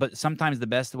real, but sometimes the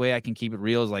best way I can keep it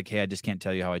real is like, hey, I just can't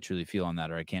tell you how I truly feel on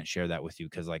that, or I can't share that with you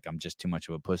because like I'm just too much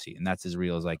of a pussy, and that's as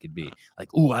real as I could be.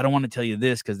 Like, ooh, I don't want to tell you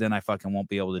this because then I fucking won't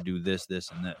be able to do this,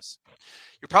 and this.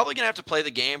 You're probably gonna have to play the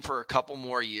game for a couple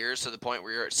more years to the point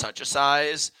where you're at such a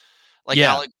size, like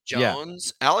Alex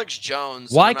Jones. Yeah. Alex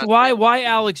Jones. Why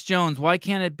Alex Jones? Why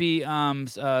can't it be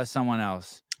someone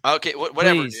else? Okay,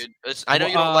 whatever, dude. I know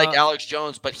you don't like Alex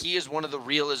Jones, but he is one of the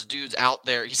realest dudes out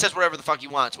there. He says whatever the fuck he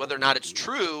wants. Whether or not it's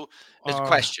true is a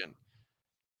question.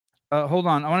 Hold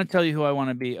on. I want to tell you who I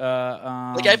want to be.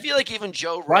 Like, I feel like even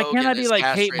Joe Rogan. Why can't I be like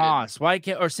castrated. Kate Moss? Why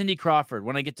can't, or Cindy Crawford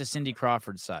when I get to Cindy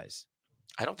Crawford's size?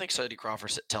 I don't think Cindy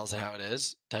Crawford tells it how it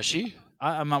is. Does she?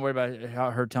 I'm not worried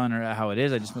about her telling her how it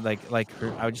is. I just like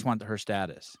her. I just want her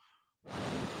status.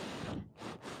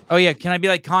 Oh yeah, can I be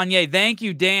like Kanye? Thank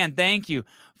you, Dan. Thank you.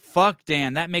 Fuck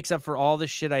Dan. That makes up for all the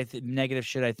shit negative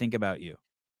shit I think about you.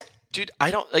 Dude, I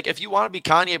don't like if you want to be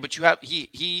Kanye, but you have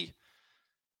he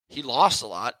lost a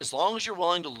lot. As long as you're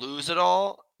willing to lose it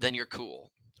all, then you're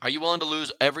cool. Are you willing to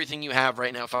lose everything you have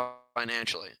right now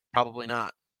financially? Probably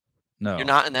not. No. You're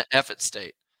not in that effort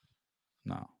state.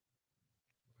 No.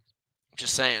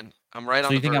 Just saying. I'm right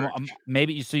on the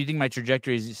verge. So you think my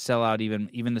trajectory is to sell out even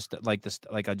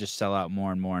like I'll just sell out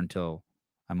more and more until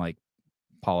I'm like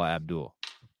Paula Abdul.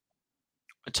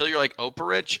 Until you're like Oprah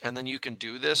rich, and then you can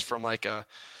do this from like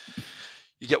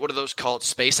you get one of those called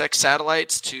SpaceX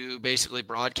satellites to basically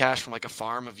broadcast from like a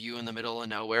farm of you in the middle of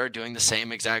nowhere doing the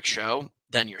same exact show,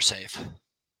 then you're safe.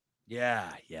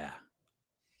 Yeah, yeah.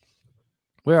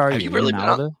 Where are Have you? you really in been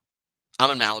Malibu?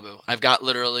 I'm in Malibu. I've got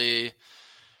literally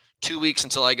 2 weeks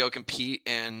until I go compete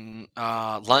in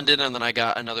London, and then I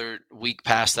got another week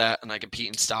past that, and I compete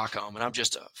in Stockholm. And I'm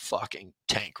just a fucking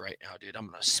tank right now, dude. I'm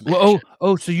gonna smash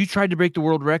it. So you tried to break the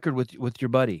world record with your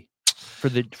buddy for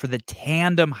the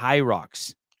tandem high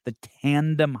rocks. The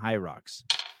tandem high rocks.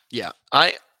 Yeah,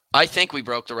 I think we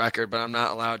broke the record, but I'm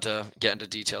not allowed to get into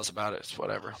details about it. It's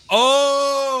whatever.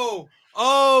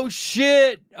 Oh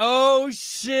shit! Oh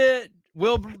shit!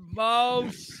 Oh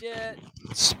shit!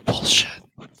 It's bullshit.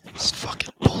 It's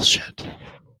fucking bullshit.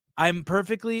 I'm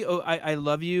perfectly. I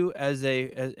love you as a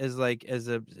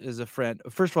friend.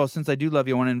 First of all, since I do love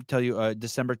you, I want to tell you,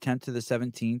 December 10th to the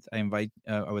 17th,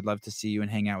 I would love to see you and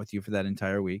hang out with you for that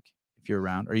entire week if you're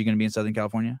around. Are you going to be in Southern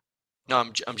California? No,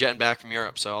 I'm jetting back from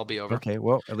Europe, so I'll be over. Okay,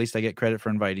 well, at least I get credit for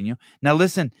inviting you. Now,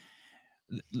 listen,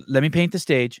 let me paint the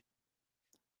stage.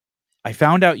 I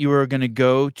found out you were going to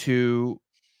go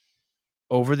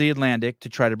over the Atlantic to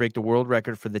try to break the world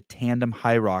record for the tandem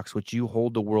high rocks, which you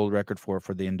hold the world record for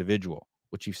the individual,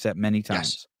 which you've set many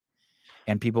times. Yes.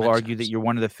 And people argue that you're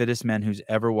one of the fittest men who's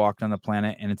ever walked on the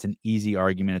planet, and it's an easy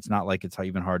argument. It's not like it's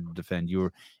even hard to defend.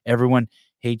 Everyone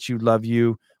hates you, love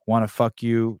you, want to fuck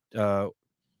you.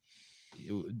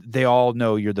 They all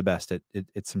know you're the best at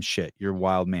it's some shit. You're a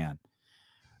wild man.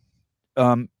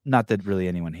 Not that really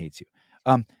anyone hates you.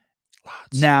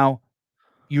 Now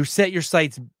you set your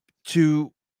sights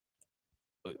to,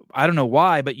 I don't know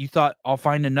why, but you thought I'll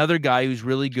find another guy who's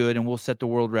really good and we'll set the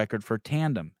world record for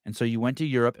tandem. And so you went to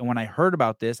Europe. And when I heard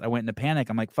about this, I went into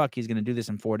panic. I'm like, fuck, he's going to do this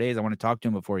in 4 days. I want to talk to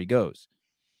him before he goes.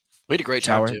 We had a great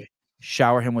time too.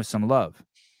 Shower him with some love.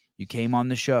 You came on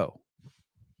the show.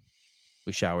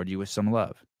 We showered you with some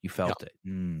love. You felt it.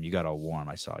 You got all warm.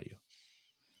 I saw you.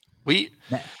 We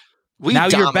now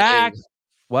dominated. You're back.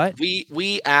 What?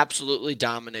 We absolutely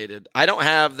dominated. I don't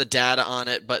have the data on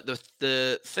it, but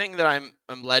the thing that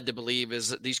I'm led to believe is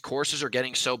that these courses are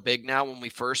getting so big now. When we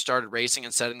first started racing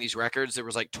and setting these records, there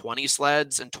was like 20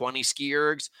 sleds and 20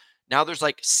 SKIERGs. Now there's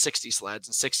like 60 sleds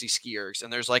and 60 SKIERGs,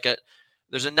 and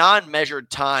there's a non-measured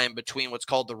time between what's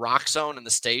called the rock zone and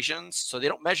the stations. So they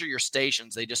don't measure your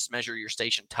stations; they just measure your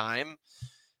station time.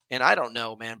 And I don't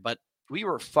know, man, but we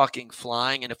were fucking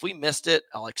flying. And if we missed it,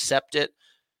 I'll accept it.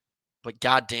 But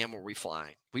goddamn, were we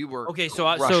flying? We were okay.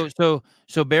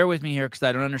 So bear with me here because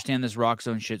I don't understand this rock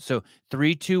zone shit. So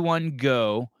 3, 2, 1,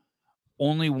 go.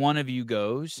 Only one of you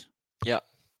goes. Yeah.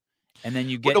 And then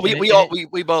you get. We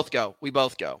both go. We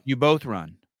both go. You both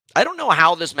run. I don't know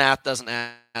how this math doesn't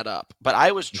add up, but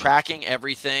I was tracking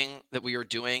everything that we were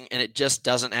doing, and it just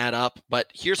doesn't add up. But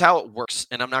here's how it works,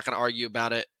 and I'm not going to argue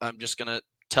about it. I'm just going to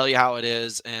tell you how it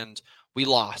is, and we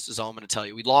lost is all I'm going to tell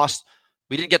you. We lost.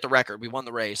 We didn't get the record. We won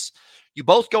the race. You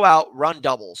both go out, run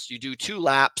doubles. You do 2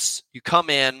 laps. You come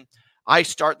in. I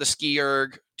start the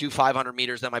SKIERG, do 500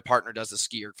 meters. Then my partner does the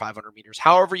SKIERG, 500 meters.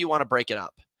 However you want to break it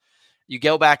up. You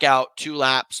go back out 2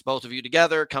 laps, both of you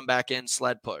together, come back in,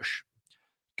 sled push.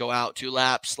 Go out 2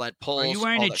 laps, sled pulls. Are you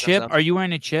wearing a chip? Are you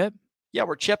wearing a chip? Yeah,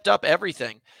 we're chipped up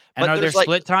everything. And are there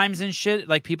split times and shit?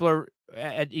 Like people are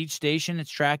at each station, it's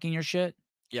tracking your shit?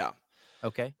 Yeah.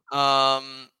 Okay.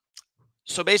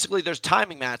 So basically there's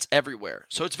timing mats everywhere.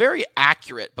 So it's very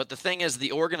accurate. But the thing is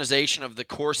the organization of the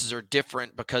courses are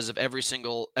different because of every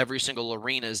single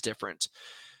arena is different.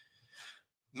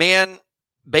 Man,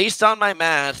 based on my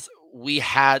math, we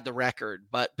had the record,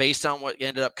 but based on what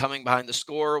ended up coming behind the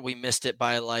score, we missed it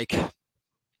by like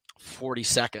 40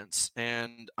 seconds.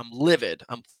 And I'm livid.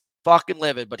 I'm fucking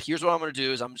livid. But here's what I'm going to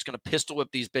do is I'm just going to pistol whip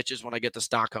these bitches when I get to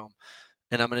Stockholm.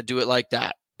 And I'm going to do it like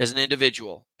that as an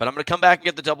individual. But I'm going to come back and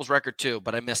get the doubles record too,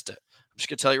 but I missed it. I'm just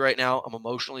going to tell you right now, I'm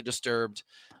emotionally disturbed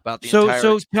about the entire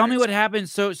experience. Tell me what happened.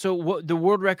 So what the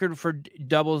world record for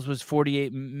doubles was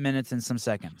 48 minutes and some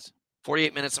seconds.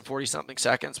 48 minutes and 40-something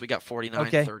seconds. We got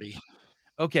 49:30.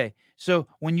 Okay. So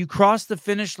when you cross the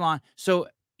finish line, so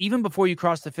even before you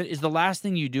cross the finish, is the last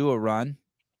thing you do a run?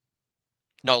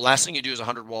 No, last thing you do is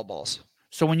 100 wall balls.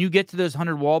 So when you get to those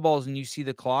 100 wall balls and you see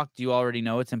the clock, do you already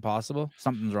know it's impossible?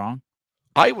 Something's wrong?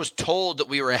 I was told that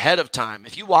we were ahead of time.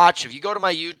 If you go to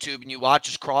my YouTube and you watch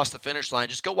us cross the finish line,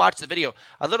 just go watch the video.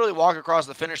 I literally walk across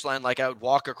the finish line like I would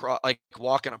walk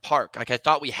in a park. Like I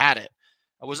thought we had it.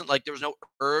 I wasn't like there was no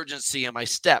urgency in my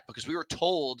step because we were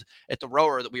told at the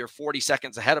rower that we were 40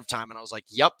 seconds ahead of time. And I was like,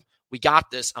 yep, we got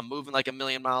this. I'm moving like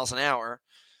 1,000,000 miles an hour.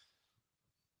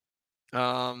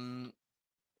 I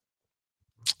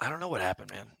don't know what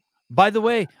happened, man. By the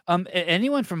way,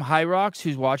 anyone from High Rocks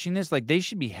who's watching this, like they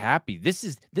should be happy. This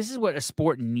is what a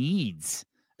sport needs.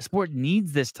 sport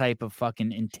needs this type of fucking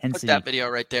Put intensity. that video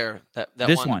right there. That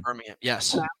This one. one. Birmingham.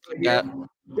 Yes.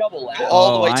 Double Go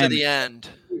all the way to I'm- the end.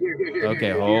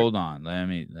 Okay, hold on.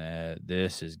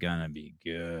 This is gonna be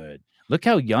good. Look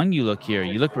how young you look here.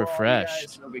 You look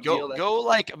refreshed. Go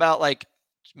like about like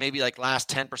maybe like last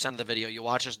 10% of the video. You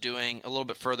watch us doing a little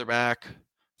bit further back,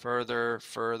 further.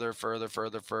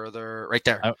 Right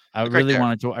there. I Look really right there.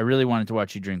 wanted to. I really wanted to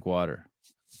watch you drink water.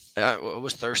 I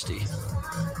was thirsty.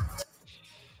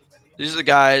 These are the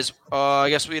guys. I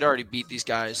guess we'd already beat these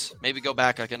guys. Maybe go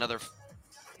back another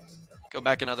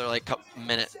like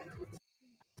minute.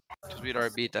 Because we'd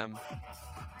already beat them.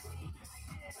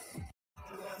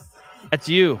 That's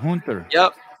you, Hunter.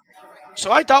 Yep.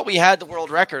 So I thought we had the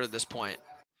world record at this point.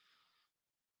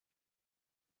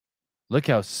 Look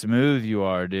how smooth you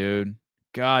are, dude.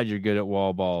 God, you're good at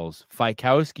wall balls.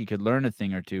 Fikowski could learn a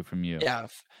thing or two from you.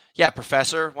 Yeah,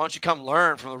 professor. Why don't you come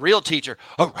learn from the real teacher?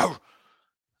 I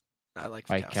like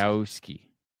Fikowski.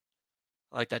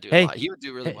 I like that dude a lot. He would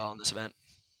do really well in this event.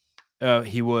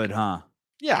 He would, huh?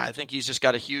 Yeah, I think he's just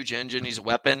got a huge engine. He's a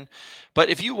weapon. But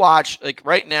if you watch, like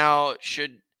right now, it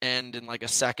should end in like a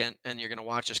second, and you're going to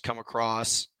watch us come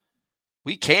across.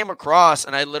 We came across,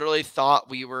 and I literally thought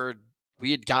we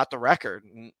had got the record.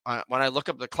 And when I look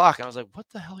up the clock, I was like, what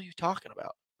the hell are you talking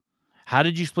about? How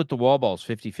did you split the wall balls?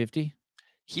 50-50?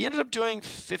 He ended up doing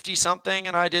 50-something,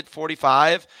 and I did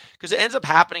 45. Because it ends up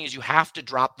happening is you have to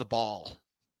drop the ball.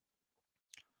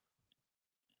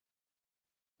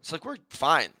 It's like we're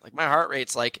fine. Like my heart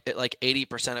rate's like at like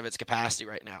 80% of its capacity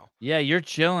right now. Yeah, you're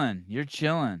chilling. You're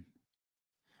chilling.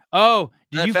 Oh,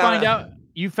 did you find out?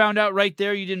 You found out right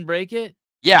there you didn't break it?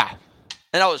 Yeah.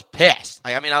 And I was pissed.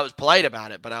 I mean, I was polite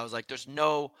about it, but I was like, there's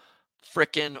no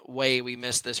freaking way we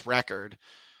missed this record.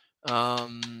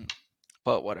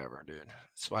 But whatever, dude.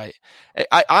 That's why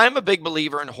I'm a big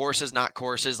believer in horses, not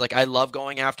courses. Like I love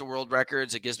going after world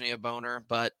records. It gives me a boner.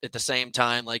 But at the same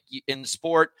time, like in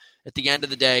sport, at the end of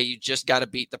the day, you just got to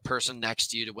beat the person next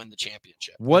to you to win the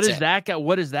championship. What does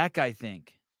that guy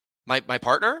think? My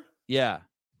partner? Yeah.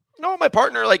 No, my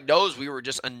partner like knows we were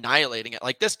just annihilating it.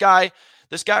 Like this guy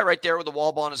right there with the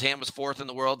wall ball in his hand was 4th in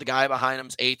the world. The guy behind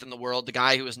him's 8th in the world. The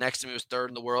guy who was next to me was 3rd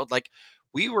in the world. Like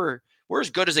we're as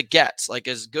good as it gets. Like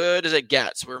as good as it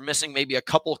gets. We're missing maybe a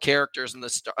couple characters in the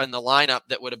lineup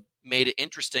that would have made it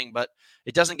interesting, but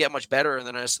it doesn't get much better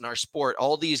than us in our sport.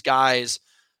 All these guys,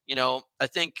 you know, I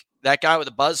think that guy with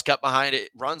a buzz cut behind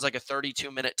it runs like a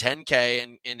 32-minute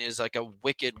 10K and is like a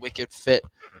wicked fit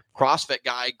CrossFit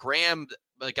guy. Graham,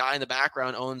 the guy in the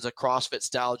background, owns a CrossFit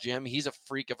style gym. He's a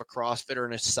freak of a CrossFitter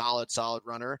and a solid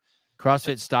runner.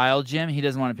 CrossFit style gym? He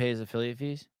doesn't want to pay his affiliate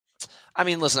fees? I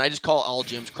mean, listen, I just call all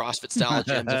gyms CrossFit style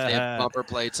gyms if they have bumper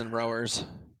plates and rowers.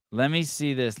 Let me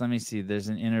see this. There's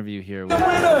an interview here. With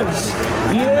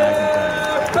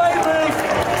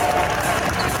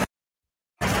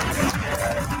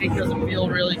Jake doesn't feel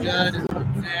really good.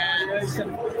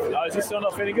 Is he still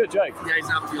not feeling good, Jake? Yeah, he's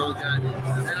not feeling good.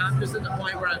 And I'm just at the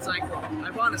point where it's like,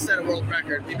 I want to set a world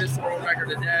record. We missed the world record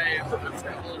today. I'm just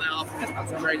going to pull it out.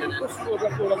 I'm breaking it.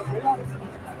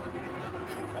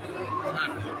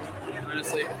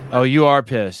 Honestly. Oh, you are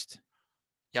pissed.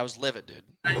 Yeah, I was livid, dude.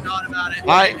 I thought about it.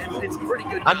 It's pretty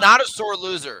good. I'm not a sore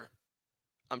loser.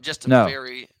 I'm just I'm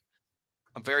very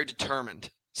determined.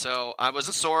 So I was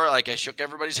a sore. Like I shook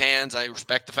everybody's hands. I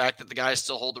respect the fact that the guys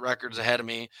still hold the records ahead of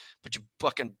me, but you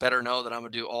fucking better know that I'm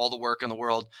gonna do all the work in the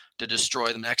world to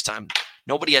destroy them next time.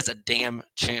 Nobody has a damn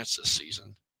chance this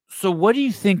season. So what do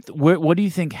you think? What do you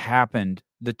think happened?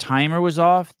 The timer was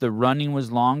off. The running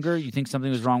was longer. You think something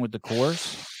was wrong with the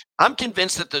course? I'm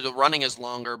convinced that the running is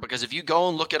longer because if you go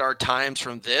and look at our times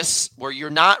from this, where you're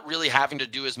not really having to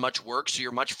do as much work, so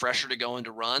you're much fresher to go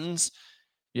into runs.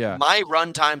 Yeah. My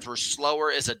run times were slower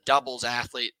as a doubles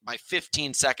athlete by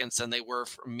 15 seconds than they were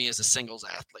for me as a singles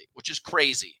athlete, which is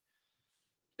crazy.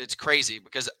 It's crazy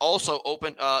because also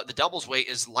the doubles weight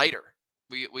is lighter.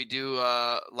 We do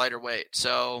lighter weight.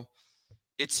 So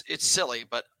it's silly,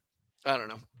 but I don't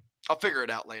know. I'll figure it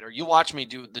out later. You watch me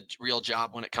do the real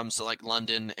job when it comes to like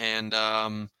London and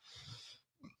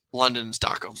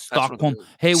Stockholm.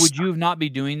 Hey, would you not be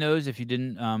doing those if you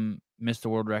didn't miss the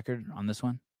world record on this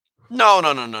one? No.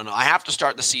 I have to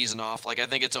start the season off. Like I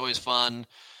think it's always fun.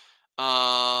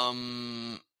 I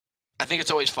think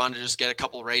it's always fun to just get a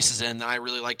couple races in. I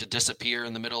really like to disappear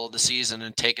in the middle of the season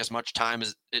and take as much time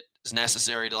as it is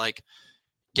necessary to like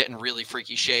get in really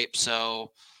freaky shape.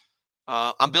 So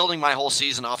I'm building my whole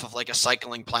season off of like a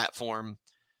cycling platform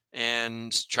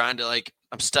and trying to like,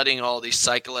 I'm studying all these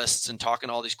cyclists and talking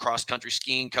to all these cross country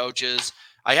skiing coaches.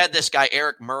 I had this guy,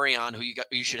 Eric Murray, on who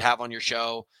you should have on your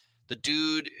show. The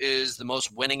dude is the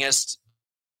most winningest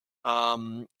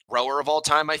rower of all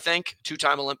time, I think.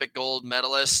 2-time Olympic gold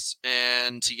medalist,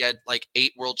 and he had like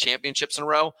 8 world championships in a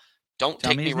row. Don't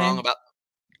take me wrong about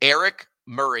Eric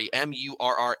Murray,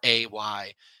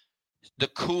 Murray. The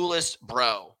coolest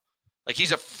bro. Like,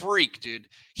 he's a freak, dude.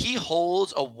 He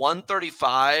holds a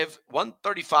 135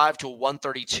 to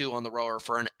 132 on the rower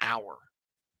for an hour.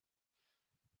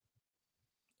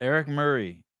 Eric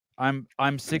Murray. I'm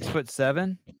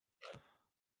 6'7".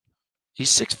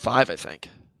 He's 6'5", I think.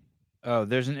 Oh,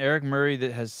 there's an Eric Murray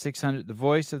that has 600. The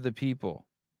voice of the people.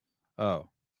 Oh,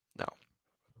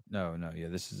 no. Yeah,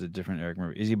 this is a different Eric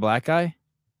Murray. Is he a black guy?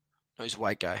 No, he's a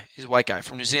white guy. He's a white guy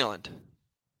from New Zealand.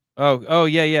 Oh,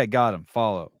 yeah. Got him.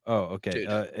 Follow. Oh,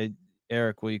 okay.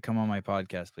 Eric, will you come on my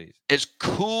podcast, please? As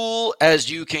cool as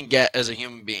you can get as a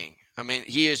human being. I mean,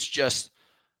 he is just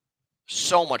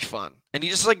so much fun. And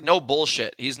he's just like no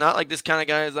bullshit. He's not like this kind of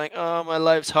guy who's like, oh, my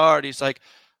life's hard. He's like,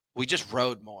 we just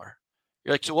rode more.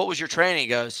 You're like, so what was your training? He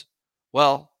goes,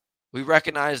 well, we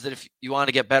recognize that if you want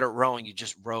to get better at rowing, you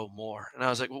just row more. And I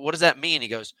was like, well, what does that mean? He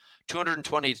goes,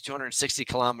 220 to 260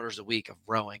 kilometers a week of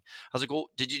rowing. I was like, well,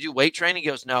 did you do weight training? He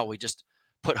goes, no, we just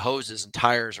put hoses and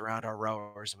tires around our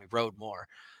rowers and we rowed more.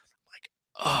 I'm like,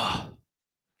 oh,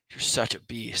 you're such a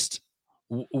beast.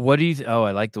 What do you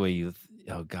I like the way you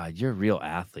oh God, you're a real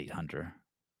athlete, Hunter.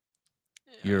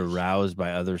 You're aroused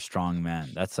by other strong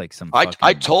men. That's like some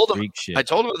I told him shit. I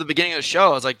told him at the beginning of the show,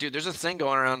 I was like, dude, there's a thing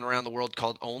going around the world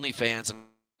called OnlyFans. And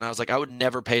I was like, I would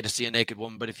never pay to see a naked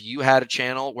woman, but if you had a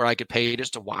channel where I could pay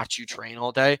just to watch you train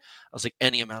all day, I was like,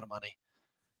 any amount of money.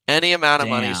 Any amount of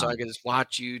money so I could just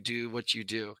watch you do what you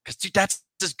do. Because, dude, that's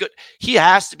just good. He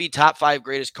has to be top 5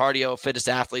 greatest cardio, fittest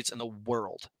athletes in the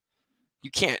world.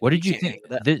 You can't. What did you think?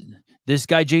 This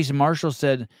guy, Jason Marshall,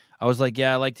 said, I was like,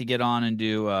 yeah, I like to get on and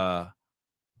do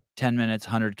 10 minutes,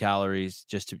 100 calories,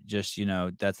 just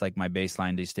that's like my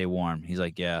baseline to stay warm. He's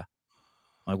like, yeah.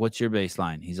 I'm like, what's your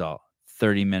baseline? He's all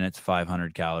 30 minutes,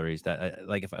 500 calories. That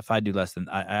like if I do less than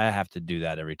I have to do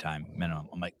that every time minimum.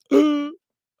 I'm like, does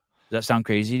that sound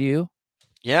crazy to you?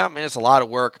 Yeah, I mean, it's a lot of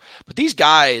work. But these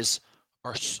guys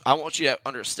I want you to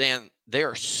understand, they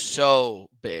are so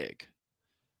big.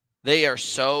 They are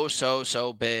so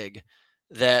big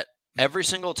that every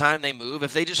single time they move,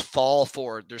 if they just fall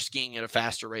forward, they're skiing at a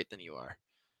faster rate than you are.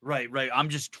 Right. I'm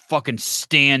just fucking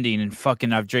standing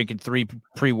and I've drinking 3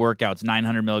 pre-workouts,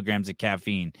 900 milligrams of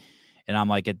caffeine. And I'm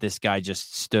like, this guy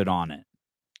just stood on it.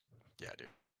 Yeah,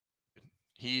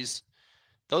 dude.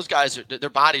 Those guys their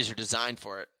bodies are designed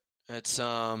for it. It's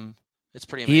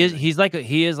pretty amazing. He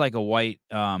is like a white,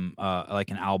 like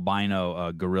an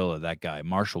albino gorilla. That guy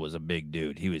Marshall was a big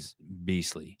dude. He was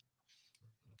beastly.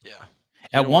 Yeah.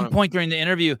 At one point during the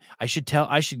interview, I should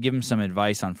give him some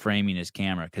advice on framing his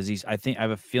camera because I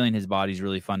have a feeling his body's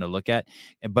really fun to look at.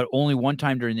 But only one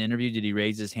time during the interview did he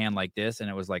raise his hand like this, and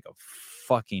it was like a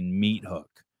fucking meat hook.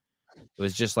 It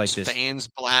was just like this fans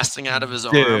blasting out of his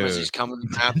arm as he's coming to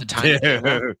tap the tiny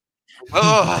camera.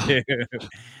 Oh.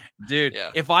 Dude,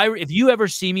 yeah. If you ever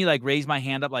see me like raise my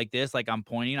hand up like this, like I'm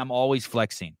pointing, I'm always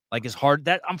flexing. Like as hard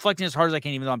that I'm flexing as hard as I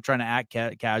can, even though I'm trying to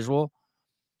act casual.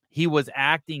 He was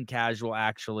acting casual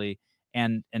actually,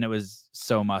 and it was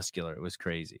so muscular. It was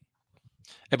crazy.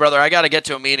 Hey brother, I got to get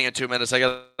to a meeting in 2 minutes. I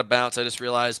got to bounce. I just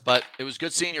realized, but it was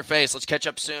good seeing your face. Let's catch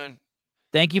up soon.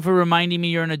 Thank you for reminding me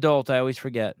you're an adult. I always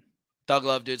forget. Doug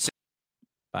love, dude.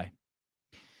 Bye.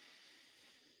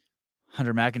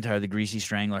 Hunter McIntyre, the greasy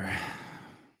strangler.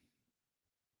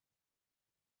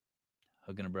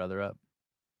 Hooking a brother up.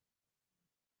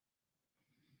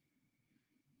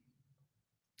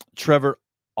 Trevor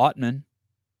Ottman.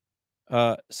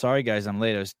 Sorry guys, I'm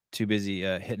late. I was too busy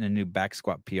hitting a new back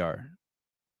squat PR.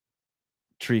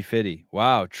 Tree Fitty.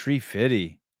 Wow, Tree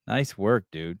Fitty. Nice work,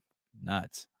 dude.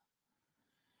 Nuts.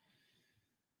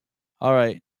 All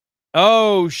right.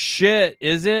 Oh shit.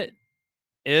 Is it?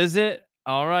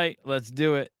 All right, let's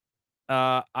do it.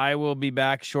 I will be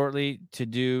back shortly to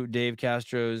do Dave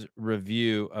Castro's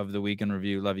review of the weekend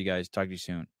review. Love you guys. Talk to you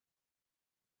soon.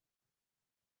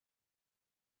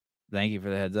 Thank you for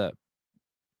the heads up.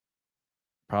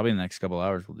 Probably in the next couple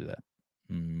hours we'll do that.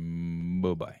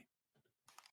 Bye-bye.